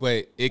path,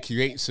 but it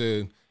creates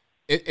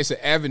it's an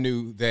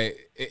avenue that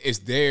is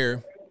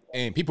there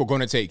and people are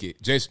going to take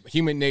it. Just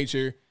human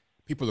nature.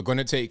 People are going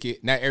to take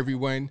it. Not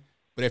everyone,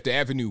 but if the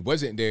avenue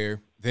wasn't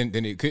there, then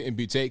it couldn't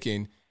be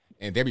taken.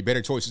 And there'd be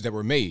better choices that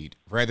were made.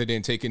 Rather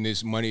than taking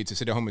this money to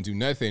sit at home and do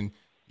nothing,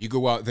 you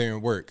go out there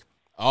and work.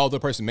 Although the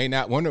person may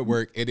not want to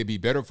work, it'd be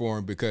better for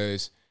them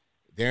because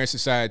they're in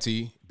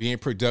society, being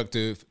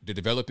productive, they're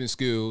developing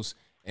skills,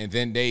 and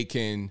then they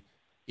can,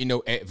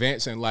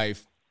 advance in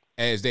life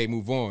as they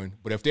move on.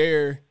 But if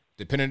they're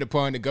dependent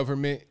upon the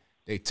government,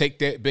 they take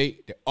that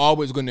bait, they're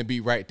always going to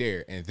be right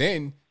there. And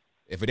then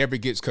if it ever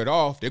gets cut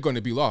off, they're going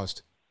to be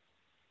lost.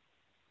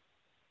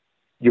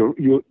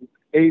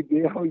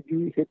 ABL,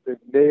 you hit the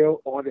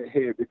nail on the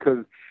head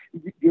because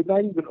you're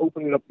not even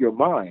opening up your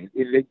mind.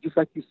 And just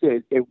like you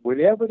said, and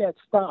whenever that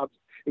stops,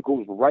 you're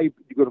going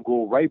to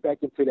go right back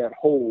into that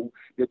hole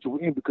that you're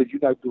in because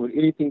you're not doing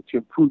anything to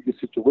improve your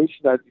situation,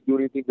 not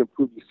doing anything to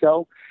improve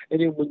yourself.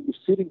 And then when you're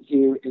sitting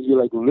here and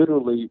you're like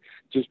literally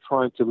just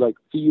trying to like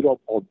feed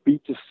up or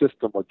beat the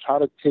system or try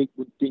to take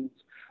things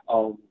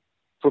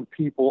from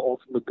people or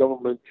from the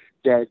government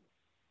that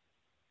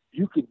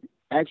you can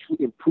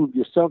actually improve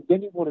yourself,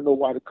 then you want to know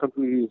why the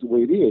country is the way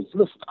it is.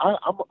 Listen,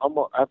 I'm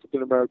an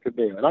African American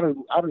male, and I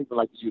don't even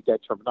like to use that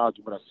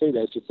terminology when I say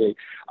that. I should say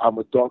I'm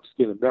a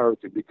dark-skinned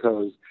American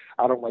because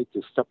I don't like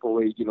to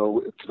separate,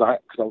 because I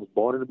was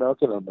born in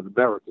America and I'm an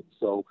American.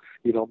 So,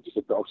 I'm just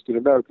a dark-skinned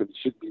American. It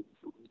shouldn't be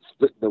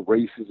splitting the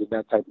races and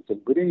that type of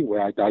thing. But anyway,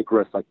 I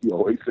digress, like you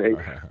always say.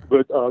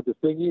 But the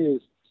thing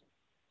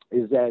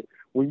is that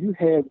when you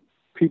have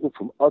people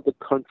from other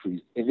countries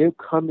and they're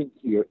coming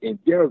here and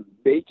they're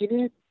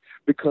making it,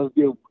 because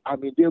they're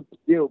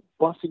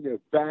busting their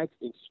backs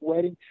and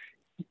sweating.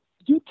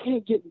 You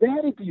can't get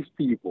mad at these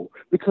people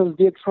because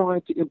they're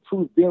trying to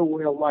improve their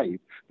way of life,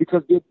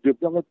 because they're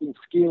developing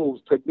skills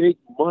to make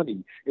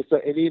money. And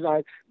they're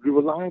not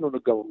relying on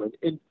the government.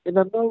 And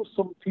I know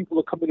some people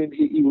are coming in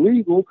here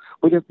illegal,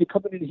 but if they're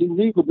coming in here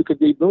illegal because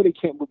they know they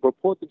can't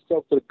report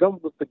themselves to the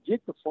government to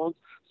get the funds,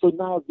 so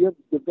now they're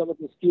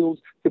developing skills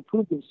to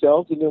prove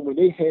themselves. And then when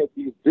they have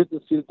these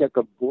businesses that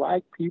are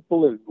black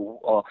people and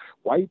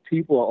white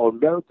people or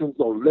Americans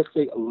or let's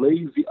say a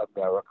lazy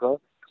America,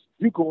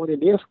 You going in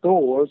their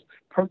stores,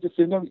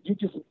 purchasing them,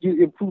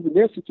 you're improving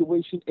their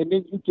situation, and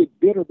then you get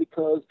bitter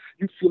because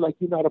you feel like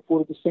you're not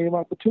afforded the same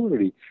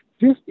opportunity.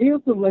 This is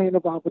the land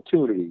of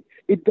opportunity.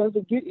 It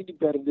doesn't get any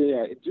better than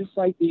that. It's just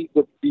like the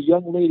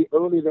young lady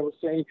earlier that was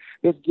saying,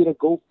 let's get a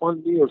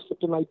GoFundMe or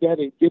something like that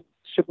and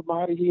ship them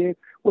out of here.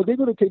 Well, they're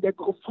going to take that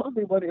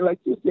GoFundMe money, like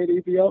you said,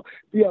 ABL,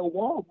 be at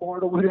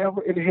Walmart or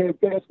whatever, and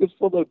have baskets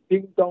full of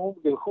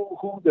ding-dongs and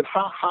hoo-hoos and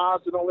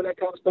ha-has and all of that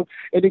kind of stuff,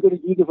 and they're going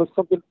to use it for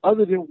something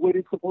other than what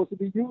it's supposed to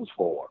be used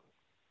for.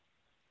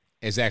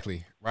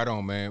 Exactly. Right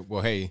on, man.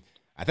 Well, hey,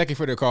 I thank you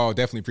for the call.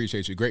 Definitely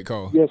appreciate you. Great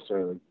call. Yes,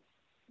 sir.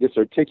 Yes,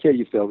 sir. Take care of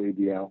yourself,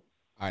 ABL. All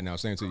right, now,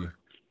 same to you.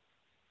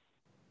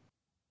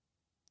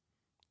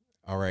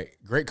 All right.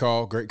 Great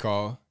call. Great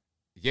call.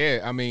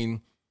 Yeah, I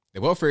mean, the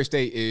welfare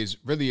state is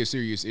really a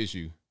serious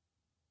issue.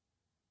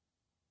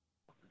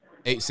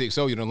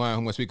 860, you're on the line.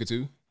 Who am I speaking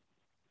to?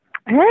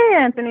 Hey,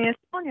 Anthony, it's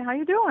Sonia. How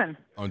you doing?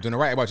 I'm doing all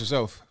right. How about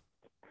yourself?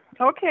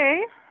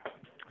 Okay.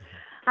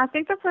 I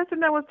think the person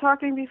that was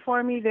talking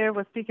before me there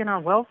was speaking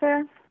on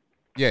welfare.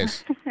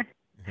 Yes.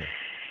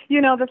 You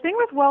know, the thing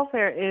with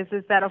welfare is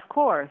that, of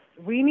course,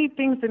 we need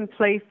things in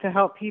place to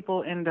help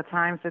people in the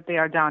times that they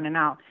are down and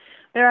out.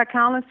 There are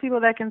countless people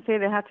that can say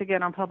they had to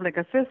get on public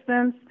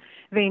assistance.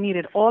 They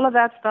needed all of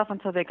that stuff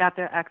until they got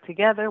their act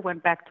together,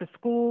 went back to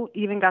school,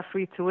 even got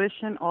free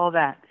tuition, all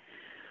that.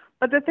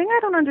 But the thing I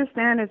don't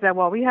understand is that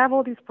while we have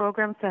all these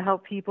programs to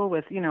help people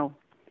with, you know,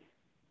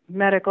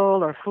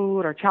 medical or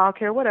food or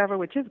childcare, whatever,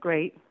 which is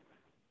great,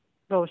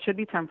 though it should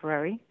be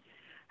temporary,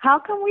 how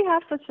come we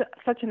have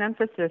such an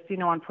emphasis, you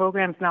know, on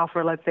programs now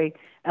for, let's say,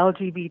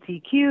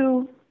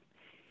 LGBTQ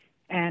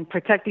and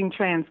protecting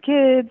trans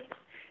kids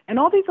and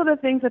all these other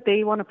things that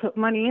they want to put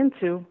money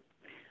into,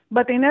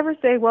 but they never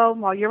say, well,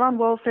 while you're on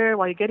welfare,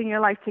 while you're getting your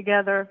life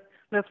together,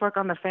 let's work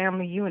on the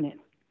family unit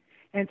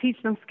and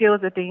teach them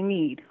skills that they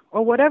need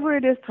or whatever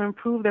it is to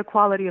improve their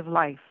quality of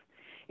life.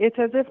 It's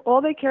as if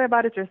all they care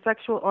about is your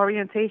sexual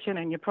orientation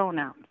and your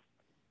pronouns.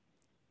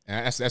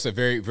 That's a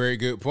very, very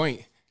good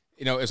point.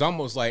 You know, it's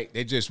almost like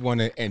they just want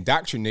to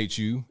indoctrinate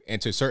you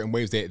into certain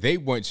ways that they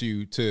want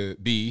you to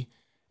be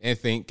and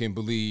think and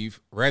believe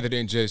rather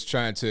than just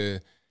trying to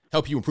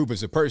help you improve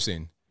as a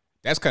person.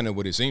 That's kind of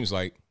what it seems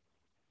like.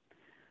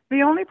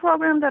 The only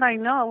program that I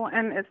know,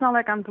 and it's not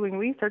like I'm doing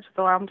research,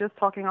 so I'm just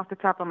talking off the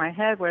top of my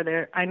head,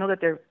 where I know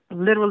that they're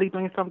literally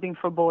doing something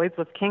for boys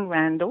with King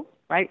Randall,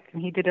 right?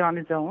 And he did it on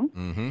his own.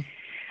 Mm-hmm.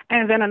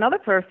 And then another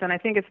person, I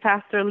think it's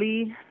Pastor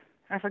Lee,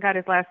 I forgot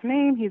his last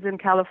name. He's in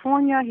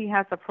California. He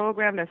has a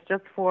program that's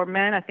just for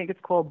men. I think it's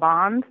called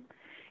Bond.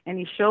 And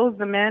he shows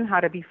the men how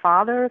to be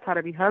fathers, how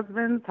to be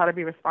husbands, how to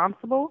be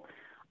responsible.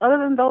 Other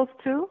than those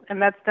two,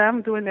 and that's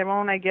them doing their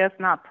own, I guess,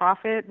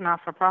 not-for-profit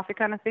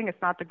kind of thing.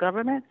 It's not the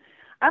government.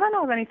 I don't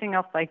know of anything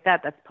else like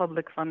that that's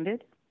public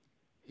funded.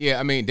 Yeah,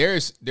 I mean,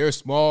 there's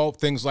small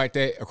things like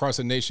that across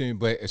the nation,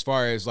 but as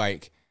far as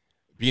like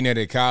being at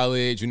a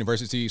college,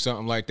 university,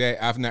 something like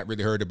that, I've not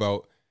really heard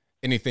about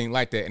anything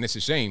like that. And it's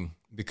a shame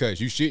because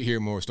you should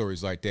hear more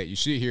stories like that. You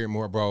should hear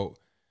more about,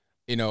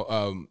 you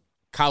know,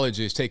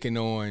 colleges taking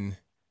on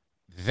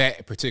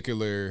that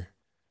particular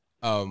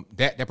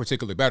that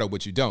particular battle,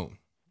 but you don't.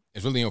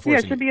 It's really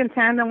unfortunate. Yeah, it should be in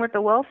tandem with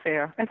the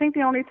welfare. I think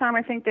the only time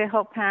I think they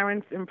help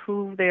parents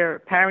improve their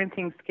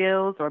parenting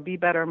skills or be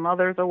better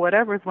mothers or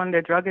whatever is when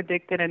they're drug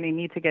addicted and they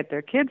need to get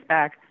their kids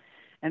back,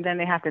 and then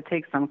they have to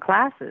take some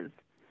classes.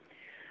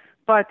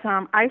 But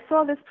I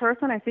saw this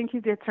person, I think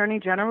he's the Attorney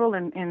General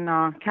in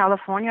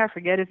California, I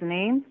forget his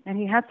name, and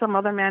he had some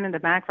other man in the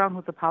background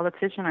who's a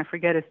politician, I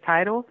forget his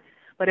title.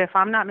 But if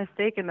I'm not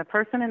mistaken, the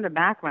person in the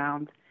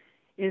background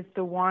is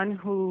the one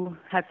who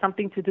had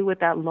something to do with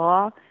that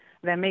law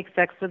that makes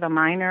sex with a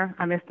minor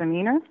a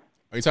misdemeanor.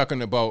 Are you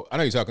talking about, I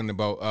know you're talking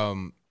about,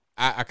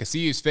 I could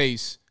see his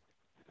face.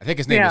 I think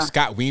his name is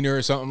Scott Wiener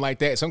or something like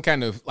that. Some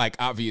kind of like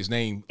obvious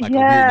name. Like yes,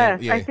 a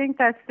weird name. Yeah. I think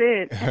that's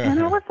it. And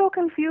I was so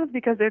confused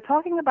because they're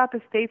talking about the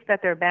states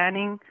that they're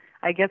banning,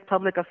 I guess,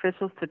 public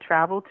officials to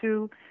travel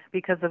to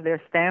because of their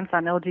stance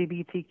on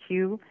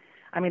LGBTQ.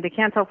 I mean, they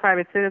can't tell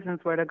private citizens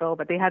where to go,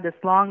 but they had this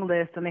long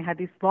list and they had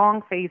these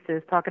long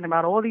faces talking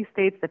about all these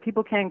states that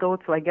people can't go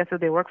to, I guess,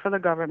 if they work for the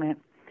government.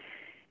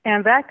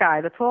 And that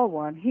guy, the tall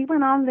one, he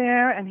went on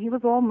there and he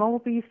was all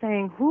mopey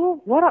saying,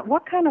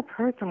 what kind of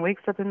person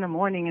wakes up in the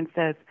morning and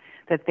says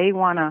that they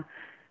want to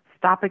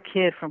stop a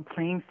kid from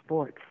playing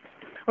sports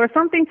or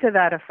something to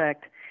that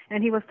effect.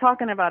 And he was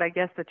talking about, I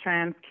guess, the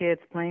trans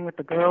kids playing with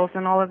the girls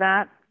and all of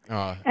that.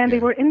 And they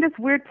were in this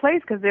weird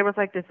place because there was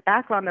like this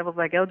background that was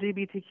like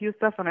LGBTQ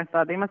stuff. And I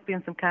thought they must be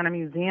in some kind of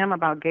museum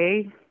about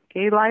gay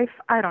life.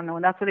 I don't know.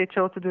 And that's where they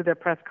chose to do their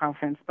press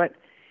conference. But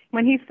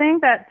when he's saying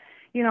that,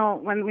 you know,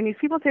 when these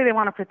people say they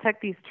want to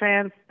protect these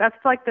trans, that's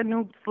like the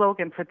new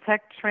slogan,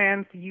 protect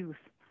trans youth.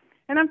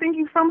 And I'm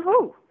thinking, from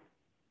who?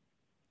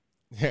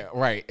 Yeah,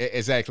 right.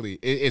 Exactly.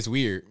 It's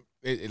weird.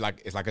 It's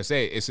like I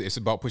said, it's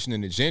about pushing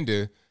an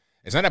agenda.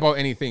 It's not about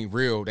anything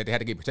real that they had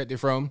to get protected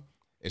from.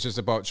 It's just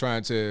about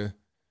trying to,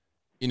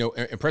 you know,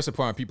 impress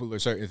upon people a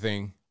certain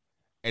thing.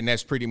 And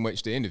that's pretty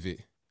much the end of it.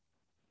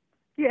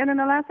 Yeah, and then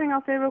the last thing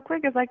I'll say real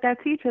quick is like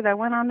that teacher that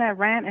went on that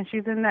rant, and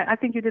she's in that, I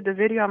think you did the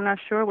video, I'm not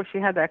sure, where she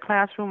had that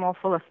classroom all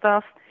full of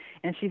stuff,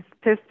 and she's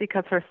pissed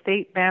because her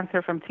state bans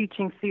her from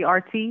teaching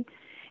CRT,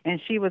 and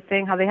she was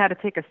saying how they had to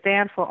take a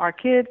stand for our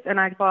kids, and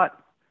I thought,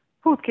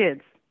 whose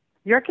kids?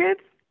 Your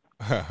kids?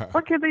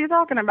 What kids are you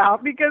talking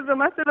about? Because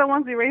unless they're the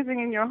ones you're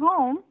raising in your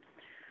home,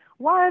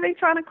 why are they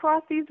trying to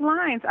cross these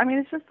lines? I mean,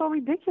 it's just so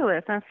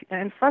ridiculous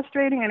and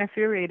frustrating and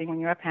infuriating when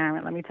you're a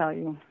parent, let me tell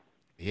you.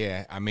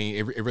 Yeah, I mean,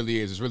 it really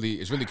is.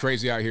 It's really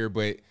crazy out here,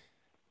 but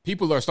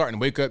people are starting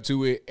to wake up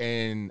to it,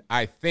 and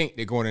I think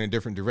they're going in a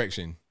different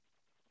direction.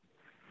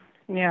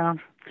 Yeah.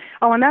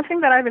 Oh, and that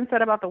thing that I've been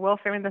said about the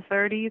welfare in the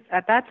 30s,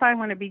 at that time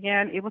when it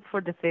began, it was for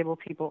disabled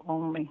people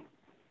only.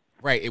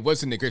 Right. It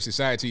wasn't the Great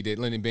Society that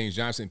Lyndon Baines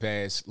Johnson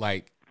passed,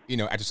 like, you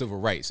know, after civil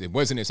rights. It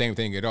wasn't the same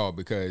thing at all,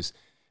 because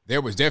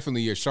there was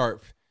definitely a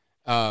sharp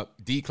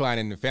decline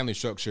in the family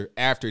structure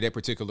after that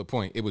particular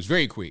point. It was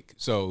very quick.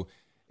 So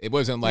it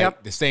wasn't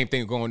like the same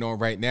thing going on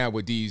right now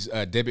with these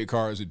debit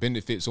cards with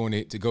benefits on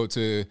it to go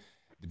to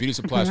the beauty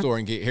supply store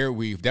and get hair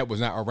weave. That was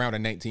not around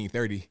in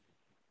 1930.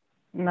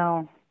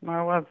 No, it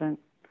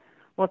wasn't.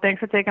 Well, thanks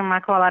for taking my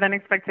call. I didn't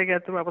expect to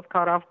get through. I was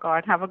caught off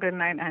guard. Have a good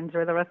night and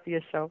enjoy the rest of your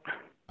show.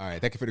 All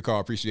right. Thank you for the call.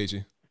 Appreciate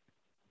you.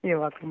 You're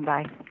welcome.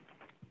 Bye.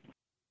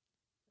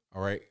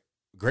 All right.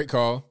 Great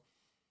call.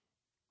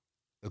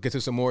 Let's get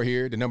to some more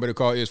here. The number to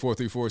call is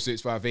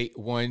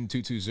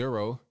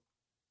 434-658-1220.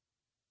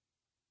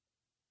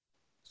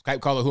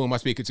 Skype caller, who am I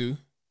speaking to?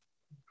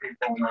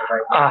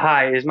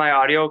 Hi, is my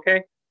audio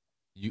okay?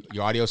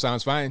 Your audio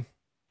sounds fine.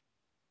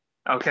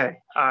 Okay,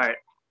 all right.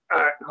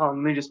 Hold on,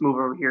 let me just move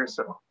over here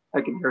so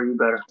I can hear you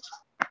better.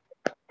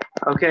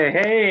 Okay,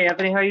 hey,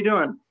 Anthony, how you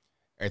doing?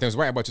 Everything's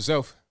right. About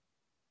yourself?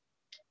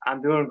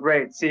 I'm doing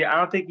great. See, I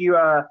don't think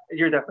you're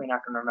definitely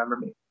not going to remember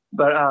me.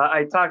 But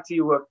I talked to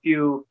you a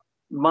few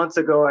months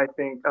ago, I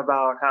think,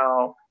 about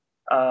how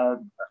I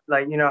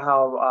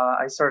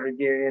started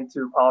getting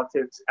into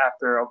politics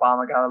after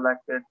Obama got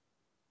elected,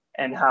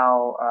 and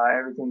how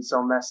everything's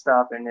so messed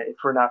up, and if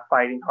we're not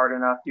fighting hard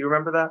enough. Do you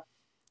remember that?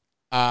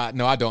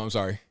 No, I don't. I'm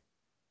sorry.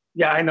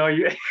 Yeah, I know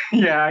you.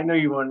 Yeah, I know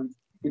you want.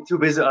 You're too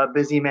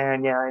busy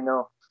man. Yeah, I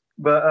know.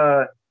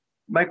 But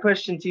my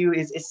question to you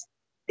is,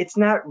 it's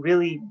not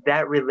really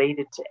that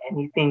related to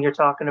anything you're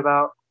talking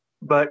about.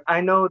 But I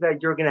know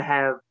that you're gonna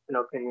have an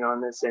opinion on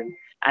this, and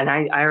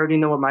I already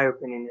know what my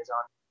opinion is on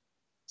it.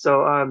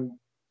 So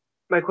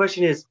my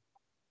question is,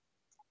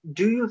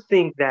 do you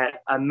think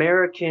that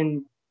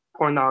American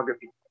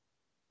pornography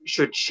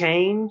should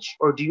change,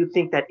 or do you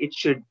think that it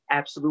should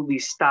absolutely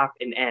stop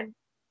and end?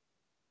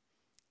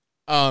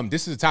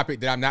 This is a topic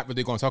that I'm not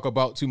really going to talk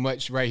about too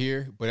much right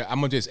here, but I'm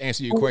gonna just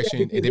answer your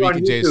question, and then we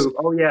can just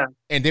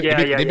and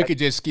then we could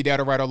just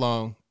skedaddle right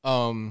along.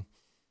 Oh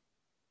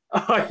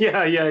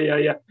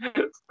yeah.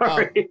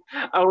 Sorry,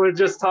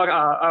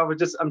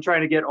 I'm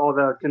trying to get all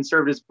the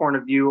conservatives' point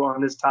of view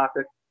on this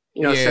topic.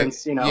 We got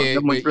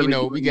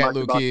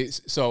little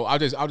kids, so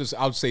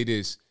I'll say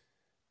this.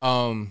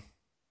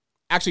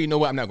 Actually, you know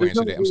what? I'm not going to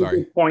answer that. I'm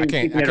sorry. I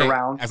can't,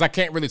 as I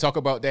can't really talk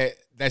about that.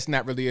 That's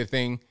not really a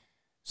thing.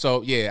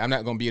 So yeah, I'm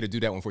not going to be able to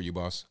do that one for you,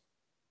 boss.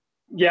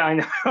 Yeah, I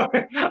know.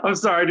 I'm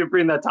sorry to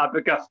bring that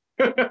topic up.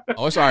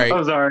 Oh, sorry.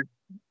 I'm sorry.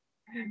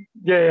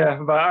 Yeah,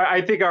 but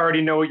I think I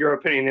already know what your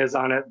opinion is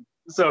on it.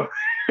 So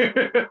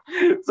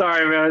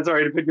sorry, man.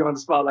 Sorry to put you on the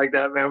spot like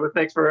that, man. But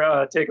thanks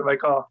for taking my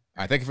call. All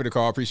right, thank you for the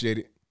call. Appreciate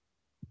it.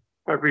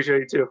 I appreciate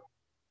you too.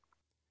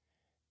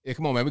 Yeah,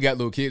 come on, man. We got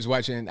little kids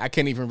watching. I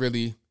can't even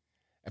really.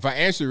 If I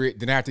answer it,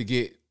 then I have to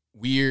get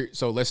weird.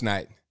 So let's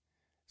not.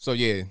 So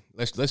yeah,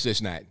 let's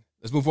just not.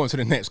 Let's move on to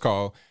the next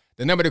call.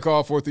 The number to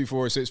call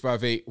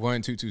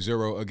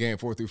 434-658-1220. Again,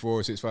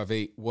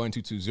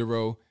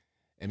 434-658-1220.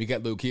 And we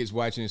got little kids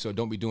watching, so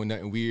don't be doing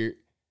nothing weird.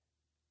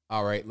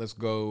 All right, let's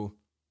go.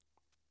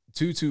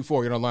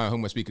 224. You're on the line. Who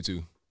am I speaking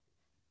to?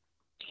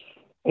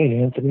 Hey,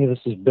 Anthony. This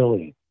is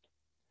Billy.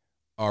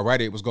 All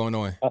righty. What's going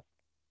on?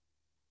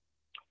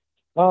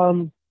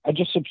 I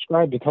just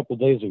subscribed a couple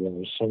days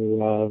ago,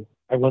 so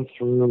I went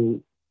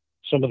through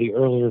some of the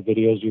earlier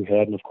videos you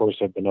had, and of course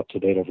I've been up to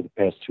date over the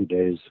past 2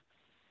 days.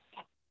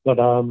 But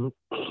I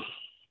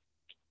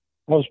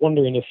was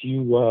wondering if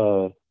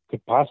you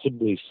could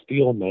possibly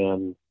steel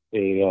man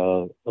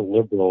a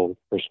liberal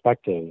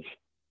perspective.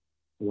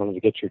 I wanted to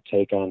get your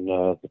take on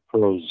the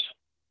pros.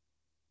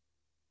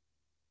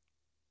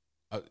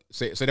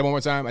 Say that one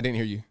more time. I didn't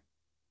hear you.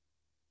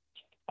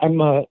 I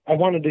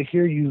wanted to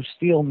hear you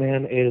steel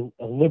man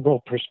a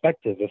liberal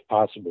perspective, if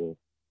possible.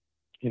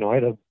 You know,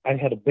 I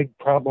had a big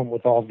problem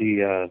with all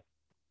the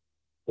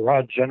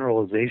broad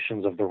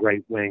generalizations of the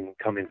right wing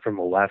coming from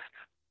the left.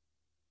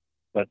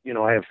 But, you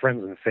know, I have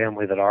friends and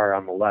family that are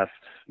on the left,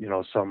 you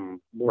know, some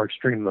more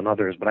extreme than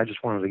others. But I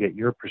just wanted to get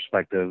your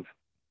perspective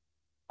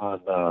on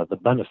the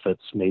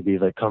benefits maybe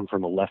that come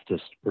from a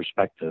leftist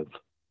perspective.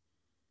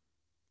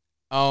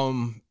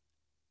 I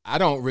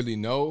don't really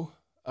know.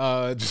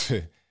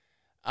 Art,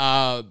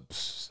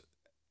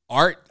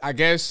 I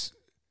guess.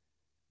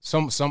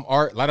 Some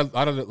art. A lot of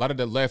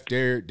the left,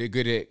 they're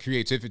good at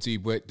creativity,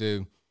 but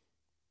the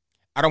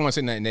I don't want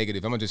to say nothing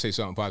negative. I'm gonna just say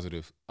something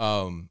positive.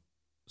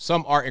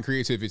 Some art and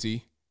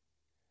creativity.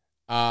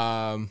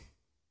 I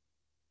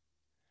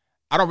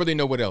don't really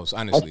know what else,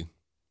 honestly.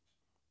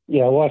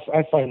 Yeah, well,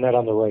 I find that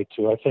on the right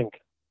too. I think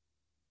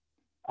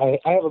I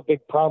have a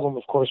big problem,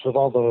 of course, with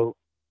all the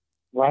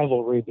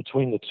rivalry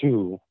between the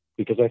two,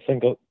 because I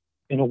think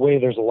in a way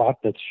there's a lot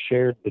that's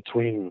shared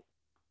between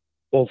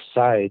both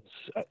sides.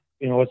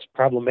 You know, it's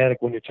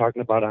problematic when you're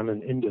talking about on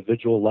an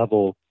individual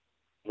level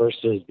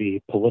versus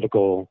the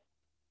political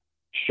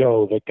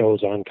show that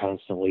goes on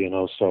constantly, you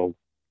know. So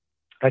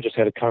I just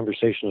had a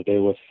conversation today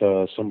with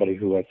somebody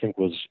who I think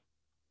was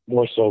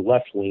more so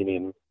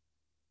left-leaning.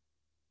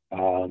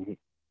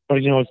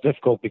 But, you know, it's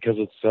difficult because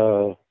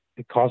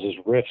it causes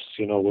rifts,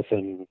 you know,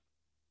 within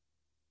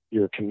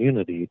your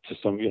community to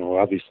some, you know,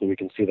 obviously we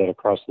can see that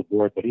across the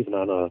board, but even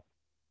on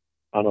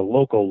a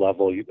local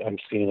level, I'm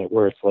seeing it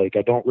where it's like,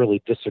 I don't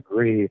really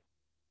disagree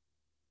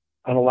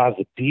on a lot of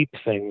the deep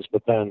things,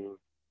 but then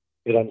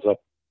it ends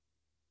up,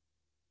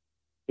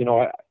 you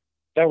know,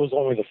 that was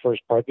only the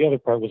first part. The other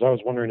part was I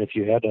was wondering if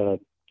you had a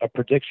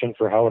prediction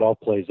for how it all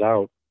plays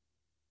out.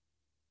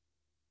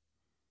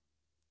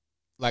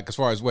 Like as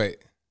far as what?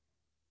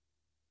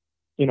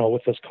 You know,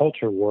 with this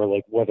culture war,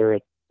 like whether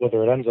it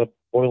ends up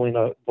boiling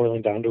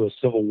down to a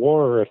civil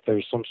war, or if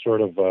there's some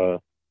sort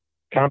of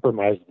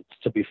compromise that's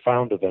to be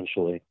found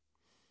eventually.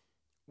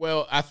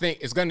 Well, I think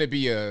it's going to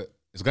be an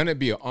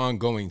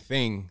ongoing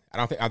thing. I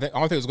don't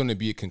think there's going to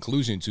be a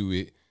conclusion to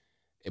it.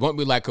 It won't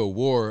be like a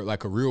war,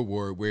 like a real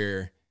war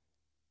where,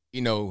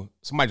 you know,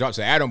 somebody drops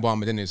an atom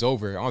bomb and then it's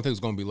over. I don't think it's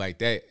going to be like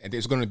that. And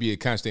there's going to be a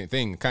constant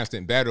thing, a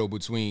constant battle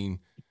between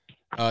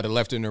the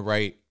left and the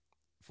right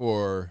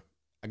for,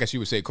 I guess you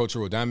would say,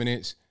 cultural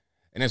dominance.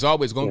 And it's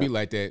always going to be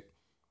like that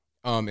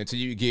until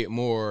you get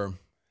more,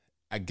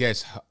 I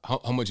guess,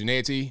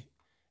 homogeneity.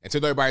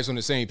 Until everybody's on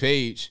the same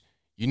page,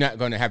 you're not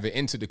going to have an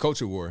end to the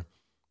culture war.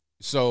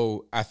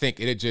 So I think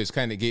it'll just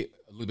kind of get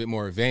a little bit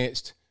more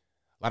advanced.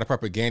 A lot of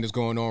propaganda is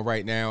going on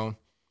right now.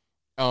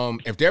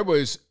 If there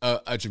was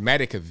a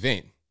dramatic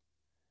event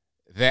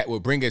that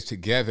would bring us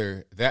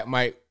together, that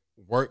might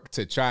work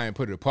to try and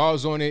put a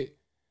pause on it.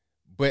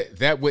 But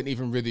that wouldn't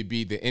even really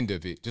be the end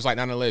of it. Just like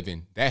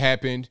 9/11, that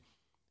happened.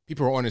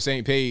 People were on the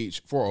same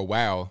page for a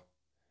while.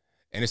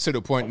 And it's to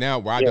the point now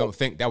where I don't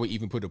think that would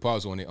even put a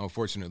pause on it,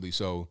 unfortunately.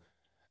 So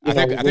I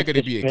think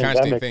it'd be a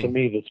constant thing. To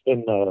me, that's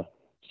been,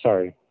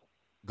 sorry.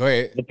 Go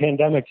ahead. The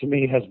pandemic to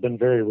me has been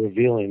very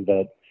revealing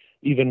that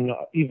even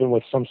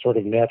with some sort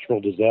of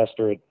natural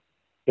disaster,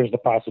 there's the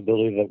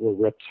possibility that we're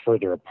ripped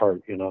further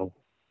apart, you know?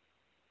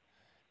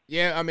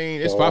 Yeah, I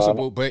mean, it's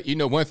possible. But, you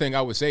know, one thing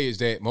I would say is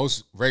that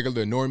most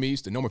regular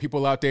normies, the normal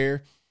people out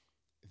there,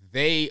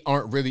 they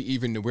aren't really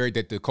even aware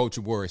that the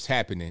culture war is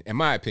happening, in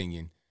my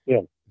opinion.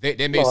 Yeah.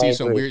 They may see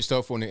some weird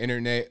stuff on the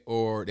internet,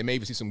 or they may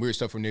even see some weird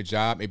stuff on their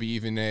job, maybe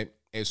even at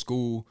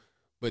school,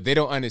 but they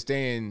don't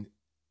understand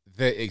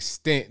the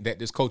extent that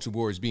this culture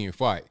war is being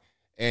fought.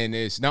 And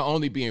it's not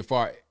only being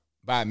fought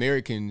by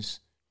Americans,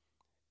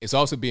 it's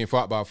also being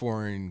fought by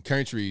foreign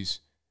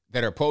countries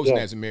that are posing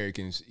as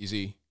Americans, you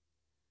see.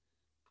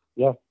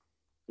 Yeah.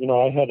 You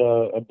know, I had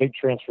a big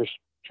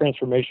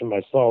transformation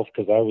myself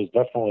because I was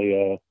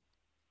definitely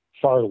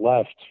far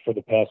left for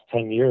the past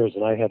 10 years,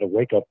 and I had a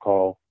wake-up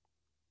call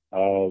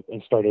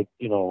and started,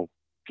 you know,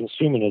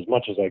 consuming as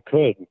much as I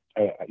could.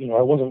 I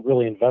wasn't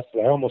really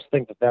invested. I almost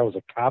think that was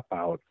a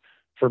cop-out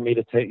for me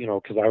to take, you know,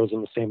 because I was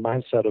in the same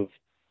mindset of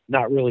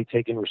not really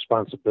taking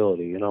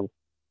responsibility, you know,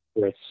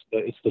 where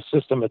it's the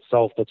system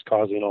itself that's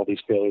causing all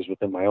these failures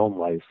within my own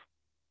life.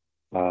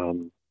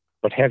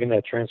 But having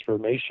that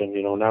transformation,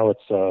 you know, now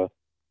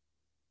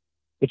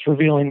it's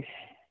revealing.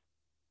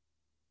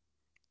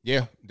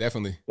 Yeah,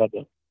 definitely. But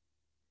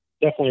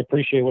definitely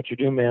appreciate what you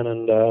do, man.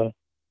 And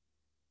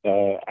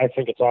I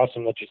think it's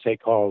awesome that you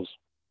take calls.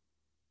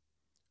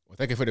 Well,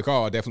 thank you for the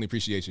call. I definitely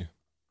appreciate you.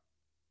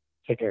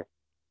 Take care.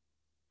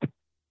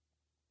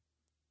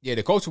 Yeah,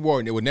 the culture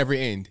war, it would never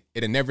end.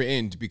 It'll never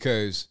end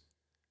because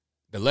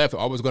the left are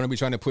always going to be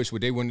trying to push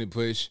what they want to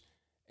push,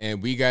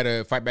 and we got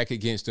to fight back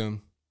against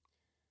them.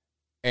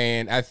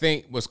 And I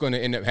think what's going to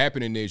end up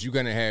happening is you're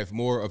going to have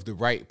more of the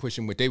right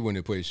pushing what they want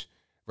to push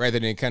rather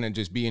than kind of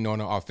just being on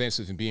the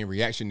offensive and being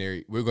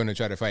reactionary. We're going to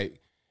try to fight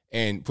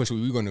and push what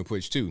we're going to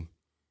push too.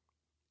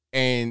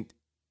 And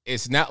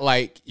it's not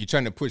like you're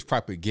trying to push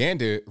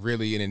propaganda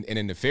really in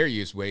a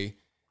nefarious way.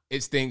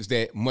 It's things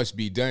that must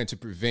be done to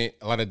prevent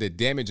a lot of the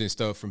damage and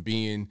stuff from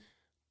being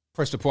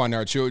pressed upon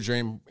our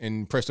children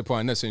and pressed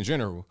upon us in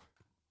general.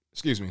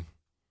 Excuse me.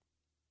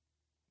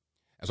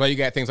 That's why you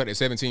got things like the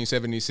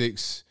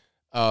 1776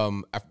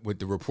 with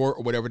the report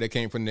or whatever that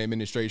came from the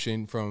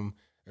administration, from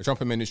the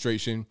Trump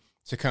administration,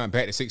 to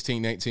combat the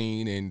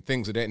 1619 and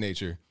things of that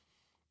nature.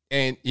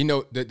 And, you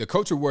know, the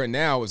culture war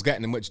now has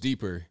gotten much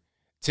deeper.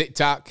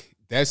 TikTok,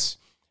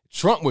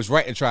 Trump was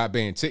right to try to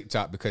ban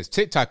TikTok because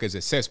TikTok is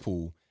a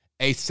cesspool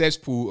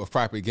of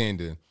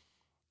propaganda.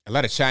 A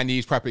lot of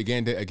Chinese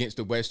propaganda against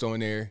the West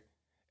on there.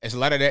 There's a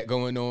lot of that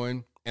going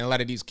on. And a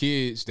lot of these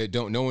kids that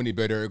don't know any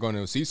better are going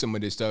to see some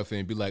of this stuff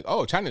and be like,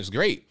 oh, China's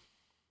great.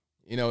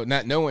 You know,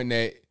 not knowing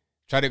that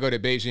try to go to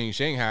Beijing,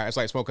 Shanghai, it's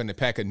like smoking a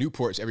pack of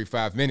Newports every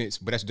 5 minutes,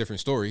 but that's a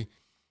different story.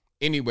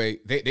 Anyway,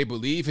 they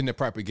believe in the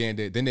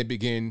propaganda, then they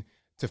begin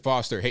to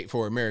foster hate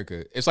for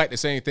America. It's like the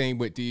same thing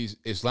with these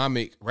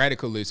Islamic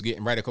radicalists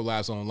getting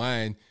radicalized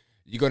online.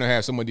 You're going to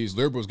have some of these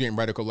liberals getting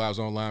radicalized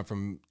online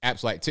from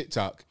apps like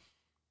TikTok.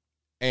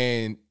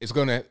 And it's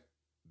going to,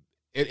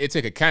 it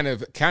take a kind of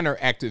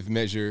counteractive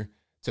measure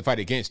to fight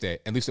against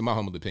that, at least in my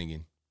humble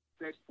opinion.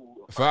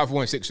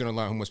 516 on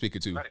the line, who am I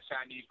speaking to?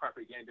 Chinese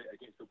propaganda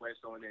against the West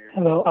on there.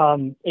 Hello,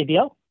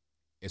 ABL?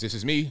 Yes, this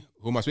is me.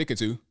 Who am I speaking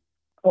to?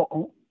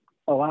 Oh,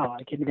 wow.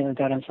 I keep getting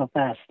that in so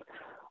fast.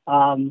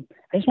 I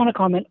just want to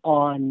comment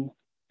on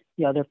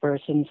the other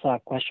person's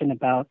question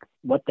about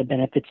what the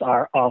benefits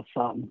are of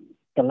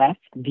the left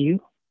view.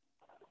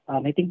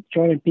 I think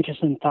Jordan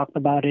Peterson talked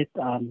about it,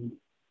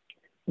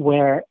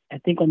 where I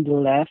think on the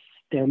left,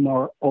 they're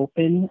more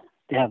open.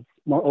 They have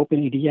more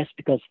open ideas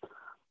because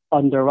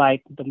on the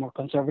right, the more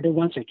conservative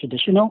ones are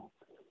traditional.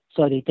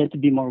 So they tend to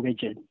be more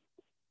rigid.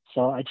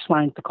 So I just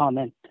wanted to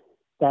comment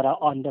that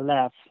on the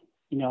left,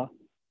 you know,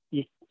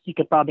 you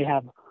could probably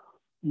have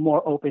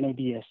more open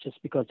ideas just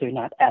because they're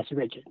not as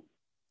rigid.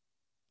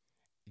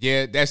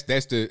 Yeah,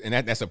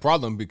 that's a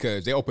problem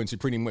because they're open to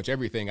pretty much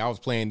everything. I was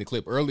playing the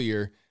clip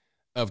earlier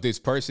of this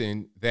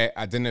person that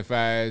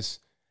identifies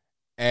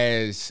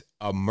as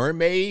a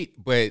mermaid,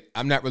 but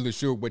I'm not really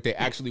sure what they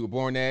actually were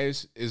born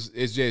as.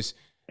 It's just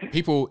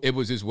people. It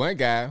was this one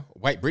guy,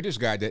 white British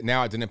guy, that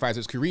now identifies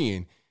as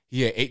Korean.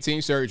 He had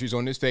 18 surgeries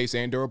on his face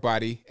and/or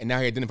body, and now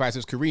he identifies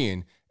as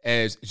Korean,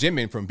 as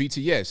Jimin from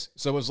BTS.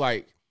 So it's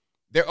like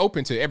they're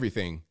open to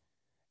everything,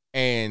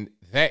 and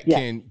that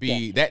can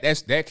be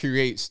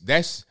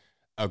that's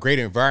a great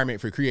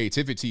environment for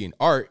creativity and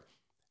art.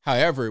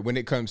 However, when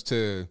it comes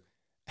to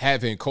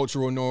having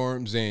cultural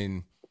norms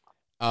and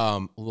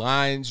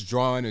lines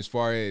drawn as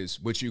far as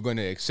what you're going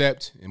to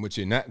accept and what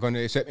you're not going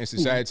to accept in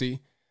society,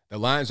 the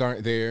lines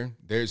aren't there.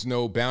 There's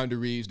no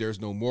boundaries. There's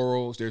no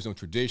morals. There's no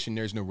tradition.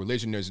 There's no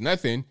religion. There's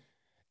nothing.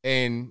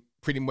 And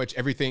pretty much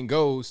everything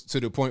goes to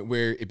the point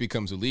where it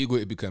becomes illegal,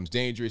 it becomes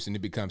dangerous, and it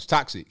becomes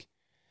toxic.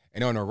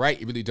 And on the right,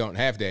 you really don't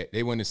have that.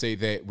 They want to say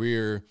that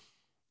we're,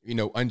 you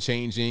know,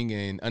 unchanging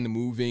and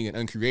unmoving and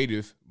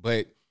uncreative,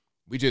 but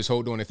we just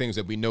hold on to things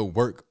that we know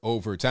work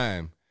over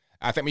time.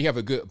 I think we have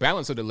a good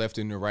balance of the left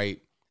and the right.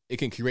 It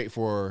can create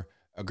for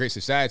a great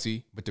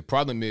society, but the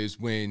problem is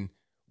when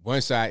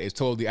one side is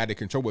totally out of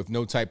control with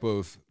no type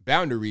of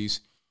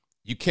boundaries,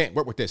 you can't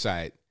work with that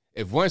side.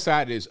 If one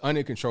side is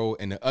under control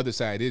and the other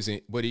side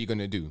isn't, what are you going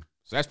to do?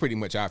 So that's pretty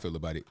much how I feel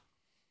about it.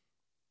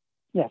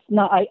 Yes,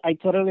 no, I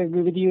totally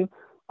agree with you.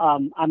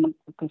 I'm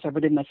a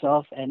conservative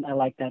myself, and I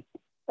like that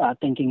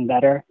thinking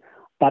better.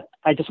 But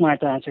I just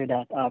wanted to answer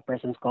that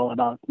person's call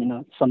about, you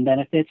know, some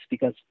benefits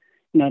because,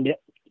 you know,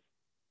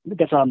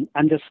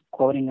 I'm just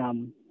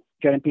quoting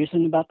Jordan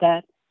Peterson about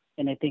that,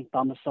 and I think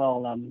Thomas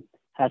Sowell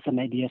has some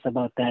ideas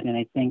about that, and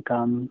I think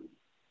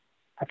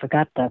I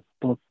forgot that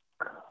book,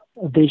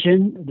 the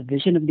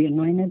Vision of the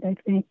Anointed, I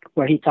think,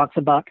 where he talks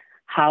about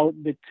how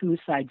the two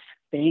sides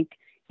think.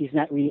 He's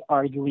not really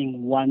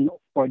arguing one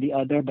or the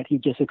other, but he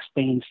just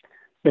explains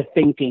the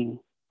thinking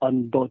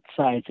on both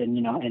sides and,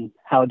 you know, and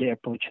how they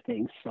approach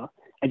things. So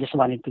I just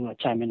wanted to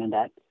chime in on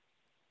that.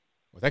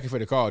 Well, thank you for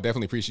the call.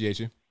 Definitely appreciate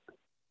you.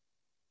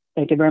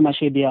 Thank you very much,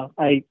 ABL.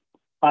 I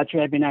watch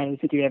you every night,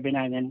 listen to you every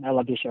night, and I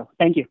love your show.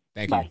 Thank you.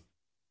 Thank Bye. you.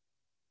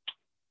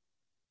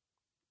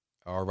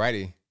 All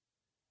righty.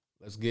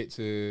 Let's get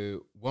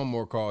to one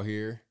more call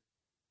here.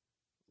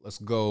 Let's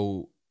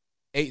go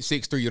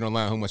 863 on the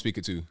line. Who am I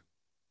speaking to?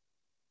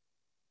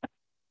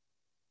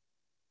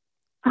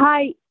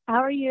 Hi, how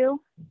are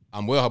you?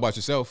 I'm well. How about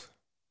yourself?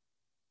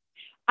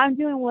 I'm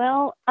doing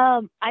well.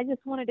 I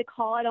just wanted to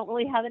call. I don't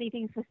really have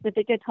anything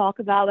specific to talk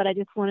about, but I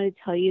just wanted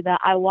to tell you that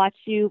I watch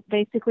you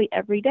basically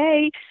every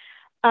day.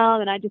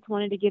 And I just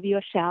wanted to give you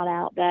a shout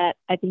out that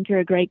I think you're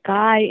a great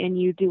guy and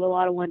you do a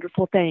lot of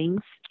wonderful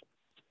things.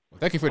 Well,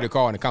 thank you for the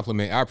call and the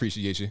compliment. I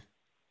appreciate you.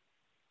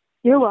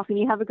 You're welcome.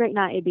 You have a great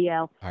night, ABL.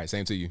 All right.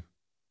 Same to you.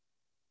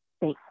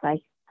 Thanks.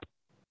 Bye.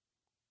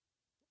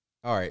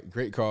 All right.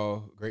 Great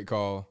call. Great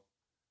call.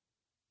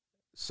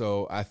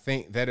 So I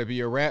think that'll be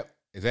a wrap.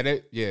 Is that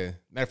it? Yeah.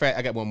 Matter of fact,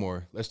 I got one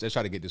more. Let's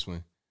try to get this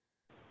one.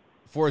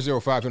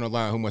 405 on the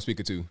line. Who am I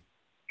speaking to?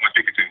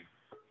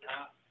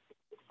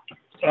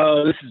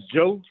 This is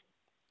Joe.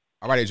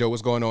 All right, Joe.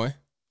 What's going on?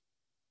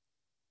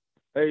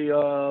 Hey,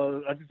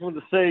 I just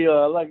wanted to say,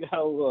 I like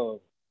how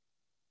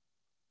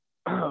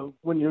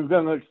when you're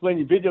going to explain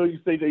your video, you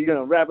say that you're going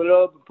to wrap it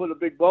up and put a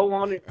big bow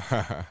on it.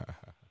 Right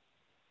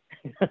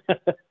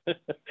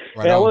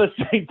I on. want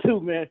to say, too,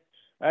 man,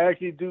 I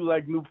actually do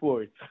like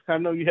Newports. I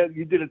know you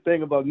did a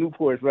thing about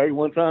Newports, right,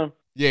 one time?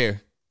 Yeah.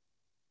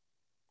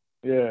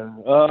 Yeah.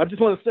 I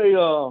just want to say,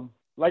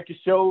 like your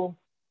show.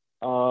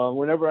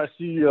 Whenever I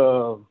see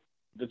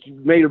that you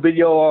made a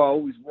video, I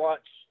always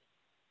watch.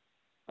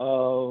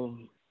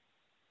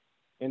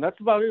 And that's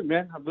about it,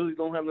 man. I really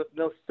don't have nothing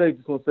else to say.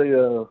 Just want to say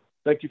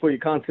thank you for your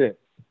content.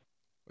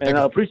 And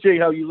I appreciate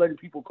how you letting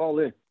people call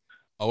in.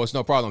 Oh, it's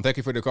no problem. Thank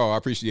you for the call. I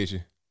appreciate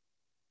you.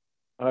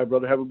 All right,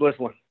 brother. Have a blessed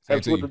one. Same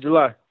Happy to 4th you. of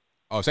July.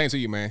 Oh, same to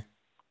you, man.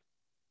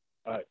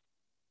 All right.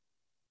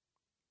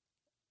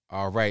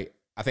 All right.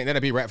 I think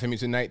that'll be a wrap for me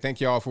tonight. Thank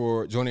y'all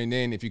for joining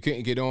in. If you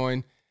couldn't get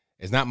on,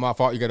 it's not my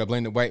fault. You got to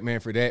blame the white man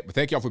for that. But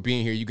thank y'all for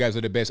being here. You guys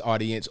are the best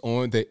audience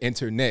on the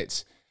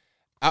internets.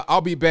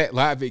 I'll be back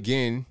live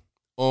again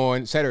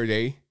on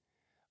Saturday.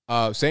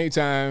 Same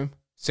time,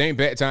 same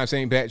bat time,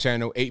 same bat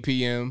channel, 8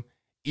 p.m.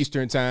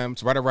 Eastern time.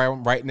 It's right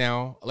around right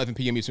now, 11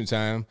 p.m. Eastern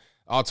time.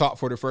 I'll talk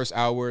for the first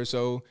hour or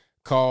so,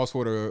 calls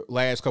for the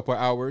last couple of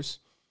hours.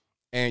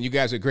 And you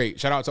guys are great.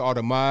 Shout out to all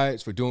the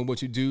mods for doing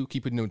what you do,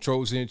 keeping them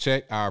trolls in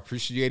check. I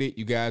appreciate it.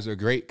 You guys are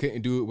great.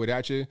 Couldn't do it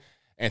without you.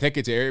 And thank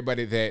you to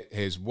everybody that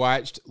has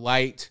watched,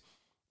 liked,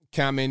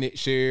 commented,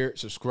 shared,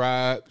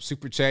 subscribed,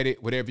 super chatted,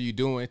 whatever you're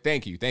doing.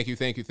 Thank you. Thank you.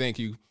 Thank you. Thank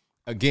you.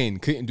 Again,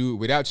 couldn't do it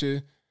without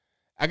you.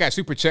 I got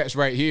super chats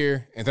right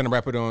here, and then I'll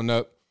wrap it on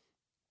up.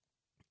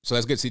 So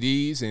let's get to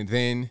these, and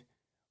then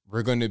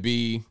we're going to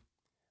be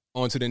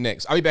on to the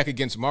next. I'll be back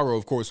again tomorrow,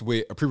 of course,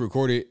 with a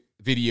pre-recorded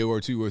video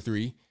or 2 or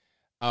 3.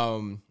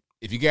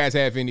 If you guys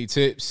have any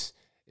tips,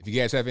 if you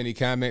guys have any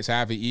comments, I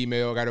have an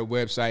email, got a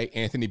website,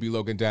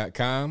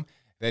 anthonyblogan.com.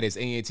 That is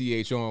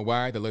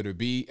ANTHONY, the letter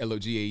B,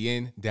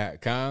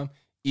 LOGAN.com.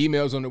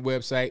 Emails on the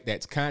website.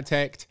 That's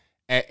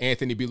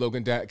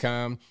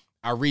contact@anthonyblogan.com.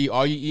 I read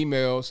all your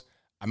emails.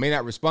 I may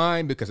not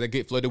respond because I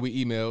get flooded with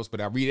emails, but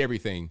I read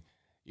everything.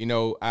 You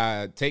know,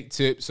 I take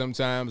tips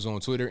sometimes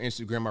on Twitter,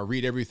 Instagram. I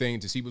read everything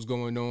to see what's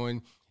going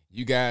on.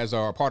 You guys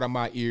are a part of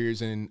my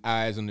ears and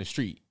eyes on the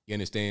street. You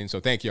understand?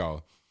 So thank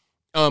y'all.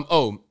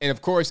 Oh, and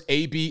of course,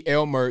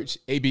 ABL merch,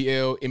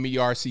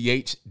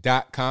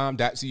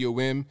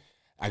 ABLmerch.com.com.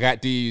 I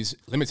got these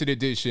limited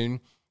edition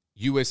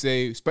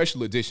USA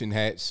special edition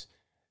hats.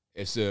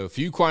 It's a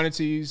few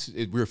quantities.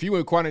 We're few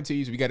in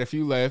quantities. We got a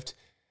few left.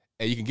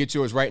 And you can get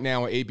yours right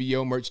now on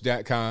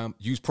ABLmerch.com.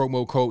 Use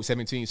promo code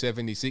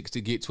 1776 to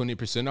get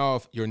 20%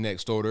 off your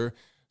next order.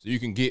 So you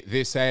can get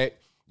this hat.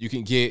 You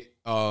can get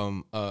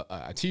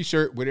a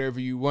t-shirt, whatever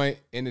you want,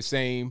 in the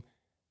same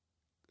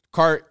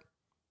cart.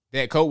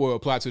 That code will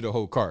apply to the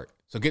whole cart.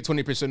 So get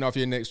 20% off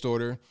your next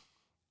order.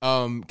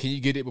 Can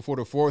you get it before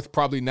the 4th?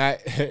 Probably not,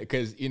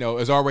 because, you know,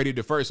 it's already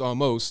the 1st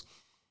almost.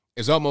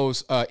 It's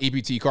almost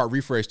EBT cart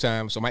refresh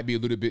time, so it might be a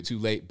little bit too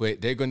late,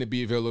 but they're going to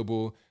be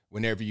available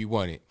whenever you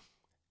want it.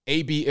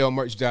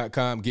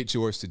 ABLmerch.com. Get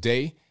yours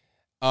today.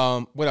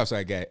 What else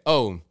I got?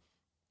 Oh,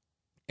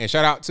 and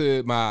shout out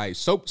to my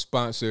soap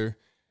sponsor,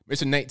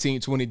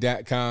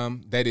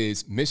 Mr1920.com. That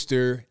is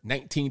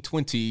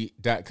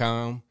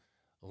Mr1920.com.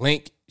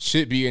 Link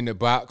should be in the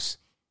box.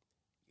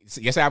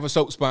 Yes, I have a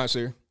soap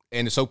sponsor,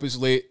 and the soap is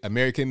lit,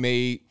 American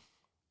made.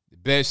 The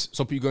best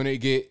soap you're going to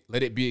get.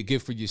 Let it be a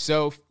gift for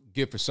yourself,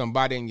 gift for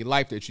somebody in your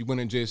life that you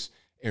want to just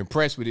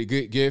impress with a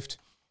good gift.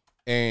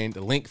 And the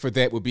link for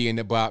that will be in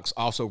the box,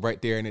 also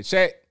right there in the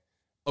chat.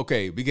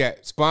 Okay, we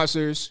got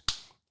sponsors.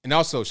 And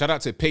also, shout out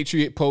to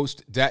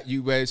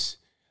patriotpost.us,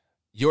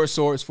 your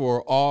source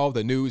for all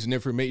the news and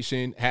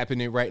information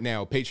happening right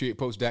now,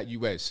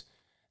 patriotpost.us.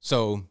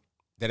 So,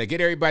 did I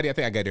get everybody? I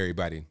think I got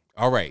everybody.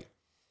 All right.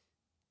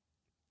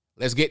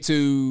 Let's get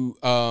to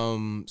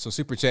some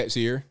super chats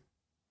here.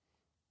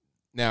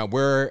 Now,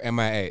 where am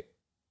I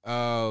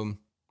at?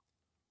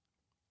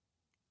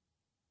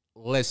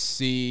 Let's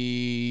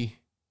see.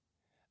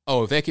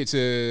 Oh, thank you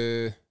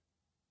to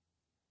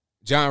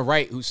John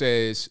Wright, who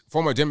says,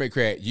 former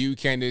Democrat, you,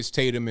 Candace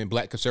Tatum, and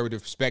Black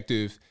conservative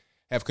perspective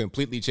have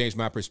completely changed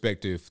my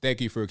perspective. Thank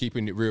you for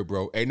keeping it real,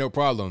 bro. Hey, no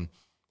problem.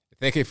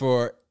 Thank you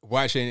for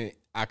watching,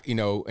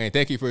 and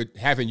thank you for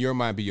having your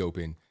mind be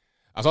open.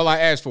 That's all I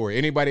ask for.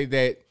 Anybody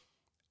that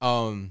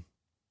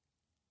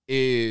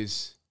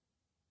is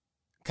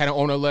kind of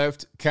on the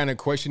left, kind of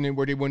questioning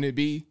where they want to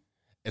be,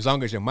 as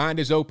long as your mind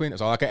is open,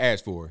 that's all I can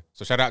ask for.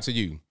 So shout out to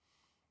you.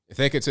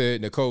 Thank you to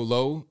Nicole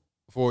Lowe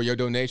for your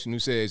donation, who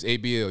says,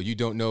 ABL, you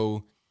don't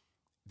know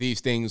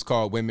these things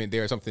called women.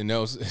 There's something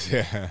else.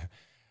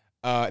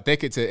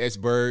 Thank you to S.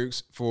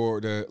 Bergs for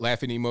the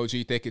laughing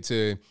emoji. Thank you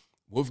to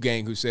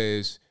Wolfgang, who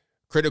says,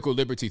 critical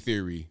liberty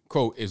theory,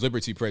 quote, is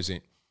liberty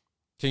present?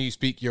 Can you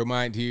speak your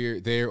mind here,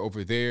 there,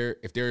 over there?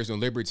 If there is no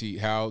liberty,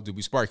 how do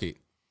we spark it?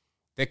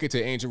 Thank you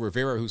to Angel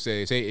Rivera, who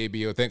says, hey,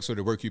 ABL, thanks for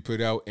the work you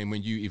put out. And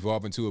when you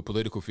evolve into a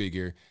political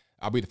figure,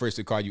 I'll be the first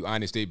to call you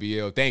honest,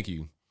 ABL. Thank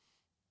you.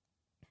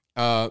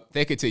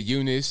 Thank you to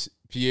Eunice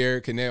Pierre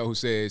Canel, who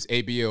says,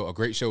 ABL, a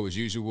great show as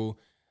usual.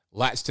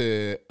 Lots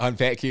to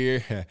unpack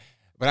here,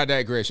 but I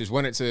digress. Just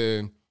wanted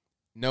to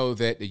know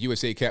that the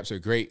USA caps are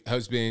great.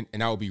 Husband,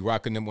 and I will be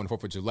rocking them on the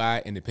 4th of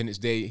July, Independence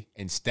Day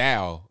in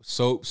style.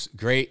 Soaps,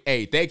 great.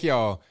 Hey, thank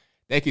y'all.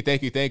 Thank you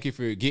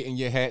for getting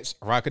your hats,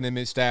 rocking them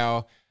in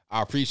style.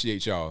 I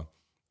appreciate y'all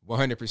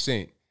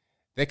 100%.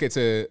 Thank you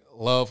to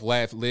Love,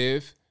 Laugh,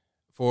 Live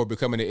for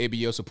becoming an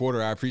ABL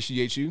supporter. I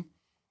appreciate you.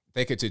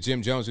 Thank you to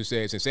Jim Jones, who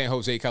says, in San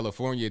Jose,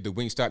 California, the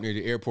Wingstop near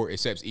the airport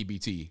accepts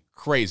EBT.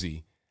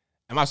 Crazy.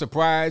 Am I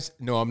surprised?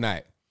 No, I'm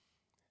not.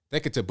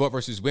 Thank you to Butt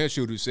versus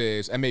Windshield, who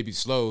says, I may be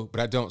slow, but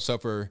I don't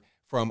suffer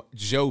from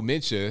Joe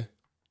Mincha.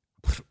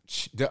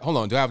 hold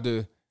on. Do I have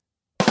to?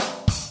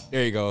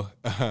 There you go.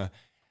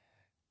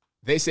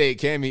 They say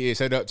Cammy is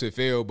set up to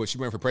fail, but she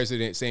ran for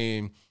president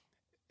saying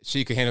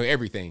she could handle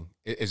everything.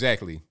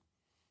 Exactly.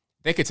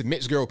 Thank you to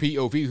Mixed Girl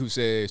POV, who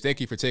says,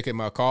 thank you for taking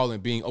my call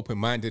and being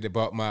open-minded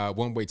about my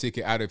one-way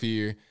ticket out of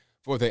here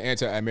for the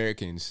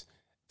anti-Americans.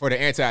 For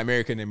the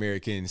anti-American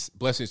Americans.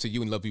 Blessings to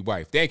you and lovely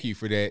wife. Thank you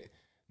for that,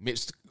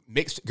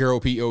 Mixed Girl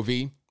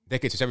POV.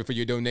 Thank you to Seven for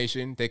your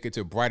donation. Thank you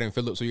to Bryden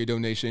Phillips for your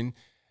donation.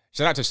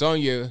 Shout out to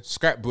Sonia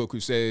Scrapbook, who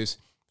says,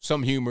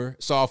 some humor,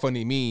 saw a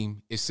funny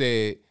meme. It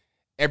said,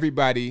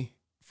 everybody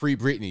free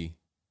Britney.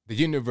 The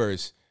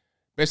universe.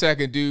 Best I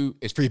can do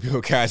is free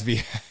Bill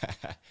Cosby.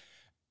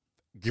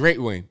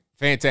 Great one.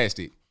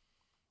 Fantastic.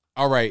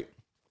 All right.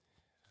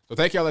 So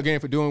thank y'all again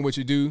for doing what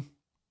you do.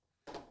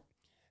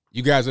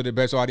 You guys are the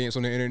best audience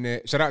on the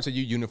internet. Shout out to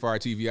you, Unifier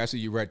TV. I see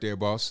you right there,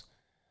 boss.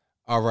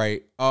 All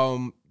right.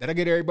 Did I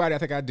get everybody? I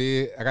think I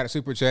did. I got the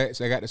super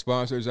chats. I got the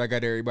sponsors. I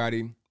got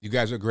everybody. You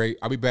guys are great.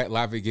 I'll be back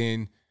live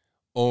again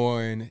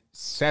on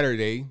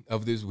Saturday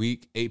of this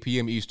week, 8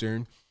 p.m.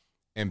 Eastern,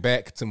 and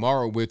back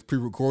tomorrow with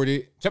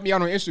pre-recorded. Check me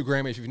out on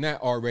Instagram if you're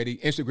not already.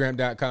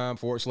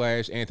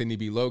 Instagram.com/Anthony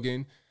B.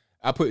 Logan.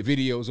 I put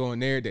videos on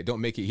there that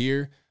don't make it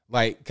here.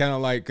 Like, kind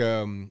of like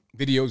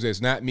videos that's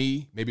not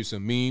me. Maybe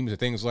some memes and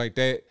things like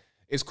that.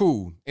 It's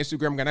cool.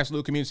 Instagram got a nice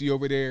little community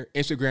over there.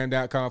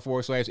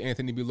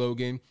 Instagram.com/Anthony B.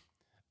 Logan.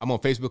 I'm on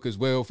Facebook as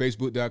well.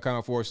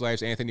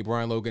 Facebook.com/Anthony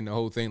Brian Logan. The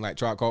whole thing like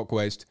Tribe Called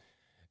Quest.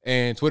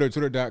 And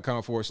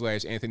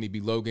Twitter.com/Anthony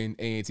B. Logan.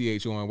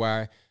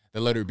 ANTHONY.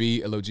 The letter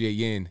B,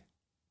 LOGAN.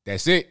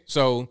 That's it.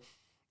 So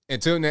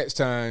until next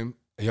time,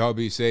 y'all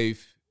be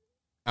safe.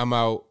 I'm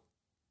out.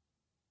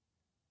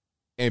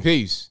 And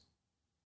peace.